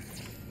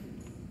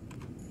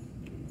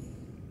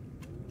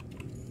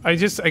 I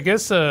guess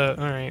all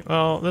right.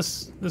 Well,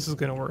 this is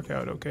gonna work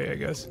out okay, I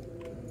guess.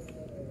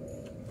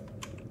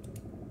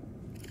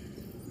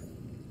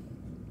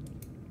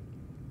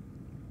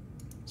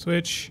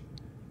 Switch.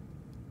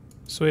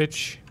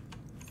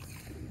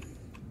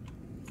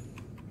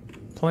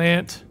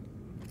 Plant.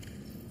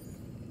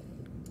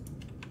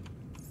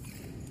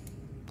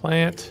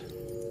 I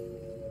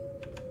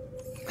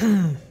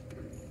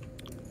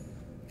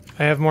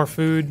have more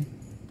food.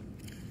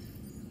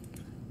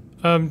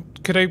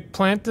 Could I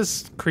plant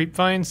this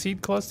creepvine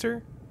seed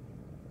cluster?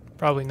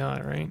 Probably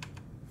not, right?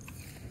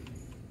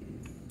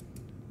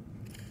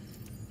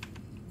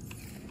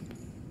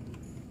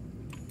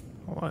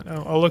 Hold on.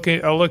 I'll look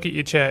at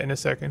your chat in a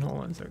second.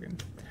 Hold on a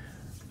second.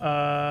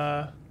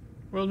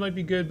 World might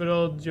be good, but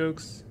all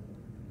jokes.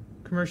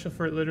 Commercial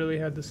for it literally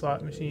had the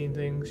slot machine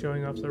thing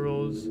showing off the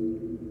roles.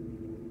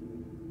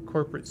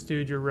 Corporate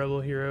stooge or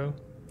rebel hero.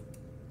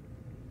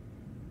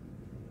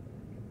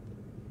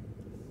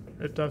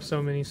 Ripped off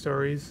so many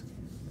stories.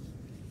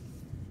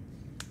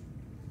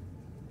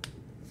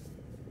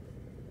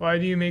 Why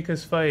do you make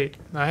us fight?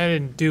 I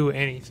didn't do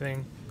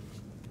anything.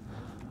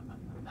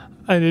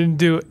 I didn't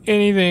do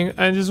anything.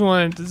 I just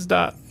wanted to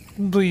stop.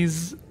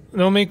 Please,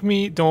 don't make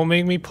me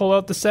pull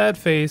out the sad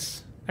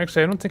face.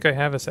 Actually, I don't think I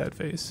have a sad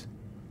face.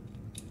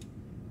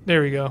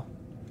 There we go.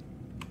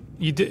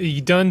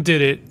 You done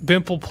did it.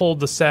 Bimple pulled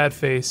the sad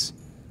face.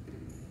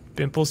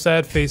 Bimple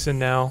sad facing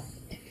now.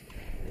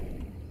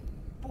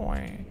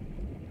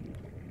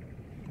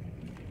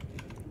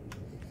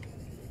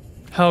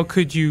 How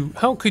could you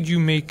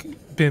make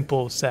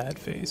Bimple sad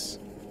face?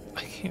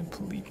 I can't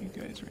believe you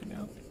guys right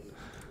now.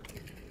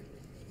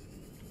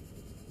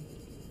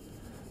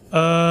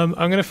 I'm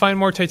gonna find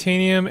more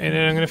titanium, and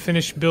then I'm gonna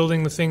finish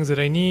building the things that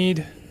I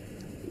need.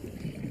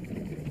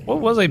 What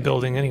was I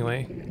building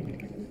anyway?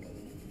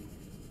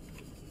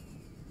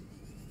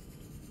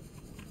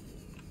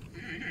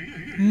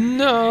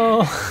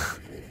 No.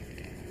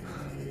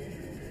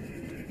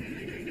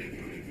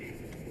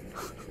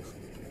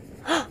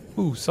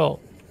 Ooh,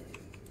 salt.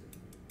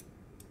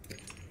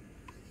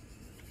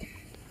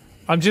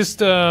 I'm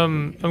just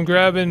I'm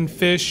grabbing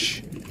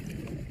fish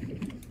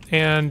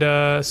and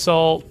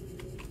salt,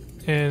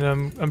 and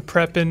I'm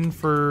prepping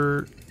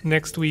for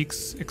next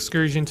week's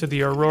excursion to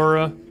the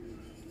Aurora.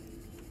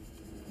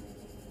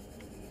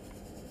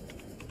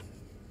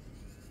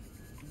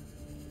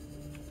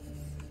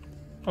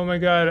 Oh my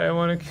god, I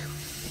want to...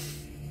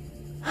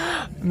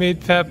 Made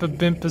Papa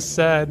Bimpus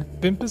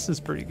sad. Bimpus is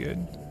pretty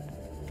good.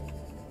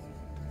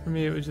 For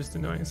me, it was just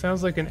annoying. It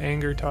sounds like an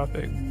anger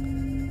topic.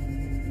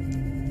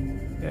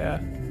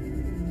 Yeah.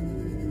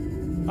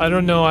 I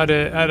don't know how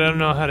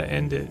to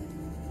end it.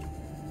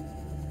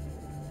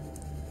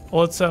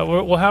 Well, let's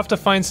we'll have to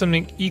find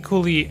something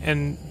equally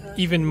and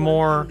even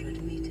more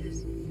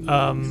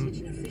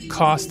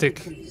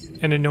caustic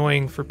and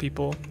annoying for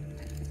people,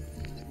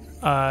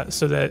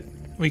 so that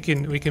we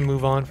can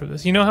move on from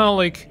this. You know how,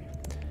 like,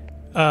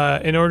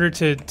 in order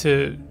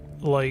to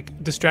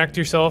like distract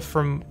yourself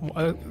from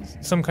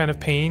some kind of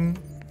pain,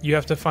 you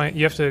have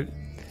to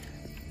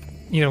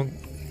you know,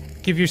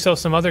 give yourself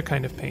some other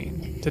kind of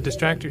pain to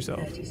distract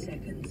yourself.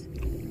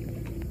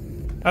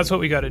 That's what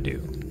we got to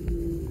do.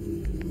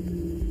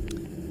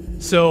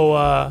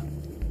 So,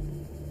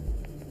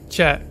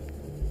 chat,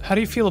 how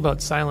do you feel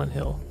about Silent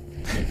Hill?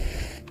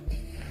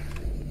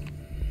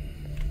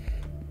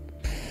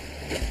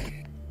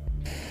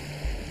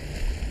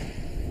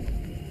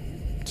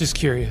 Just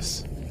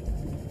curious.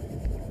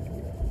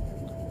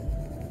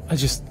 I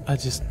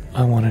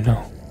want to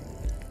know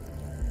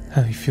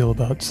how you feel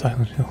about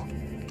Silent Hill.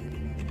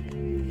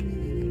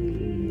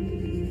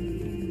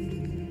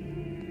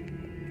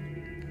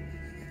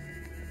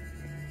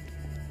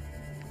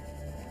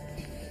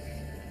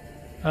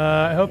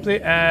 I hope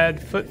they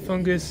add foot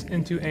fungus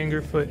into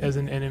Angerfoot as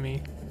an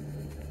enemy.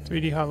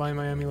 3D Hotline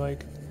Miami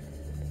like.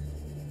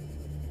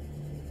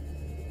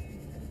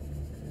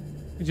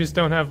 We just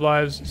don't have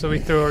lives, so we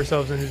throw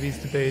ourselves into these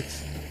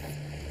debates.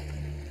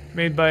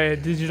 Made by a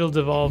digital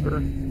devolver.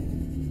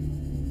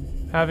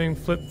 Having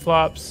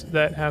flip-flops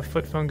that have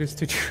foot fungus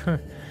to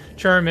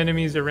charm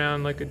enemies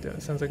around like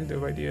sounds like a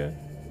dope idea.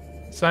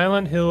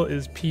 Silent Hill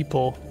is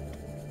people.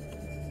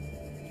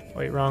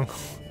 Wait, wrong.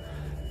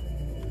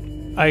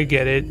 I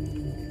get it.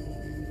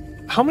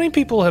 How many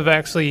people have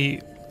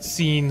actually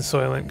seen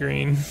Soylent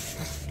Green?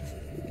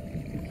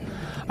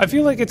 I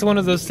feel like it's one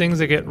of those things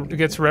that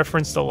gets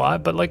referenced a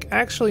lot, but like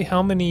actually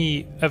how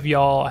many of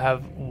y'all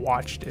have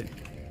watched it?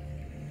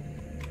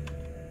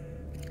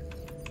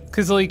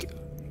 Cuz like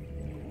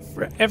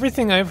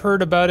everything I've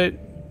heard about it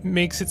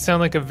makes it sound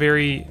like a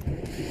very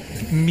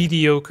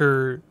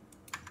mediocre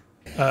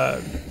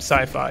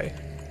sci-fi.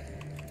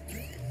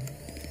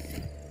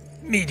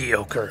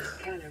 Mediocre.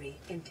 Calorie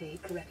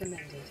intake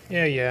recommended.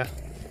 Yeah.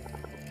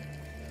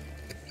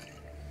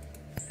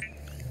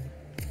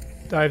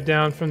 Dive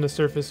down from the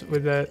surface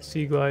with that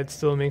sea glide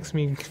still makes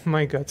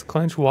my guts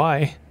clench.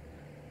 Why?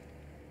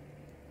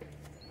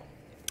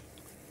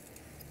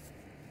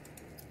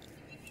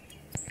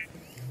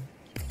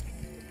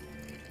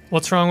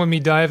 What's wrong with me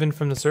diving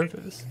from the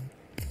surface?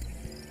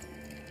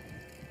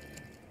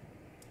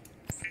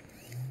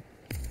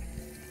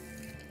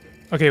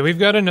 Okay, we've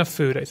got enough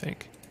food, I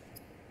think.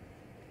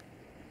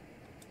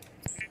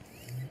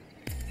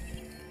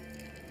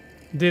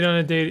 Date on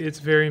a date, it's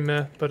very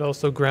meh, but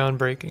also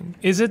groundbreaking.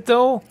 Is it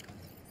though?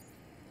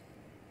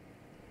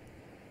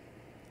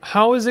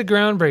 How is it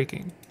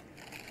groundbreaking?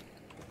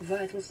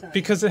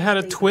 Because it had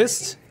a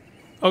twist?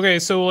 Okay,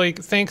 so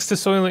like thanks to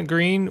Soylent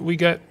Green, we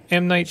got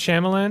M. Night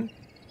Shyamalan?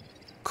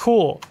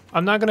 Cool.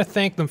 I'm not gonna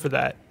thank them for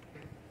that.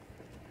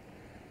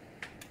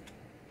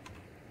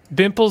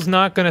 Bimple's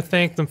not gonna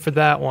thank them for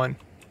that one.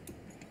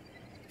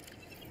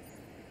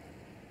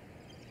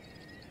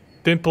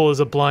 Bimple is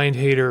a blind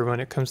hater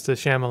when it comes to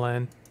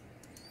Shyamalan.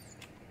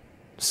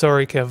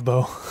 Sorry,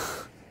 Kevbo.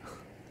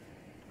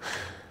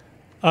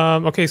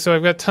 Okay, so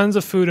I've got tons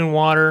of food and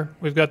water.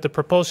 We've got the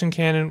propulsion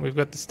cannon. We've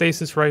got the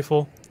stasis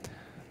rifle.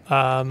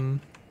 What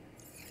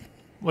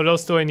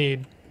else do I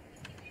need?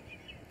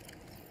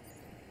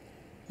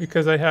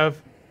 Because I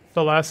have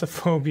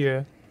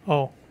thalassophobia.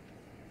 Oh.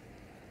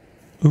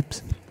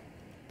 Oops.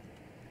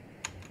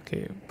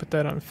 Okay, put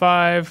that on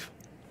 5.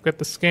 We've got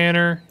the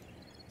scanner.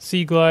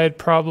 Sea glide,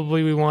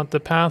 probably we want the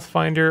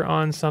Pathfinder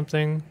on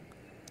something.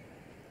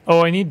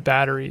 Oh, I need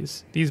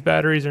batteries. These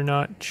batteries are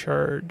not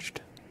charged.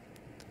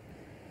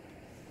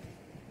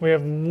 We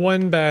have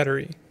 1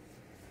 battery.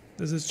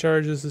 This is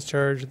charged, this is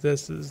charged,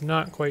 this is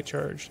not quite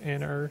charged.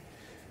 And our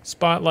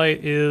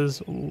spotlight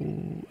is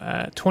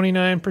at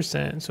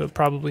 29%, so it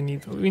probably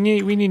needs... We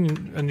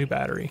need a new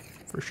battery,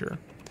 for sure.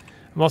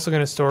 I'm also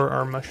going to store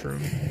our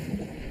mushroom.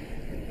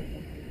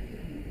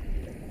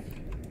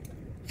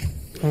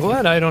 I'm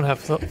glad I don't have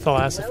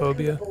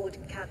thalassophobia.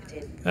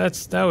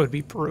 That would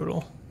be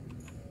brutal.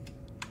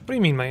 What do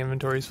you mean my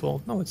inventory's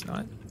full? No, it's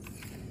not.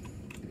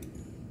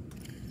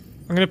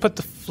 I'm gonna put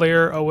the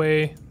flare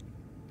away.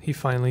 He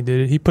finally did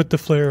it. He put the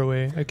flare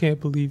away. I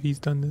can't believe he's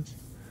done this.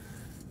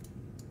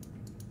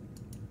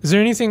 Is there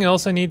anything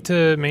else I need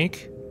to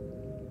make?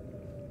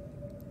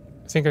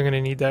 I think I'm gonna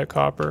need that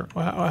copper.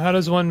 How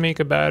does one make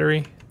a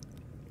battery?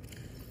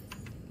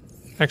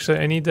 Actually,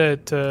 I need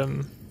that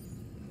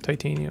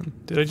titanium.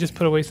 Did I just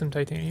put away some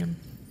titanium?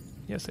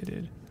 Yes, I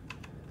did.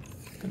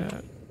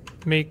 Gonna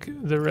make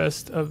the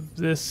rest of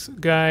this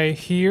guy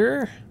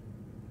here.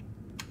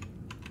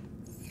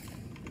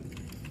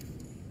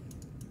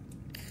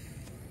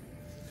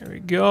 There we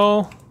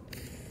go.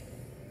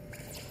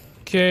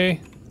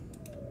 Okay.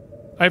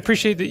 I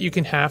appreciate that you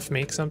can half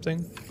make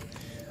something.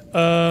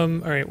 All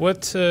right.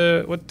 What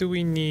do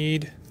we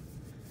need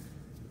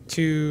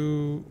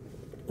to?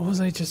 What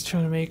was I just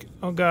trying to make?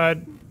 Oh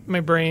God,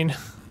 my brain.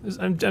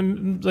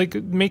 I'm like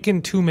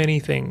making too many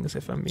things,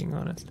 if I'm being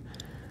honest.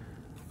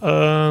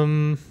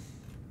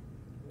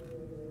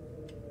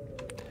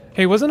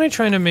 Hey, wasn't I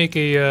trying to make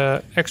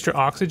a extra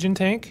oxygen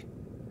tank?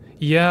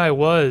 Yeah, I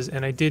was,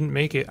 and I didn't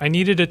make it. I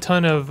needed a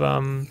ton of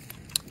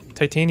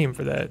titanium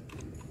for that.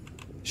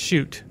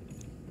 Shoot.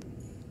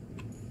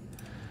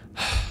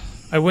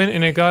 I went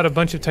and I got a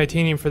bunch of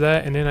titanium for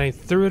that, and then I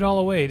threw it all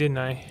away, didn't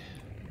I?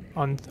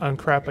 On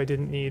crap I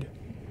didn't need.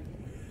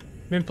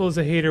 Mimple is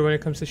a hater when it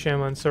comes to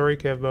Shyamalan. Sorry,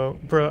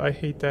 Kevbo. Bro, I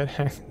hate that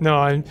hack.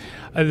 No,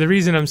 the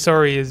reason I'm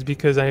sorry is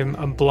because I'm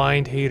a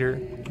blind hater.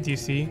 Do you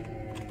see?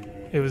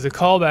 It was a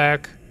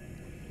callback.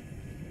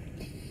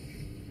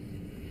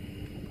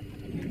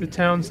 The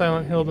town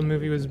Silent Hill, the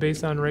movie, was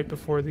based on right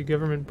before the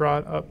government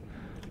brought up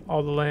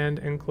all the land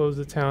and closed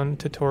the town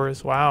to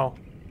tourists. Wow.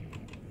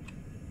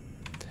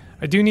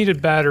 I do need a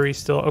battery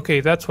still.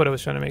 Okay, that's what I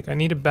was trying to make. I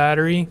need a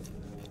battery.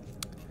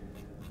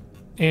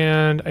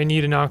 And I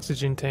need an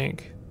oxygen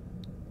tank.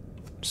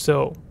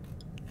 So,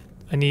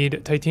 I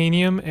need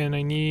titanium and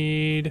I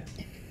need...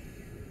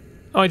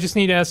 Oh, I just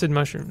need acid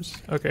mushrooms.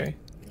 Okay.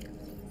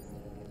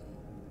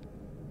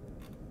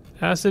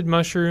 Acid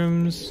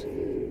mushrooms.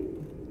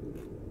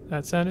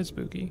 That sounded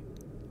spooky.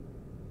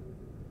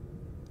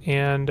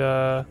 And,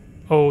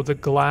 oh, the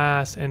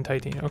glass and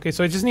titanium. Okay,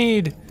 so I just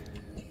need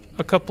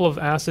a couple of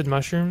acid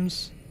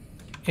mushrooms.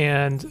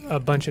 and a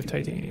bunch of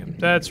titanium.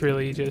 That's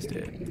really just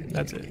it.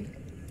 That's it.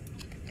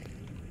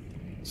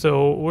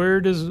 So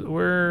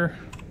where...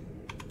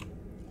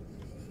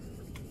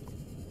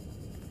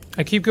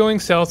 I keep going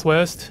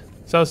southwest,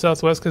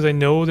 southwest, because I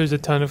know there's a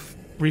ton of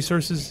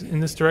resources in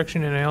this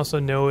direction, and I also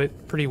know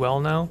it pretty well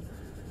now.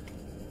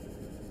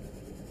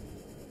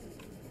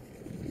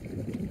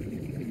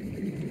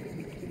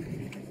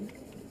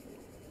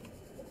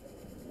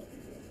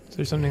 Is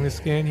there something to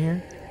scan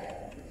here?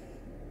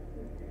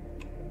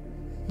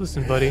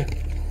 Listen, buddy.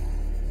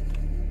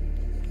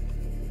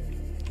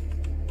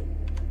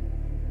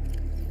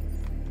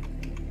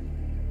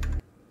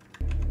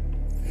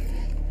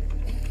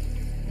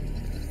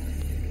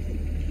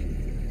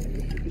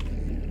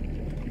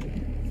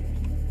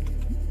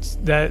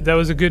 That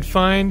was a good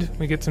find.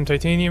 We get some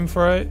titanium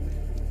for it.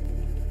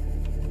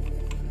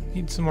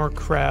 Need some more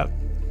crap.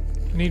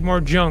 I need more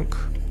junk.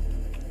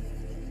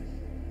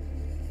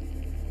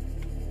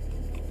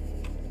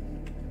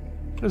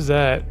 What is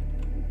that?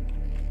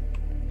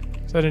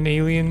 Is that an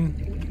alien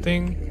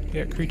thing?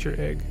 Yeah, creature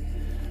egg.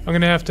 I'm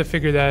gonna have to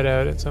figure that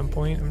out at some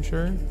point, I'm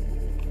sure.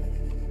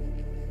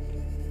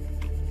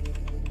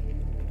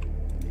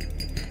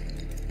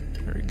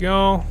 There we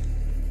go.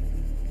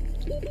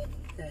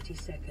 30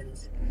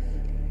 seconds.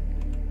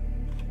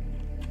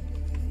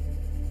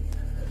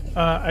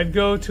 I'd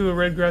go to a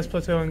red grass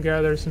plateau and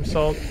gather some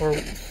salt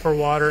for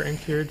water and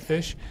cured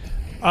fish.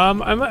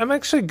 I'm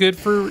actually good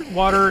for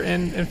water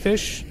and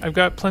fish. I've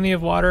got plenty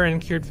of water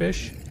and cured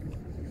fish.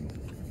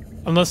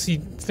 Unless you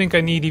think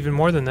I need even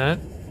more than that.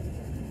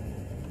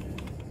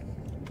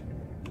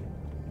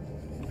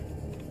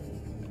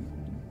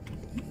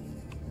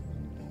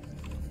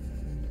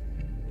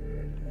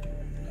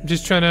 I'm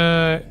just trying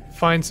to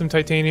find some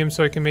titanium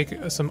so I can make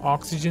some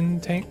oxygen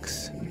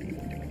tanks.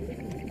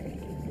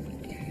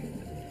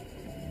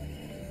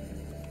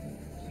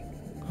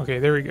 Okay,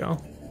 there we go.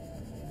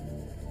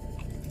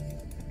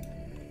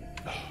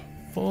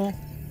 Full.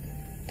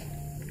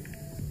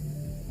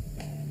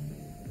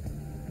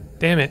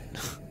 Damn it.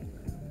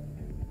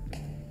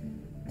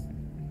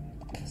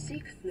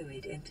 Seek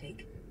fluid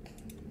intake.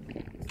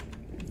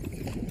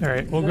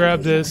 Alright, we'll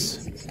grab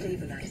this.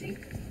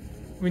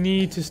 We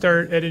need to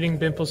start editing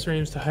Bimple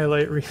streams to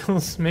highlight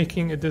reels,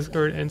 making a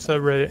Discord and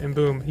subreddit, and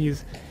boom,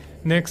 he's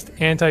next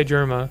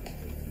anti-Germa.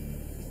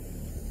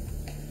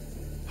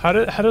 How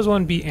does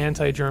one be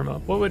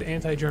anti-Germa? What would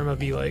anti-Germa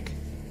be like?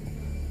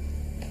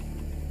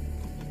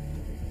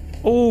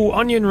 Oh,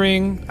 onion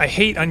ring! I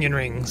hate onion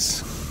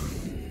rings.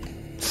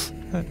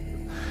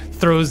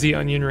 Throws the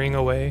onion ring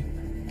away.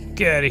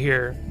 Get out of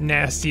here,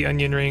 nasty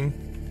onion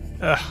ring.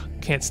 Ugh,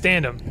 can't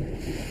stand him.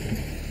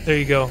 There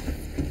you go.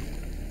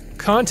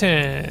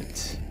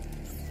 Content.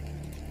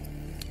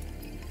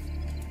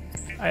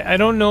 I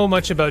don't know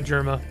much about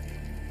Germa.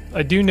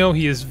 I do know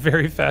he is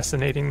very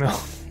fascinating though.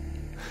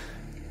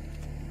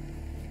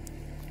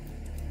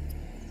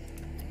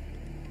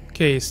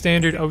 Okay,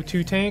 standard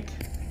O2 tank.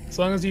 As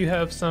long as you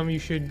have some, you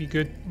should be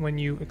good when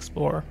you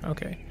explore.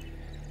 Okay.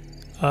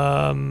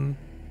 I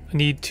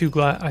need 2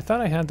 glass. I thought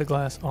I had the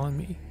glass on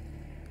me.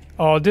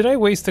 Oh, did I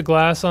waste the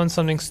glass on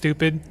something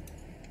stupid?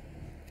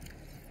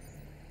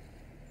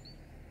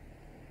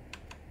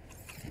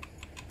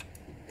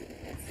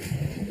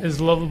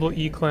 Is lovable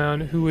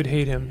E-Clown. Who would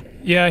hate him?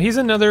 Yeah, he's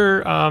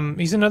another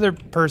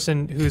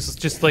person who's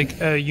just like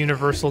a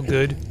universal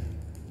good.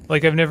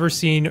 Like, I've never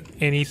seen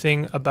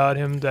anything about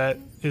him that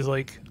is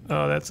like,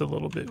 oh, that's a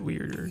little bit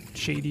weird or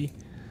shady.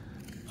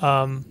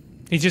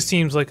 He just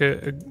seems like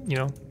a you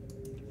know,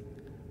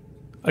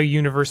 a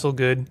universal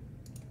good.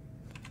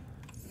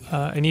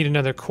 I need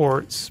another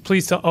quartz.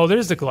 Please tell. Oh,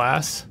 there's the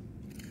glass.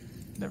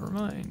 Never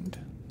mind.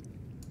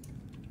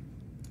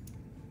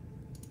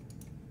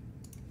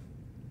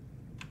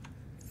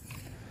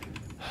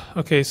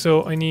 Okay,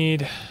 so I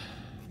need...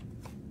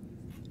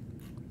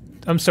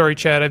 I'm sorry,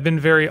 Chad. I've been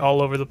very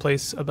all over the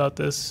place about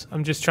this.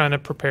 I'm just trying to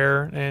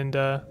prepare and...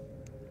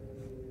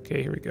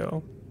 Okay, here we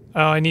go.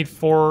 Oh, I need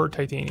 4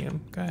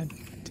 titanium. God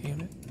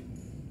damn it.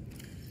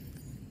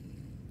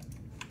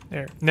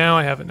 There. Now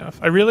I have enough.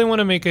 I really want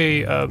to make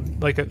a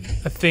like a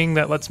thing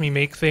that lets me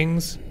make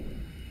things.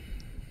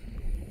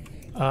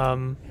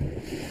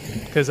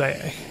 Because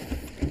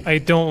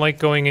I don't like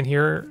going in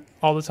here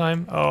all the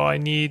time. Oh, I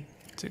need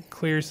to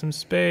clear some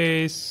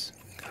space.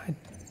 God.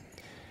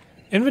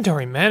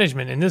 Inventory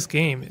management in this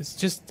game is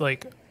just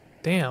like,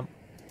 damn.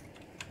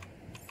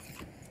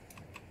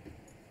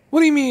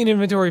 What do you mean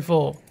inventory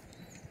full?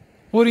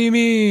 What do you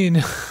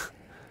mean?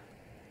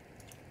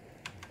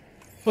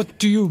 What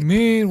do you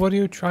mean? What are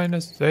you trying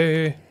to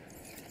say?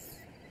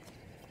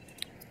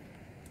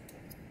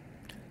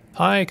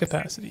 High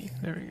capacity.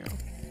 There we go.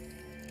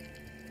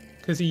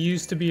 Because he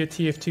used to be a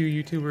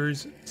TF2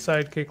 YouTuber's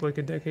sidekick like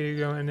a decade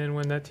ago, and then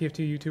when that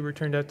TF2 YouTuber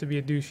turned out to be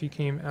a douche, he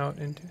came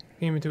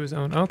into his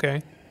own.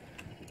 Okay.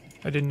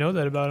 I didn't know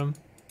that about him.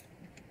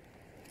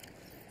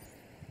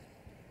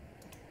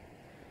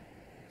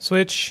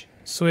 Switch.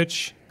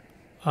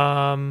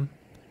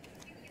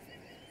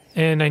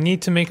 And I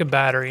need to make a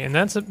battery, and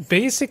that's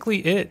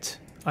basically it.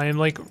 I am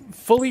like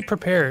fully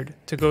prepared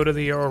to go to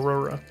the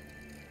Aurora.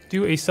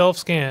 Do a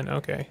self-scan.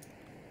 Okay.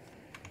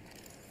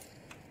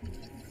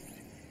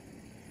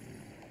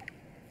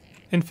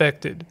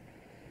 Infected.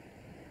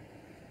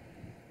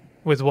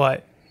 With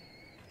what?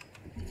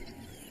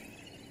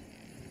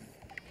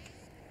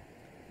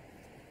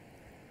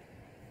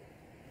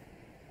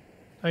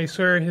 I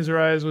swear his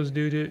rise was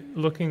due to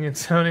looking and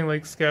sounding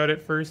like Scout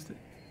at first.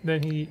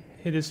 Then he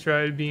hit his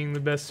stride being the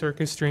best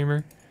circus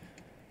streamer.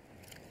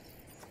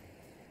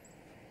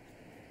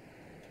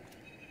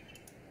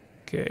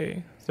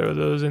 Okay, throw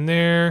those in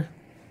there.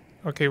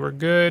 Okay, we're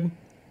good.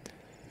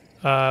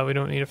 We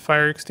don't need a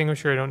fire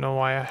extinguisher. I don't know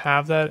why I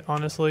have that,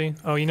 honestly.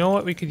 Oh, you know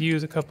what? We could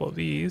use a couple of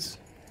these.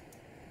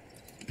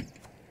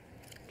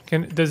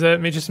 Does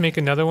that just make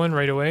another one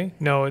right away?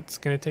 No, it's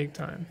gonna take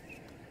time.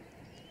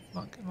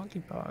 Monkey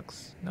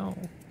box. No.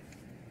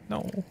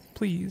 No,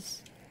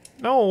 please.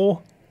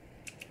 No!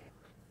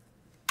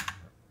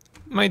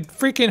 My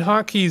freaking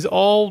hotkeys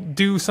all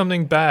do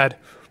something bad.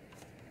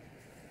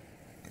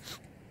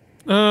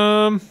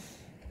 Okay,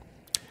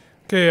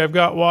 I've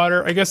got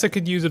water. I guess I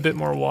could use a bit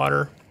more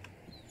water.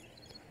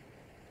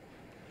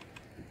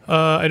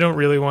 I don't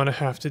really want to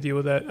have to deal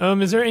with that.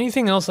 Is there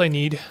anything else I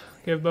need,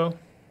 Givbo?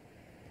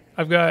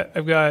 I've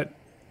got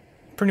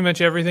pretty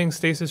much everything: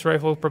 stasis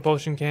rifle,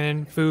 propulsion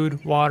cannon,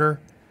 food, water,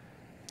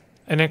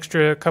 an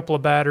extra couple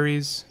of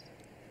batteries,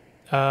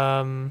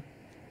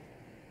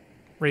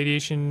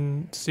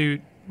 radiation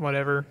suit,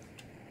 whatever.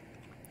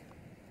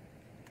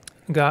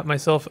 Got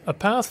myself a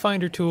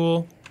Pathfinder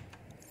tool.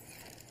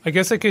 I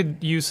guess I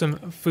could use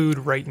some food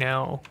right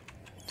now.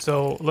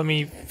 So let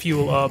me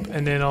fuel up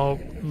and then I'll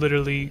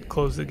literally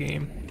close the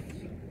game.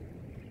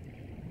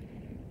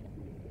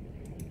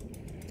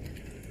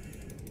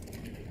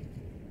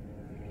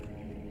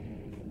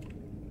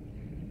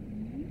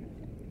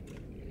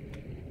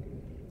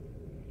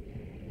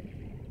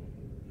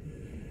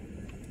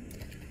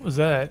 What was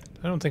that?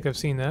 I don't think I've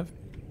seen that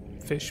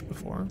fish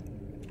before.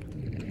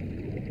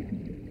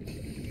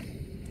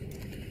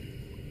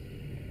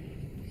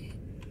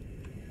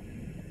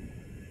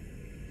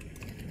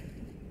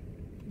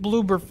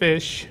 Bloober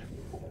fish.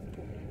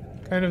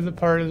 Kind of the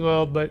part as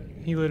well, but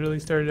he literally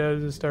started out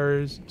as a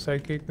Star's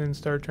sidekick, then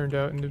Star turned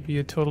out to be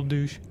a total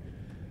douche.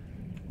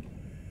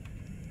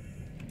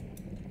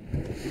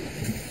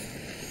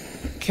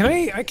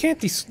 I can't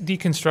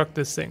deconstruct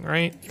this thing,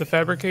 right? The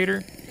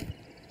fabricator?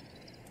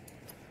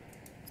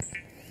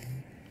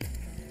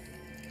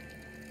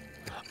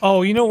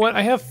 Oh, you know what?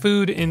 I have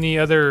food in the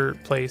other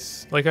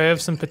place. Like, I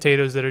have some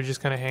potatoes that are just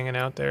kind of hanging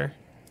out there.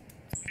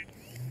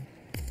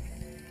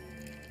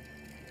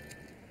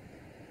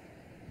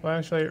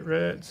 Flashlight,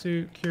 red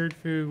suit, cured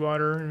food,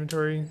 water,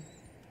 inventory,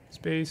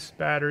 space,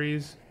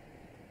 batteries.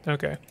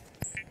 Okay.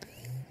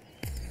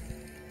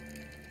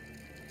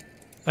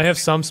 I have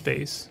some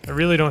space. I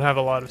really don't have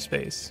a lot of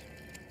space.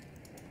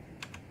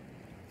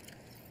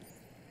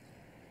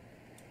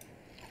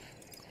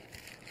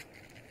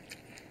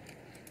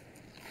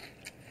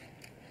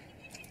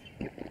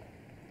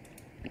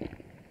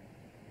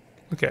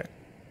 Okay.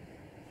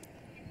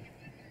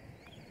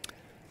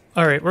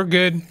 All right, we're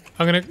good.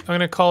 I'm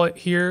gonna call it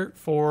here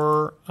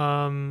for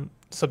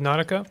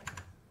Subnautica.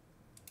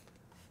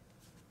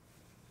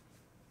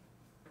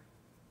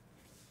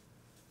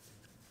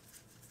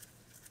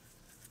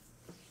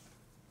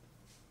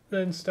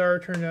 Then Star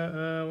turned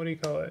out. What do you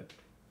call it?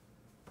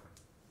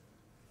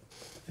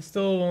 I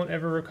still won't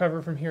ever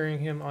recover from hearing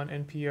him on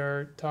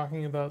NPR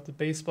talking about the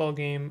baseball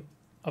game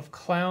of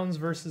clowns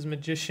versus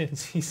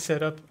magicians he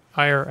set up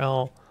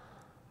IRL.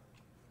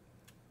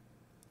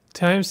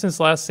 Time since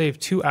last save,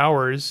 2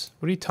 hours.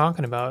 What are you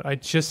talking about? I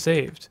just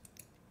saved.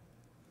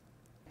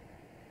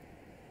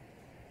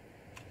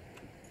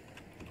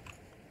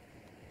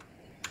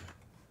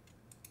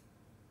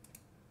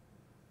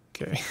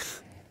 Okay.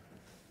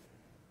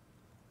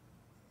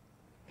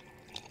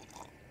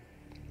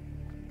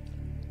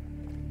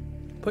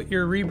 Put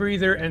your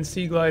rebreather and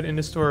sea glide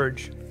into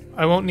storage.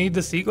 I won't need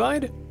the sea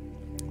glide?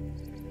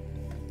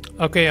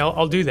 Okay,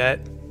 I'll do that.